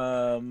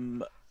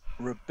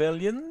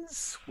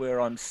rebellions where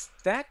I'm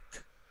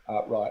stacked.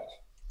 Right.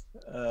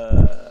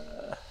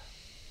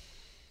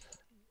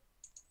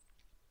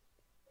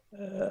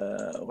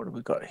 What have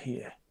we got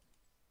here?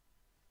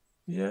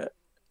 Yeah.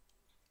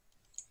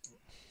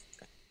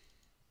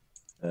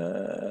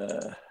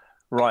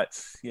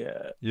 Right.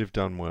 Yeah. You've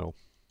done well.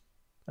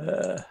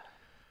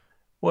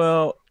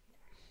 Well,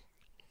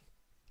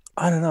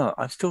 I don't know.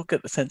 I still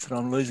get the sense that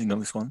I'm losing on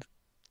this one.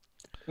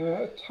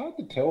 It's hard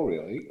to tell,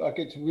 really. Like,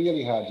 it's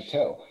really hard to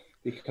tell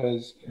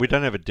because We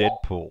don't have a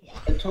Deadpool.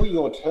 until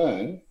your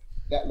turn,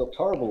 that looked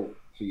horrible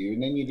for you,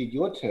 and then you did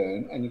your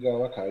turn, and you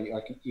go, okay,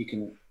 you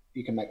can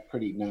make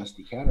pretty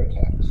nasty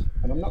counterattacks,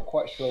 and I'm not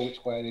quite sure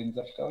which way it ends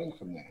up going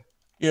from there.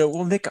 Yeah,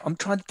 well, Nick, I'm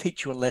trying to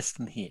teach you a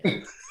lesson here.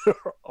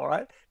 All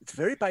right? It's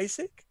very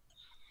basic.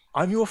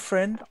 I'm your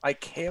friend. I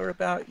care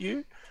about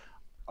you.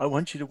 I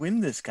want you to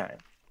win this game.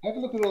 Have a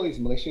look at all these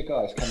militia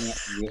guys coming up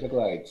from the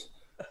Everglades.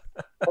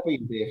 Probably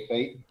in bare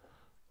feet,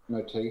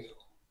 no teeth.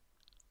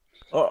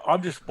 Oh,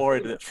 I'm just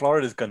worried that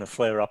Florida's going to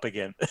flare up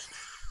again.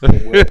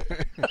 It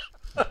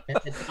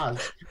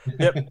does.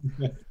 Yep.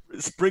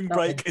 Spring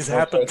break is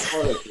happening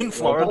in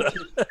Florida.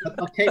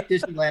 I'll keep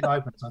Disneyland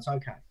open, so it's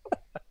okay.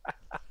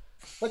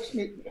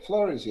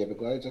 Florida's the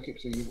Everglades. I keep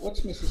saying,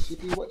 what's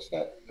Mississippi? What's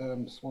that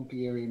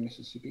swampy area in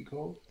Mississippi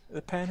called?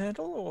 The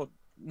Panhandle or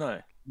no?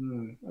 I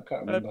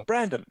can't remember.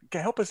 Brandon,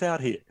 help us out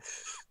here.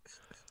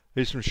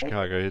 He's from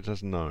Chicago. He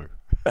doesn't know.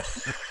 All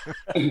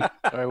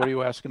right, what are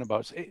you asking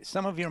about?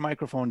 Some of your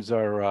microphones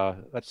are,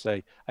 let's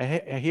say, I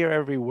hear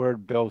every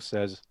word Bill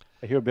says.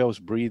 I hear Bill's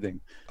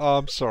breathing. Oh,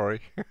 I'm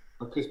sorry.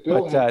 Because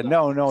Bill But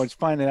no, it's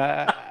fine.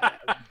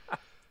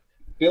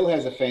 Bill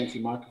has a fancy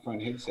microphone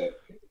headset.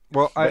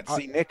 Well, But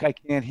see, Nick, I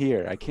can't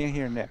hear. I can't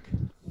hear Nick.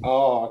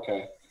 Oh,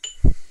 okay.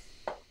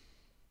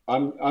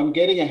 I'm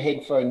getting a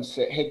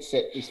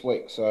headset this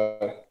week,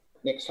 so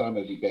next time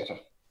it'll be better.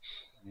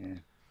 Yeah.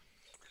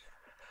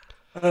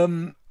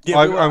 Yeah,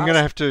 I'm going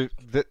to have to.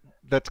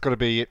 That's got to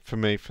be it for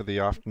me for the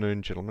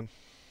afternoon, gentlemen.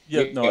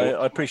 Yeah, no,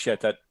 I appreciate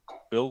that,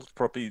 Bill.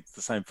 Probably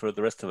the same for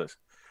the rest of us.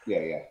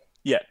 Yeah.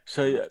 Yeah.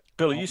 So,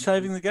 Bill, are you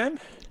saving the game?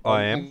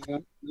 I am.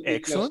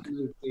 Excellent. Just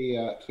move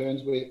the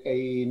turns. We're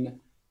in.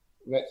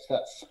 That's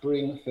that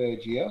spring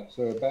third year,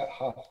 so we're about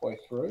halfway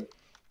through.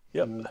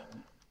 Yep.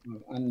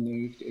 I've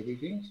unmoved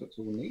everything, so it's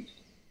all neat.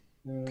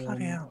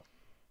 Bloody hell!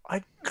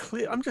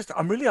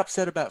 I'm really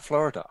upset about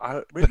Florida.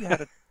 I really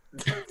had a.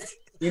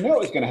 You know it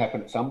was going to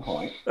happen at some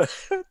point.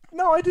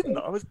 No, I didn't.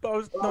 I was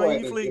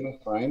naively.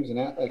 Frames and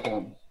out they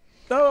come.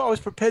 No, I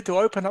was prepared to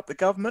open up the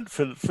government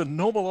for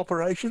normal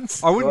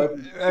operations. I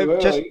wouldn't.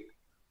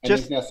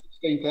 There's now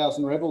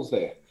 16,000 rebels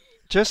there.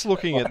 Just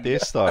looking at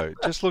this though.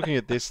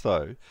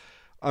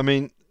 I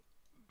mean,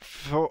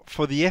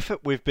 for the effort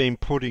we've been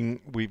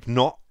putting,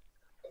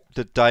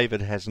 that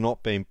David has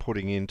not been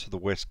putting into the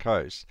West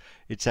Coast,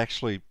 it's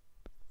actually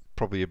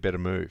probably a better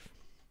move.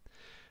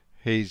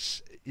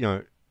 He's,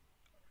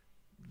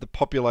 the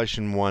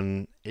population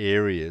 1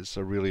 areas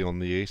are really on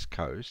the East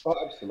Coast. Oh,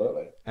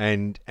 absolutely.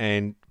 And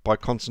by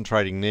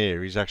concentrating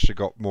there, he's actually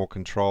got more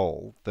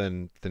control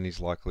than he's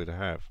likely to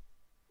have.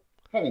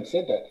 Having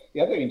said that, the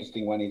other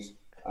interesting one is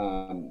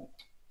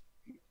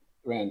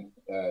around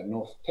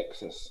North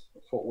Texas,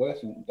 Fort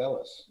Worth and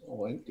Dallas,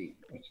 all empty,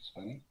 which is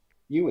funny.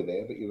 You were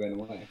there, but you ran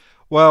away.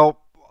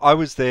 Well, I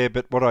was there,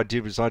 but what I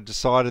did was I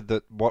decided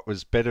that what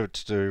was better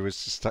to do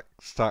was to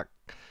start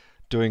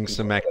doing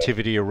some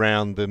activity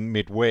around the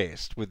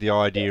Midwest with the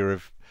idea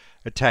of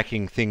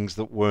attacking things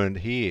that weren't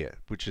here,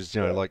 which is,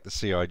 like the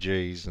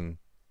CIGs and...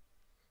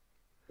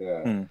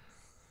 Yeah.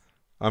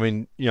 I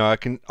mean, I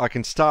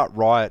can start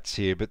riots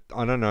here, but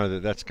I don't know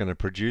that that's going to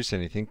produce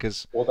anything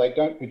because... Well, they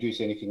don't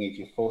produce anything if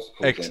you force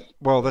pull them.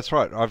 Well, that's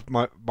right.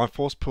 My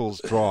force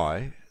pool's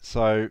dry,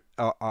 so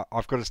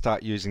I've got to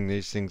start using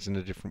these things in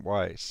a different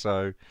way.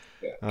 So,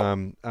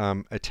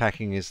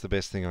 attacking is the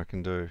best thing I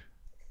can do.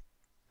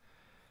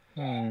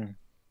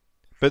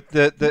 But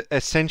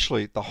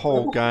essentially the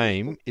whole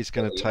game is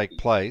going to take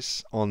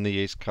place on the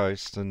East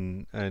Coast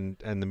and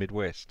the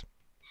Midwest.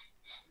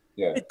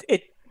 Yeah.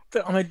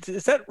 I mean,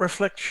 is that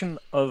reflection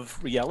of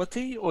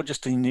reality or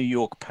just a New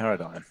York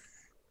paradigm?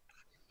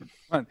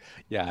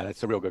 Yeah,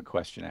 that's a real good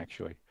question,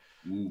 actually.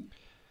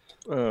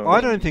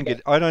 I don't think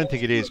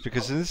it is,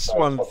 because this is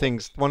one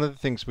of the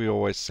things we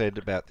always said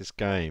about this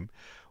game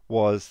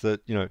was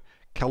that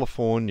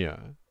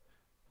California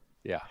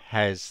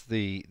has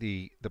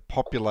the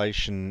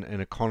population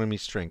and economy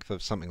strength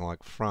of something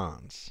like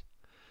France.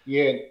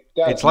 Yeah,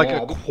 it's like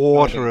a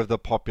quarter of the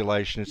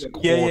population. It's a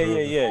quarter.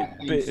 Yeah.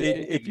 But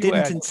it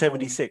didn't in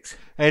 '76.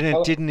 And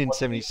it didn't in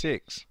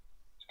 '76.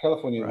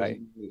 California was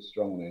really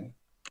strong then.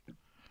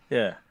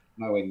 Yeah.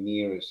 Nowhere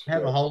near as strong.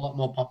 Have a whole lot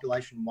more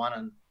population 1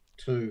 and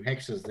 2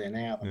 hexes there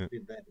now than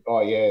did then.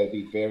 Oh yeah, it'd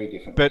be very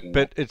different.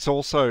 But it's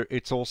also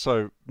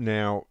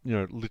now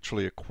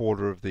literally a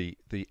quarter of the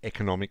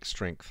economic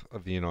strength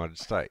of the United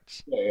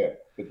States. Yeah.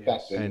 But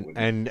back then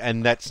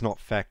and that's not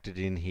factored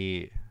in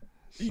here.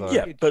 So.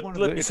 Yeah, but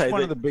it's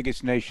one of the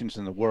biggest nations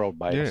in the world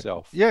by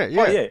itself. Yeah.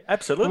 Oh, yeah,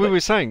 absolutely. We were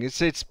saying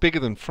it's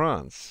bigger than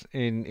France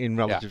in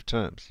relative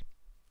terms.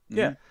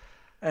 Yeah,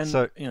 and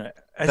so,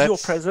 as your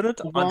president,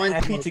 I'm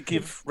happy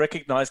to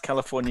recognize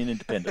Californian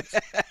independence.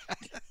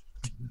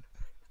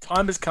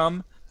 Time has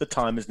come. The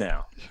time is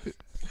now.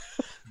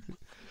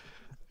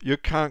 You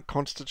can't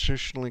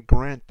constitutionally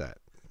grant that.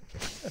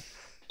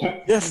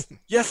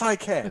 Yes, I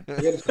can. We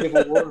had a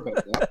civil war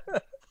about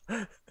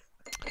that.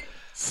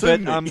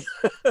 But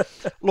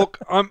look,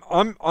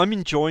 I'm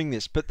enjoying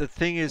this. But the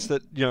thing is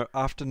that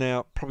after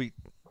now probably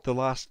the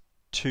last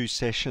 2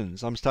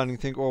 sessions, I'm starting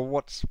to think, well,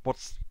 what's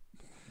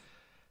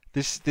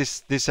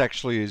this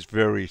actually is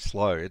very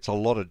slow. It's a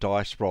lot of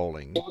dice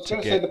rolling. I was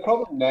going to say the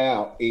problem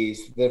now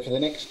is that for the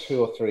next 2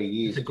 or 3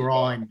 years, it's a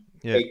grind.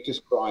 It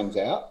just grinds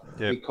out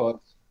because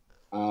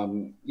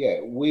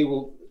we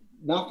will.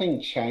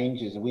 Nothing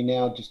changes. We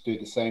now just do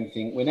the same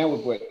thing. We've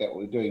worked out what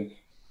we're doing.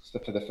 So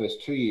for the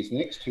first 2 years, the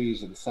next 2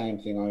 years are the same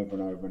thing over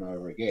and over and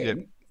over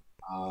again.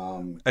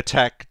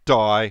 Attack,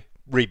 die,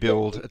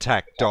 rebuild,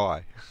 attack,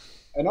 die.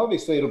 And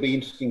obviously, it'll be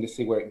interesting to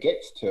see where it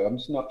gets to. I'm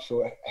just not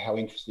sure how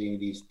interesting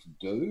it is to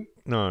do.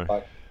 No.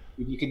 But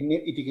if you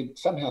could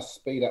somehow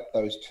speed up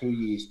those 2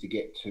 years to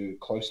get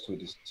close to a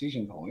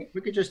decision point.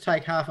 We could just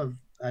take half of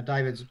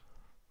David's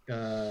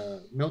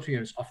military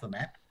units off the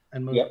map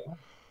and move on.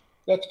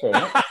 That's fair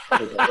enough.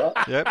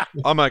 Yep,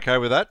 I'm okay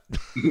with that.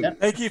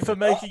 Thank you for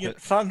making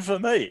it fun for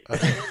me.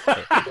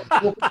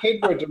 We'll pretend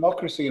we're a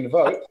democracy and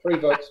vote. 3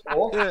 votes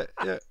for.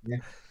 Yeah.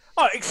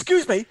 Oh,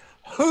 excuse me.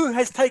 Who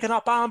has taken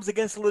up arms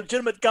against a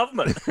legitimate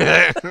government?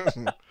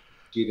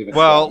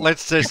 Well,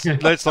 let's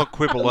not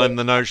quibble on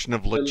the notion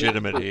of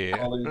legitimate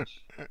here.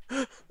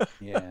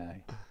 Yeah.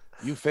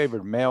 You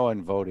favored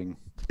mail-in voting.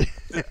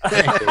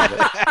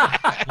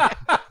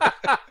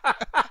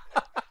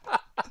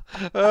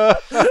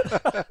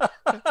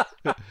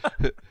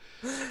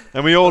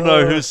 And we all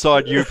know whose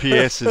side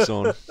UPS is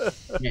on.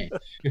 Yeah.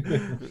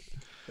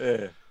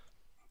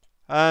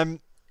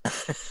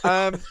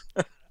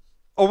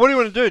 Or what do you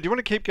want to do? Do you want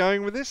to keep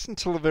going with this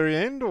until the very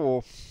end,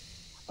 or?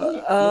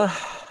 I'd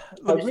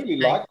really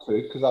like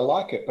to, because I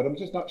like it, but I'm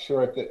just not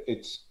sure if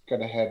it's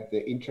going to have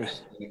the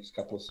interest in the next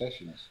couple of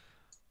sessions.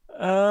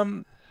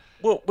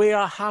 Well, we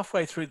are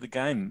halfway through the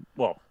game.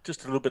 Well,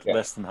 just a little bit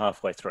less than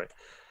halfway through.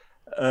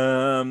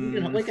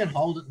 We can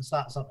hold it and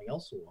start something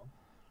else.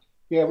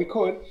 Yeah, we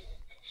could.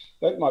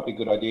 That might be a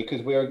good idea,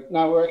 because we're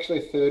actually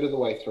a third of the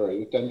way through.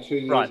 We've done 2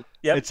 years. Right.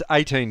 Yep. It's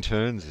 18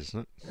 turns,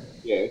 isn't it?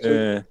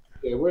 Yeah.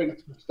 Yeah, we're in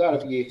the start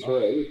of year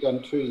 3. We've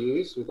done 2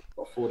 years. We've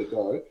got 4 to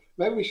go.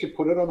 Maybe we should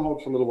put it on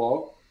hold for a little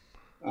while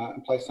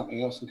and play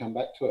something else and come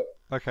back to it.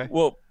 Okay.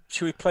 Well,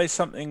 should we play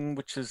something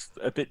which is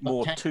a bit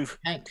more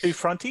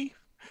two-fronty?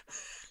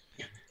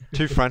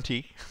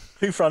 Two-fronty.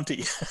 Two-fronty.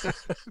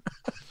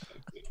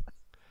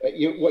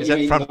 Is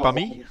that front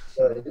bummy?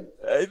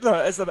 No,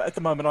 at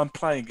the moment I'm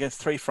playing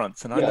against 3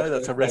 fronts, and I know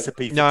that's a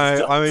recipe for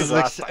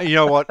disaster. You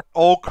know what?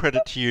 All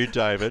credit to you,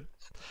 David.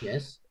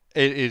 Yes.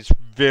 It is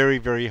very,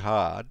 very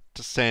hard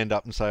to stand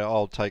up and say,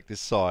 I'll take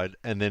this side,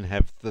 and then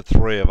have the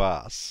 3 of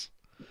us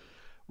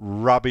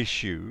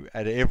rubbish you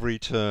at every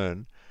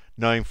turn,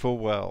 knowing full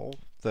well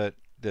that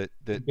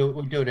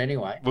we'll do it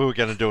anyway. We were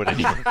going to do it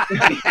anyway.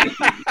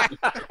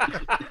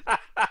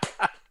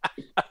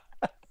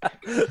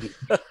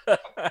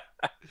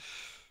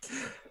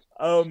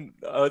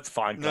 It's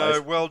fine, guys.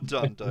 No, well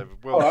done,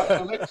 David. Well All right,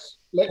 so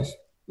let's.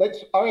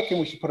 I reckon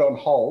we should put it on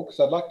hold,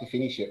 because I'd like to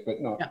finish it, but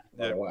not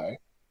right away.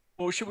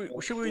 Well, should we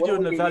do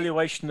an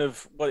evaluation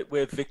of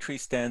where victory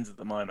stands at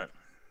the moment?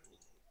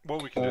 Well,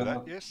 we can do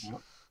that. Yes.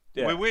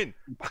 Yeah. We win.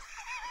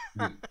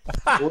 We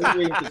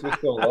win because we're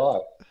still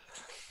alive.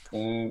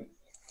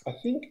 I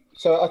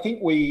think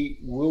we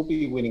will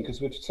be winning, because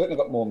we've certainly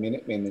got more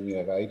Minutemen than you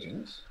have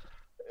agents.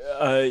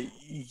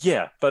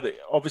 Yeah, but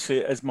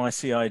obviously as my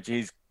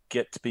CIGs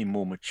get to be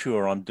more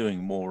mature, I'm doing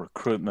more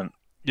recruitment.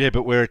 Yeah,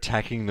 but we're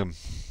attacking them.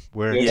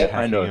 We're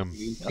attacking them.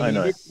 I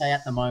know.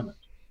 At the moment.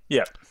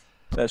 Yeah,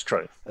 that's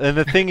true. And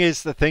the thing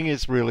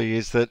is really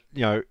is that,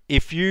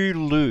 if you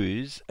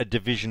lose a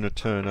division a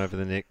turn over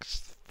the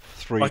next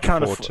 3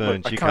 to 4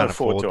 turns, you can't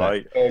afford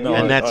that.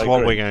 And that's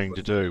what we're going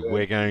to do.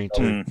 We're going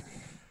to.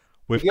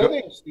 The other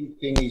interesting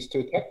thing is, to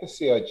attack the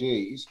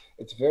CIGs,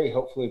 it's very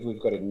helpful if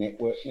we've got a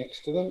network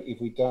next to them. If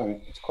we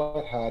don't, it's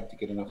quite hard to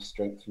get enough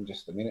strength from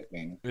just the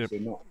Minutemen, because they're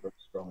not very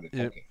strong at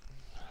attacking.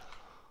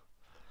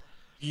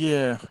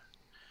 Yeah.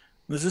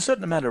 There's a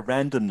certain amount of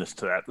randomness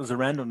to that. There's a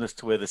randomness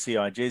to where the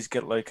CIGs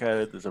get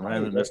located. There's a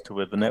randomness to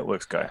where the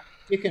networks go.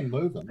 You can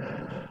move them.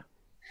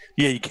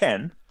 Yeah, you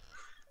can.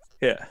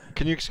 Yeah.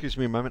 Can you excuse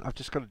me a moment? I've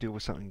just got to deal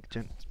with something,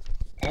 gents.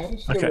 How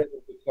does the rebel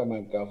become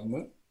a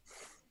government?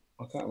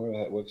 I can't remember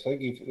how it works. I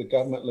think if the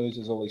government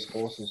loses all these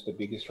forces, the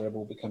biggest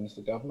rebel becomes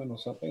the government or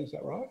something. Is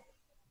that right?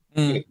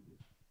 Mm.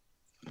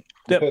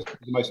 The person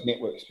with the most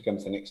networks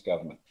becomes the next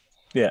government.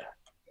 Yeah.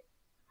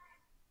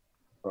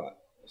 Right.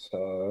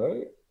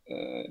 So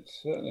it's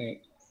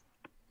certainly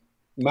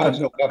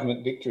marginal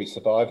government victory,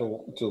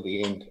 survival until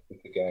the end of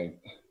the game.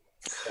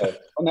 So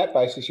on that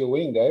basis, you're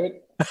winning,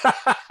 David.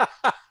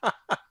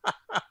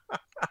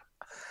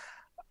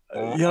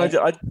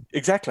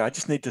 Exactly. I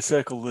just need to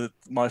circle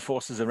my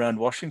forces around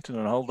Washington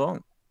and hold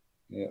on.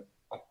 Yeah.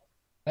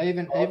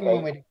 Even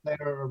when we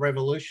declare a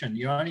revolution,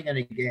 you're only going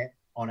to get,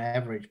 on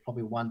average,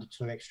 probably 1 to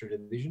 2 extra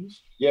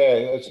divisions. Yeah,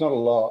 it's not a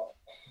lot.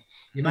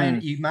 You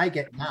may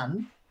get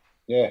none.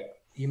 Yeah.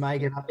 You may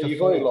get up to You've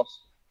 4. already lost,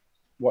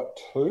 what,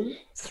 2?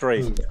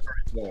 3.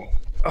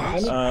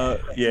 Yeah.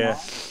 Yeah.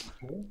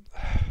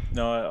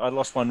 No, I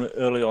lost one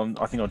early on,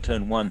 I think on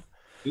turn 1.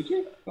 Did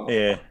you? Oh,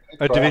 Yeah.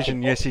 A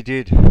division, yes, he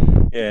did.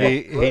 Yeah.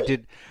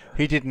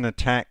 He did an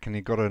attack and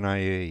he got an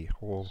AE.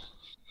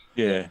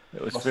 Yeah,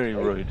 it was very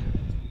rude.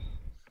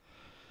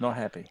 Not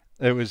happy.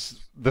 It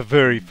was the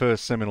very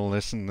first seminal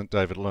lesson that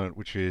David learnt,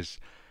 which is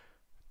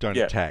don't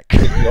attack.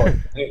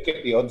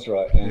 Get the odds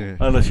right. Yeah.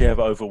 Unless you have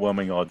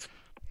overwhelming odds.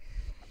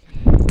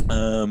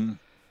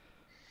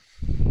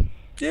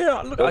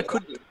 Yeah, look,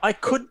 I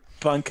could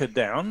bunker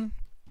down,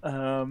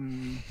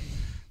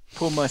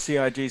 pull my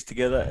CIGs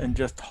together, and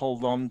just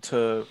hold on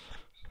to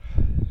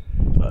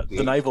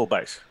the naval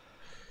base.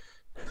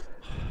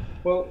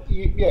 Well,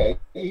 you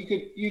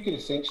could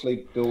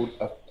essentially build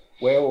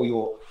where all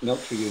your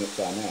military units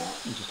are now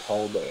and just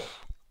hold there.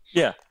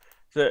 Yeah.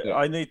 So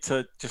I need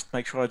to just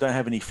make sure I don't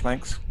have any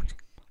flanks which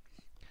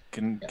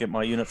can get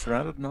my units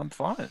around it, and I'm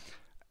fine.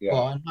 Yeah.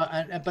 Well,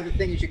 but the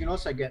thing is, you can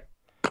also get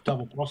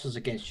double crosses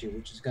against you,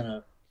 which is going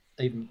to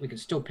we can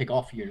still pick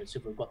off units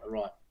if we've got the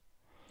right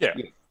Yeah.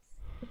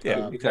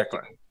 Yeah, exactly.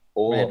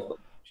 All random of them.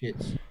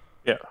 shits.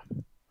 Yeah.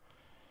 Because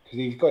if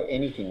he's got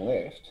anything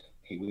left,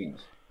 he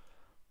wins.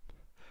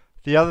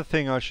 The other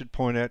thing I should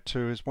point out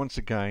too is once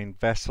again,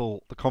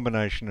 Vassal. The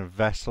combination of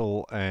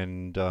Vassal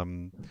and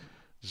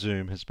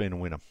Zoom has been a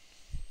winner.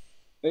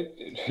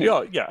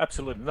 Yeah,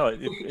 absolutely. No,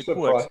 it works.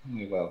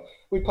 Surprisingly well.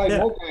 We play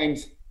more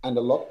games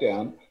under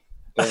lockdown.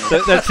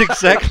 That's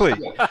exactly.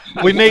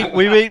 We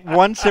meet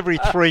once every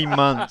 3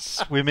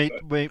 months. We meet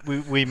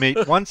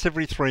once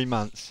every 3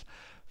 months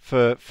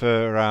for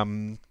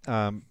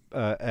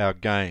our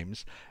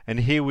games, and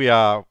here we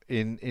are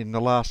in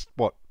the last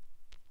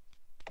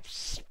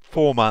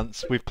 4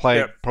 months. We've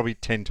played probably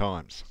 10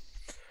 times.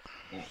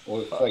 Well,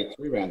 we've played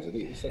 3 rounds of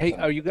this. Hey,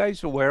 are you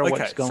guys aware of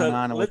what's going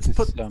on? Let's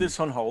put this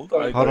on hold.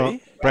 Hold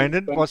on,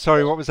 Brandon.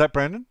 Sorry, what was that,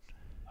 Brandon?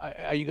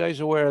 Are you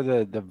guys aware of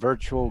the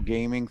virtual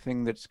gaming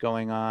thing that's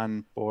going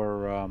on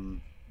for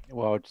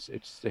well,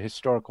 it's the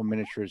Historical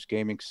Miniatures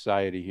Gaming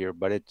Society here,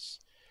 but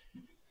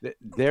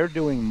they're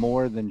doing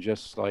more than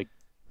just like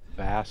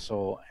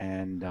Vassal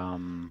and I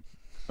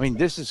mean,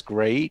 this is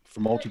great for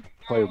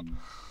multiplayer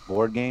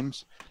board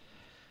games,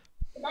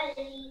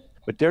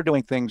 but they're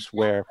doing things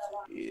where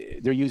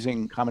they're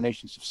using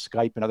combinations of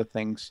Skype and other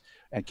things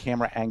and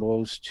camera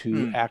angles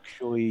to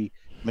actually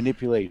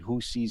manipulate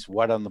who sees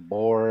what on the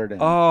board.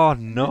 And oh,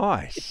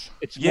 nice!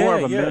 It's more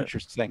of a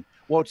miniatures thing.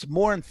 Well, it's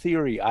more in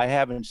theory. I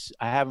haven't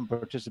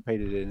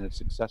participated in it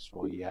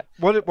successfully yet.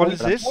 What is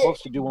this? I'm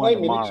supposed to do one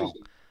tomorrow.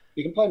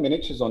 You can play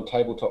miniatures on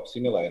Tabletop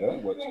Simulator.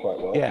 It works quite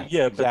well.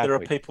 Yeah, but there are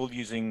people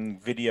using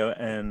video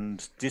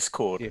and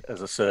Discord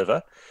as a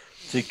server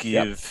to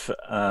give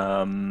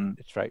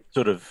that's right.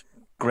 sort of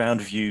ground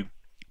view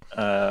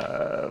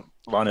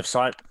line of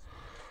sight.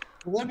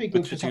 Well, that'd be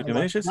good for something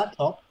like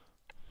laptop.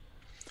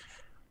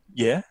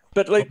 Yeah,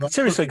 but like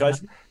seriously,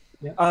 guys,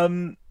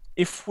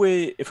 if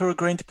we're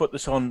agreeing to put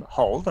this on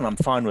hold, and I'm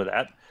fine with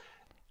that,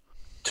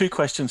 2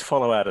 questions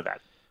follow out of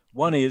that.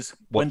 One is,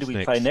 when do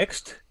we play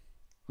next?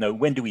 No,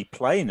 when do we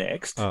play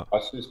next? As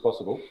soon as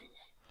possible.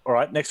 All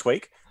right, next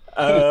week.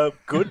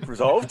 Good,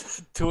 resolved.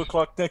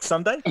 2:00 next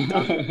Sunday.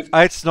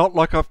 It's not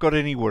like I've got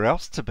anywhere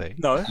else to be.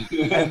 No,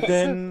 and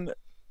then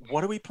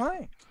what are we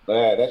playing?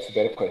 Yeah, that's a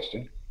better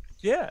question.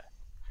 Yeah.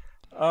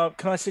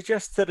 Can I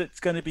suggest that it's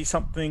going to be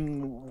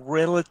something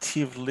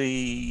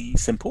relatively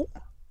simple?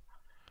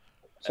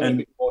 Something a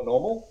bit more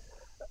normal?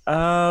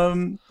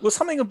 Well,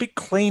 something a bit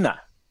cleaner.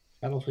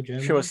 Battle for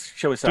Germany.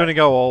 Shall we say? Going to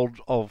go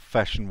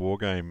old-fashioned war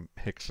game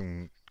hex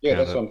and yeah,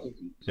 that's what I'm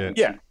thinking.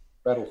 Yeah.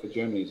 Battle for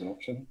Germany is an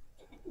option.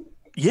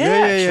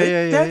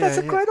 Yeah, that's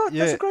a great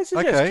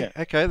suggestion.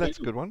 Okay, that's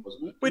a good one.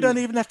 We don't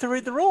even have to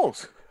read the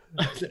rules.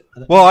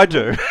 Well, I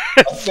do.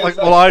 It's like,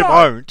 well, I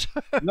won't.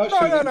 No.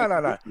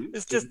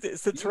 It's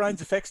the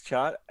terrain's effects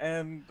chart,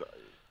 and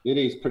it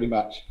is pretty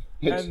much.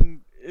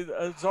 And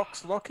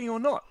Zox locking or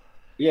not?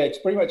 Yeah, it's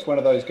pretty much one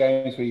of those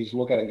games where you just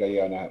look at it and go,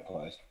 "Yeah, I know how it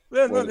plays."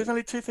 No, there's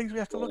only 2 things we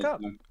have to look up.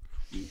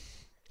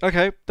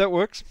 Okay, that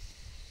works.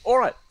 All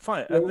right,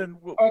 fine. Well, and then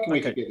I reckon we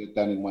could get it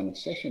done in one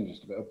session,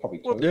 just about, probably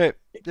 2. Yeah,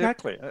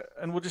 exactly.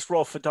 And we'll just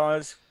roll for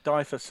dice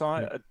for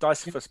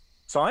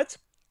sides.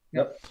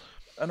 Yep.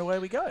 And away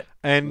we go.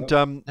 And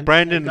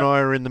Brandon and I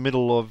are in the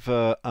middle of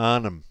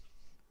Arnhem.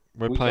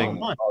 We're playing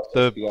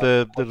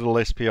the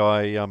little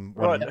SPI.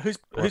 Right. Who's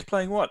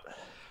playing what?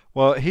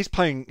 Well, he's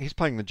playing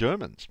the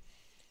Germans.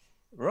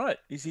 Right.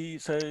 Is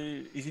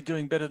he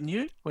doing better than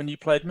you when you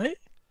played me?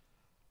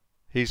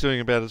 He's doing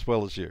about as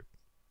well as you.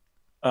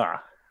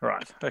 Ah,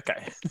 right.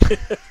 Okay.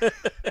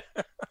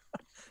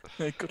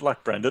 Good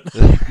luck, Brandon.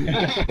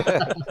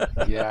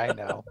 Yeah, I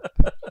know.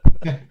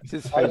 It's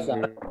his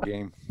favorite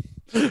game.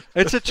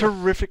 It's a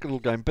terrific little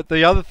game, but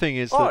the other thing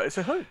is that it's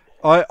a hoot.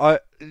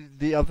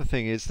 The other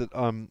thing is that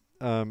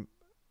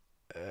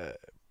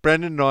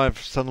Brandon and I have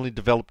suddenly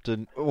developed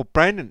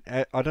Brandon,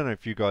 I don't know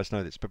if you guys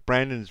know this, but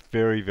Brandon is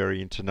very,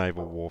 very into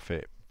naval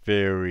warfare.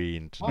 Very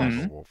into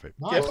naval warfare.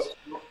 Nice.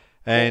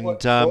 And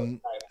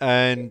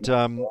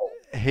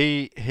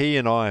he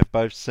and I have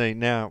both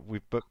seen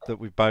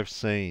we've both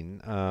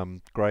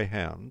seen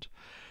Greyhound.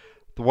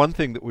 The one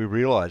thing that we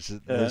realise is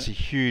that there's a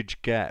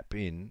huge gap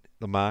in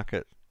the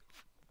market,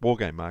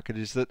 wargame market,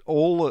 is that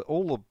all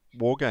the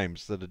war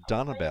games that are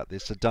done about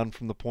this are done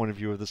from the point of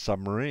view of the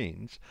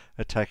submarines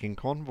attacking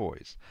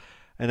convoys.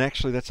 And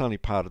actually that's only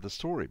part of the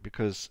story,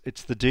 because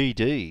it's the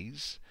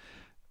DDs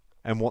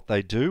and what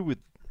they do with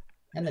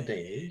and the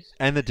DEs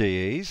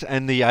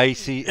and the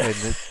AC and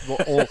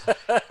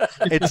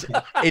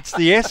it's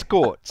the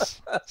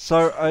escorts.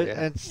 So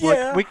it's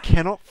like we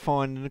cannot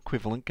find an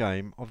equivalent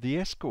game of the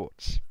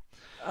escorts.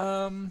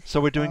 So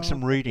we're doing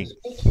some reading.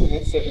 Does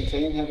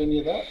PQ-17 have any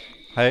of that?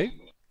 Hey?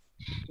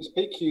 Does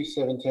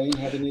PQ-17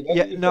 have any of that?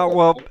 Yeah, no,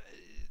 well,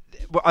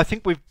 I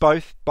think we've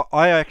both, but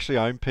I actually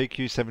own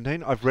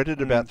PQ-17. I've read it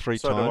about 3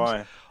 times. Do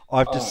I.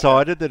 I've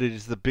decided that it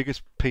is the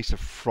biggest piece of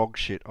frog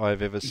shit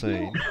I've ever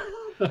seen.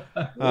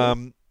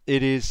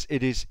 It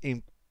is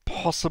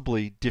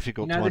impossibly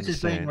difficult to understand. This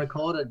is being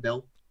recorded,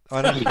 Bill.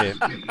 I don't care.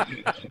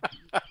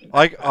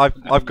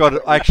 I've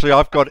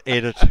got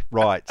edit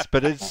rights,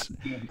 but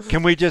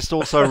can we just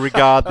also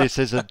regard this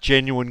as a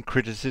genuine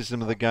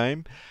criticism of the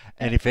game?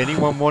 And if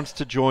anyone wants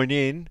to join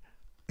in,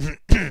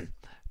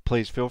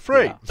 please feel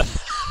free. Yeah.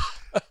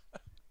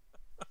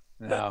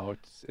 No,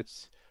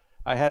 it's.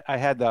 I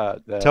had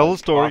the Tell the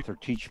story. author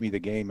teach me the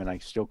game, and I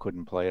still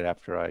couldn't play it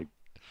after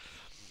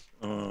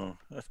Oh,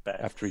 that's bad.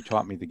 after he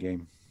taught me the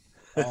game.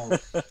 Oh.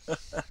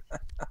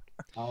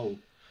 Oh.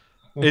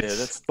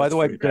 It's By the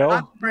way, very bad. Bill,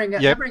 I'll bring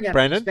out Brandon?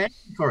 an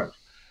expansion for it.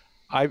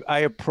 I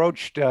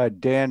approached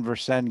Dan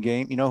Versen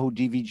Game. You know who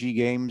DVG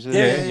Games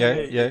is?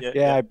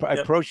 Yeah. I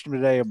approached him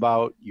today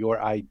about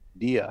your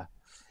idea,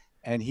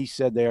 and he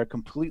said they are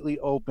completely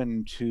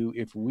open to,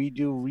 if we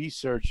do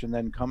research and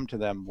then come to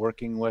them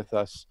working with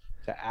us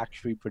to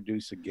actually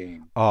produce a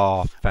game.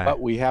 Oh, fat. But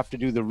we have to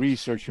do the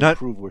research and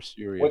prove we're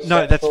serious. What's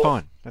No, that that's for?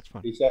 fine. That's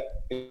fine. Is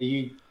that, are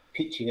you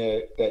pitching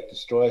that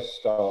Destroyer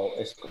style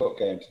escort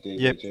game to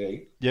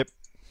DVG? Yep.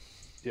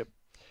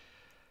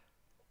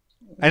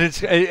 And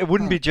it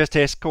wouldn't be just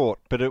escort,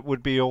 but it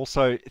would be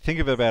also, think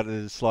of it about it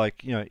as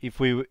like, you know, if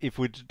we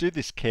were to do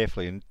this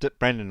carefully, and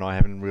Brandon and I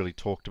haven't really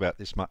talked about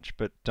this much,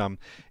 but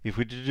if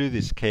we were to do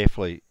this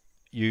carefully,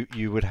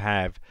 you would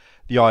have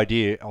the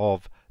idea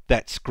of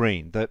that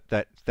screen,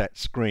 that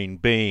screen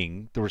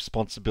being the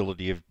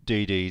responsibility of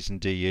DDs and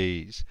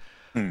DEs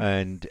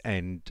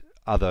and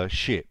other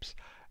ships,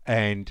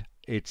 and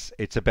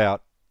it's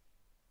about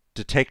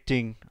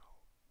detecting,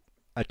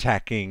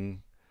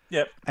 attacking.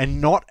 Yep. And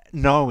not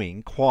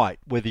knowing quite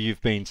whether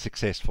you've been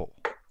successful,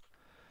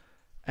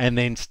 and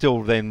then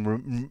still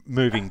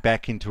moving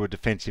back into a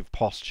defensive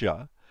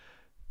posture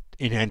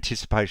in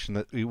anticipation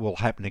that it will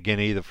happen again,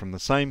 either from the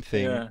same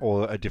thing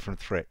or a different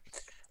threat.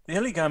 The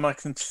only game I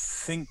can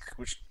think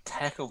which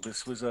tackled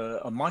this was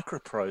a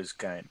Microprose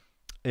game.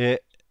 Yeah.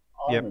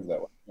 I remember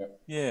that one.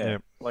 Yep. Yeah,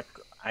 like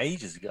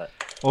ages ago.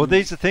 Well,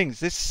 these are things.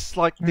 This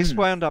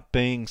wound up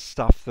being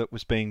stuff that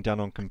was being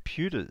done on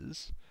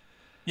computers.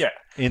 Yeah.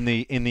 In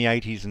the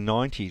 80s and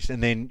 90s,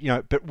 and then, you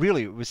know, but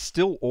really it was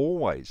still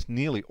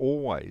nearly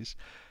always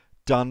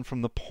done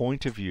from the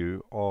point of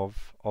view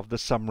of the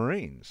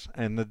submarines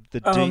and the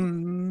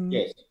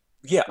Yes.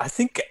 Yeah, I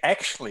think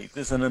actually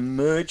there's an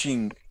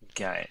emerging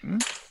game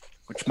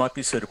which might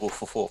be suitable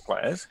for 4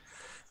 players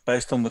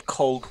based on the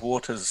Cold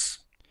Waters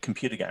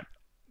computer game.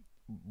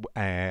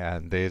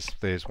 And there's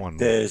one.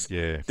 There's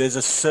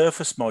a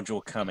Surface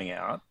module coming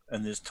out,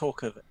 and there's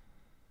talk of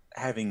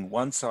having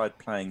one side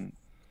playing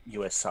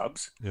US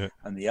subs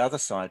and the other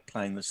side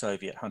playing the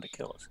Soviet hunter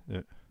killers.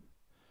 Yeah.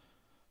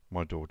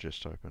 My door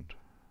just opened.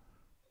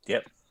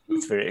 Yep.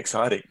 It's very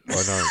exciting. I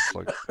know.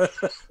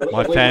 It's like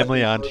my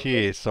family aren't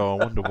here, so I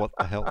wonder what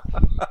the hell.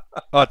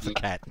 Oh, it's a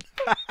cat.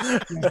 I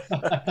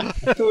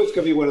thought it's going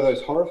to be one of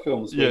those horror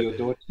films where your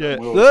daughter. Yeah.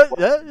 Don't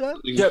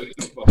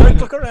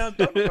look around.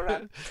 Don't look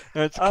around.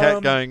 It's a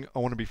cat going, I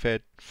want to be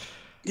fed.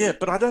 Yeah,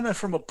 but I don't know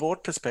from a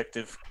board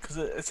perspective, because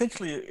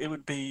essentially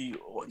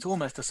it's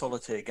almost a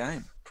solitaire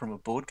game from a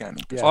board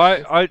gaming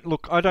perspective. I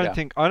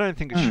don't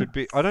think it should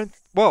be.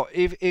 Well,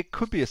 if it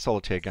could be a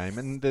solitaire game,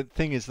 and the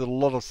thing is that a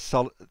lot of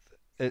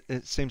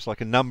it seems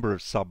like a number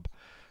of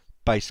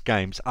sub-based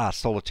games are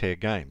solitaire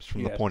games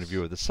from the point of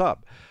view of the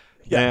sub.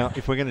 Yeah. Now,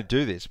 if we're going to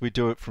do this, we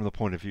do it from the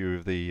point of view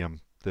of the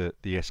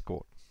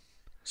escort.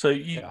 So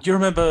do you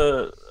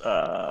remember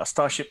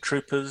Starship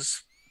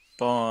Troopers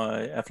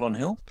by Avalon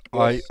Hill?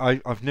 Yes.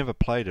 I've never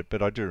played it,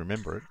 but I do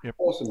remember it. Yep.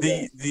 Awesome.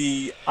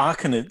 The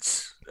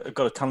Arcanids have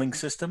got a tunneling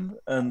system,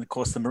 and of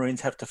course the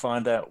Marines have to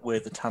find out where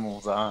the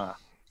tunnels are.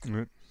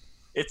 Mm-hmm.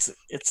 It's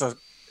a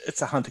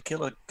hunter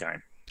killer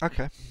game.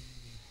 Okay.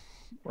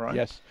 Right.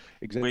 Yes,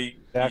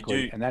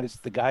 exactly. And that is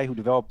the guy who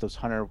developed those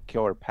hunter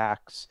killer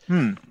packs.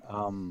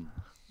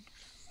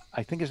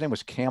 I think his name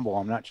was Campbell.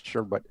 I'm not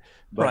sure, but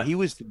he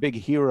was the big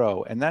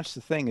hero. And that's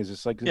the thing, is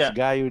it's like this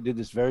guy who did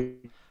this very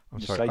I'm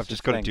sorry, I've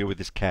just got to deal with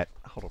this cat.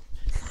 Hold on.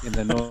 In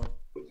the North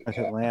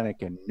Atlantic,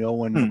 and no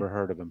one ever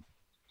heard of him.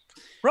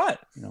 Right.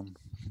 You know.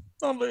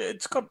 Well,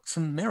 it's got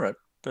some merit,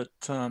 but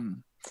for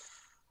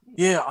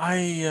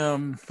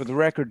the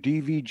record,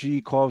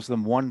 DVG calls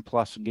them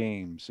 1+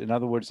 games. In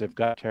other words, they've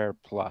got Terra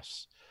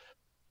Plus.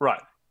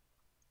 Right.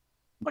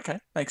 Okay,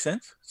 makes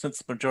sense. Since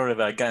the majority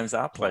of our games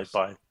are played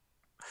by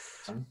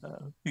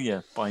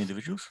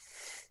individuals.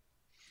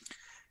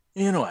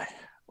 Anyway,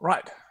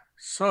 right.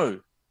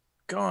 So,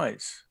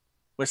 guys,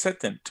 we're set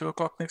then.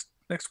 2:00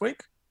 next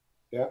week.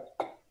 Yeah.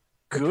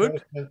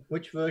 Good.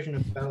 Which version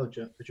of Battle for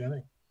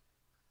Germany?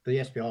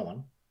 The SPI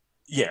one.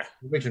 Yeah.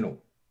 The original.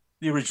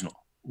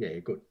 Yeah,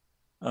 good.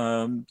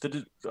 I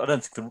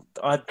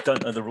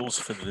don't know the rules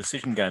for the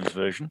Decision Games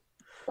version.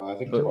 I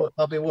think it'll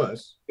be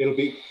worse. It'll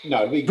be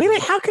really.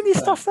 How can you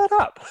stuff that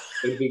up?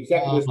 It'll be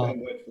exactly the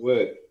same word for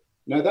word.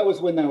 No, that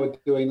was when they were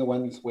doing the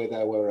ones where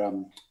they were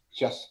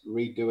just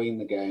redoing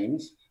the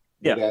games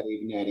without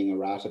even adding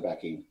errata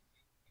backing.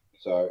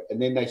 So,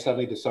 and then they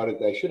suddenly decided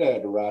they should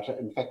add errata.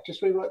 In fact,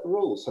 just rewrite the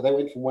rules. So they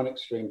went from one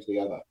extreme to the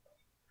other,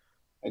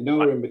 and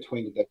nowhere in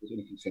between did that was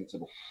anything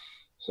sensible.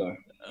 So,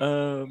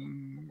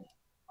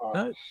 All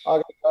No. right.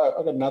 I've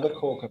got another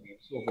call coming in.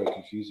 It's all very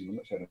confusing. I'm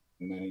not trying to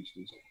manage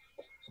this.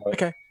 So,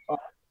 Okay.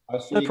 I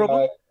see No you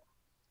problem. guys.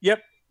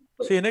 Yep.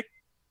 See you, Nick.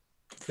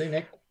 See you,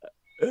 Nick.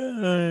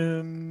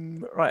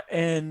 Right,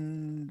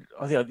 and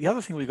the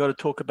other thing we've got to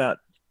talk about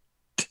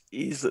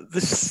is that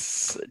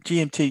this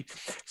GMT.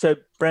 So,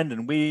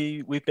 Brandon,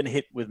 we've been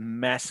hit with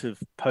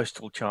massive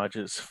postal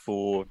charges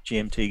for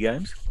GMT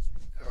games,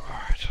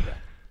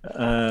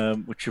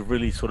 which have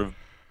really sort of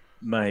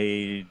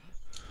made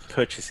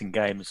purchasing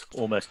games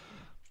almost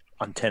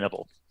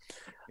untenable.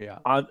 Yeah.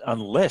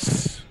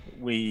 Unless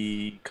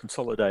we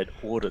consolidate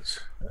orders.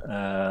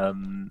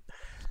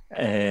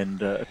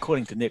 And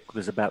according to Nick,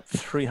 there's about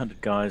 300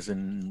 guys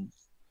in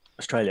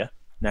Australia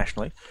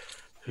nationally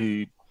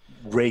who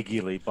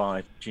regularly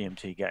buy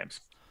GMT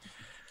games.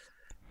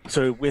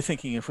 So we're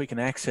thinking if we can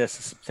access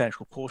a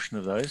substantial portion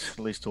of those, at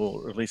least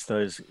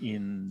those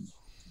in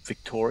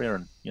Victoria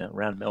and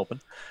around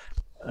Melbourne,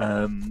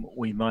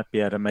 we might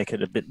be able to make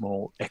it a bit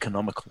more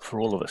economical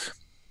for all of us.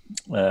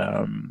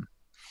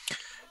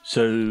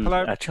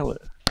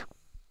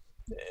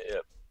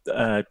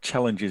 Our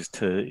challenge is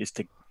to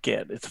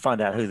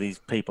find out who these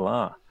people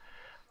are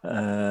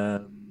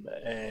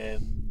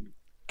and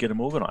get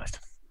them organised.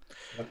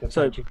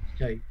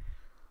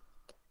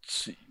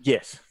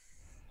 Yes.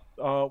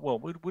 Well,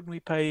 wouldn't we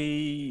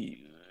pay?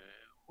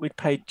 We'd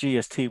pay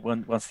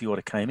GST once the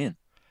order came in.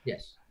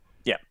 Yes.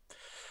 Yeah.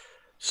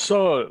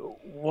 So,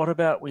 what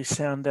about we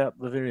sound out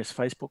the various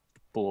Facebook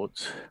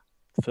boards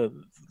to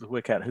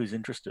work out who's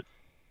interested?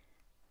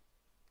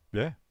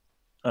 Yeah.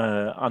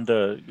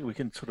 We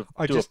can sort of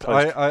I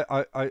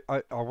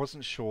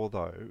wasn't sure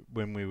though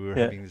when we were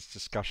having this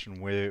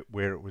discussion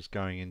where it was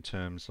going in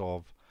terms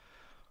of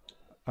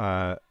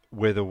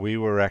whether we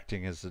were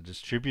acting as a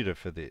distributor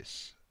for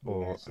this,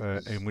 or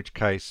in which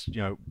case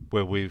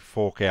where we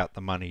fork out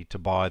the money to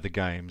buy the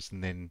games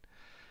and then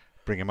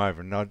bring them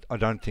over. And I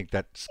don't think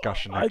that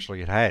discussion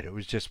actually had. It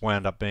was just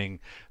wound up being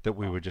that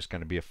we were just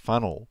going to be a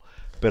funnel,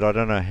 but I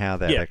don't know how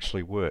that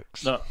actually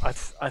works. No, I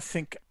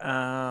think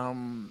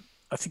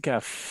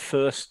our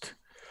first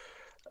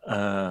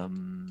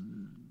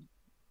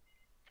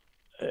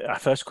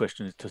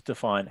question is to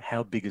define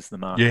how big is the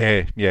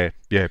market. Yeah.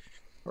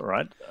 All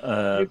right.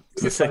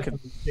 The second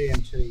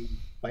GMT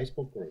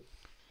Facebook group.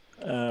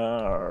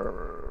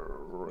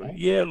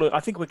 Yeah, look, I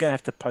think we're going to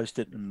have to post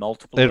it in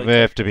multiple. It'll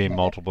have to be in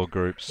multiple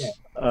groups. Yeah.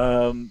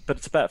 But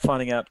it's about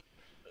finding out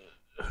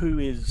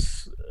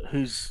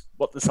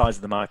what the size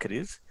of the market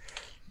is,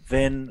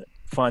 then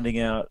finding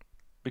out,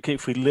 because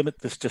if we limit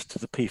this just to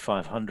the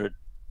P500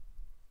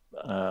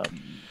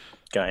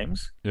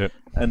 games,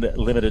 and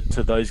limit it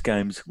to those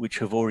games which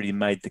have already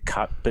made the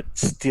cut but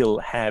still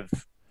have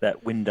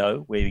that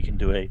window where you can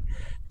do a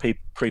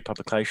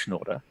pre-publication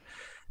order,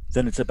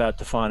 then it's about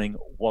defining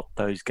what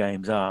those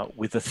games are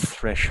with a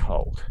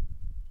threshold.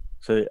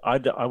 So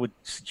I would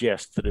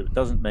suggest that it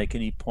doesn't make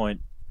any point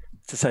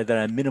to say that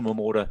our minimum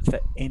order for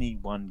any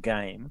one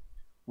game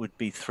would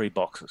be 3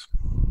 boxes.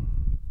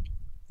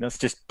 That's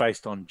just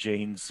based on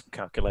Gene's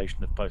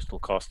calculation of postal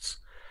costs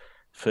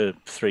for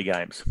 3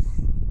 games.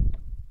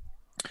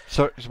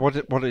 So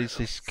what is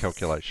this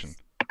calculation?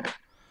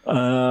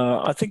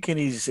 I think in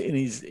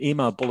his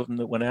email bulletin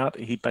that went out,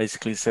 he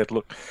basically said,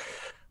 look,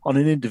 on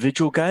an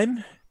individual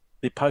game,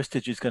 the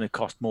postage is going to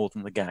cost more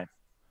than the game.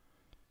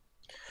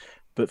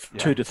 But for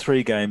 2 to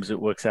 3 games, it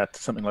works out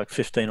to something like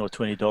 $15 or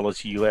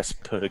 $20 US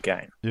per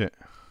game. Yeah.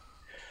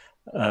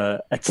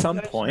 At some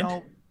point...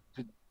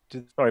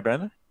 Sorry,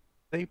 Brandon?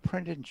 They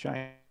print in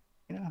China?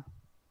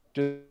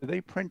 Do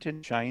they print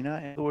in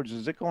China? In other words,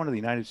 does it go into the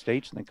United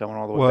States and then come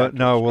all the way back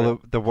to Australia?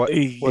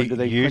 Or do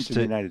they print in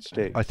the United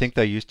States? I think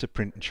they used to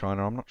print in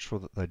China. I'm not sure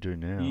that they do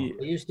now. Yeah.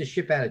 They used to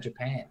ship out of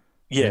Japan.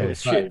 Yeah,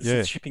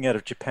 it's shipping out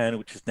of Japan,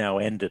 which is now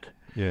ended.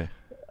 Yeah.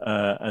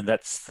 And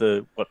that's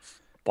what's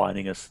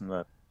binding us in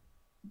the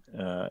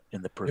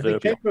proverbial.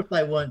 It'd be cheaper if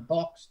they weren't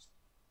boxed.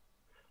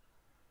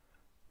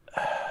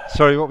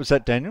 Sorry, what was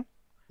that, Daniel?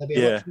 They'd be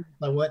a lot cheaper if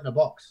they weren't in a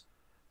box.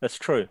 That's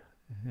true.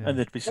 Yeah. And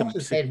there'd be some... Box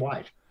is dead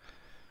weight.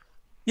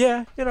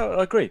 Yeah,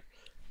 I agree.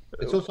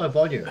 It's also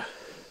volume.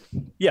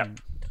 Yeah.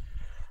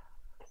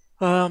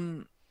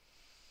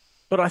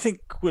 But I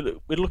think we're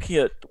looking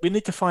at... We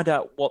need to find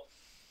out what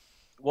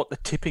the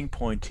tipping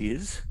point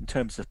is in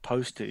terms of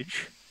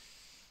postage,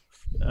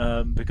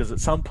 because at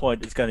some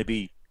point it's going to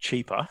be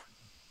cheaper,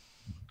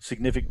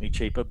 significantly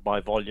cheaper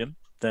by volume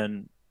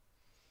than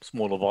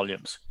smaller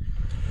volumes.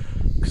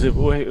 Because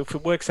if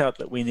it works out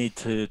that we need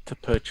to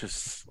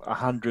purchase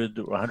 100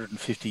 or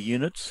 150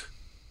 units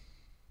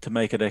to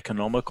make it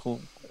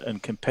economical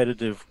and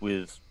competitive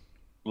with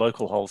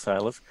local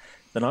wholesalers,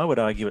 then I would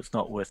argue it's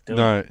not worth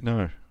doing.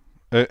 No.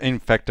 In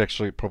fact,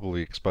 actually, it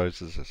probably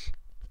exposes us.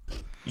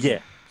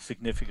 Yeah,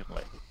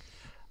 significantly.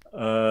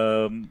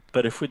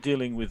 But if we're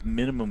dealing with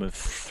minimum of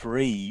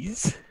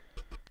 3s,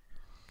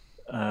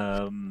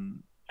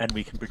 and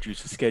we can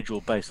produce a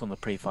schedule based on the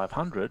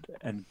pre-500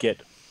 and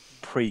get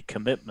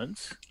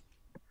pre-commitments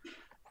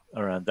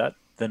around that,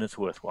 then it's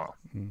worthwhile.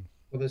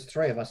 Well, there's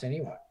 3 of us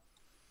anyway.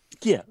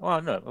 Yeah,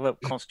 well, no,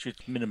 that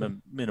constitutes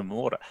minimum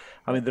order.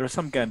 I mean, there are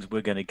some games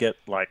we're going to get,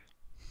 like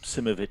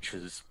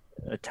Simovich's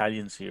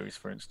Italian series,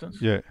 for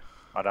instance. Yeah,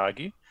 I'd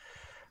argue.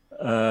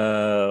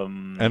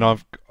 and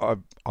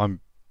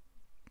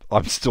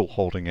I'm still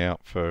holding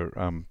out for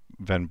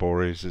Van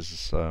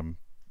Boris's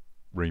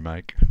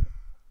remake.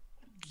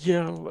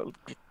 Yeah,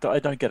 I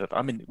don't get it.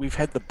 I mean, we've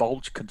had the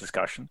bulge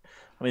discussion.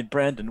 I mean,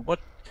 Brandon,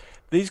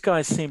 these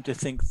guys seem to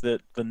think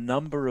that the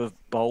number of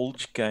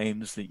bulge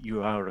games that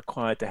you are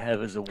required to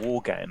have as a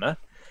war gamer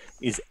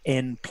is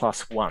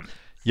N+1.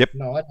 Yep.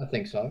 No, I don't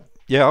think so.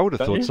 Yeah, I would have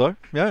Don't thought you? so.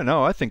 Yeah,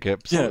 no, I think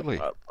absolutely.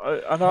 Yeah,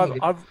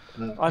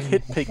 I've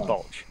hit peak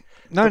bulge.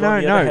 No.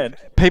 hand,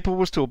 People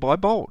will still buy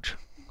bulge.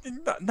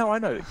 No, I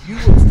know. You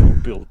will still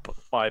build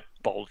by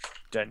bulge,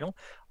 Daniel.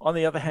 On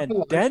the other hand,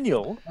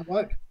 Daniel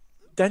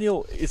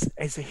is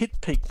a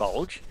hit peak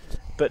bulge,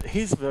 but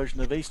his version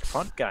of East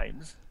Front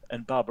games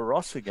and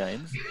Barbarossa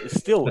games is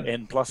still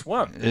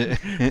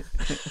N+1.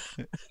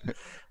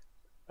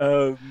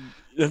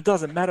 It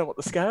doesn't matter what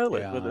the scale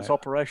is, whether it's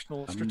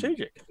operational or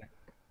strategic.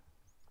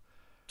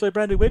 So,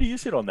 Brandon, where do you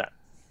sit on that?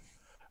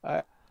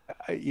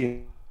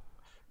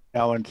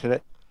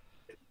 And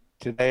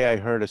today I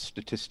heard a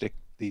statistic.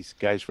 These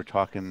guys were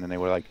talking, and they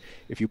were like,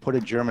 "If you put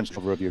a German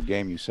over of your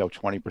game, you sell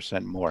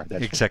 20% more."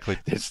 That's Exactly.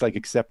 It's like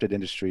accepted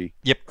industry.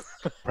 Yep.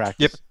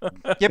 Practice.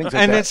 Yep. Like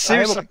And that. it's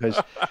seriously.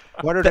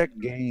 Quarterdeck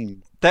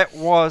game. That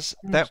was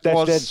That's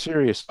dead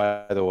serious,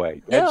 by the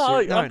way. Yeah,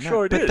 I'm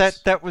sure it is.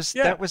 But that was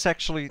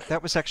actually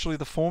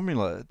the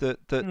formula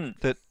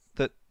that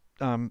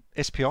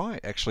SPI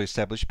actually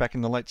established back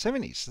in the late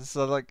 70s.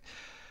 So like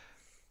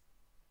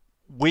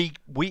we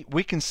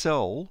can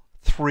sell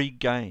 3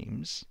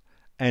 games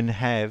and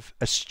have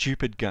a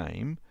stupid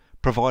game,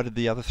 provided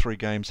the other 3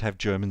 games have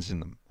Germans in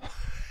them.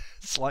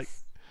 It's like,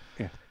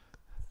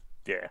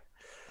 yeah.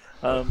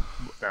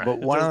 But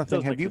one other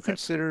thing, have you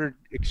considered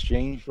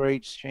exchange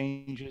rates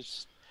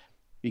changes?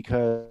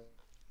 Because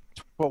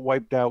what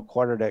wiped out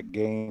Quarterdeck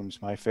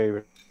Games, my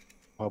favorite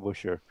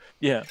publisher,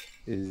 Yeah.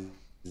 is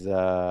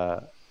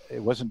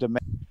it wasn't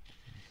demand.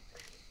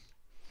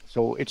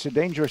 So it's a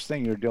dangerous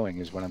thing you're doing,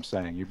 is what I'm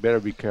saying. You better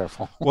be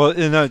careful. well,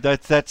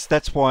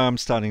 that's why I'm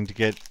starting to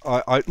get.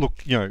 I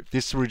look,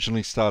 this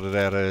originally started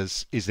out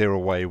as, is there a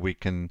way we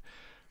can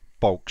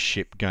bulk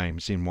ship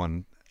games in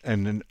one?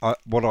 And then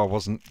what I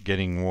wasn't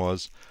getting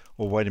was,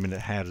 well, wait a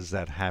minute, how does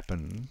that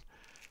happen?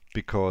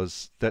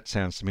 Because that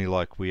sounds to me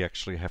like we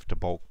actually have to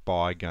bulk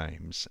buy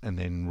games and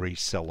then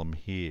resell them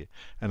here.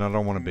 And I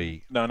don't want to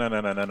be. No. I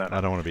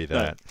don't want to be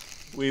that.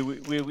 We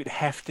would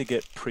have to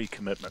get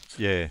pre-commitments.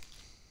 Yeah.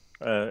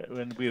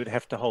 And we would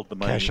have to hold the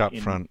money Cash up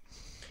front.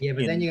 Yeah,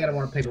 but then you're going to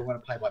want people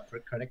want to pay by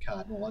credit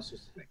card and all those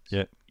sorts of things.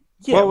 Yeah.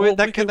 Yeah, well,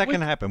 that can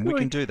happen. We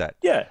can do that.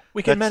 Yeah,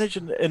 we can manage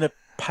in a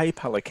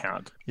PayPal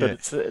account,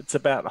 but it's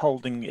about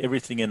holding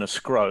everything in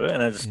escrow.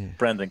 And as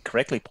Brandon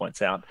correctly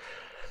points out,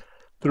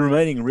 the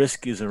remaining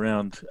risk is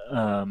around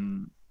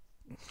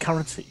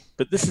currency.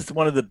 But this is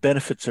one of the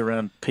benefits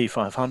around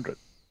P500.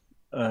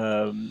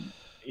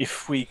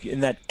 If we,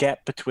 in that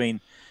gap between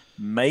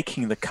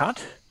making the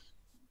cut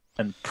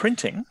and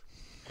printing,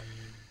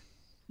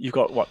 you've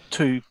got what,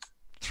 2,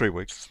 3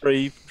 weeks,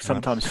 3,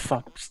 sometimes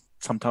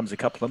a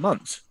couple of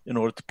months in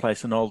order to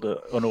place an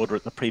order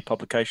at the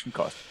pre-publication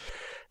cost.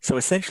 So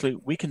essentially,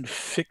 we can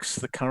fix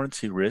the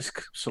currency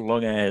risk so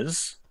long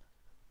as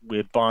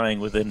we're buying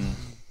within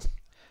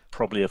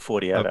probably a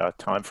 48-hour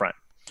time frame.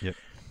 Yep.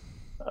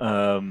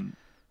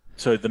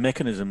 So the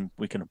mechanism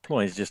we can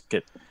employ is just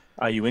get,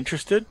 are you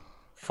interested?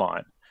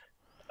 Fine.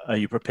 Are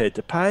you prepared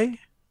to pay?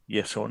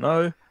 Yes or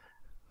no?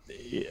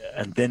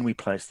 And then we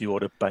place the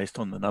order based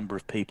on the number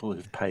of people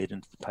who've paid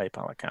into the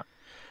PayPal account.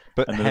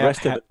 But and the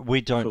rest of it,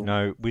 we don't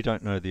know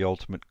the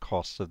ultimate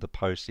cost of the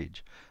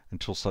postage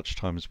until such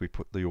time as we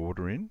put the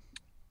order in.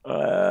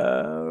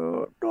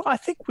 No, I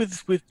think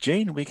with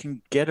Gene we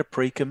can get a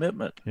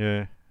pre-commitment.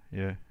 Yeah.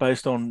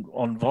 Based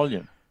on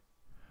volume.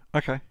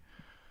 Okay.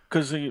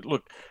 Because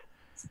look,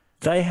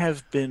 they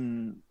have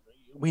been.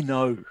 We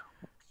know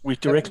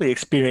we've directly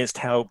experienced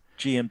how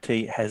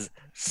GMT has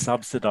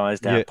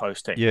subsidized our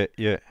posting. Yeah.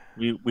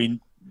 We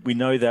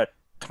know that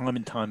time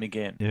and time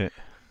again. Yeah.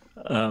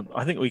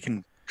 I think we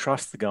can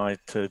trust the guy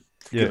to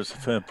give us a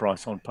firm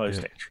price on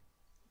postage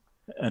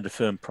and a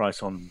firm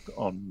price on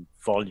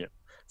volume.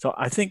 So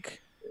I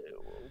think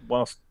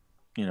whilst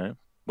we're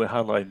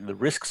highlighting the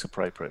risks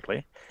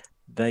appropriately,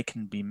 they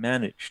can be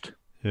managed.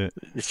 Yeah.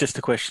 It's just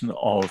a question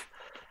of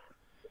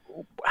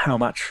how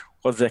much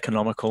was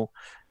economical,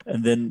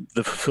 and then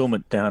the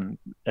fulfillment down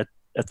at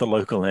the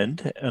local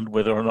end, and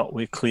whether or not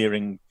we're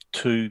clearing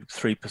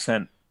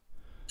 2-3%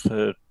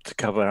 to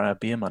cover our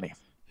beer money.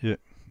 Yeah.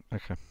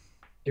 Okay.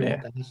 You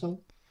want the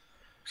hassle?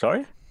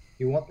 Sorry?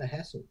 You want the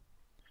hassle?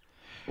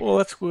 Well,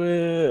 that's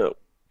where.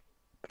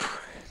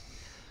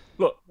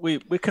 Look, we're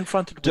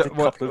confronted with a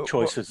couple of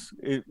choices,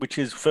 which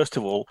is, first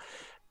of all,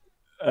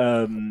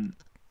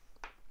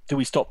 do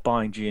we stop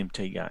buying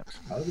GMT games?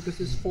 No, because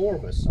there's 4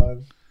 of us,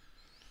 so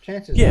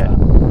chances are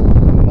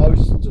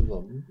most of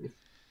them,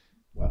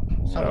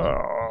 some of them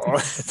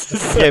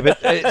Yeah, but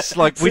it's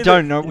like we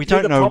don't know. We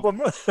don't know.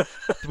 Problem?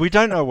 We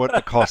don't know what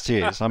the cost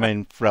is. I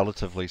mean,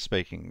 relatively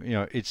speaking, you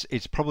know,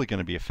 it's probably going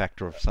to be a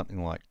factor of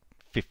something like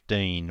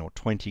 15 or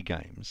 20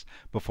 games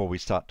before we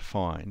start to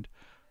find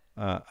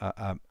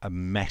a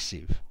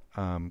massive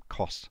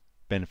cost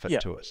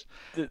benefit to us.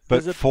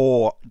 But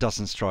 4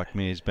 doesn't strike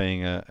me as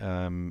being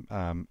in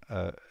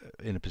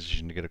a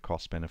position to get a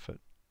cost benefit.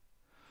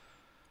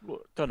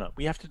 Well, don't know.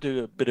 We have to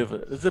do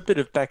there's a bit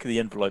of back of the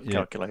envelope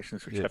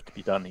calculations which have to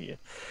be done here,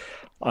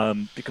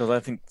 because I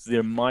think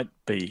there might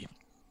be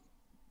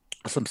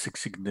some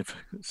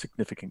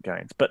significant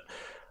gains. But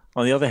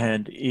on the other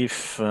hand,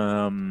 if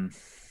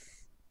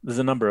there's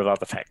a number of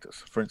other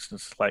factors, for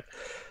instance, like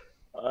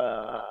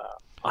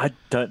I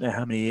don't know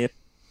how many air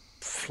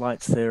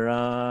flights there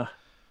are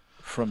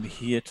from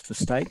here to the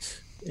States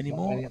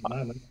anymore.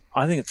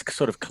 I think it's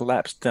sort of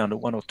collapsed down to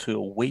 1 or 2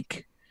 a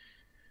week.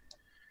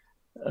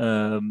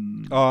 Oh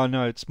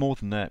no, it's more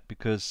than that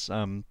because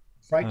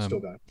freight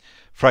still goes.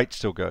 Freight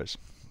still goes.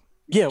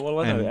 Yeah, well,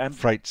 I know.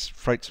 Freight's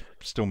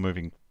still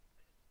moving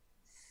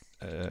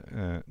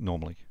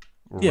normally,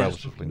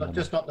 relatively normally.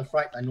 Just not the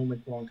freight they normally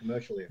fly on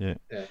commercial air.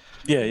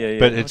 Yeah.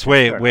 But it's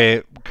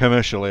where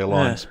commercial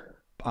airlines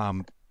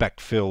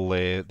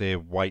backfill their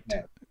weight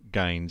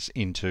gains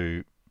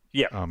into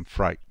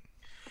freight.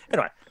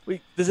 Anyway,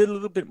 there's a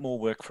little bit more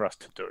work for us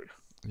to do.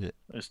 Yeah,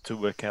 is to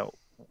work out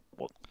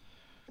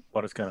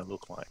what it's going to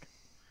look like.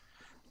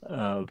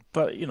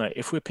 But, you know,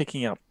 if we're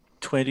picking up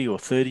 20 or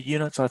 30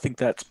 units, I think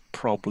that's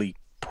probably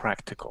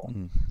practical.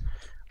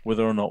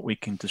 Whether or not we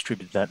can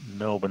distribute that in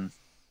Melbourne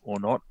or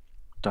not,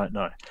 don't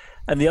know.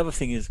 And the other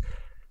thing is,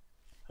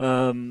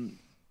 if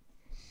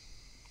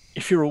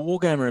you're a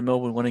wargamer in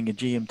Melbourne wanting a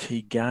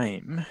GMT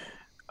game,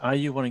 are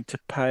you wanting to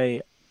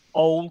pay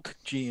old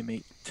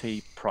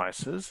GMT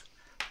prices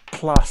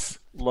plus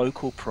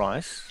local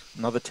price,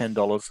 another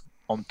 $10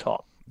 on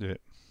top? Yeah.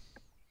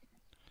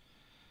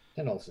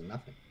 $10 is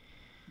nothing.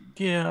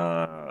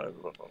 Yeah,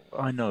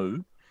 I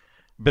know.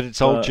 But it's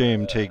old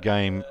GMT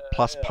game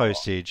plus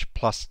postage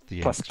plus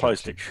the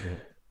postage.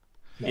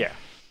 Yeah.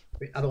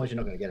 Otherwise, you're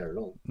not going to get it at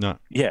all. No.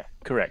 Yeah,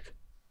 correct.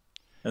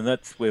 And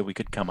that's where we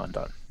could come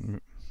undone,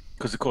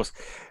 because of course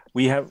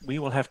we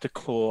will have to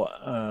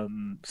claw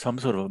some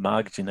sort of a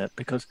margin in it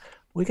because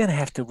we're going to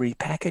have to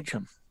repackage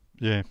them.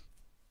 Yeah,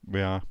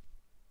 we are.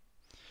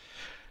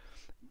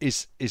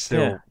 Is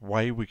there a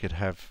way we could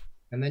have?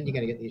 And then you're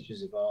going to get the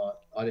issues of,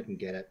 I didn't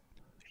get it.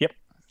 Yep.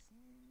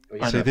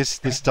 So this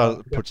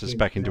puts us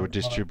back into a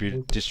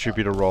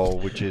distributor role,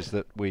 which is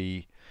that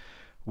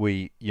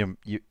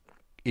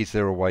is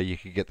there a way you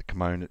could get the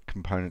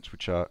components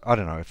which are, I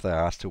don't know if they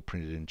are still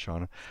printed in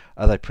China.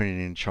 Are they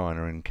printed in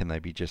China and can they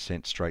be just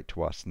sent straight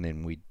to us and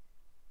then we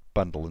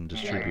bundle and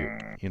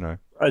distribute? You know,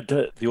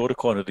 the order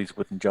quantities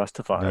wouldn't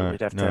justify it.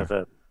 We'd have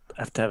to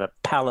have a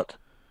pallet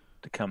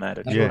to come out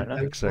of China.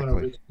 Yeah,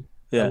 exactly.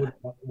 I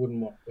wouldn't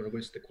want to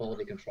risk the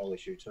quality control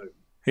issue too.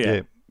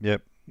 Yeah.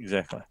 Yep.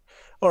 Exactly.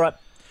 All right.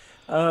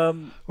 All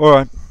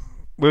right.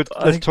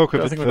 Let's talk a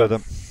bit further.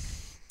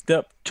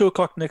 2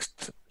 o'clock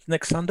next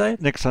Sunday.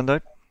 Next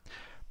Sunday.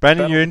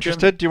 Brandon, you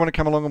interested? Do you want to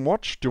come along and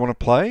watch? Do you want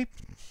to play?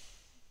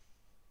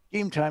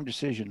 Game time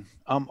decision.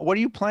 What are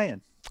you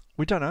playing?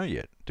 We don't know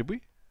yet. Did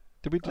we?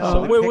 Did we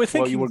decide? We're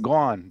thinking. Well, you were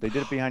gone. They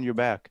did it behind your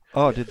back.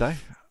 Oh, did they?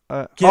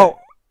 Yeah.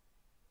 Oh.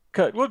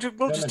 Okay, we'll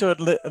just do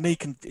it, and he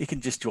can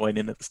just join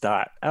in at the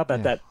start. How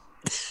about that?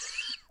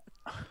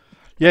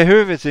 Yeah,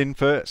 whoever's in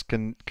first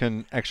can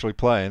actually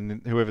play, and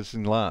then whoever's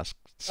in last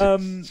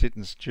sit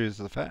and choose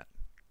the fat.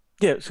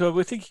 Yeah, so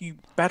we're thinking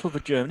Battle for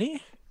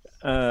Germany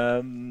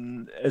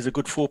as a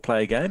good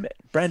 4-player game.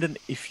 Brandon,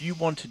 if you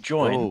want to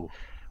join,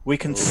 we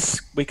can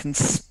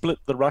split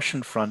the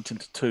Russian front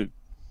into 2.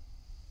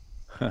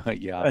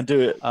 Yeah, and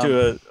do it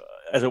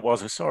as it was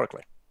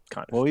historically.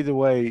 Kind of. Well, either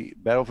way,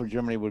 Battle for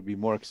Germany would be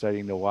more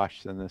exciting to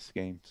watch than this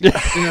game. We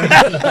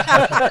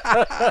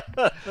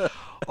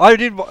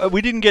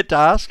didn't get to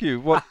ask you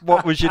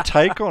what was your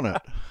take on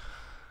it.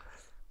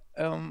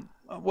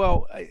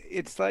 Well,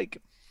 it's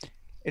like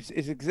it's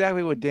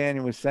exactly what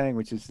Daniel was saying,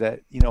 which is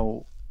that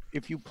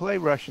if you play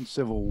Russian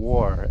Civil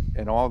War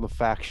and all the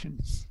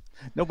factions,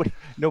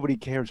 nobody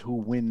cares who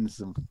wins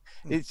them.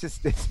 It's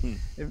just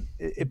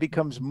it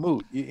becomes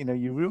moot.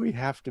 You really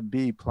have to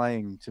be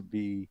playing to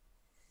be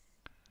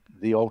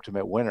the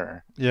ultimate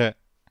winner. Yeah.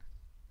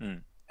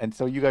 And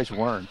so you guys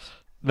weren't.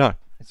 No.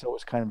 And so it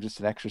was kind of just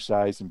an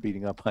exercise in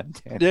beating up on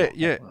Daniel.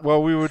 Yeah.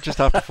 Well, we were just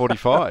after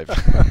 45.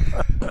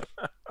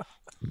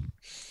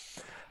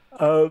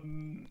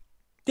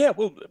 Yeah,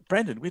 well,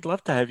 Brandon, we'd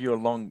love to have you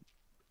along.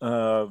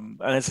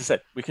 And as I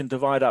said, we can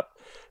divide up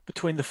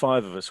between the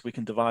 5 of us. We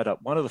can divide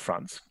up one of the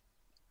fronts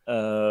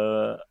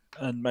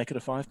and make it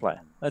a 5-player.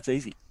 That's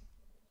easy.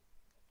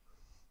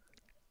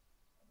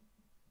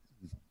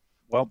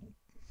 Well,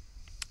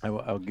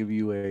 I'll give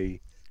you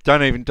a.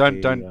 Don't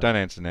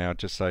answer now.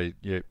 Just say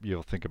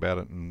you'll think about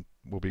it and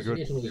will be good.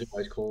 He's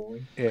always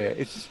calling. Yeah,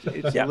 it's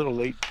a little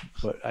late,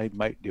 but I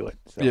might do it.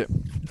 So. Yeah,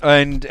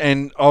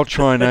 and I'll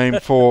try and aim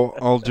for.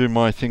 I'll do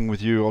my thing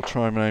with you. I'll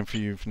try and aim for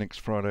you for next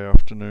Friday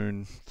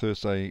afternoon,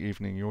 Thursday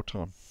evening your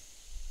time,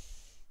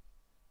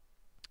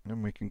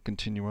 and we can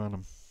continue on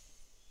them.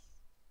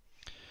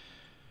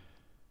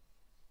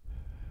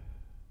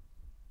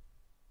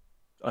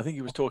 I think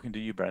he was talking to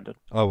you, Brandon.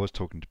 I was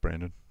talking to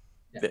Brandon.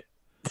 Yeah.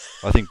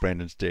 I think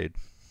Brandon's dead.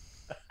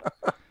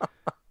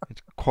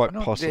 It's quite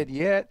possible. Not dead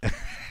yet.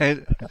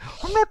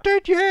 I'm not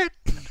dead yet.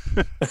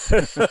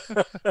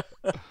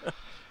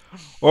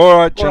 All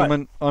right,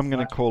 gentlemen. I'm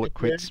going to call it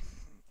quits.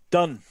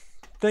 Done.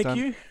 Thank Done.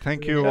 you.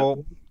 Thank you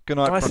all. Good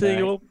night. Can I see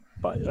you all?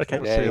 Bye. Okay.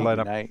 I'll see you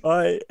later. Night.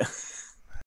 Bye.